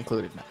 but we'll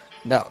include it now.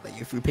 No,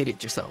 you've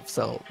repeated yourself.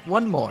 So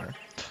one more.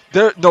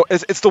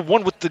 It's the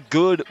one with the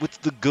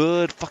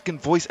good fucking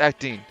voice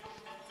acting.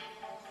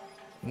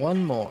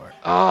 One more.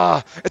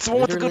 It's the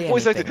one with the good Literally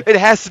voice anything. acting. It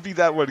has to be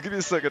that one. Give me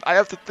a second. I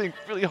have to think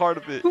really hard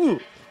of it. Ooh.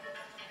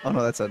 Oh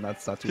no, that's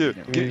not too Here,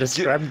 good. Can you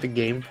describe the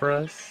game for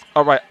us?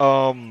 All right.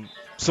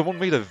 Someone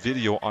made a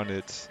video on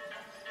it,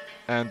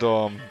 and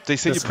they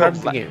say Describe you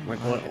the put game. Like,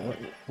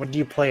 what do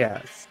you play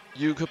as?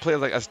 you could play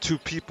like as 2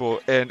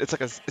 people, and it's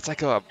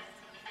like a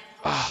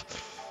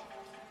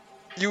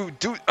you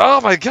do. Oh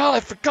my god, I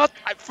forgot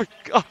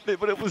it,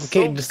 but it was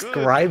Okay, so good.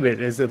 describe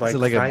it. Is it like Is it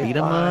like a beat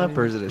 'em sci-fi? up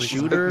or is it a Like,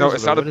 shooter? No,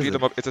 it's not a What is beat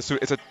 'em it? up. It's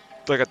a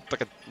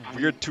like a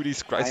weird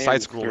 2D I am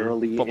side scroller,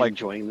 thoroughly but like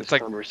enjoying this it's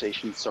like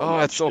conversation so oh,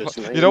 much. it's so just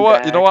hard. You laying know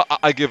what? You know back. what?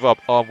 I give up.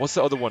 What's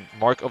the other one?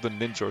 Mark of the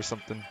Ninja or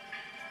something.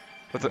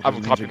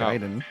 I'm Ninja copying out.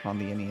 Gaiden on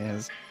the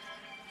NES.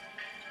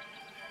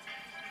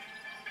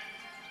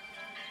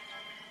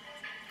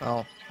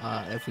 Oh,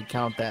 if we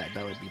count that,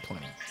 that would be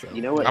 20. So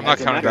You know what? I'm not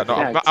As a counting matter that.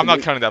 No, of I'm fact, not to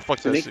make- counting that. Fuck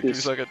to that make shit. Give me a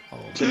this- second. Oh,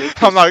 to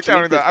make I'm not this- to make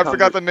counting that. this I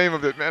forgot conver- the name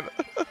of it, man.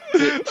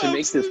 To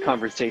make this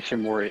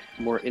conversation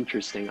more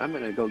interesting, I'm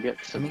gonna go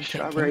get some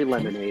strawberry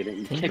lemonade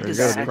and Can you kick back.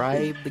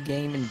 describe the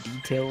game in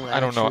detail? I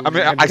don't know. I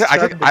actually? mean,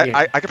 describe the game.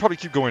 I could probably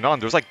keep going on.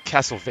 There's like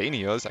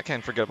Castlevanias. I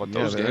can't forget about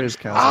Yeah, those there games.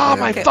 is Ah,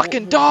 my Castlevania.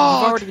 fucking You've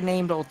dog! already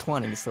named all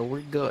 20, so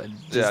we're good.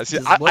 Yeah, see,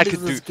 what I is could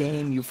this do.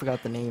 game you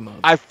forgot the name of?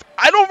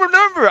 I don't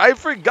remember. I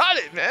forgot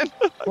it, man.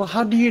 Well,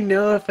 how do you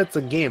know if it's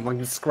a game? Like,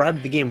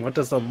 describe the game. What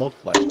does it look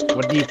like?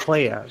 What do you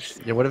play as?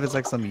 Yeah, what if it's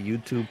like some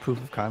YouTube proof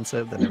of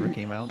concept that never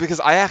came out? Because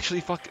I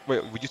actually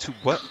wait. Would you two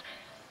what?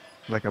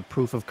 Like a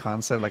proof of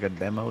concept, like a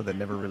demo that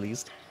never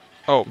released?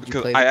 Oh, Did you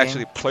because play the I game?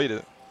 actually played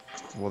it.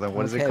 Well, then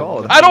what is Okay, it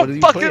called? well, I What don't did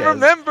you fucking play as?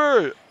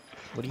 remember.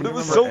 What do you But it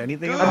was remember? so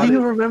anything good. about How do you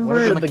it? remember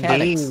What are the the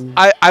mechanics? game?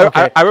 I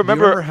Okay, I do you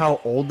remember remember how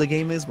old the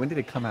game is? When did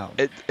it come out?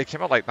 it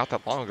came out like not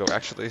that long ago,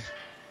 actually.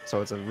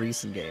 So it's a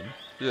recent game.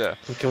 Yeah.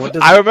 Okay, what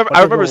does I it- remember. what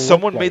I does it remember look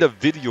someone like? made a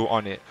video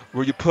on it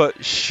where you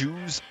put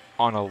shoes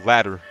on a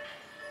ladder.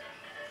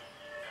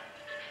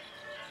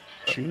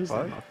 Shoes?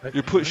 What?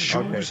 You put Okay.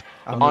 shoes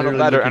I'm on a literally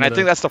ladder, and looking I at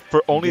think a that's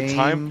the only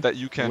time game that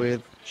you can.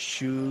 with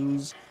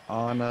shoes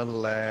on a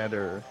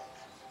ladder.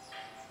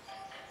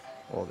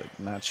 Well,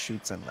 not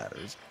shoots and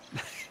ladders.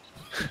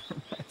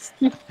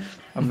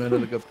 I'm gonna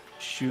look up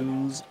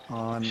shoes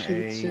on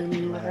Shoots a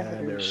and ladder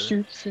ladders,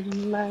 shoots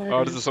and ladders.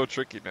 Oh, this is so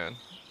tricky, man.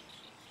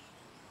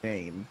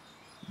 game.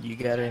 You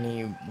got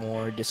any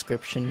more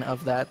description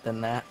of that than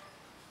that?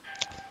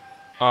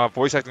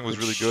 Voice acting was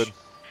really good.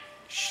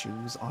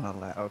 Shoes on a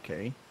ladder.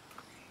 Okay.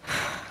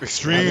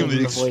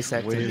 Extremely, the voice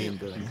acting With being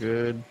good.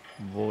 good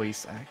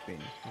voice acting.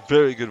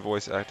 very good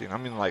voice acting. I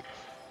mean, like,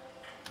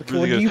 Okay, really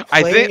what do good. you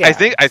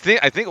play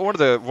I think one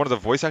of the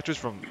voice actors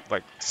from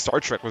like Star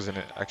Trek was in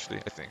it. Actually,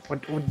 I think.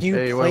 What do you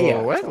Hey, play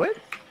whoa, as?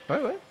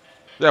 what?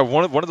 Yeah,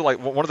 one of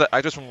the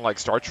actors from like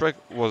Star Trek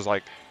was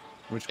like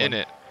Which one? in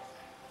it,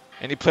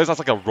 and he plays as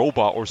like a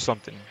robot or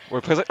something, or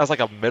he plays like, as like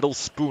a metal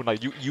spoon.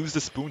 Like you use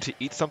the spoon to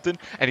eat something,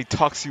 and he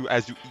talks to you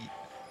as you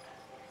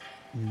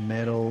eat.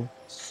 Metal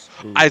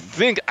spoon. I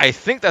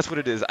think that's what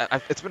it is.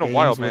 It's been a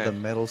while, Games with a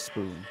man. metal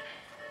spoon.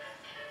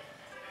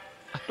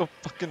 I don't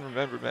fucking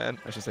remember, man.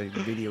 I should say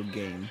video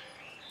game.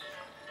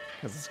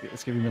 Because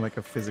it's giving me like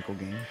a physical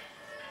game.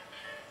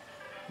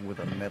 With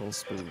a metal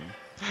spoon.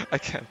 I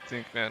can't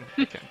think, man.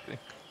 I can't think.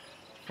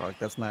 Fuck,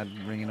 that's not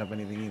bringing up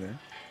anything either.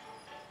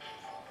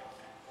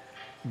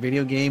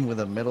 Video game with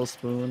a metal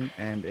spoon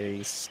and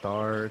a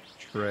Star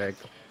Trek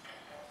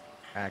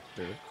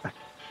actor.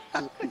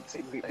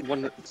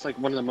 It's like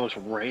one of the most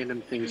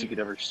random things you could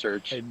ever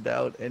search. I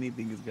doubt any of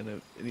this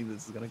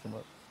is gonna come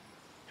up.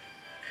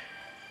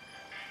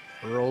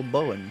 Earl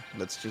Bowen,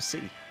 let's just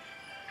see.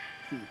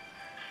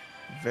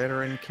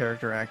 Veteran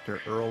character actor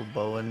Earl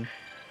Bowen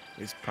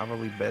is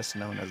probably best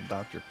known as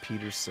Dr.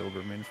 Peter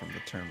Silberman from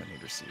the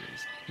Terminator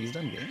series. He's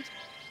done games.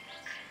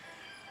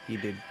 He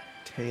did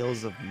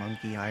Tales of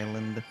Monkey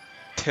Island,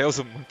 Tales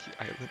of Monkey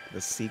Island.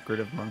 The Secret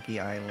of Monkey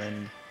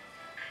Island.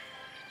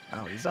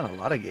 Oh, he's done a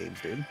lot of games,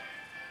 dude.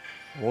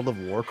 World of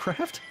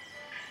Warcraft?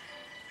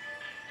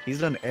 He's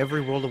done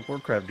every World of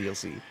Warcraft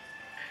DLC.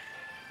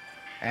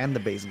 And the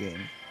base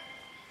game.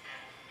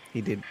 He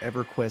did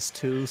EverQuest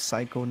 2,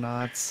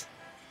 Psychonauts,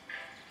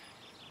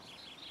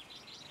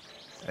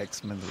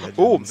 X-Men Legends.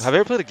 Oh, have you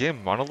ever played a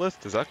game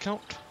Monolith? Does that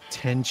count?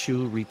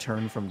 Tenchu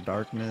Return from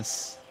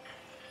Darkness.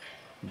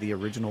 The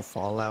original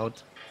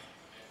Fallout.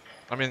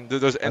 I mean,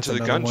 there's That's Enter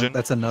the another one- Gungeon.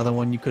 That's another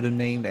one you could have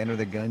named. Enter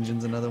the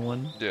Gungeon's another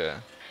one. Yeah.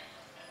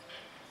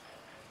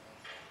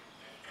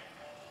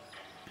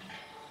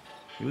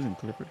 He was in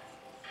Clifford.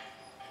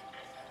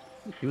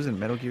 He was in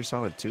Metal Gear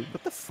Solid 2.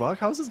 What the fuck?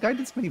 How's this guy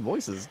did so many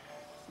voices?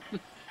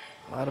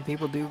 A lot of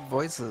people do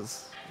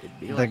voices. It'd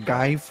be The like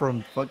guy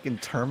from fucking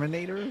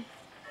Terminator?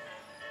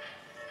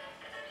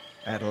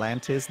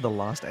 Atlantis, The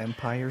Lost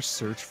Empire,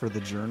 Search for the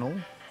Journal.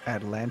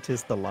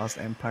 Atlantis, The Lost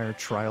Empire,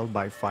 Trial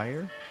by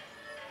Fire.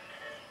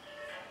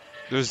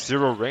 There's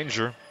Zero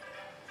Ranger.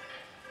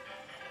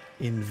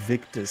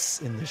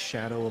 Invictus, In the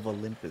Shadow of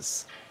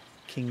Olympus.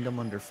 Kingdom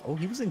Under... Oh,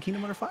 he was in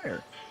Kingdom Under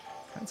Fire.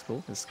 That's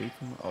cool. Escape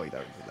from... Oh, he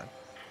already did that.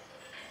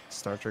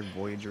 Star Trek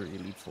Voyager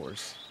Elite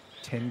Force.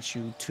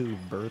 Tenchu 2,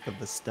 Birth of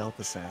the Stealth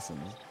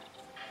Assassins.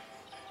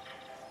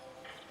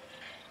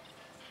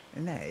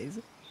 Nice.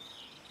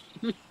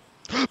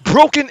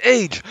 Broken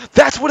Age.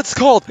 That's what it's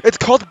called. It's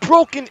called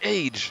Broken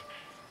Age.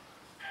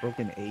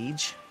 Broken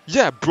Age?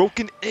 Yeah,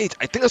 Broken Age.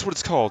 I think that's what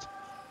it's called.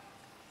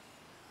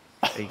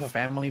 A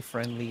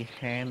family-friendly,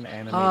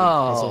 hand-animated,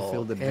 Oh,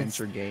 puzzle-filled it's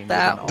adventure game. with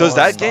that an Does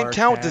that all-star game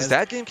count? Does cast,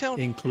 that game count?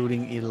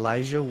 including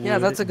Elijah Wood, Yeah,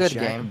 that's a good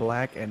Jack game.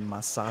 Black, and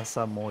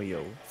Masasa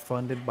Moyo,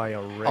 funded by a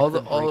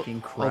Although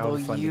record-breaking although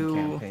crowdfunding you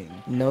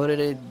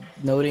campaign.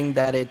 noting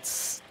that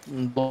it's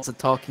involves a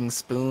talking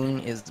spoon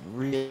is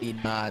really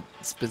not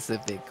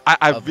specific.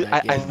 I of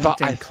that I game. thought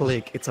Point and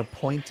click. It's a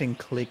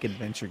point-and-click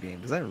adventure game.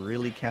 Does that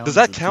really count? Does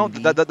as that a count?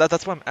 2D?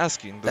 That's what I'm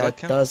asking. Does that that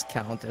count? does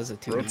count as a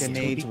 2D. Broken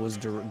game. Age was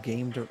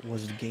game director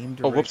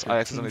Oh, whoops, I Tim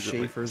accidentally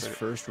did- wait, Schafer's sorry.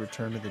 first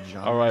return to the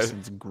genre Alright.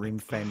 since Grim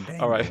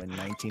Fandango Alright. in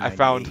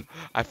 1998.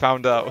 I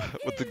found out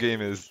what the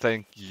game is.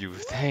 Thank you.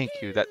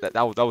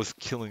 That was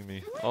killing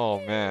me. Oh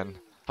man.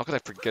 How could I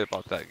forget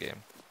about that game?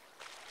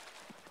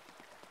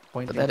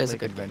 Point But and that is a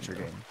click good game, adventure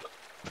though. game.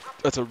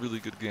 That's a really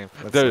good game.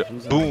 Let's There, see,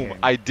 who's in that boom, game?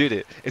 I did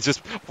it. It's just,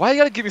 why you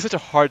gotta give me such a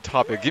hard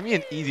topic? Give me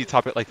an easy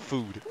topic like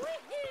food.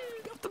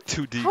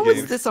 2D How games.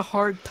 is this a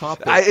hard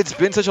topic? It's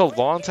been such a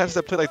long time since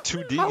I played like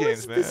 2D How games,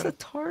 is man. this a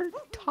hard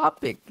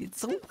topic?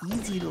 It's so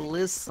easy to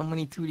list so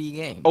many 2D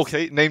games.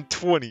 Okay, name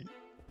 20.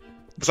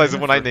 Besides the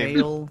one I Jennifer named.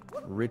 Hale,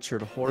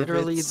 Richard Horvitz,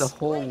 Literally the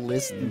whole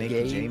list you Nick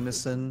gave.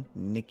 Jameson,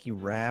 Nicky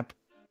Rapp,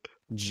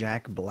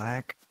 Jack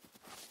Black,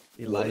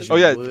 Elijah Oh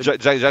yeah, Wood, Jack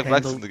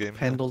Black's in the game.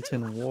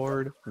 Pendleton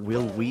Ward,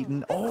 Will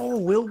Wheaton. Oh,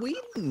 Will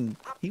Wheaton!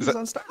 He Is was that-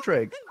 on Star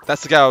Trek.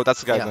 That's the guy.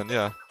 That's the guy Yeah. then.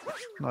 Yeah.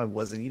 No, I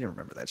wasn't. You didn't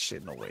remember that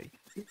shit. No way.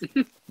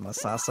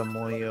 Masasa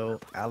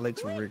Moyo,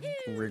 Alex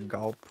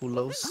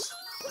Rigopoulos.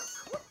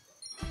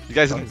 You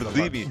guys Oh, didn't he's the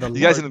believe me. lar- the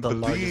You guys lar- didn't the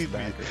largest believe me.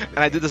 backer of the And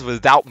I did this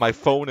without my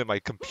phone and my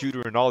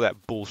computer and all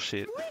that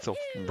bullshit. So fuck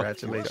you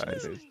Congratulations,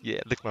 guys. dude.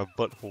 Yeah, lick my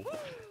butthole.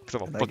 Cause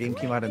I'm a That fucking. game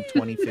came out in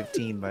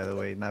 2015, by the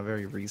way. Not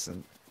very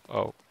recent.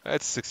 Oh,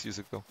 that's 6 years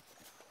ago.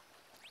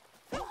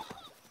 Your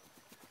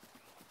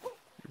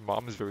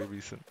mom is very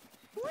recent.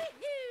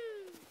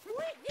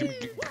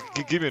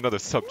 Give me another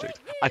subject.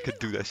 I could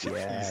do that shit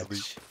easily.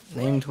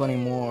 Name 20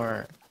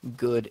 more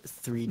good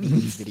 3D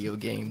video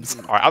games.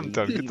 Alright, I'm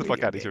done. Get the fuck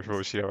Video out of here, games.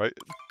 Hiroshi, alright?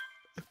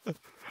 Alright,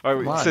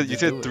 Come you on, said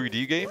just do it.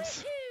 3D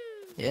games?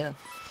 Yeah.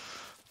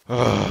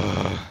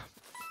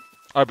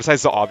 Alright,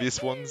 besides the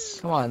obvious ones.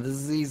 Come on, this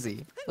is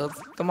easy.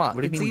 Come on.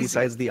 What do you it's mean easy.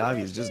 besides the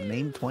obvious? Just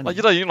name 20. Like,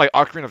 you know like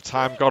Ocarina of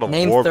Time, God of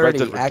Name War, Red 30.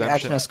 Dead Redemption.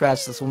 Action or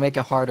scratch this. We'll make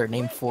it harder.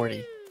 Name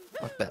 40.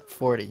 Fuck that.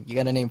 40. You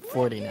gotta name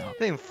 40 now.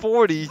 Name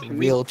 40.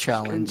 Real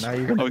challenge. Now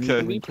you're gonna need Okay. to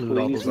Can we include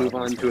all please those move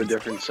obvious on to a ones.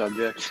 different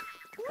subject?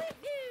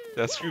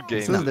 Yeah, screw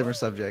This games. is a different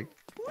subject.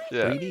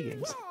 Yeah. 3D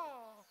games.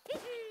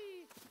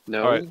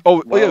 No. Alright.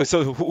 Oh, Well, yeah.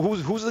 So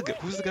who's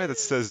the guy that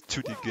says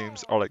 2D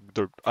games are like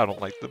I don't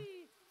like them?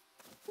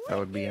 That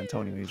would be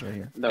Antonio. He's right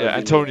here. that would Yeah, be me.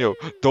 Antonio.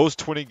 Those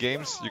 20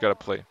 games you gotta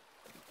play.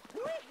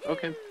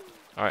 Okay.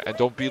 Alright, and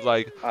don't be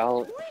like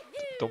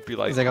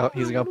He's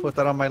gonna put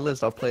that on my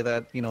list. I'll play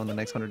that, in the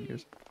next 100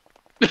 years.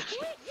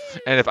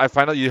 And if I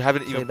find out you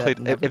haven't even that played,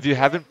 never. if you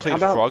haven't played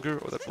How about-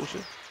 Frogger or that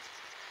bullshit,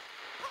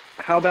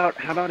 How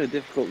about a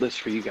difficult list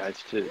for you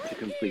guys to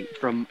complete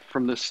from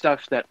the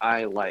stuff that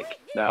I like,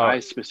 that I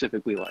Alright.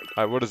 specifically like?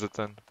 alright, what is it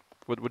then?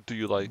 What do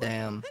you like?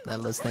 Damn, that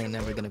list ain't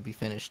never gonna be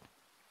finished.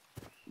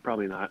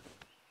 Probably not.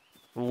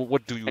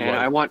 What do you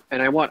And like?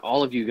 I want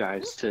all of you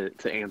guys to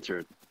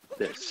answer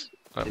this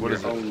Alright, in what your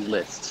is it? own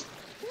lists.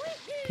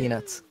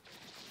 Peanuts.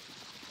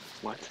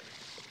 What?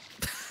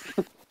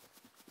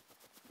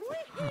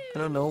 I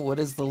don't know. What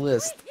is the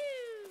list?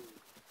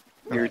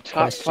 Your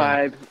top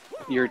Question.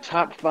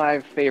 top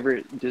five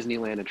favorite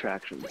Disneyland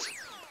attractions.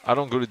 I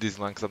don't go to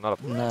Disneyland because I'm not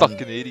a None.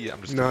 fucking idiot.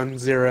 I'm just. None,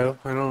 zero.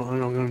 I don't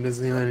go to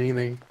Disneyland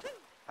either.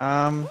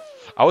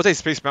 I would say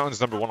Space Mountain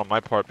is number one on my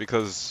part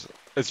because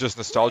it's just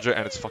nostalgia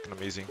and it's fucking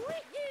amazing.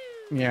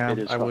 Yeah, It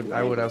is I would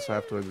fucking also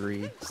have to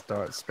agree.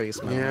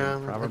 Space Mountain Yeah,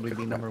 would probably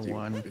be number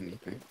one.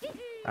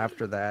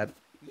 After that,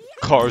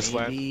 Cars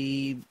Land.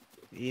 maybe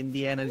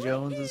Indiana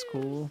Jones is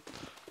cool.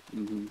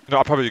 Hmm. No,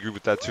 I'll probably agree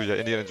with that too. Yeah,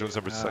 Indiana Jones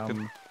number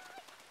second.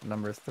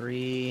 Number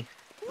 3.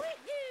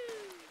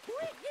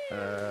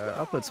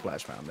 I'll put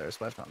Splash Mountain there.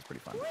 Splash Mountain's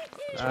pretty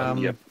fun.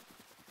 Yep.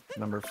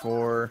 Number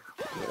 4.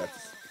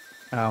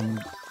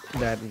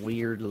 That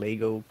weird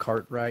Lego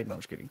cart ride. No, I'm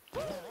just kidding.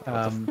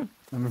 Number,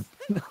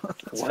 no,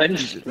 that's What?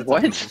 piece of- that's a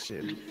What? piece of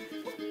shit.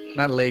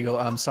 Not Lego.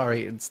 I'm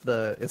sorry.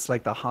 It's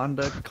like the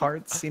Honda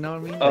carts. You know what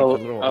I mean? Like Oh,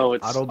 the little oh,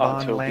 it's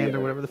Autobahn Autopia. Land or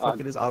whatever the fuck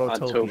it is.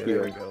 Autotopia.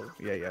 There we Autopia. go.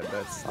 Yeah,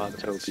 that's a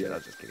piece of shit. Autopia. I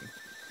was just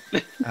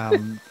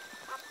kidding.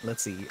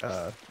 Let's see.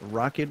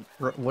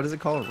 What is it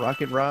called?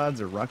 Rocket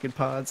rods or rocket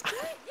pods?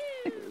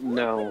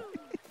 No.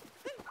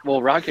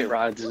 Well, Rocket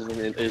Rods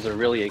is a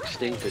really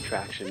extinct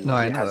attraction. No,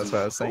 I It know. That's hasn't-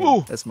 what I was saying.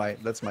 Ooh.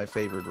 That's my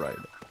favorite ride.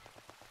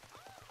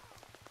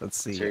 Let's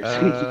see.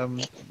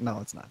 Seriously? No,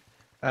 it's not.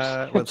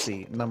 Let's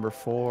see. Number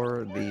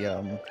 4,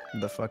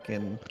 the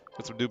fucking.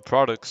 Got some new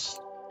products.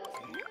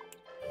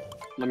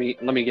 Let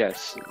me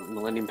guess.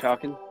 Millennium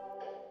Falcon.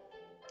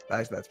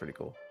 That's pretty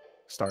cool.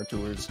 Star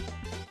Tours.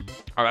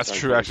 Oh, that's Sounds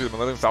true. good. Actually, the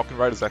Millennium Falcon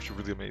ride is actually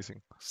really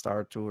amazing.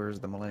 Star Tours,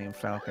 the Millennium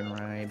Falcon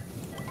ride.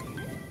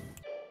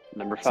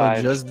 Number So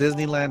 5. just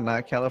Disneyland,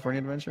 not California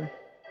Adventure?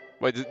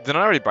 Wait, didn't I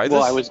already buy this?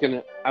 Well, I was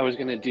gonna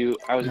do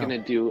No. gonna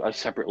do a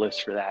separate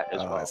list for that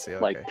as Oh, I well. see,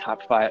 Like okay.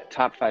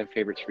 top five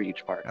favorites for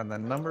each part. And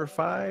then number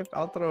 5,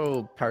 I'll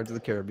throw Pirates of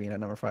the Caribbean at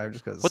number 5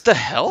 just because. What the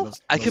hell?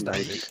 I could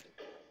nostalgic. be. Nice.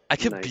 I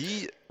could Nice.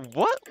 be.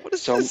 What? What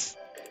is So- this?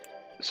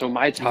 So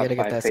my You top gotta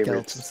get 5 that skeleton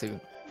favorites. suit.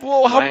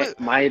 Whoa!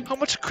 My How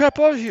much crap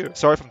are here?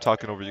 Sorry if I'm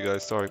talking over you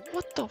guys. Sorry.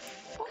 What the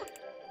fuck?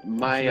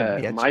 my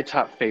Yeah, my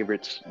top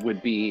favorites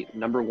would be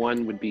number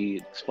 1 would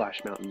be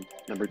Splash Mountain.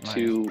 Number Nice.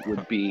 2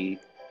 would be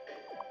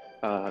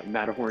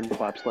Matterhorn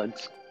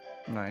bobsleds.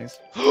 Nice.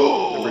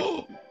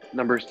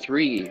 Number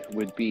 3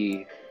 would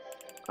be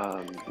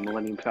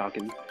Millennium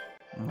Falcon.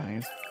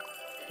 Nice.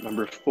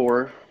 Number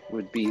 4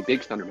 would be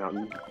Big Thunder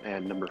Mountain,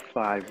 and number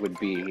 5 would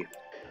be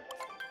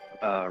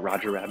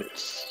Roger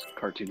Rabbit's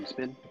cartoon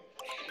spin.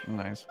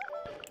 Nice.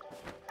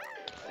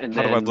 And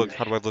How then, do I look?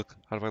 How do I look?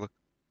 How do I look?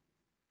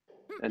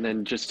 And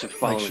then just to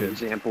follow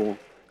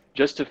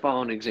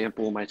an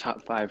example, my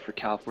top 5 for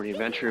California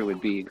Adventure would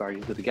be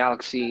Guardians of the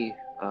Galaxy,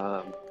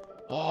 Oh,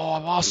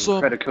 I'm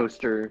awesome.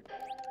 Credicoaster,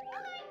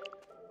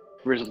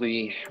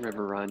 Grizzly,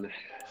 River Run.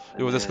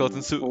 Yo, with the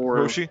skeleton suit, 4,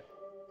 Roshi?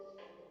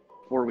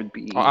 4 would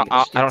be.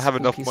 I don't have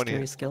enough Spooky, money.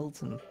 Scary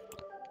skeleton.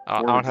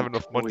 I don't have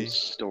enough Toy money.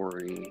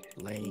 Story.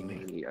 Lame.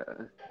 Mania.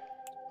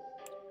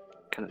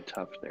 Kind of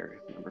tough there.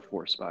 Number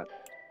 4 spot.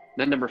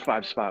 Then number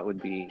 5 spot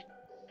would be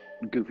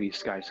Goofy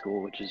Sky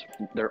School, which is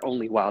their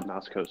only Wild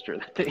Mouse coaster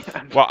that they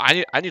have. Well,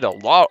 I need a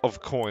lot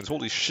of coins.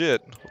 Holy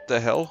shit! What the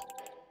hell?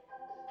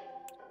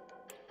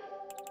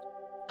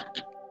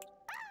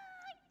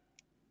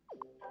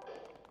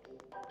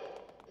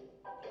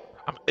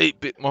 I'm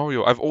 8-bit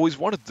Mario. I've always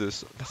wanted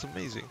this. That's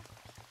amazing.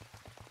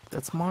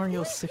 That's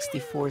Mario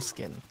 64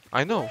 skin.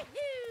 I know.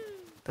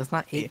 That's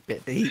not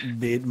 8-bit.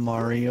 8-bit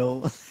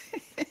Mario.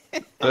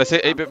 Did I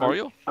say 8-bit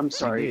Mario? I'm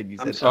sorry. You did. You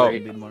I'm said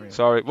sorry. 8-bit Mario.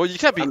 Sorry. Well, you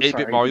can't be I'm 8-bit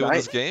sorry, Mario in did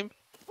this game.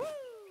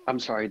 I'm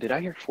sorry, did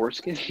I hear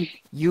foreskin?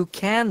 You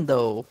can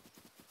though.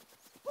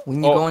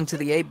 When you Oh. go into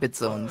the 8-bit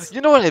zones. You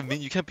know what I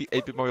mean? You can't be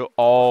 8-bit Mario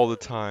all the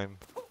time.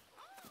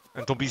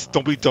 And don't be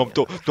dumb.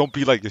 Don't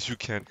be like, yes, you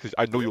can, because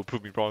I know you'll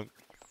prove me wrong.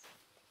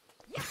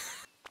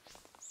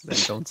 Then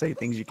don't say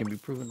things you can be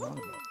proven wrong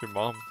about. Your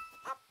mom.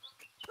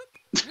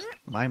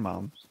 My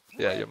mom.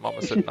 Yeah, your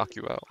mama said knock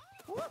you out.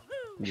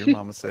 Your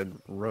mama said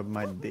rub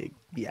my dick,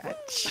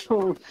 biatch.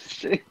 Oh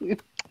shit.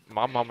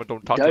 My mama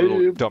don't talk to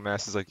little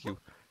dumbasses like you.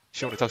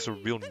 She only talks to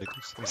real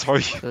niggas. I'm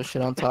sorry. So she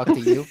don't talk to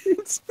you.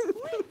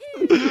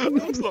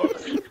 I'm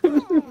sorry.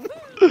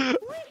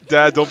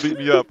 Dad, don't beat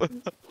me up. Dad,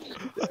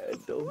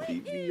 don't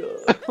beat me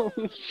up. Oh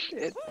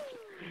shit.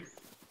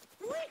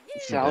 Your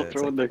Sal dad's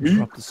throwing like, the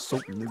drop the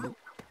soap, nigga.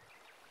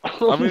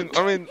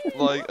 I mean,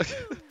 like.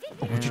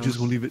 Oh, would you just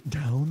gonna leave it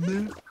down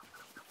there?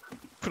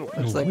 I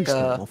It's don't like, waste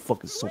no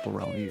motherfucking soap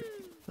around here.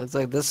 Looks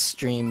like this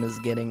stream is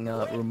getting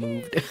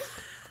removed.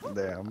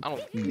 Damn. I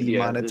don't.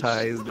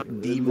 Demonetized. this-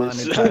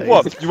 Demonetized.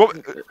 What? You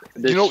want?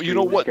 This You know stream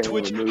is what? getting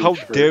Twitch, removed how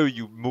for- dare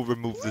you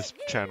remove this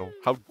channel?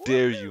 How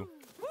dare you?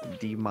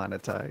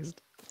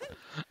 Demonetized.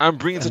 I'm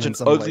bringing And such then an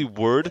some, ugly like-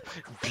 word,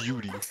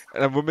 beauty,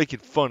 and we're making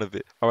fun of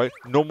it. All right,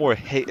 no more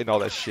hate and all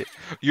that shit.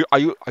 Are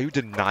you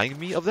denying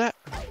me of that?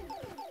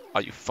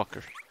 Are you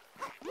fucker?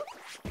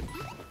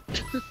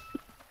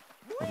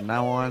 From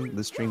now on,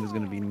 the stream is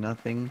gonna be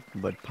nothing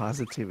but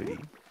positivity.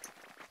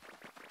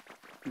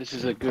 This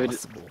is a good.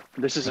 Possible.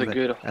 This is a And then-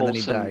 good And then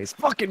he wholesome. dies.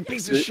 Fucking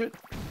piece of Thi- shit.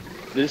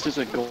 This is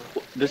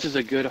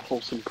a good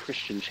wholesome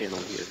Christian channel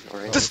here. All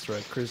right. This- That's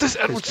right, Chris. This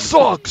Edward Christian-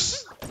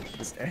 sucks.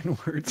 This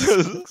N-word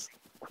sucks.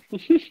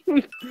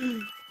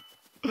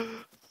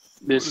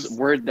 This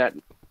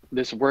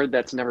word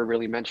that's never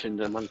really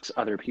mentioned amongst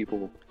other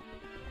people.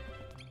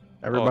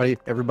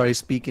 Everybody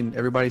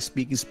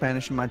speaking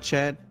Spanish in my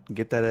chat.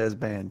 Get that ass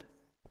banned.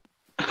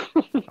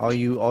 all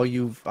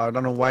you. I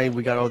don't know why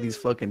we got all these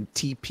fucking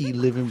TP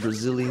living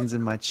Brazilians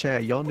in my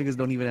chat. Y'all niggas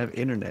don't even have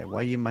internet.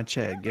 Why you in my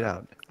chat? Get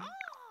out.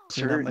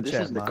 Clean Sir, out my this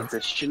chat, is the mods.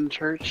 Christian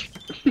church.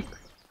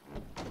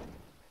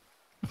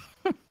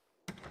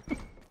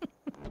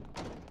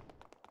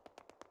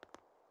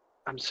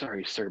 I'm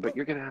sorry, sir, but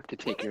you're gonna have to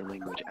take your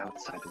language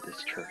outside of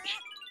this church.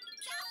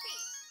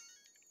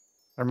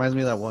 That reminds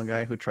me of that one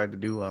guy who tried to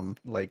do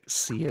like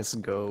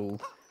CS:GO.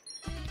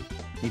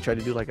 He tried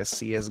to do like a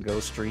CS:GO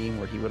stream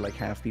where he would like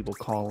have people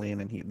call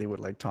in and they would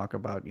like talk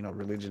about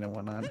religion and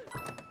whatnot.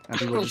 And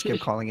people just kept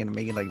calling in and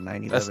making like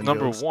 90 That's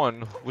number jokes.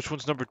 1. Which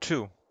one's number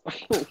 2? Oh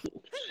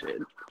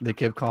shit. They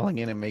kept calling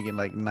in and making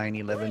like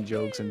 9/11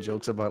 jokes and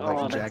jokes about like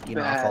Oh, that's jacking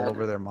off all bad.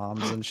 over their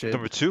moms and shit.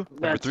 Number 2? Number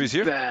That's 3's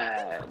here.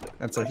 bad.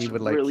 And so he That's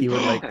would like really he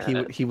would like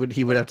bad.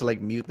 he would have to like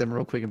mute them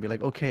real quick and be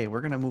like, okay,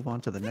 we're gonna move on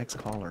to the next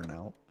caller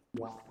now.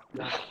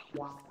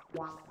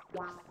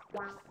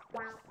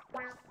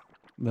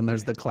 Then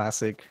there's the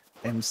classic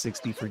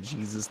M60 for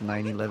Jesus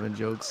 9/11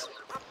 jokes.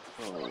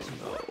 Oh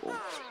no.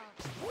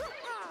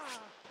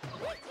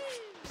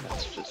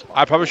 That's just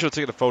I probably should have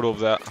taken a photo of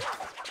that.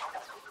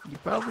 You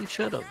probably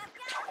should have.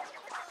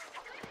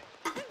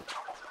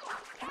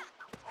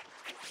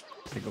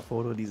 Take a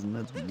photo of these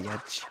nuts,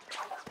 bitch.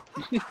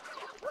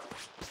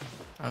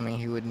 I mean,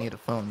 he would need a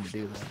phone to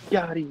do that.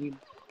 Yachty.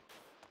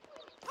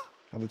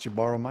 How about you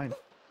borrow mine?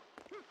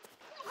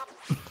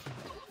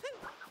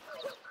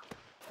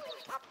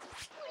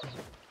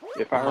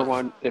 If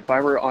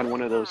I were on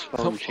one of those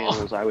phone Come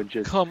channels, I would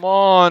just Come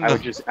on. I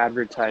would just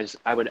advertise.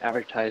 I would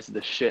advertise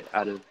the shit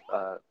out of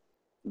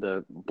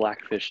the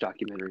Blackfish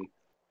documentary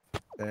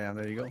Yeah,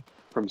 there you go.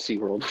 from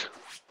SeaWorld.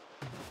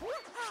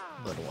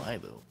 But why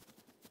though?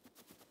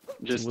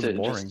 just was to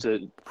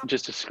boring.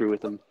 just to screw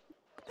with them.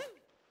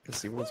 The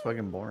SeaWorld's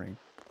fucking boring.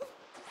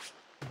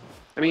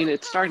 I mean,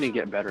 it's starting to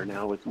get better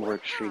now with more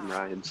extreme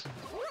rides.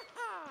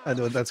 I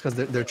know that's because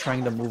they're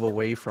trying to move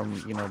away from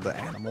the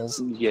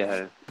animals,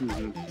 Yeah.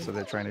 Mhm. so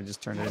they're trying to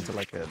just turn it into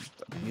like a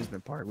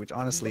amusement park. Which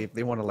honestly, if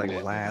they want to like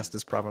last,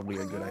 is probably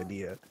a good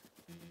idea.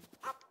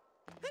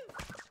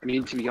 I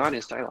mean, to be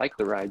honest, I like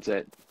the rides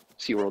at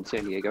SeaWorld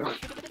San Diego.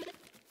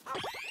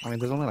 I mean,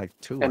 there's only like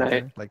two, And aren't I-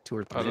 there? Like 2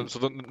 or 3. So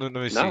let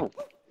me see. No,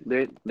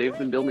 they've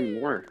been building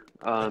more.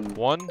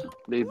 One,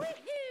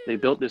 They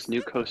built this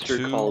new coaster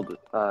two, called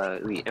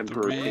the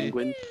Emperor 3.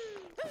 Penguin.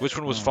 Which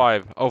one was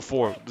 5? Oh,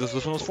 4. This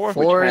one was 4?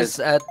 4 has- is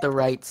at the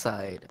right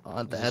side.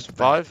 On the, Is at this the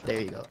 5? back.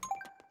 There you go.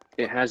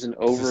 It has an Is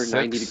over this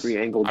 90 6? degree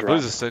angle I drop.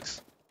 believe it's a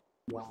 6.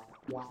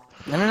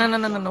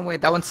 No,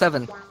 wait, that one's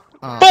 7.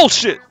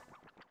 Bullshit!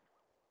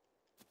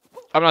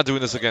 I'm not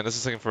doing this again. This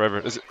is taking forever.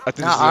 I think No, this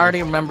is I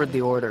already remembered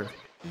the order.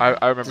 I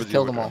remember Just the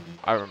kill order. them all.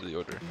 I remember the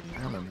order.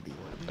 I remember the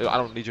order. I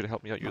don't need you to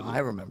help me out. No, I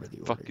remember the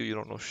order. Fuck you. You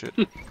don't know shit.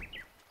 You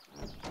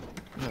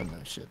don't know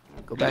shit.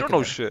 Go You back. don't know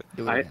again. shit.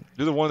 Do it I- again.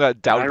 You're the one that I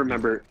doubted.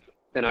 remember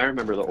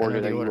the order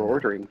the that you order were now.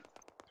 ordering.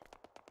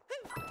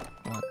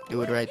 Well,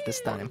 do it right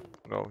this time.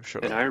 No,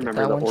 shut And up. I Get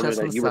remember that the one order chest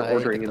on that the you were side,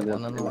 ordering get in the the,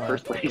 one on in the left,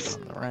 first get place.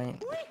 the one on the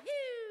right.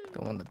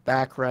 Go on the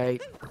back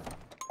right.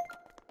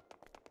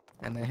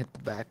 And then hit the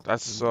back.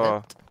 That's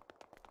left.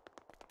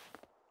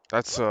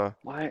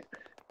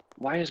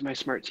 Why is my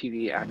smart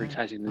TV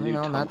advertising the new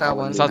No, Tom not that Holland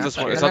one. It's not movie? this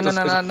one, No, it's no, not no, this-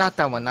 no, it's- not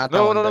that one. Not that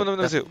No, one. no, no, the- no, no.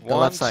 the- That's it. the 1,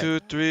 left side. 2,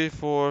 3,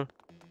 4,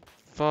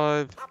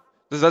 5.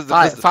 This,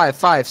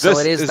 Five. So this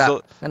it is is that.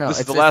 the- No, this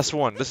is it's the last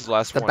one. This is the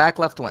last the one. back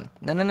left one.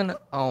 No.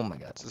 Oh my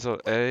god. So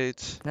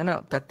 8,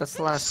 No, that's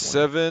the last one.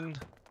 7.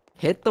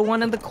 Hit the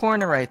one in the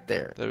corner right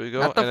there. There we go.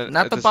 Not and the then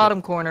not the this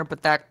bottom corner,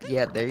 but that.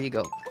 Yeah, there you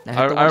go. Now hit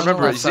I the one on the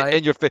remember left it. side.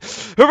 In your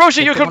face. Hiroshi,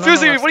 Hit you're the one on the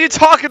confusing me. left What are you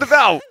talking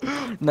about?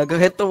 Now go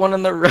hit the one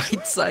on the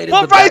right side. in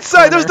What the right back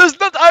side? corner.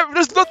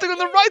 There's nothing on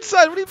the right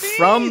side. What do you mean?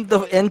 From the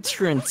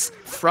entrance.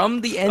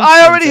 From the entrance.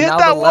 I already and hit now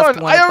that the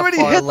left one. at I the already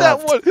far hit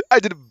left. that one. I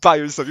didn't buy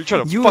yourself. You're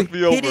trying to You fuck me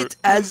hit over. it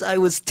as I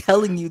was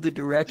telling you the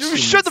directions. You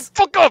shut the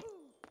fuck up.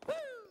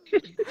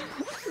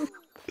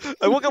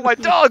 I woke up my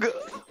dog.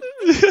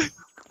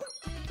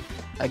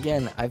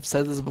 Again, I've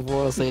said this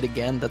before, I'll say it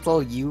again. That's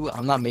all you.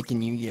 I'm not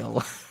making you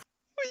yell.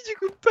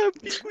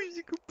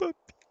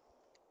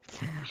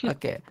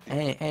 Okay.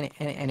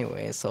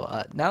 Anyway,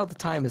 so now the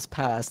time has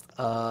passed.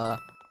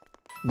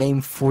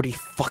 Name 40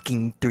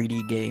 fucking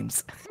 3D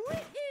games.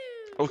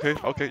 Okay.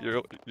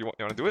 You want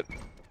to do it?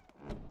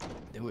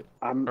 Do it.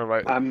 I'm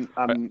Alright.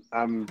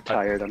 I'm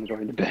tired. I'm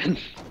going to bed.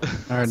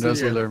 Alright, no,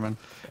 see you later, man.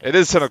 It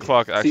is 10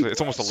 o'clock actually.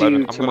 It's almost see you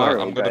 11.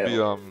 tomorrow, I'm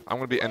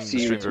gonna be ending See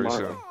the you stream very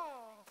soon. tomorrow.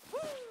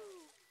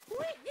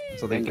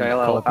 So they And can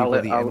Gael, call I'll people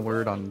let- the I'll-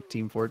 N-word on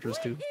Team Fortress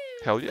 2?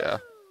 Hell yeah.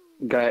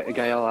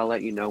 Gael, I'll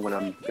let you know when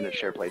I'm gonna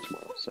share play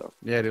tomorrow. So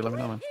Yeah, dude, let me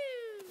know, man.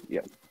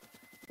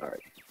 all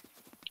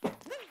right.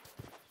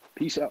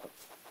 Peace out.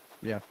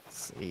 Yeah.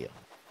 See ya.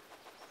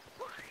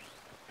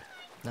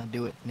 Now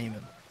do it. Name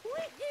him.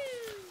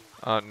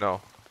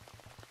 No.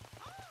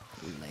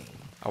 Lame.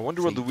 I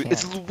wonder So where you Luigi.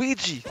 It's can't.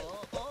 Luigi.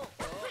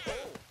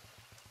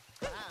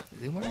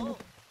 Is he wearing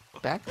a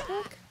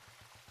backpack?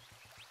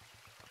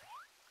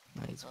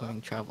 No, he's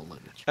wearing travel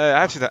luggage. Hey,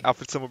 I've seen that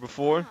outfit somewhere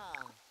before.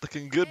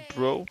 Looking good,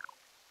 bro.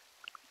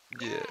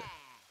 Yeah.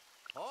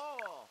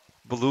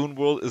 Balloon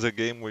World is a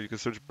game where you can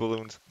search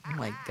balloons. Oh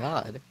my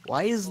god.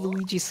 Why is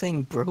Luigi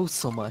saying bro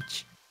so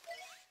much?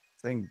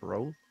 Saying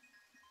bro?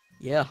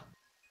 Yeah.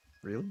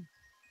 Really?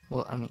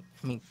 Well, I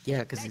mean, yeah,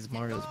 because he's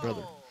Mario's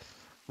brother.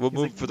 We'll He's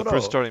move like, for the "Bro."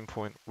 first starting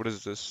point. What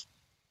is this?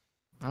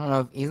 I don't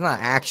know. He's not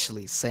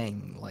actually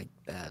saying like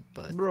that,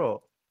 but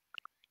Bro.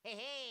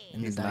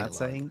 in the He's dialogue. not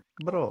saying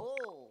bro.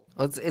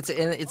 Well, it's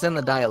in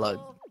the dialogue.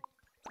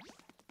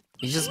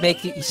 He's just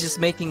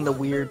making the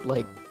weird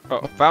like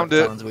Oh, found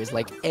it. sounds where he's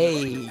like,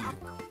 "Hey,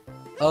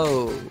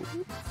 oh,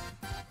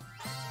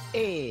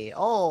 Hey,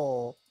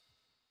 oh.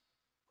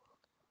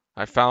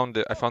 I found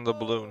it. I found the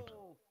balloon.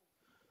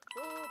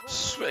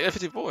 Sweet, I got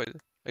 50 points.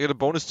 I got a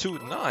bonus too.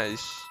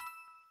 Nice.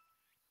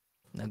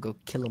 now go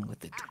kill him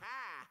with it."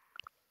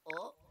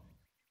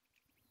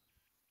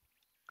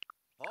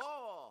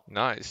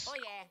 Nice.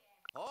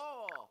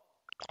 Oh.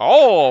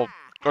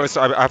 Oh,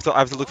 so I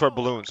have to look for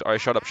balloons. All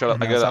right, shut up. I Yeah,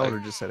 get it. Salvador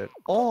just said it.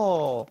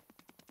 Oh.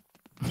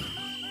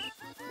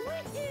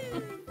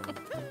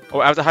 Oh,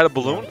 I have to hide a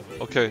balloon?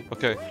 Okay.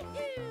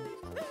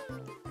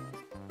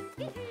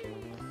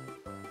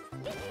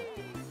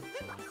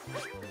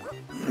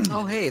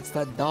 Oh hey, it's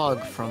that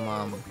dog from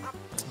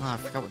I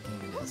forgot what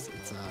game it is.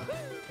 It's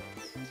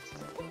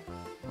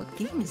what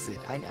game is it?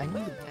 I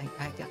know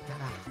I got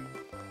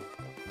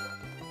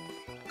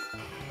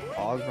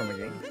Dog from a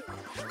game.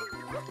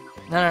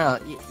 No.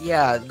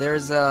 Yeah,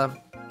 there's a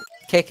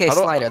KK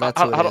Slider. That's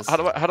what it is. How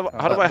do I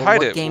But hide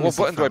what it? game What is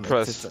it button do I from?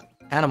 press? It's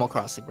Animal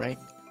Crossing, right?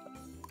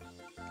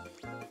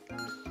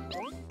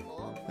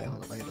 Wait,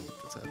 hold up, I gotta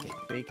look this up. Okay.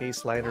 KK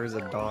Slider is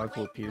a dog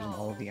who appears in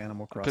all of the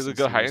Animal Crossing. Is it a good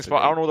series hiding spot?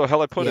 today. I don't know where the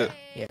hell I put yeah, it.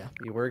 yeah.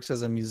 He works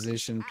as a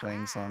musician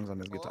playing songs on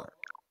his guitar.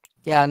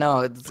 Yeah, no,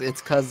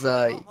 it's cause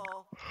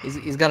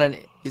he's got an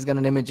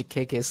image of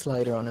KK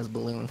Slider on his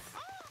balloon.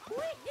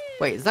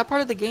 Wait, is that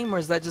part of the game or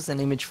is that just an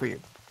image for you?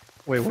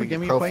 Wait, For what your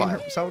game are you playing,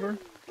 profile. Salvador?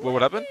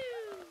 What happened?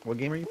 What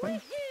game are you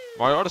playing?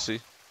 Mario Odyssey.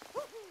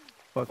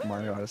 Fuck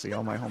Mario Odyssey.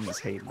 All my homies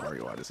hate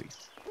Mario Odyssey.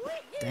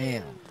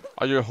 Damn.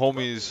 All your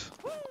homies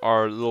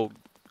are little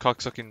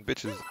cocksucking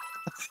bitches.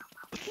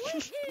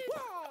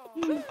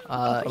 You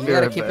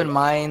gotta keep in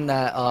mind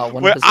that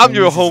one Wait, of his I'm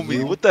your homies is homie.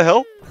 you. What the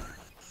hell?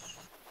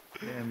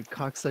 Damn,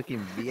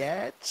 cocksucking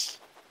bitch.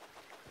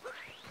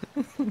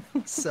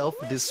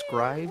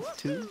 Self-described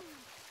too.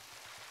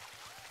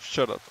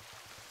 Shut up.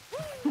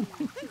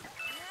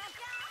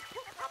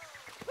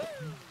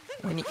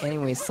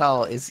 Anyway,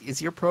 Sal,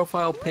 is your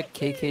profile pic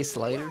KK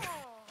Slider?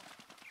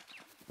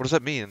 What does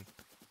that mean?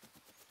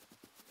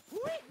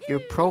 Your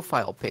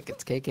profile pic,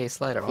 it's KK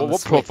Slider. Well, On the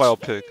what Switch. profile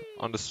pic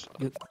on this?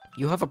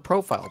 You have a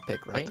profile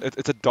pic, right?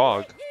 It's a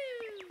dog.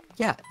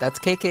 Yeah, that's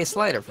KK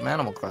Slider from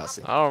Animal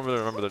Crossing. I don't really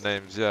remember their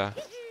names. Yeah.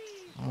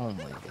 Oh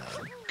my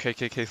god.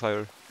 KKK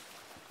Slider.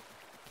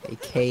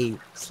 KK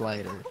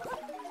Slider.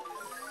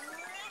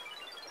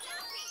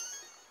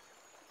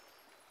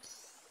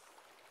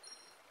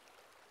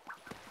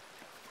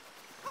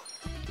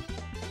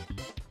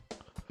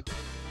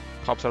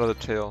 Pops out of the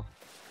tail.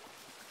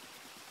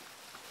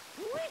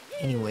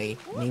 Anyway,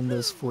 name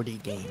those 40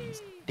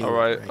 games. Do All it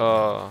right.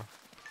 now.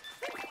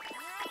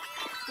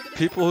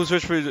 People who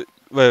search for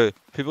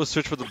people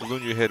search for the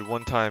balloon you hid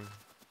one time.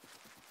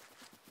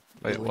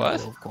 Wait, You win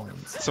what? 12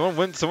 coins.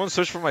 Someone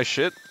searched for my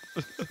shit?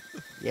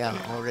 Yeah,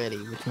 already,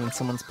 which means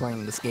someone's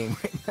playing this game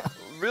right now.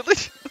 Really?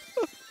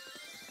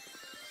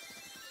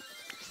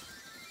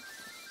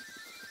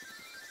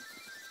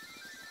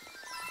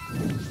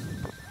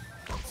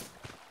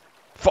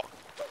 Fuck.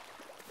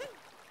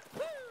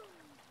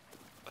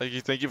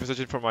 Thank you for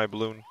searching for my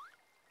balloon.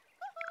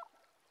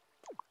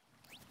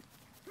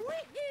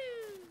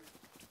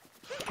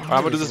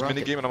 I'm gonna do this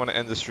mini game and I'm gonna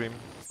end the stream.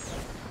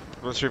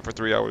 I'm gonna stream for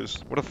 3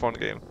 hours. What a fun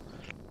game.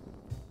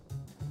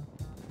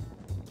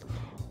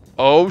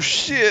 Oh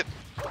shit!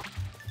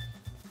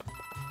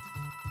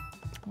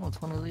 Oh,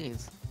 it's one of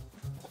these.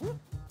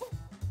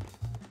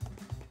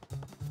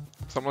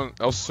 Someone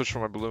else searched for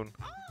my balloon.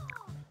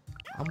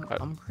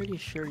 I'm pretty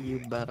sure you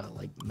better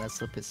like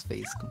mess up his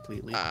face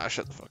completely. Ah,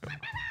 shut the fuck up.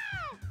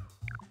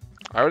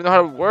 I already know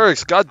how it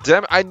works. God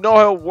damn it, I know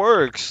how it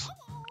works.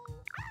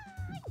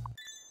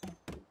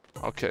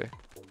 Okay.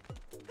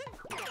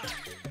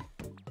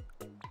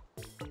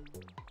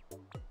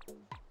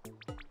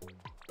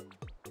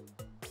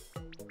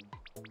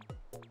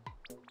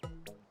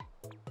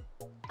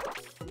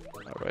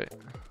 Alright.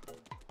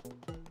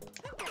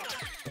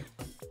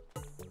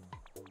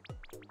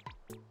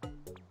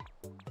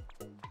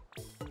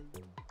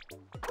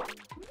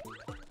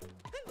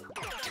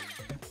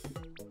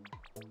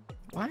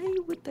 Why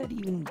would that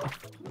even...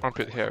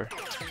 Armpit hair.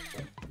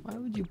 Why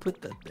would you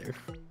put that there?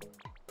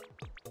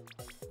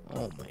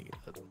 Oh my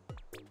god.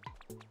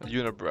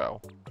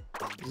 Unibrow.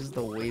 This is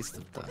the waste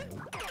of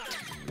time.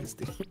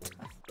 Wasting your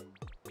time.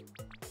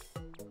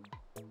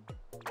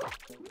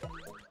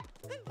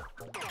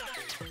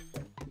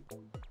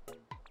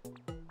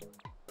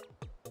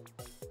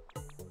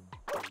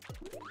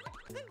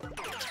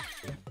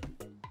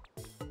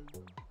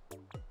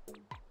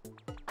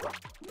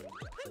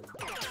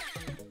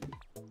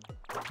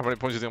 How many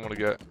points do you think I'm gonna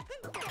get?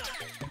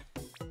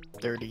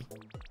 30.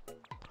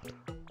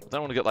 I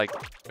want to get like,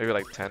 maybe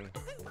like 10.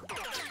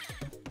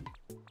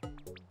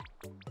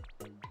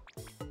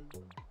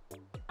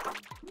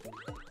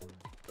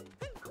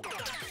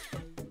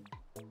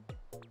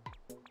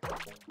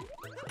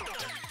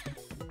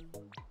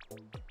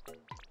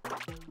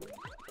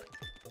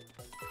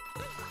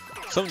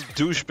 Some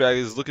douchebag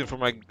is looking for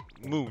my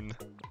moon.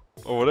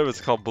 Or whatever it's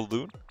called,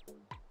 balloon?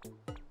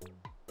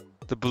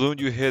 The balloon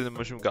you hid and the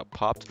mushroom got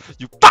popped.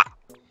 You pop!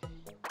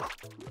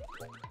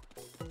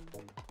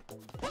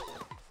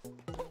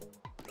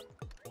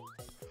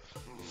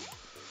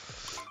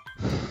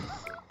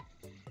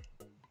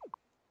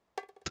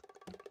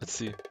 Let's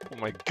see. Oh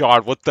my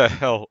god, what the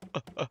hell?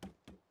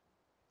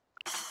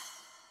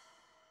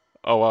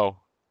 Oh wow.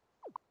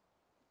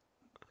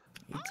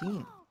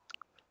 18.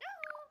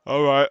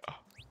 Alright.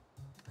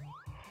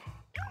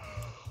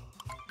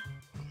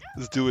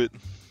 Let's do it.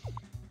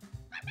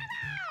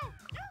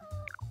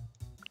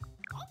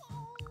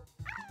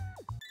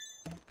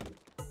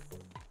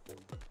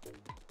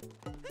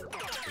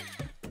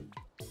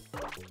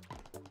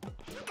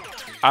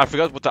 I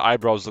forgot what the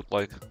eyebrows look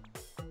like.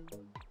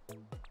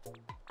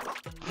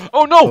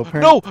 Oh no!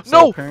 No! So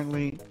No!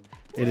 apparently,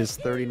 it is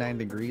 39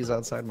 degrees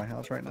outside my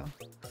house right now.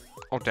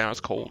 Oh damn, it's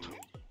cold.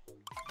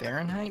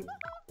 Fahrenheit?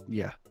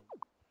 Yeah.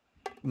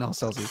 No,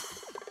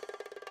 Celsius.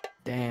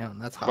 Damn,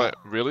 that's hot. But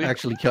really?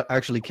 Actually,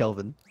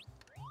 Kelvin.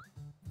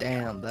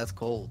 Damn, that's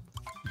cold.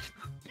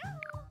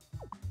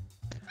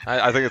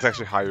 I think it's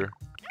actually higher.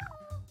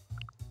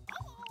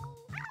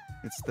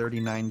 It's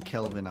 39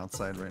 Kelvin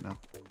outside right now.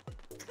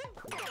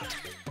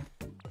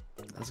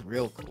 That's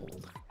real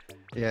cold.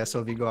 Yeah, so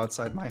if you go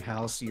outside my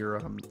house,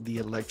 your the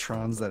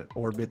electrons that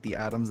orbit the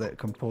atoms that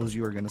compose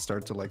you are gonna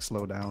start to like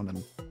slow down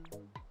and.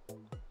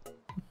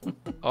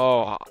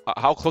 Oh,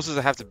 how close does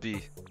it have to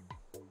be?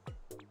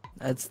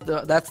 That's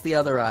the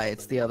other eye.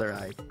 It's the other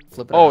eye.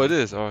 Flip it. Oh, around. it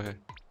is. Oh, okay.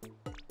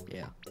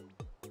 Yeah.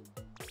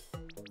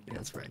 Yeah,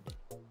 that's right.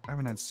 I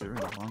haven't had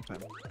cereal in a long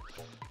time.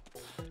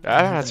 Yeah,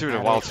 I haven't had haven't cereal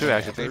in a had while it too. in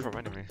Actually, thank you ever. for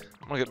reminding me.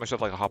 I'm gonna get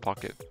myself like a hot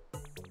pocket.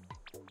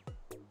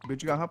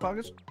 Bitch, you got hot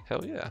pockets?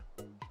 Hell yeah.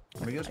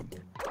 Let me guess.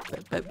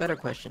 Better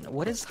question.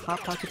 What does Hot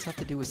Pockets have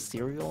to do with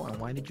cereal, and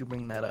why did you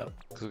bring that up?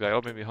 Cause guy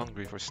all made me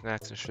hungry for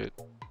snacks and shit.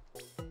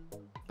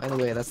 By the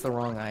way, that's the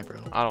wrong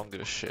eyebrow. I don't give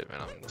a shit, man.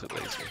 I'm too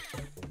lazy.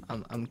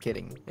 I'm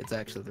kidding. It's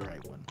actually the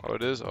right one. Oh,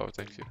 it is? Oh,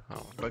 thank you.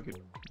 Oh. Fuck it.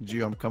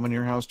 Gio, I'm coming to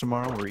your house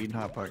tomorrow. We're eating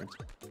hot pockets.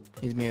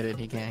 He's muted.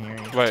 He can't hear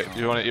you. Wait,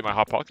 you want to eat my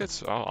hot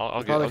pockets? I'll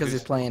get. Probably I'll because get...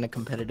 he's playing a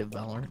competitive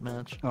Valorant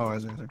match. Oh, I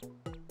see.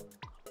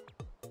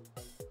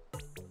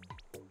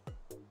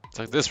 It's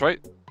like this, right?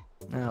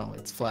 No,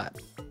 it's flat.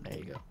 There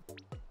you go.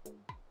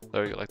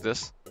 There you go, like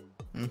this,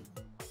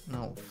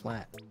 No,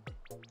 flat.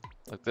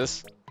 like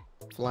this.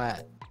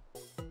 Flat.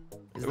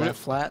 Is Wait. that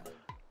flat?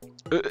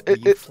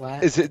 It,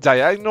 Flat? is it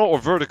diagonal or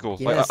vertical?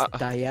 Yes, Like,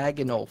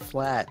 diagonal,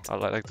 flat. I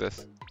like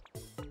this.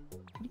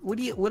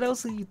 What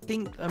else are you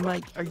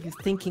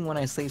thinking when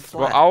I say Well,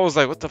 flat? I was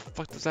like, what the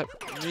fuck does that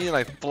mean?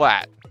 Like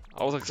flat.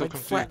 I was like so like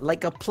confused. flat,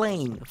 like a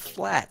plane,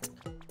 flat,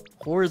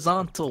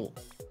 horizontal.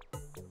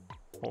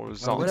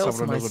 Horizontal. What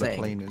else am I knows what a saying?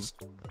 plane is.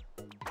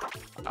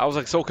 I was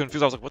like so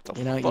confused. I was like, what the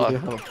You know, fuck? you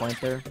do have a point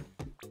there.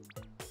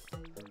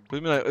 What do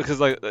you mean? Like, because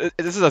like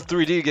this is a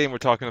 3D game we're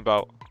talking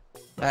about.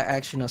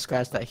 Actually, no,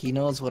 scratch that. He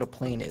knows what a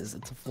plane is.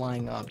 It's a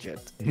flying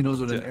object. He knows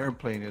what an Yeah.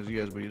 airplane is,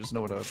 yes, but you just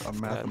know what a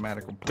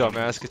mathematical plane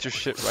Dumbass, get your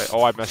shit right.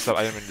 Oh, I messed up.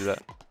 I didn't mean to do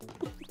that.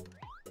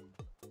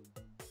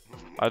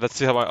 Alright, let's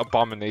see how my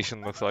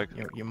abomination looks like.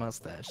 Your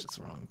mustache is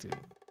wrong too.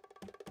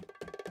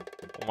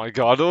 Oh my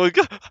god! Oh my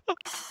god!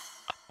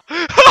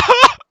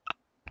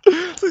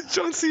 It's like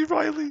John C.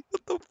 Riley.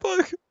 What the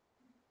fuck?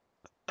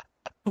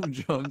 Oh,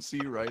 John C.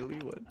 Riley,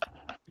 what?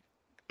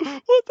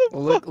 What the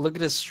Well, fuck? look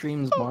at his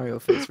stream's Mario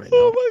face right now.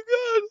 Oh my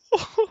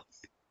god!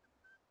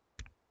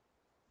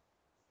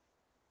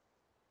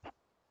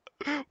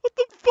 What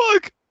the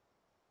fuck?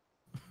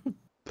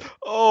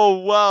 Oh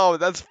wow,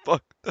 that's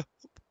fucked up.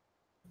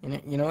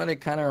 You know what it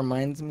kind of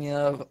reminds me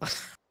of?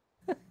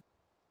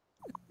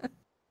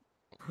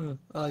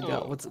 Oh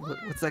god, what's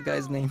that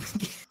guy's name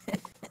again?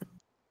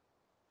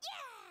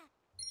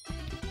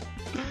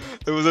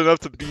 It was enough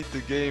to beat the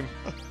game.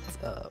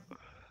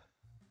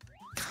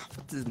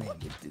 What's his name?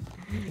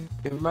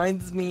 It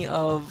reminds me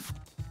of.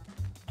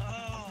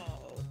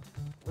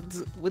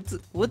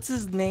 What's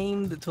his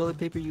name? The Toilet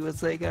Paper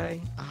USA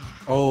guy?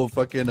 Oh,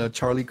 fucking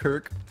Charlie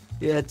Kirk.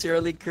 Yeah,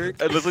 Charlie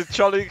Kirk. It looks like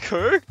Charlie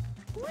Kirk.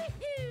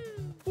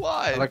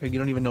 Why? I like how you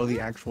don't even know the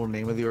actual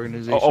name of the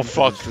organization. Oh, 'cause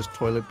fuck. It's just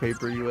Toilet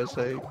Paper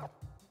USA.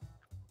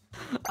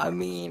 I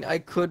mean, I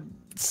could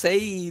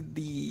say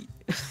the.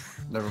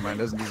 Never mind,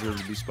 doesn't deserve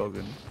to be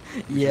spoken.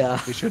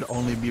 Yeah. It should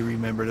only be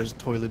remembered as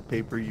Toilet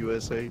Paper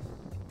USA.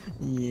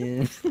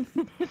 Yeah.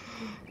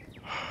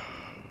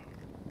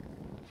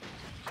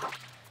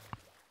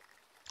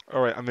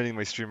 All right, I'm ending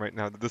my stream right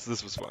now. This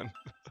was fun.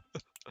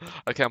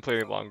 I can't play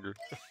any longer.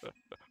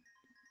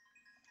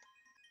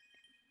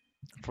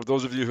 For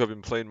those of you who have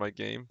been playing my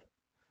game,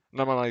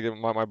 not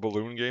my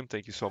balloon game,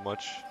 thank you so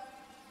much.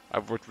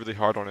 I've worked really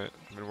hard on it.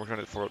 I've been working on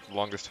it for the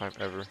longest time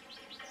ever.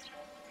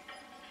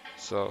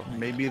 So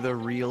Maybe the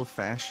real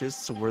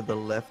fascists were the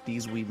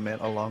lefties we met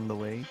along the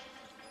way.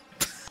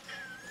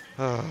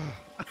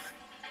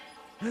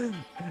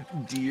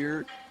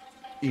 Dear,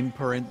 in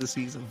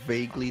parentheses,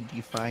 vaguely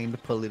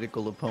defined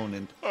political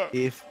opponent.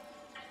 If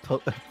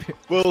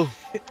well,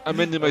 I'm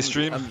ending my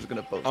stream. I'm just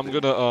gonna post I'm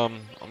it.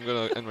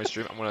 gonna end my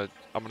stream. I'm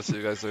gonna see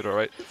you guys later,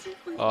 alright?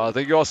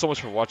 Thank you all so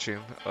much for watching.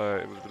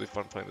 It was really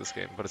fun playing this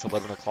game, but it's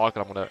 11 o'clock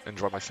and I'm gonna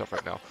enjoy myself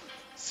right now.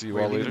 See you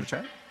Wait, all leave later. the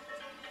chat?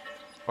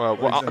 Well,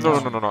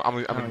 no. I'm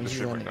in the he's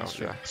stream right ending now. the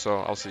stream. Yeah. So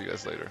I'll see you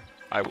guys later.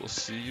 I will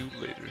see you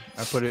later.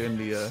 I put it in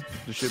the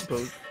shit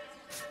post.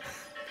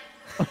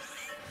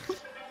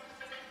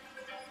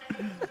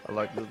 I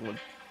like this one.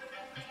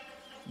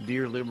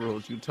 Dear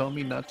liberals, you tell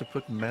me not to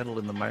put metal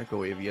in the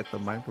microwave, yet the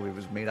microwave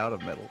is made out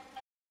of metal.